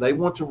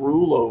want to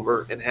rule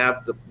over and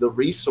have the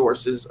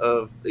resources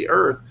of the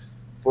earth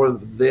for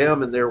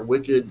them and their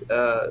wicked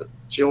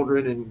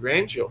children and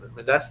grandchildren. I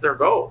mean, that's their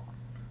goal.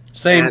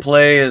 Same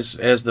play as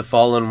the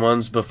fallen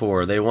ones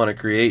before. They want to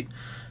create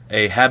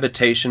a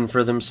habitation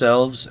for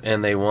themselves,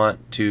 and they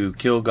want to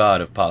kill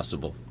God if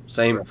possible.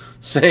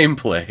 Same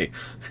play,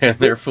 and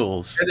they're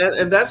fools.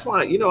 And that's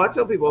why, I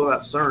tell people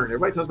about CERN.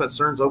 Everybody talks about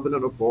CERN's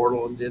opening a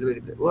portal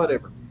and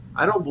whatever.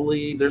 I don't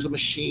believe there's a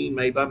machine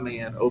made by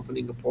man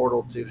opening a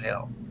portal to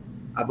hell.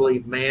 I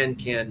believe man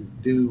can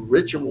do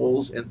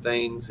rituals and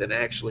things and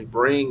actually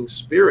bring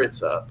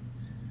spirits up.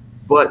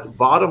 But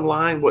bottom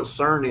line, what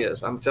CERN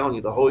is, I'm telling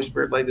you, the Holy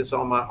Spirit laid this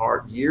on my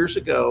heart years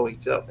ago.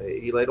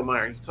 He laid on my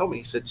heart. He told me,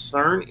 he said,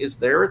 CERN is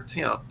their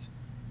attempt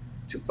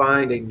to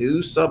find a new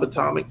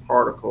subatomic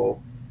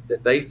particle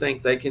that they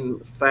think they can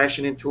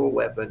fashion into a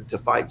weapon to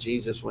fight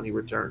Jesus when he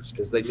returns.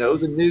 Because they know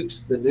the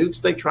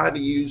nukes they tried to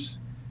use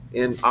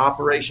in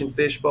Operation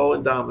Fishbowl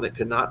and Dominic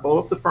could not blow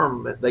up the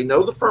firmament. They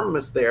know the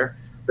firmament's there.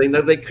 They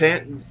know they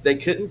couldn't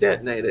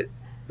detonate it.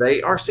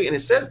 They are seeing,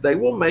 it says they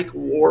will make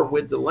war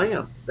with the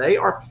Lamb. They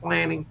are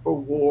planning for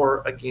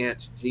war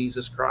against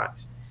Jesus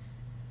Christ.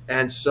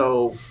 And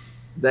so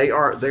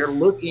they're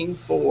looking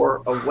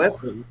for a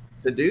weapon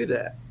to do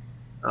that.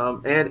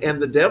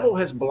 And the devil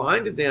has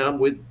blinded them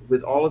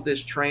with all of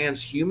this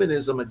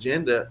transhumanism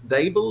agenda.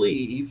 They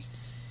believe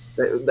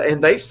that,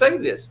 and they say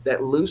this,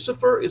 that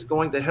Lucifer is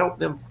going to help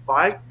them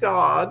fight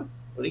God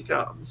when he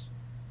comes,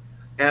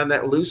 and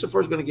that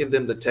Lucifer is going to give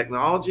them the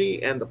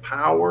technology and the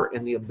power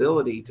and the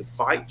ability to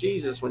fight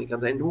Jesus when he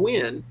comes and to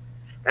win,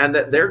 and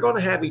that they're going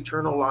to have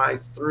eternal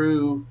life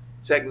through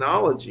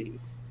technology.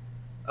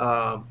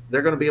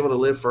 They're going to be able to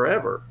live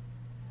forever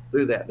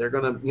through that. They're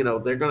going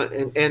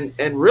to,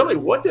 and really,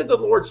 what did the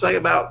Lord say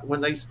about when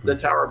the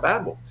Tower of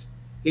Babel?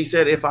 He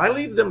said, if I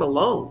leave them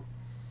alone,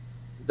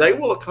 they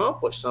will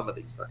accomplish some of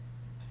these things.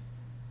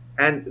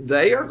 And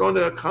they are going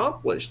to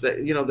accomplish that.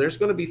 There's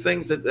going to be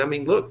things that,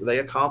 look, they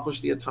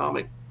accomplished the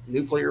atomic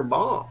nuclear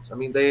bombs.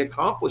 They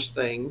accomplish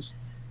things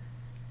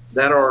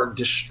that are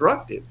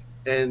destructive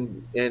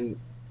and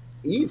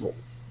evil.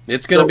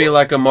 It's going to be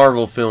like a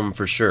Marvel film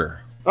for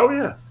sure. Oh,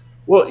 yeah.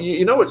 Well,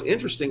 what's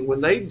interesting,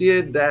 when they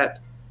did that,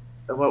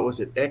 what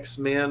was it,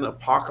 X-Men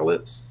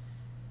Apocalypse,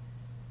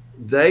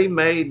 they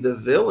made the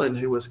villain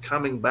who was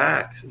coming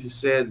back, who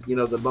said,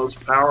 the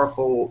most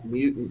powerful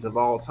mutant of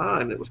all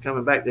time that was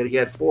coming back, that he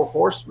had 4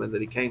 horsemen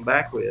that he came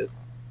back with.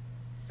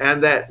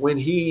 And that when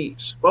he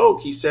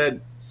spoke, he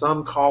said,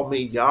 some call me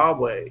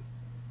Yahweh.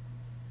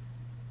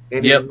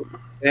 And yep.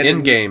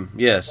 In game,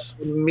 yes.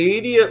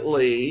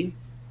 Immediately,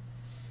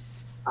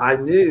 I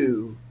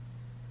knew,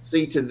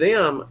 see, to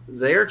them,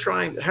 they're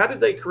trying, how did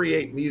they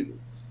create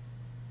mutants?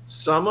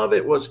 Some of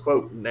it was,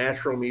 quote,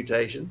 natural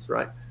mutations,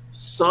 right?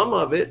 Some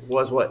of it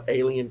was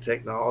alien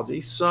technology.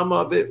 Some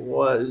of it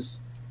was,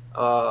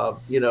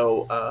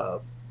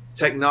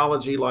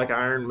 technology like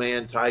Iron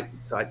Man type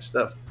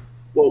stuff.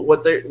 Well,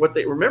 what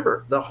they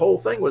remember, the whole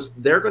thing was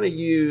they're going to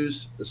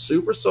use the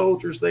super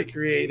soldiers they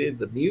created,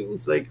 the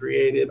mutants they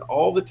created,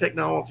 all the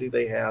technology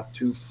they have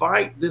to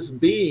fight this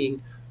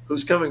being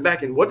who's coming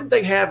back. And what did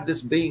they have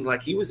this being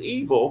like? He was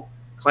evil,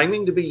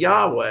 claiming to be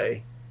Yahweh,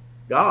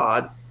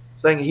 God,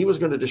 saying he was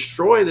going to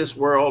destroy this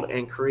world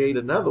and create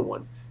another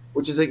one,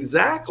 which is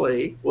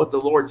exactly what the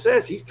Lord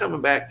says. He's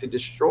coming back to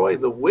destroy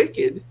the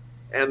wicked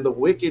and the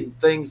wicked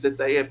things that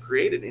they have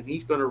created, and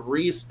he's going to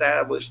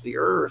reestablish the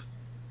earth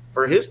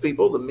for his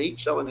people. The meek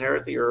shall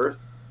inherit the earth.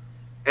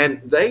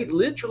 And they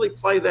literally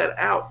play that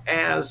out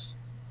as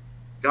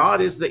God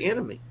is the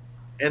enemy.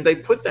 And they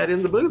put that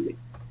in the movie.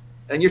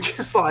 And you're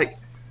just like,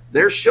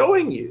 they're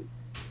showing you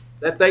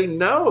that they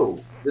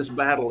know this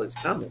battle is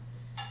coming.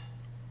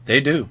 They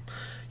do.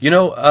 You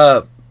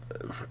know,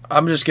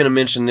 I'm just going to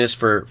mention this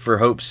for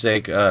hope's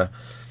sake.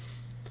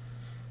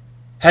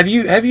 Have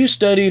you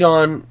studied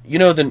on, you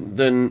know,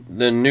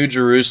 the New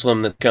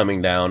Jerusalem that's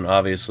coming down,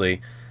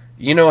 obviously?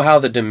 You know how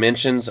the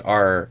dimensions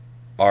are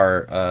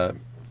all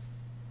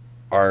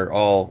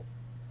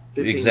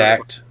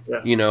exact,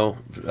 yeah. You know,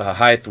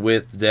 height,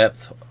 width,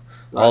 depth,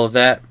 right. All of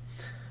that.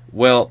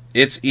 Well,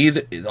 it's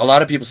either, a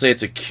lot of people say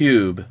it's a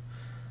cube,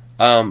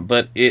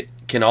 but it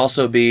can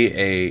also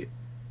be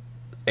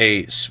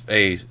a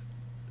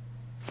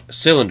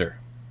cylinder.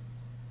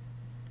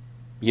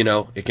 You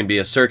know, it can be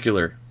a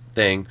circular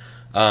thing,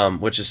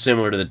 which is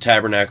similar to the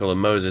tabernacle of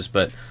Moses.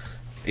 But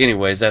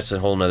anyways, that's a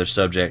whole nother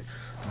subject.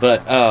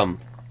 But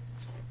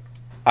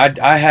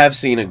I have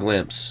seen a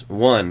glimpse,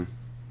 one,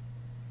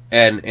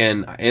 and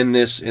in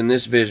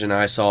this vision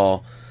I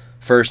saw,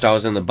 first I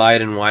was in the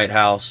Biden White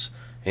House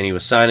and he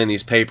was signing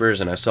these papers,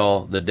 and I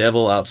saw the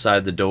devil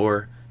outside the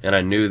door, and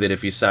I knew that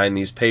if he signed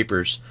these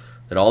papers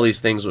that all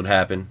these things would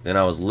happen. Then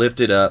I was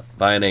lifted up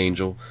by an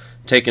angel,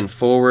 taken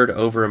forward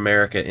over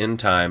America in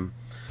time.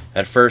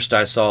 At first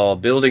I saw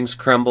buildings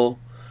crumble,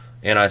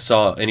 and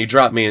he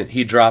dropped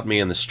me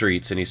in the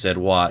streets, and he said,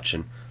 watch.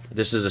 And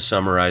this is a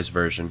summarized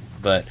version,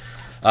 but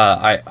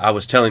I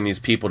was telling these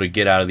people to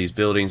get out of these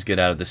buildings, get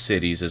out of the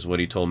cities, is what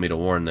he told me to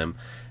warn them.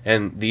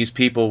 And these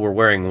people were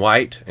wearing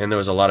white, and there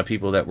was a lot of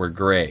people that were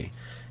gray.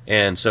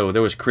 And so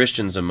there was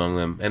Christians among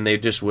them, and they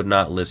just would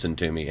not listen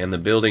to me. And the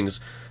buildings,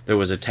 there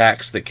was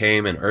attacks that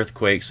came, and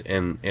earthquakes,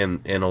 and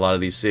a lot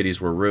of these cities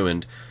were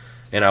ruined.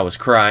 And I was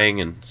crying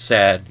and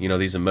sad. You know,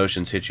 these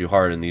emotions hit you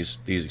hard in these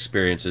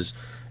experiences.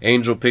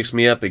 Angel picks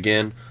me up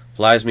again,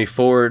 flies me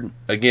forward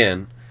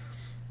again,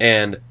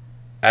 and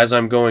as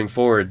I'm going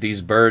forward,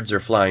 these birds are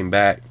flying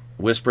back,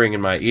 whispering in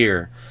my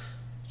ear,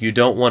 you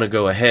don't want to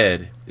go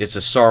ahead. It's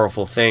a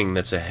sorrowful thing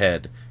that's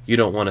ahead. You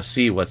don't want to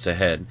see what's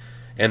ahead.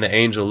 And the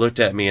angel looked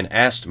at me and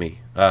asked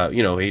me,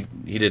 you know, he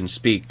didn't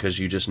speak because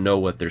you just know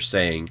what they're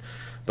saying,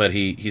 but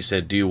he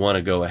said, do you want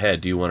to go ahead?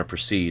 Do you want to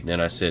proceed?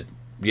 And I said,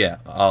 yeah,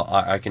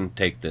 I can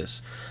take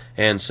this.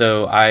 And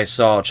so I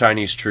saw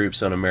Chinese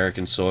troops on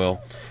American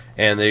soil,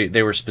 and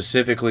they were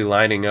specifically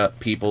lining up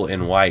people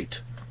in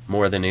white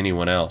more than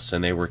anyone else,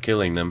 and they were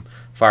killing them,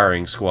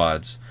 firing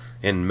squads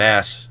in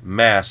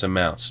mass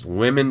amounts,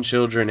 women,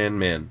 children, and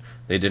men.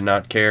 They did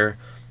not care.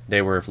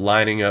 They were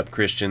lining up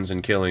Christians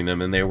and killing them,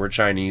 and they were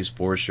Chinese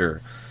for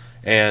sure.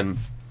 And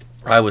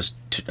I was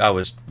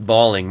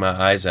bawling my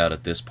eyes out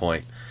at this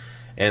point.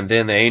 And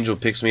then the angel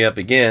picks me up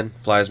again,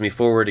 flies me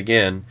forward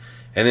again,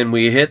 and then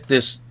we hit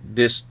this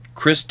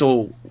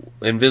crystal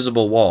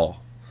invisible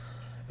wall.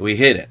 We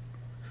hit it,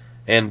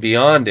 and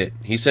beyond it,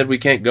 he said we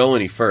can't go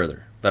any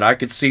further, but I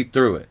could see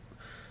through it.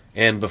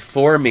 And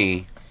before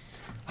me,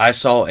 I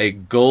saw a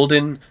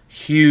golden,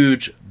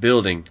 huge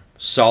building,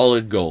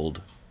 solid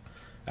gold.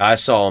 I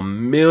saw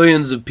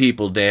millions of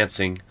people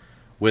dancing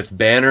with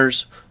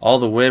banners. All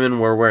the women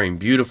were wearing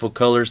beautiful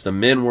colors. The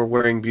men were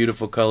wearing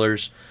beautiful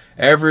colors.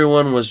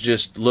 Everyone was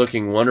just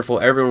looking wonderful.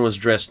 Everyone was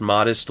dressed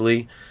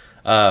modestly.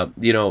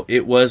 You know,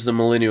 it was the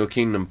Millennial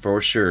Kingdom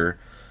for sure.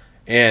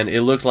 And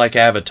it looked like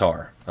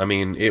Avatar. I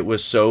mean, it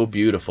was so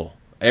beautiful.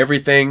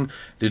 Everything,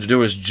 there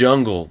was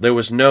jungle. There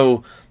was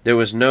no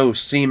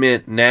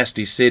cement,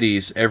 nasty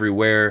cities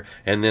everywhere,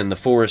 and then the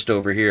forest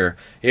over here.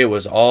 It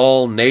was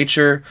all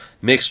nature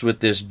mixed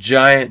with this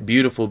giant,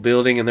 beautiful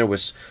building, and there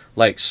was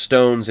like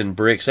stones and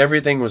bricks.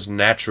 Everything was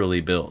naturally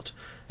built,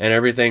 and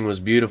everything was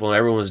beautiful, and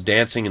everyone was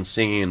dancing and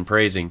singing and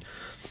praising.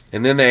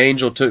 And then the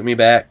angel took me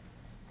back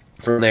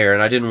from there,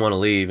 and I didn't want to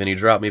leave, and he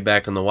dropped me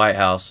back in the White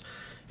House,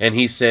 and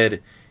he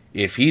said,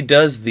 if he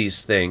does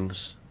these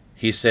things,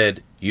 he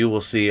said, you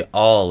will see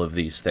all of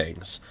these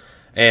things.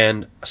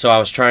 And so I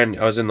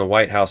was in the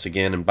White House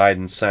again, and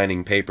Biden's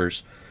signing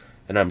papers,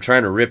 and I'm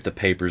trying to rip the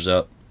papers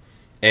up,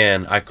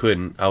 and I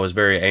couldn't. I was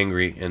very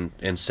angry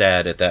and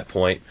sad at that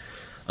point.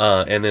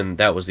 And then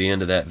that was the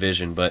end of that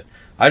vision. But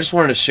I just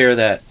wanted to share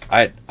that.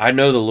 I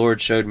know the Lord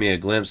showed me a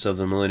glimpse of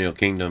the Millennial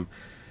Kingdom,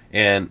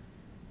 and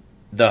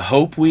the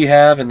hope we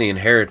have and the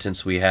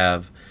inheritance we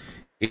have,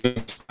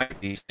 despite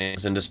these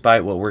things and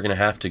despite what we're going to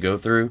have to go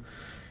through,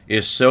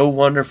 is so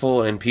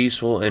wonderful and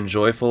peaceful and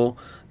joyful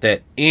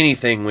that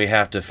anything we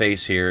have to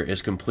face here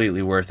is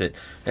completely worth it.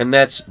 And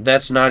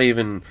that's not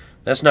even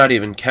That's not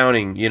even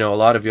counting, you know, a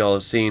lot of y'all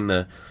have seen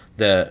the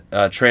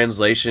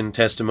translation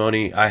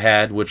testimony I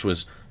had, which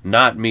was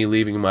not me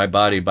leaving my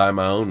body by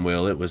my own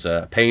will. It was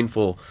a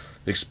painful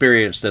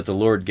experience that the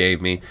Lord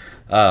gave me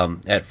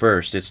at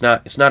first. It's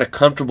not a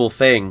comfortable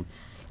thing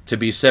to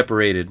be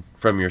separated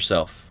from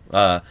yourself.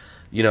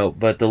 You know,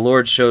 but the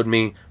Lord showed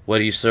me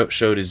what He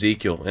showed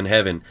Ezekiel in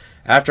heaven.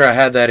 After I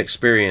had that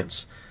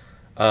experience,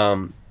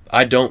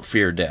 I don't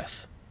fear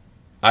death.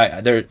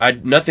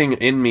 Nothing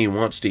in me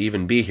wants to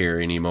even be here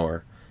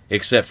anymore,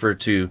 except for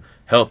to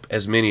help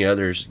as many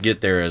others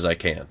get there as I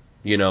can.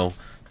 You know,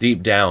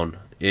 deep down,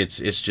 it's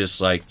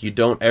just like you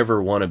don't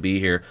ever want to be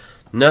here.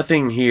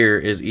 Nothing here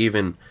is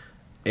even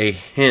a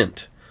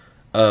hint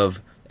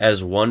of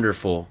as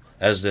wonderful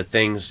as the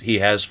things He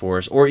has for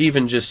us, or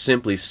even just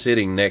simply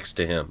sitting next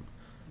to Him.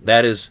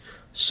 That is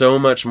so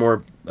much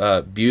more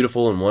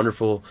beautiful and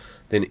wonderful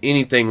than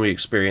anything we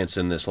experience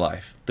in this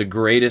life. The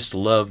greatest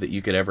love that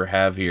you could ever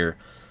have here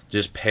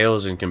just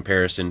pales in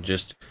comparison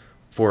just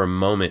for a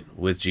moment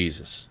with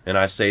Jesus. And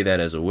I say that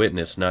as a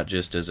witness, not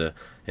just as a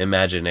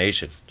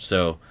imagination.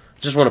 So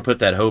just want to put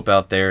that hope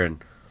out there.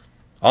 And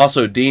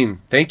also,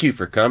 Dean, thank you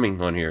for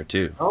coming on here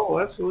too. Oh,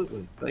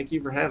 absolutely. Thank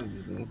you for having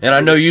me, man. And I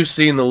know you've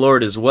seen the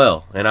Lord as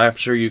well, and I'm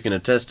sure you can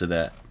attest to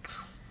that.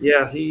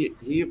 Yeah,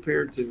 he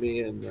appeared to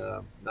me in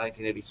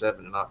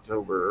 1987 in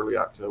October, early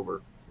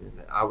October. And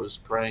I was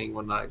praying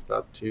one night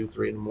about 2,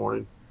 3 in the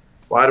morning,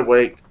 wide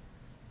awake.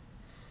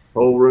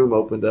 Whole room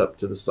opened up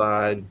to the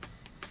side.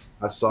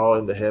 I saw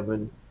into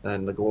heaven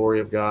and the glory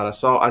of God. I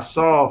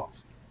saw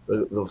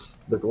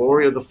the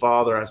glory of the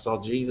Father. I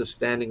saw Jesus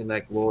standing in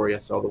that glory. I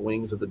saw the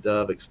wings of the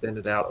dove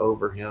extended out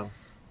over Him.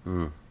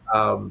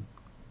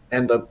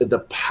 And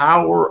the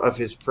power of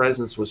His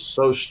presence was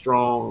so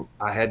strong.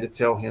 I had to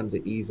tell Him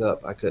to ease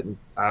up. I could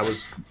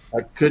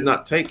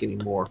not take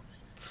anymore.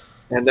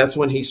 And that's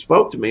when He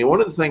spoke to me.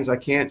 One of the things I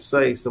can't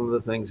say, some of the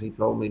things He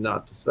told me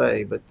not to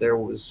say, but there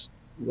was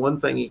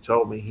one thing He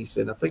told me. He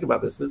said, now think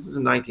about this. This is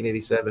in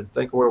 1987.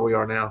 Think of where we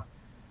are now.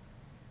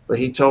 But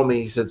He told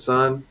me, He said,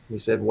 son, He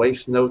said,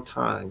 waste no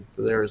time,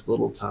 for there is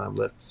little time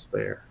left to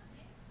spare.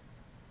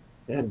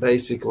 And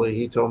basically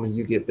He told me,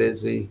 you get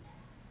busy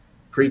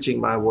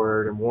preaching my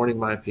word and warning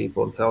my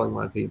people and telling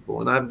my people.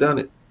 And I've done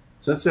it.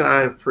 Since then, I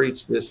have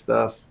preached this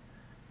stuff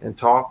and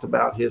talked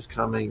about His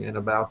coming and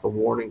about the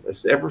warning.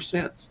 Ever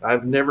since,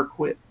 I've never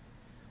quit,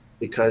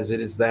 because it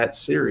is that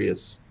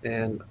serious.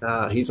 And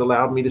He's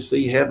allowed me to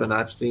see heaven.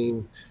 I've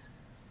seen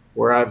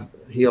where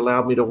He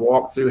allowed me to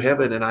walk through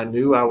heaven, and I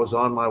knew I was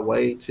on my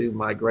way to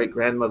my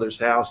great-grandmother's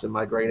house and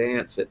my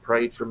great-aunts that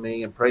prayed for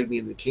me and prayed me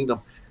in the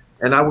kingdom.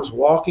 And I was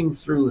walking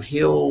through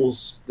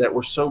hills that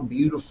were so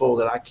beautiful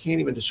that I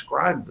can't even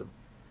describe them.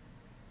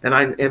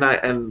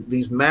 And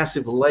these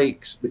massive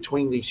lakes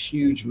between these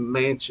huge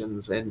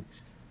mansions, and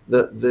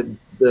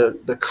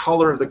the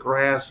color of the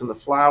grass and the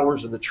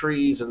flowers and the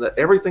trees, and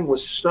everything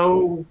was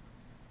so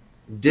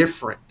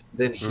different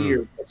than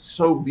here. It's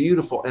so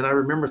beautiful. And I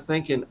remember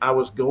thinking I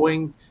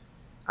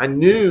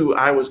knew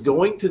I was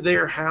going to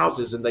their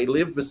houses, and they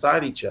lived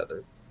beside each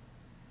other,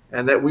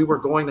 and that we were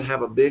going to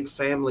have a big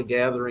family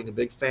gathering, a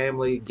big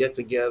family get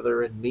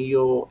together and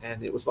meal.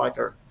 And it was like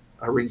a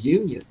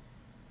reunion.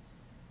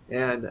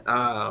 And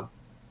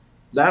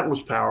that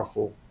was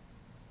powerful.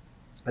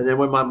 And then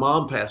when my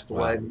mom passed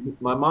away,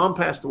 my mom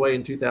passed away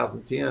in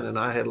 2010, and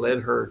I had led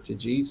her to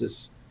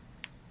Jesus.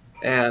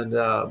 And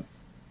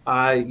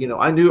I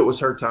knew it was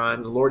her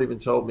time. The Lord even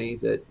told me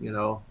that,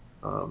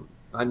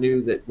 I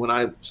knew that when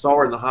I saw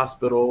her in the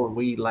hospital and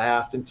we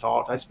laughed and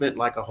talked, I spent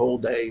like a whole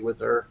day with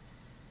her.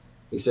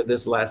 He said,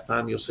 this is the last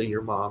time you'll see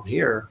your mom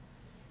here.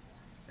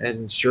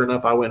 And sure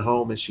enough, I went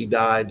home and she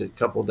died a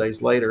couple of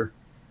days later.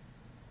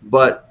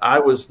 But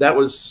that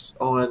was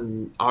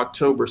on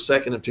October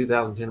 2nd of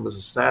 2010. It was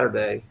a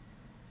Saturday.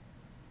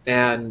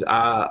 And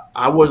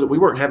we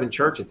weren't having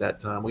church at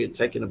that time. We had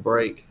taken a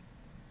break.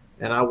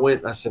 And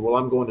I said, well,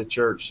 I'm going to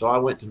church. So I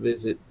went to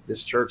visit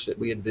this church that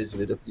we had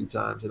visited a few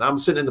times. And I'm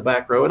sitting in the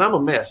back row, and I'm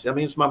a mess. I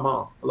mean, it's my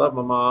mom. I love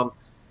my mom.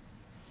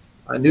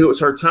 I knew it was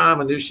her time.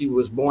 I knew she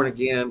was born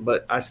again,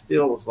 but I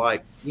still was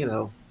like,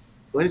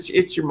 when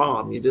it's your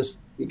mom, you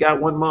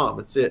got one mom.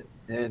 That's it.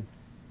 And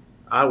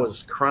I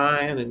was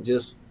crying and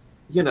just,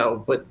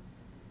 but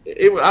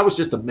I was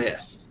just a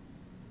mess.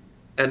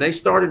 And they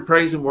started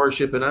praise and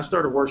worship, and I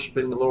started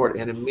worshiping the Lord.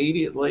 And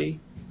immediately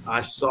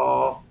I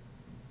saw,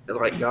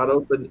 like, God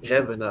opened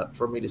heaven up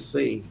for me to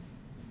see.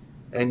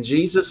 And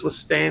Jesus was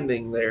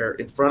standing there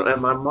in front,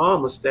 and my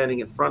mom was standing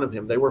in front of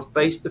Him. They were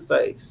face to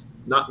face.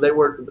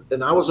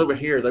 And I was over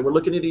here. They were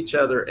looking at each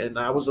other, and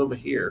I was over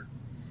here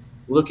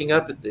looking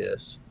up at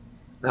this.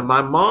 And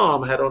my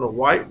mom had on a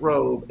white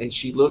robe, and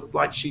she looked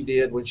like she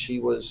did when she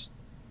was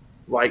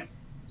like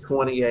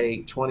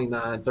 28,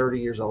 29, 30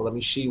 years old. I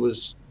mean, she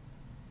was,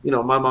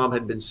 my mom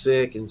had been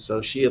sick, and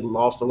so she had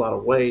lost a lot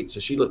of weight.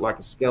 So she looked like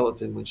a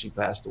skeleton when she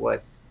passed away.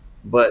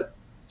 But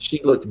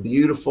she looked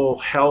beautiful,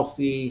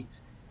 healthy.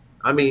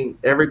 I mean,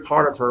 every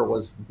part of her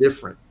was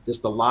different,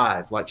 just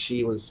alive, like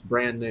she was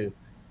brand new.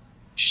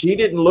 She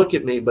didn't look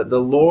at me, but the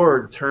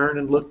Lord turned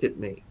and looked at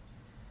me.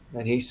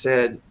 And he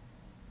said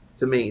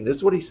to me, this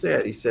is what he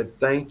said. He said,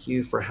 "Thank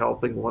you for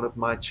helping one of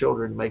my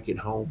children make it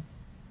home."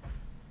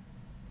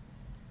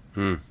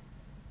 Hmm.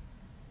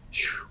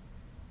 Whew.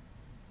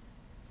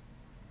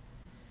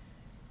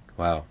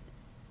 Wow.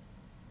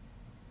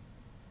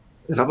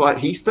 And I'm like,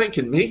 he's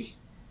thanking me?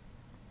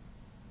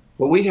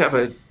 Well, we have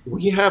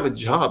a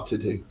job to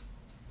do.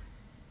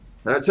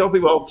 And I tell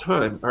people all the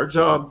time, our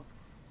job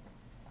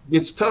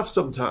gets tough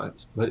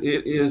sometimes, but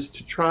it is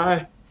to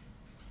try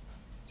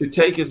to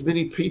take as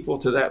many people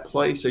to that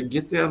place and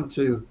get them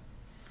to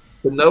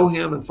know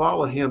him and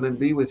follow him and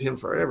be with him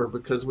forever,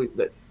 because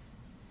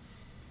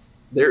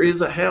there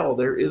is a hell,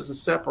 there is a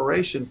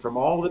separation from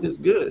all that is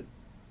good.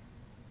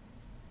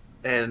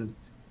 And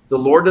the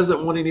Lord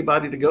doesn't want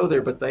anybody to go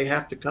there, but they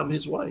have to come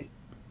his way.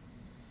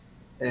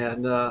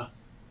 And,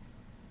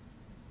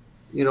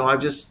 you know,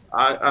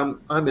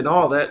 I'm in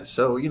awe of that.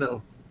 So, you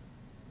know,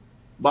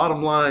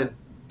 bottom line,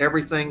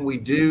 everything we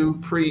do,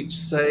 preach,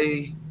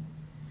 say,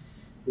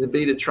 would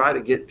be to try to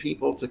get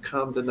people to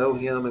come to know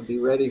him and be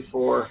ready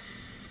for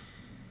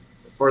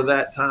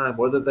that time,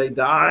 whether they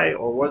die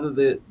or whether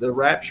the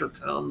rapture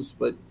comes,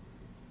 but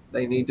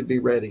they need to be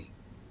ready.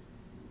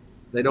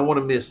 They don't want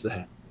to miss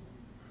that.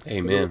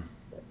 Amen.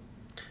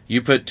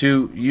 You put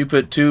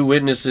two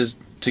witnesses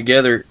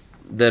together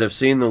that have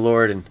seen the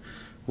Lord, and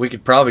we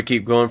could probably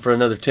keep going for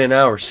another 10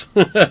 hours.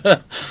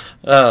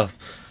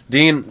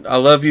 Dean, I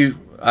love you.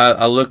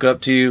 I look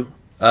up to you.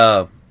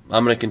 I'm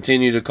going to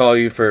continue to call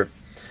you for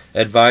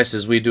advice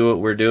as we do what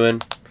we're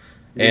doing.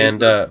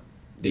 And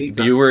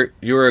you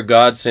were a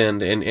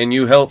godsend, and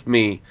you helped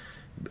me,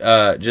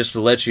 just to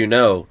let you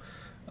know,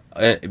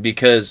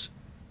 because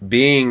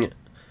being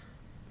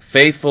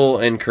faithful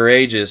and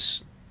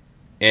courageous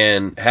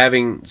and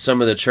having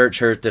some of the church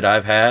hurt that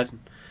I've had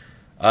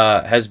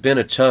has been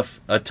a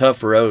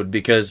tough road,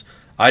 because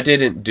I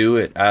didn't do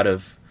it out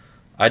of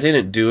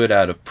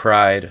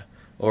pride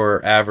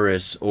or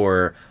avarice,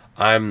 or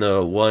I'm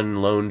the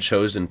one lone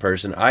chosen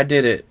person. I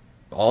did it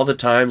all the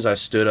times I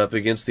stood up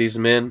against these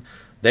men.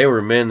 They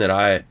were men that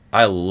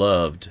I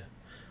loved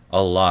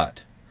a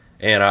lot,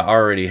 and I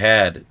already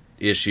had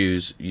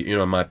issues, you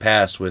know, in my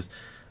past with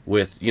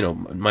you know,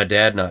 my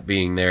dad not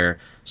being there.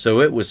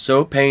 So it was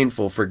so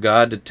painful for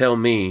God to tell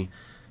me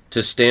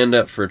to stand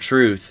up for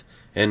truth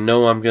and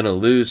know I'm going to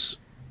lose,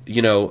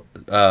 you know,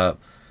 at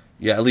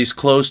least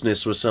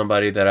closeness with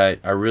somebody that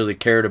I really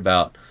cared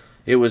about.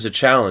 It was a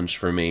challenge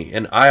for me,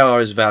 and I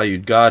always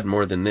valued God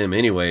more than them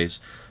anyways.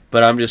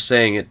 But I'm just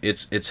saying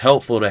it's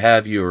helpful to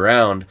have you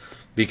around,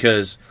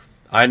 because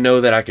I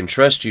know that I can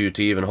trust you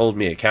to even hold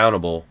me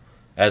accountable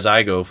as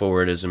I go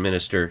forward as a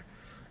minister.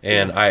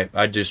 And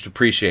I just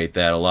appreciate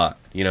that a lot.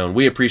 You know, and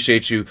we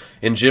appreciate you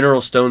in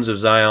general. Stones of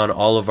Zion,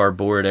 all of our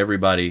board,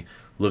 everybody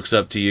looks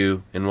up to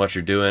you and what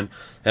you're doing.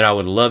 And I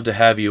would love to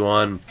have you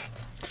on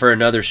for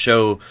another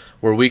show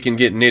where we can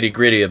get nitty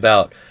gritty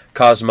about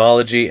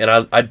cosmology.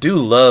 And I do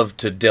love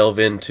to delve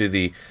into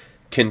the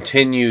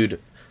continued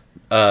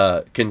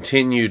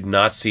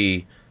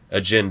Nazi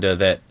agenda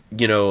that,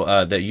 you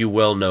know, that you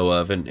well know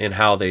of, and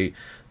how they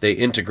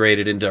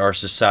integrated into our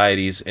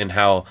societies, and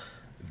how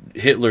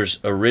Hitler's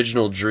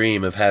original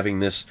dream of having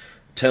this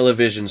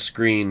television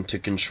screen to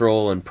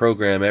control and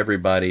program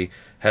everybody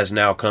has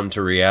now come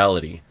to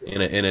reality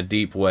in a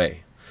deep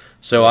way.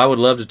 So I would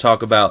love to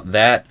talk about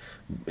that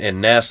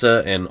and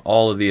NASA and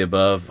all of the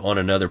above on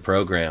another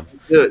program.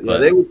 Good.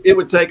 Yeah, it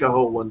would take a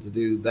whole one to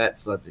do that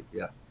subject.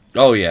 Yeah.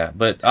 Oh yeah,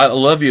 but I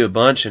love you a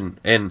bunch, and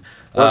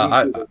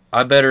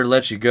I better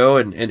let you go,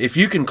 and if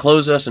you can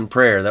close us in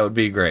prayer, that would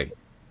be great.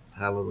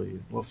 Hallelujah.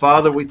 Well,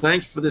 Father, we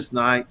thank you for this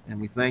night, and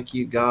we thank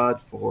you,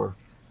 God, for,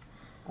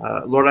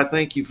 Lord, I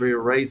thank you for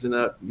your raising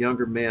up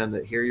younger men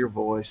that hear your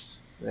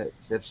voice, that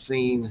have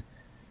seen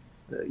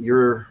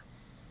your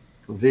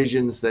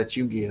visions that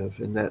you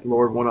give, and that,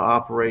 Lord, want to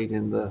operate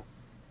in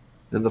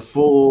the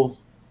full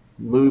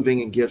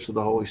moving and gifts of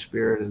the Holy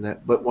Spirit, and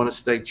that, but want to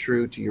stay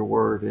true to your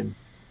word and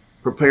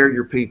prepare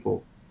your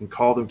people and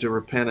call them to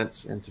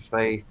repentance and to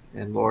faith.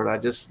 And Lord, I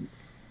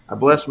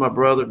bless my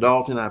brother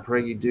Dalton. I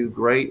pray you do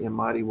great and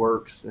mighty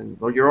works. And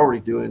Lord, you're already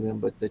doing them,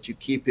 but that you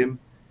keep him,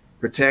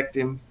 protect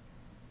him,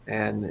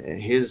 and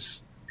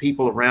his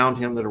people around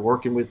him that are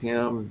working with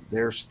him,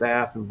 their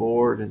staff and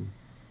board, and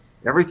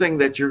everything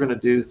that you're going to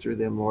do through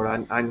them,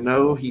 Lord. I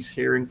know he's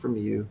hearing from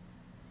you,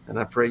 and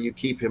I pray you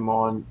keep him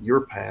on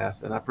your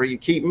path, and I pray you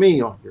keep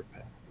me on your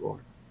path, Lord.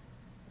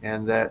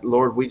 And that,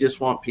 Lord, we just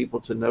want people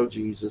to know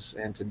Jesus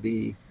and to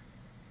be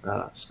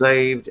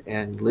saved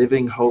and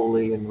living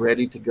holy and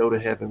ready to go to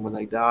heaven when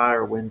they die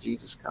or when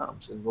Jesus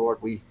comes. And Lord,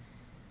 we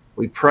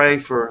pray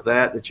for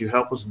that you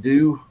help us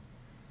do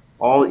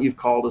all that you've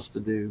called us to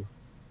do,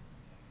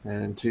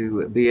 and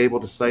to be able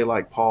to say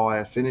like Paul, I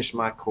have finished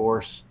my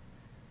course,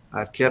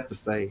 I've kept the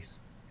faith.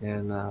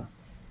 And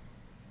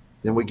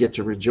then we get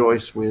to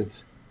rejoice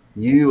with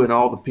you and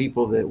all the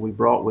people that we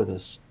brought with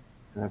us.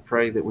 And I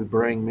pray that we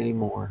bring many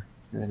more,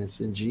 and it's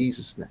in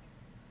Jesus' name.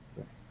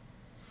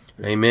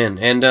 Amen.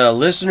 And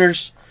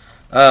listeners,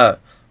 I'm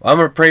going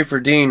to pray for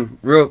Dean.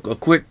 A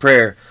quick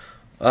prayer.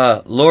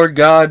 Lord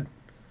God,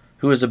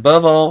 who is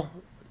above all.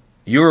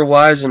 You are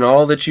wise in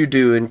all that you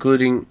do,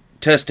 including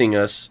testing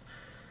us.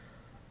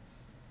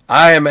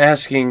 I am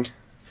asking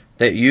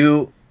that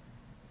you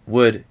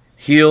would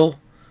heal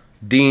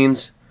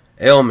Dean's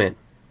ailment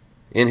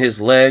in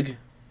his leg.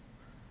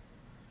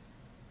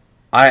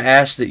 I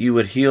ask that you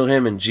would heal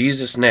him in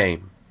Jesus'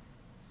 name.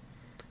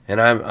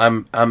 And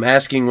I'm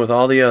asking with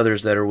all the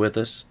others that are with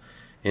us,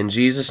 in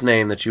Jesus'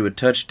 name, that you would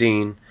touch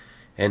Dean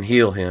and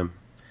heal him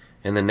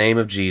in the name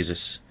of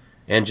Jesus.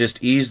 And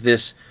just ease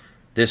this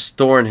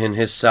thorn in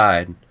his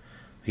side.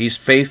 He's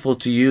faithful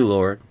to you,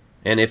 Lord.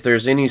 And if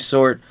there's any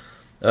sort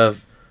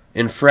of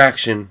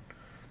infraction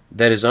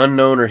that is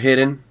unknown or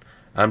hidden,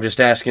 I'm just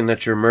asking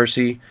that your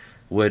mercy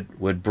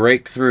would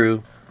break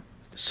through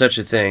such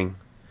a thing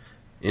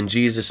in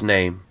Jesus'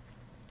 name.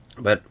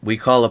 But we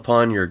call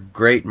upon your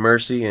great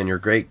mercy and your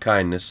great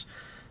kindness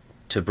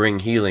to bring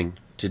healing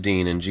to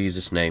Dean in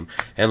Jesus' name.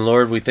 And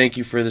Lord, we thank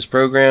you for this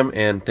program,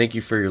 and thank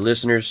you for your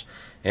listeners.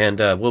 And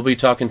we'll be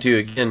talking to you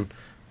again,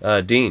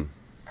 Dean.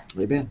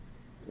 Amen.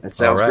 That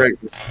sounds great.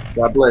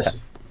 God bless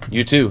you.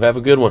 You too. Have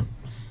a good one.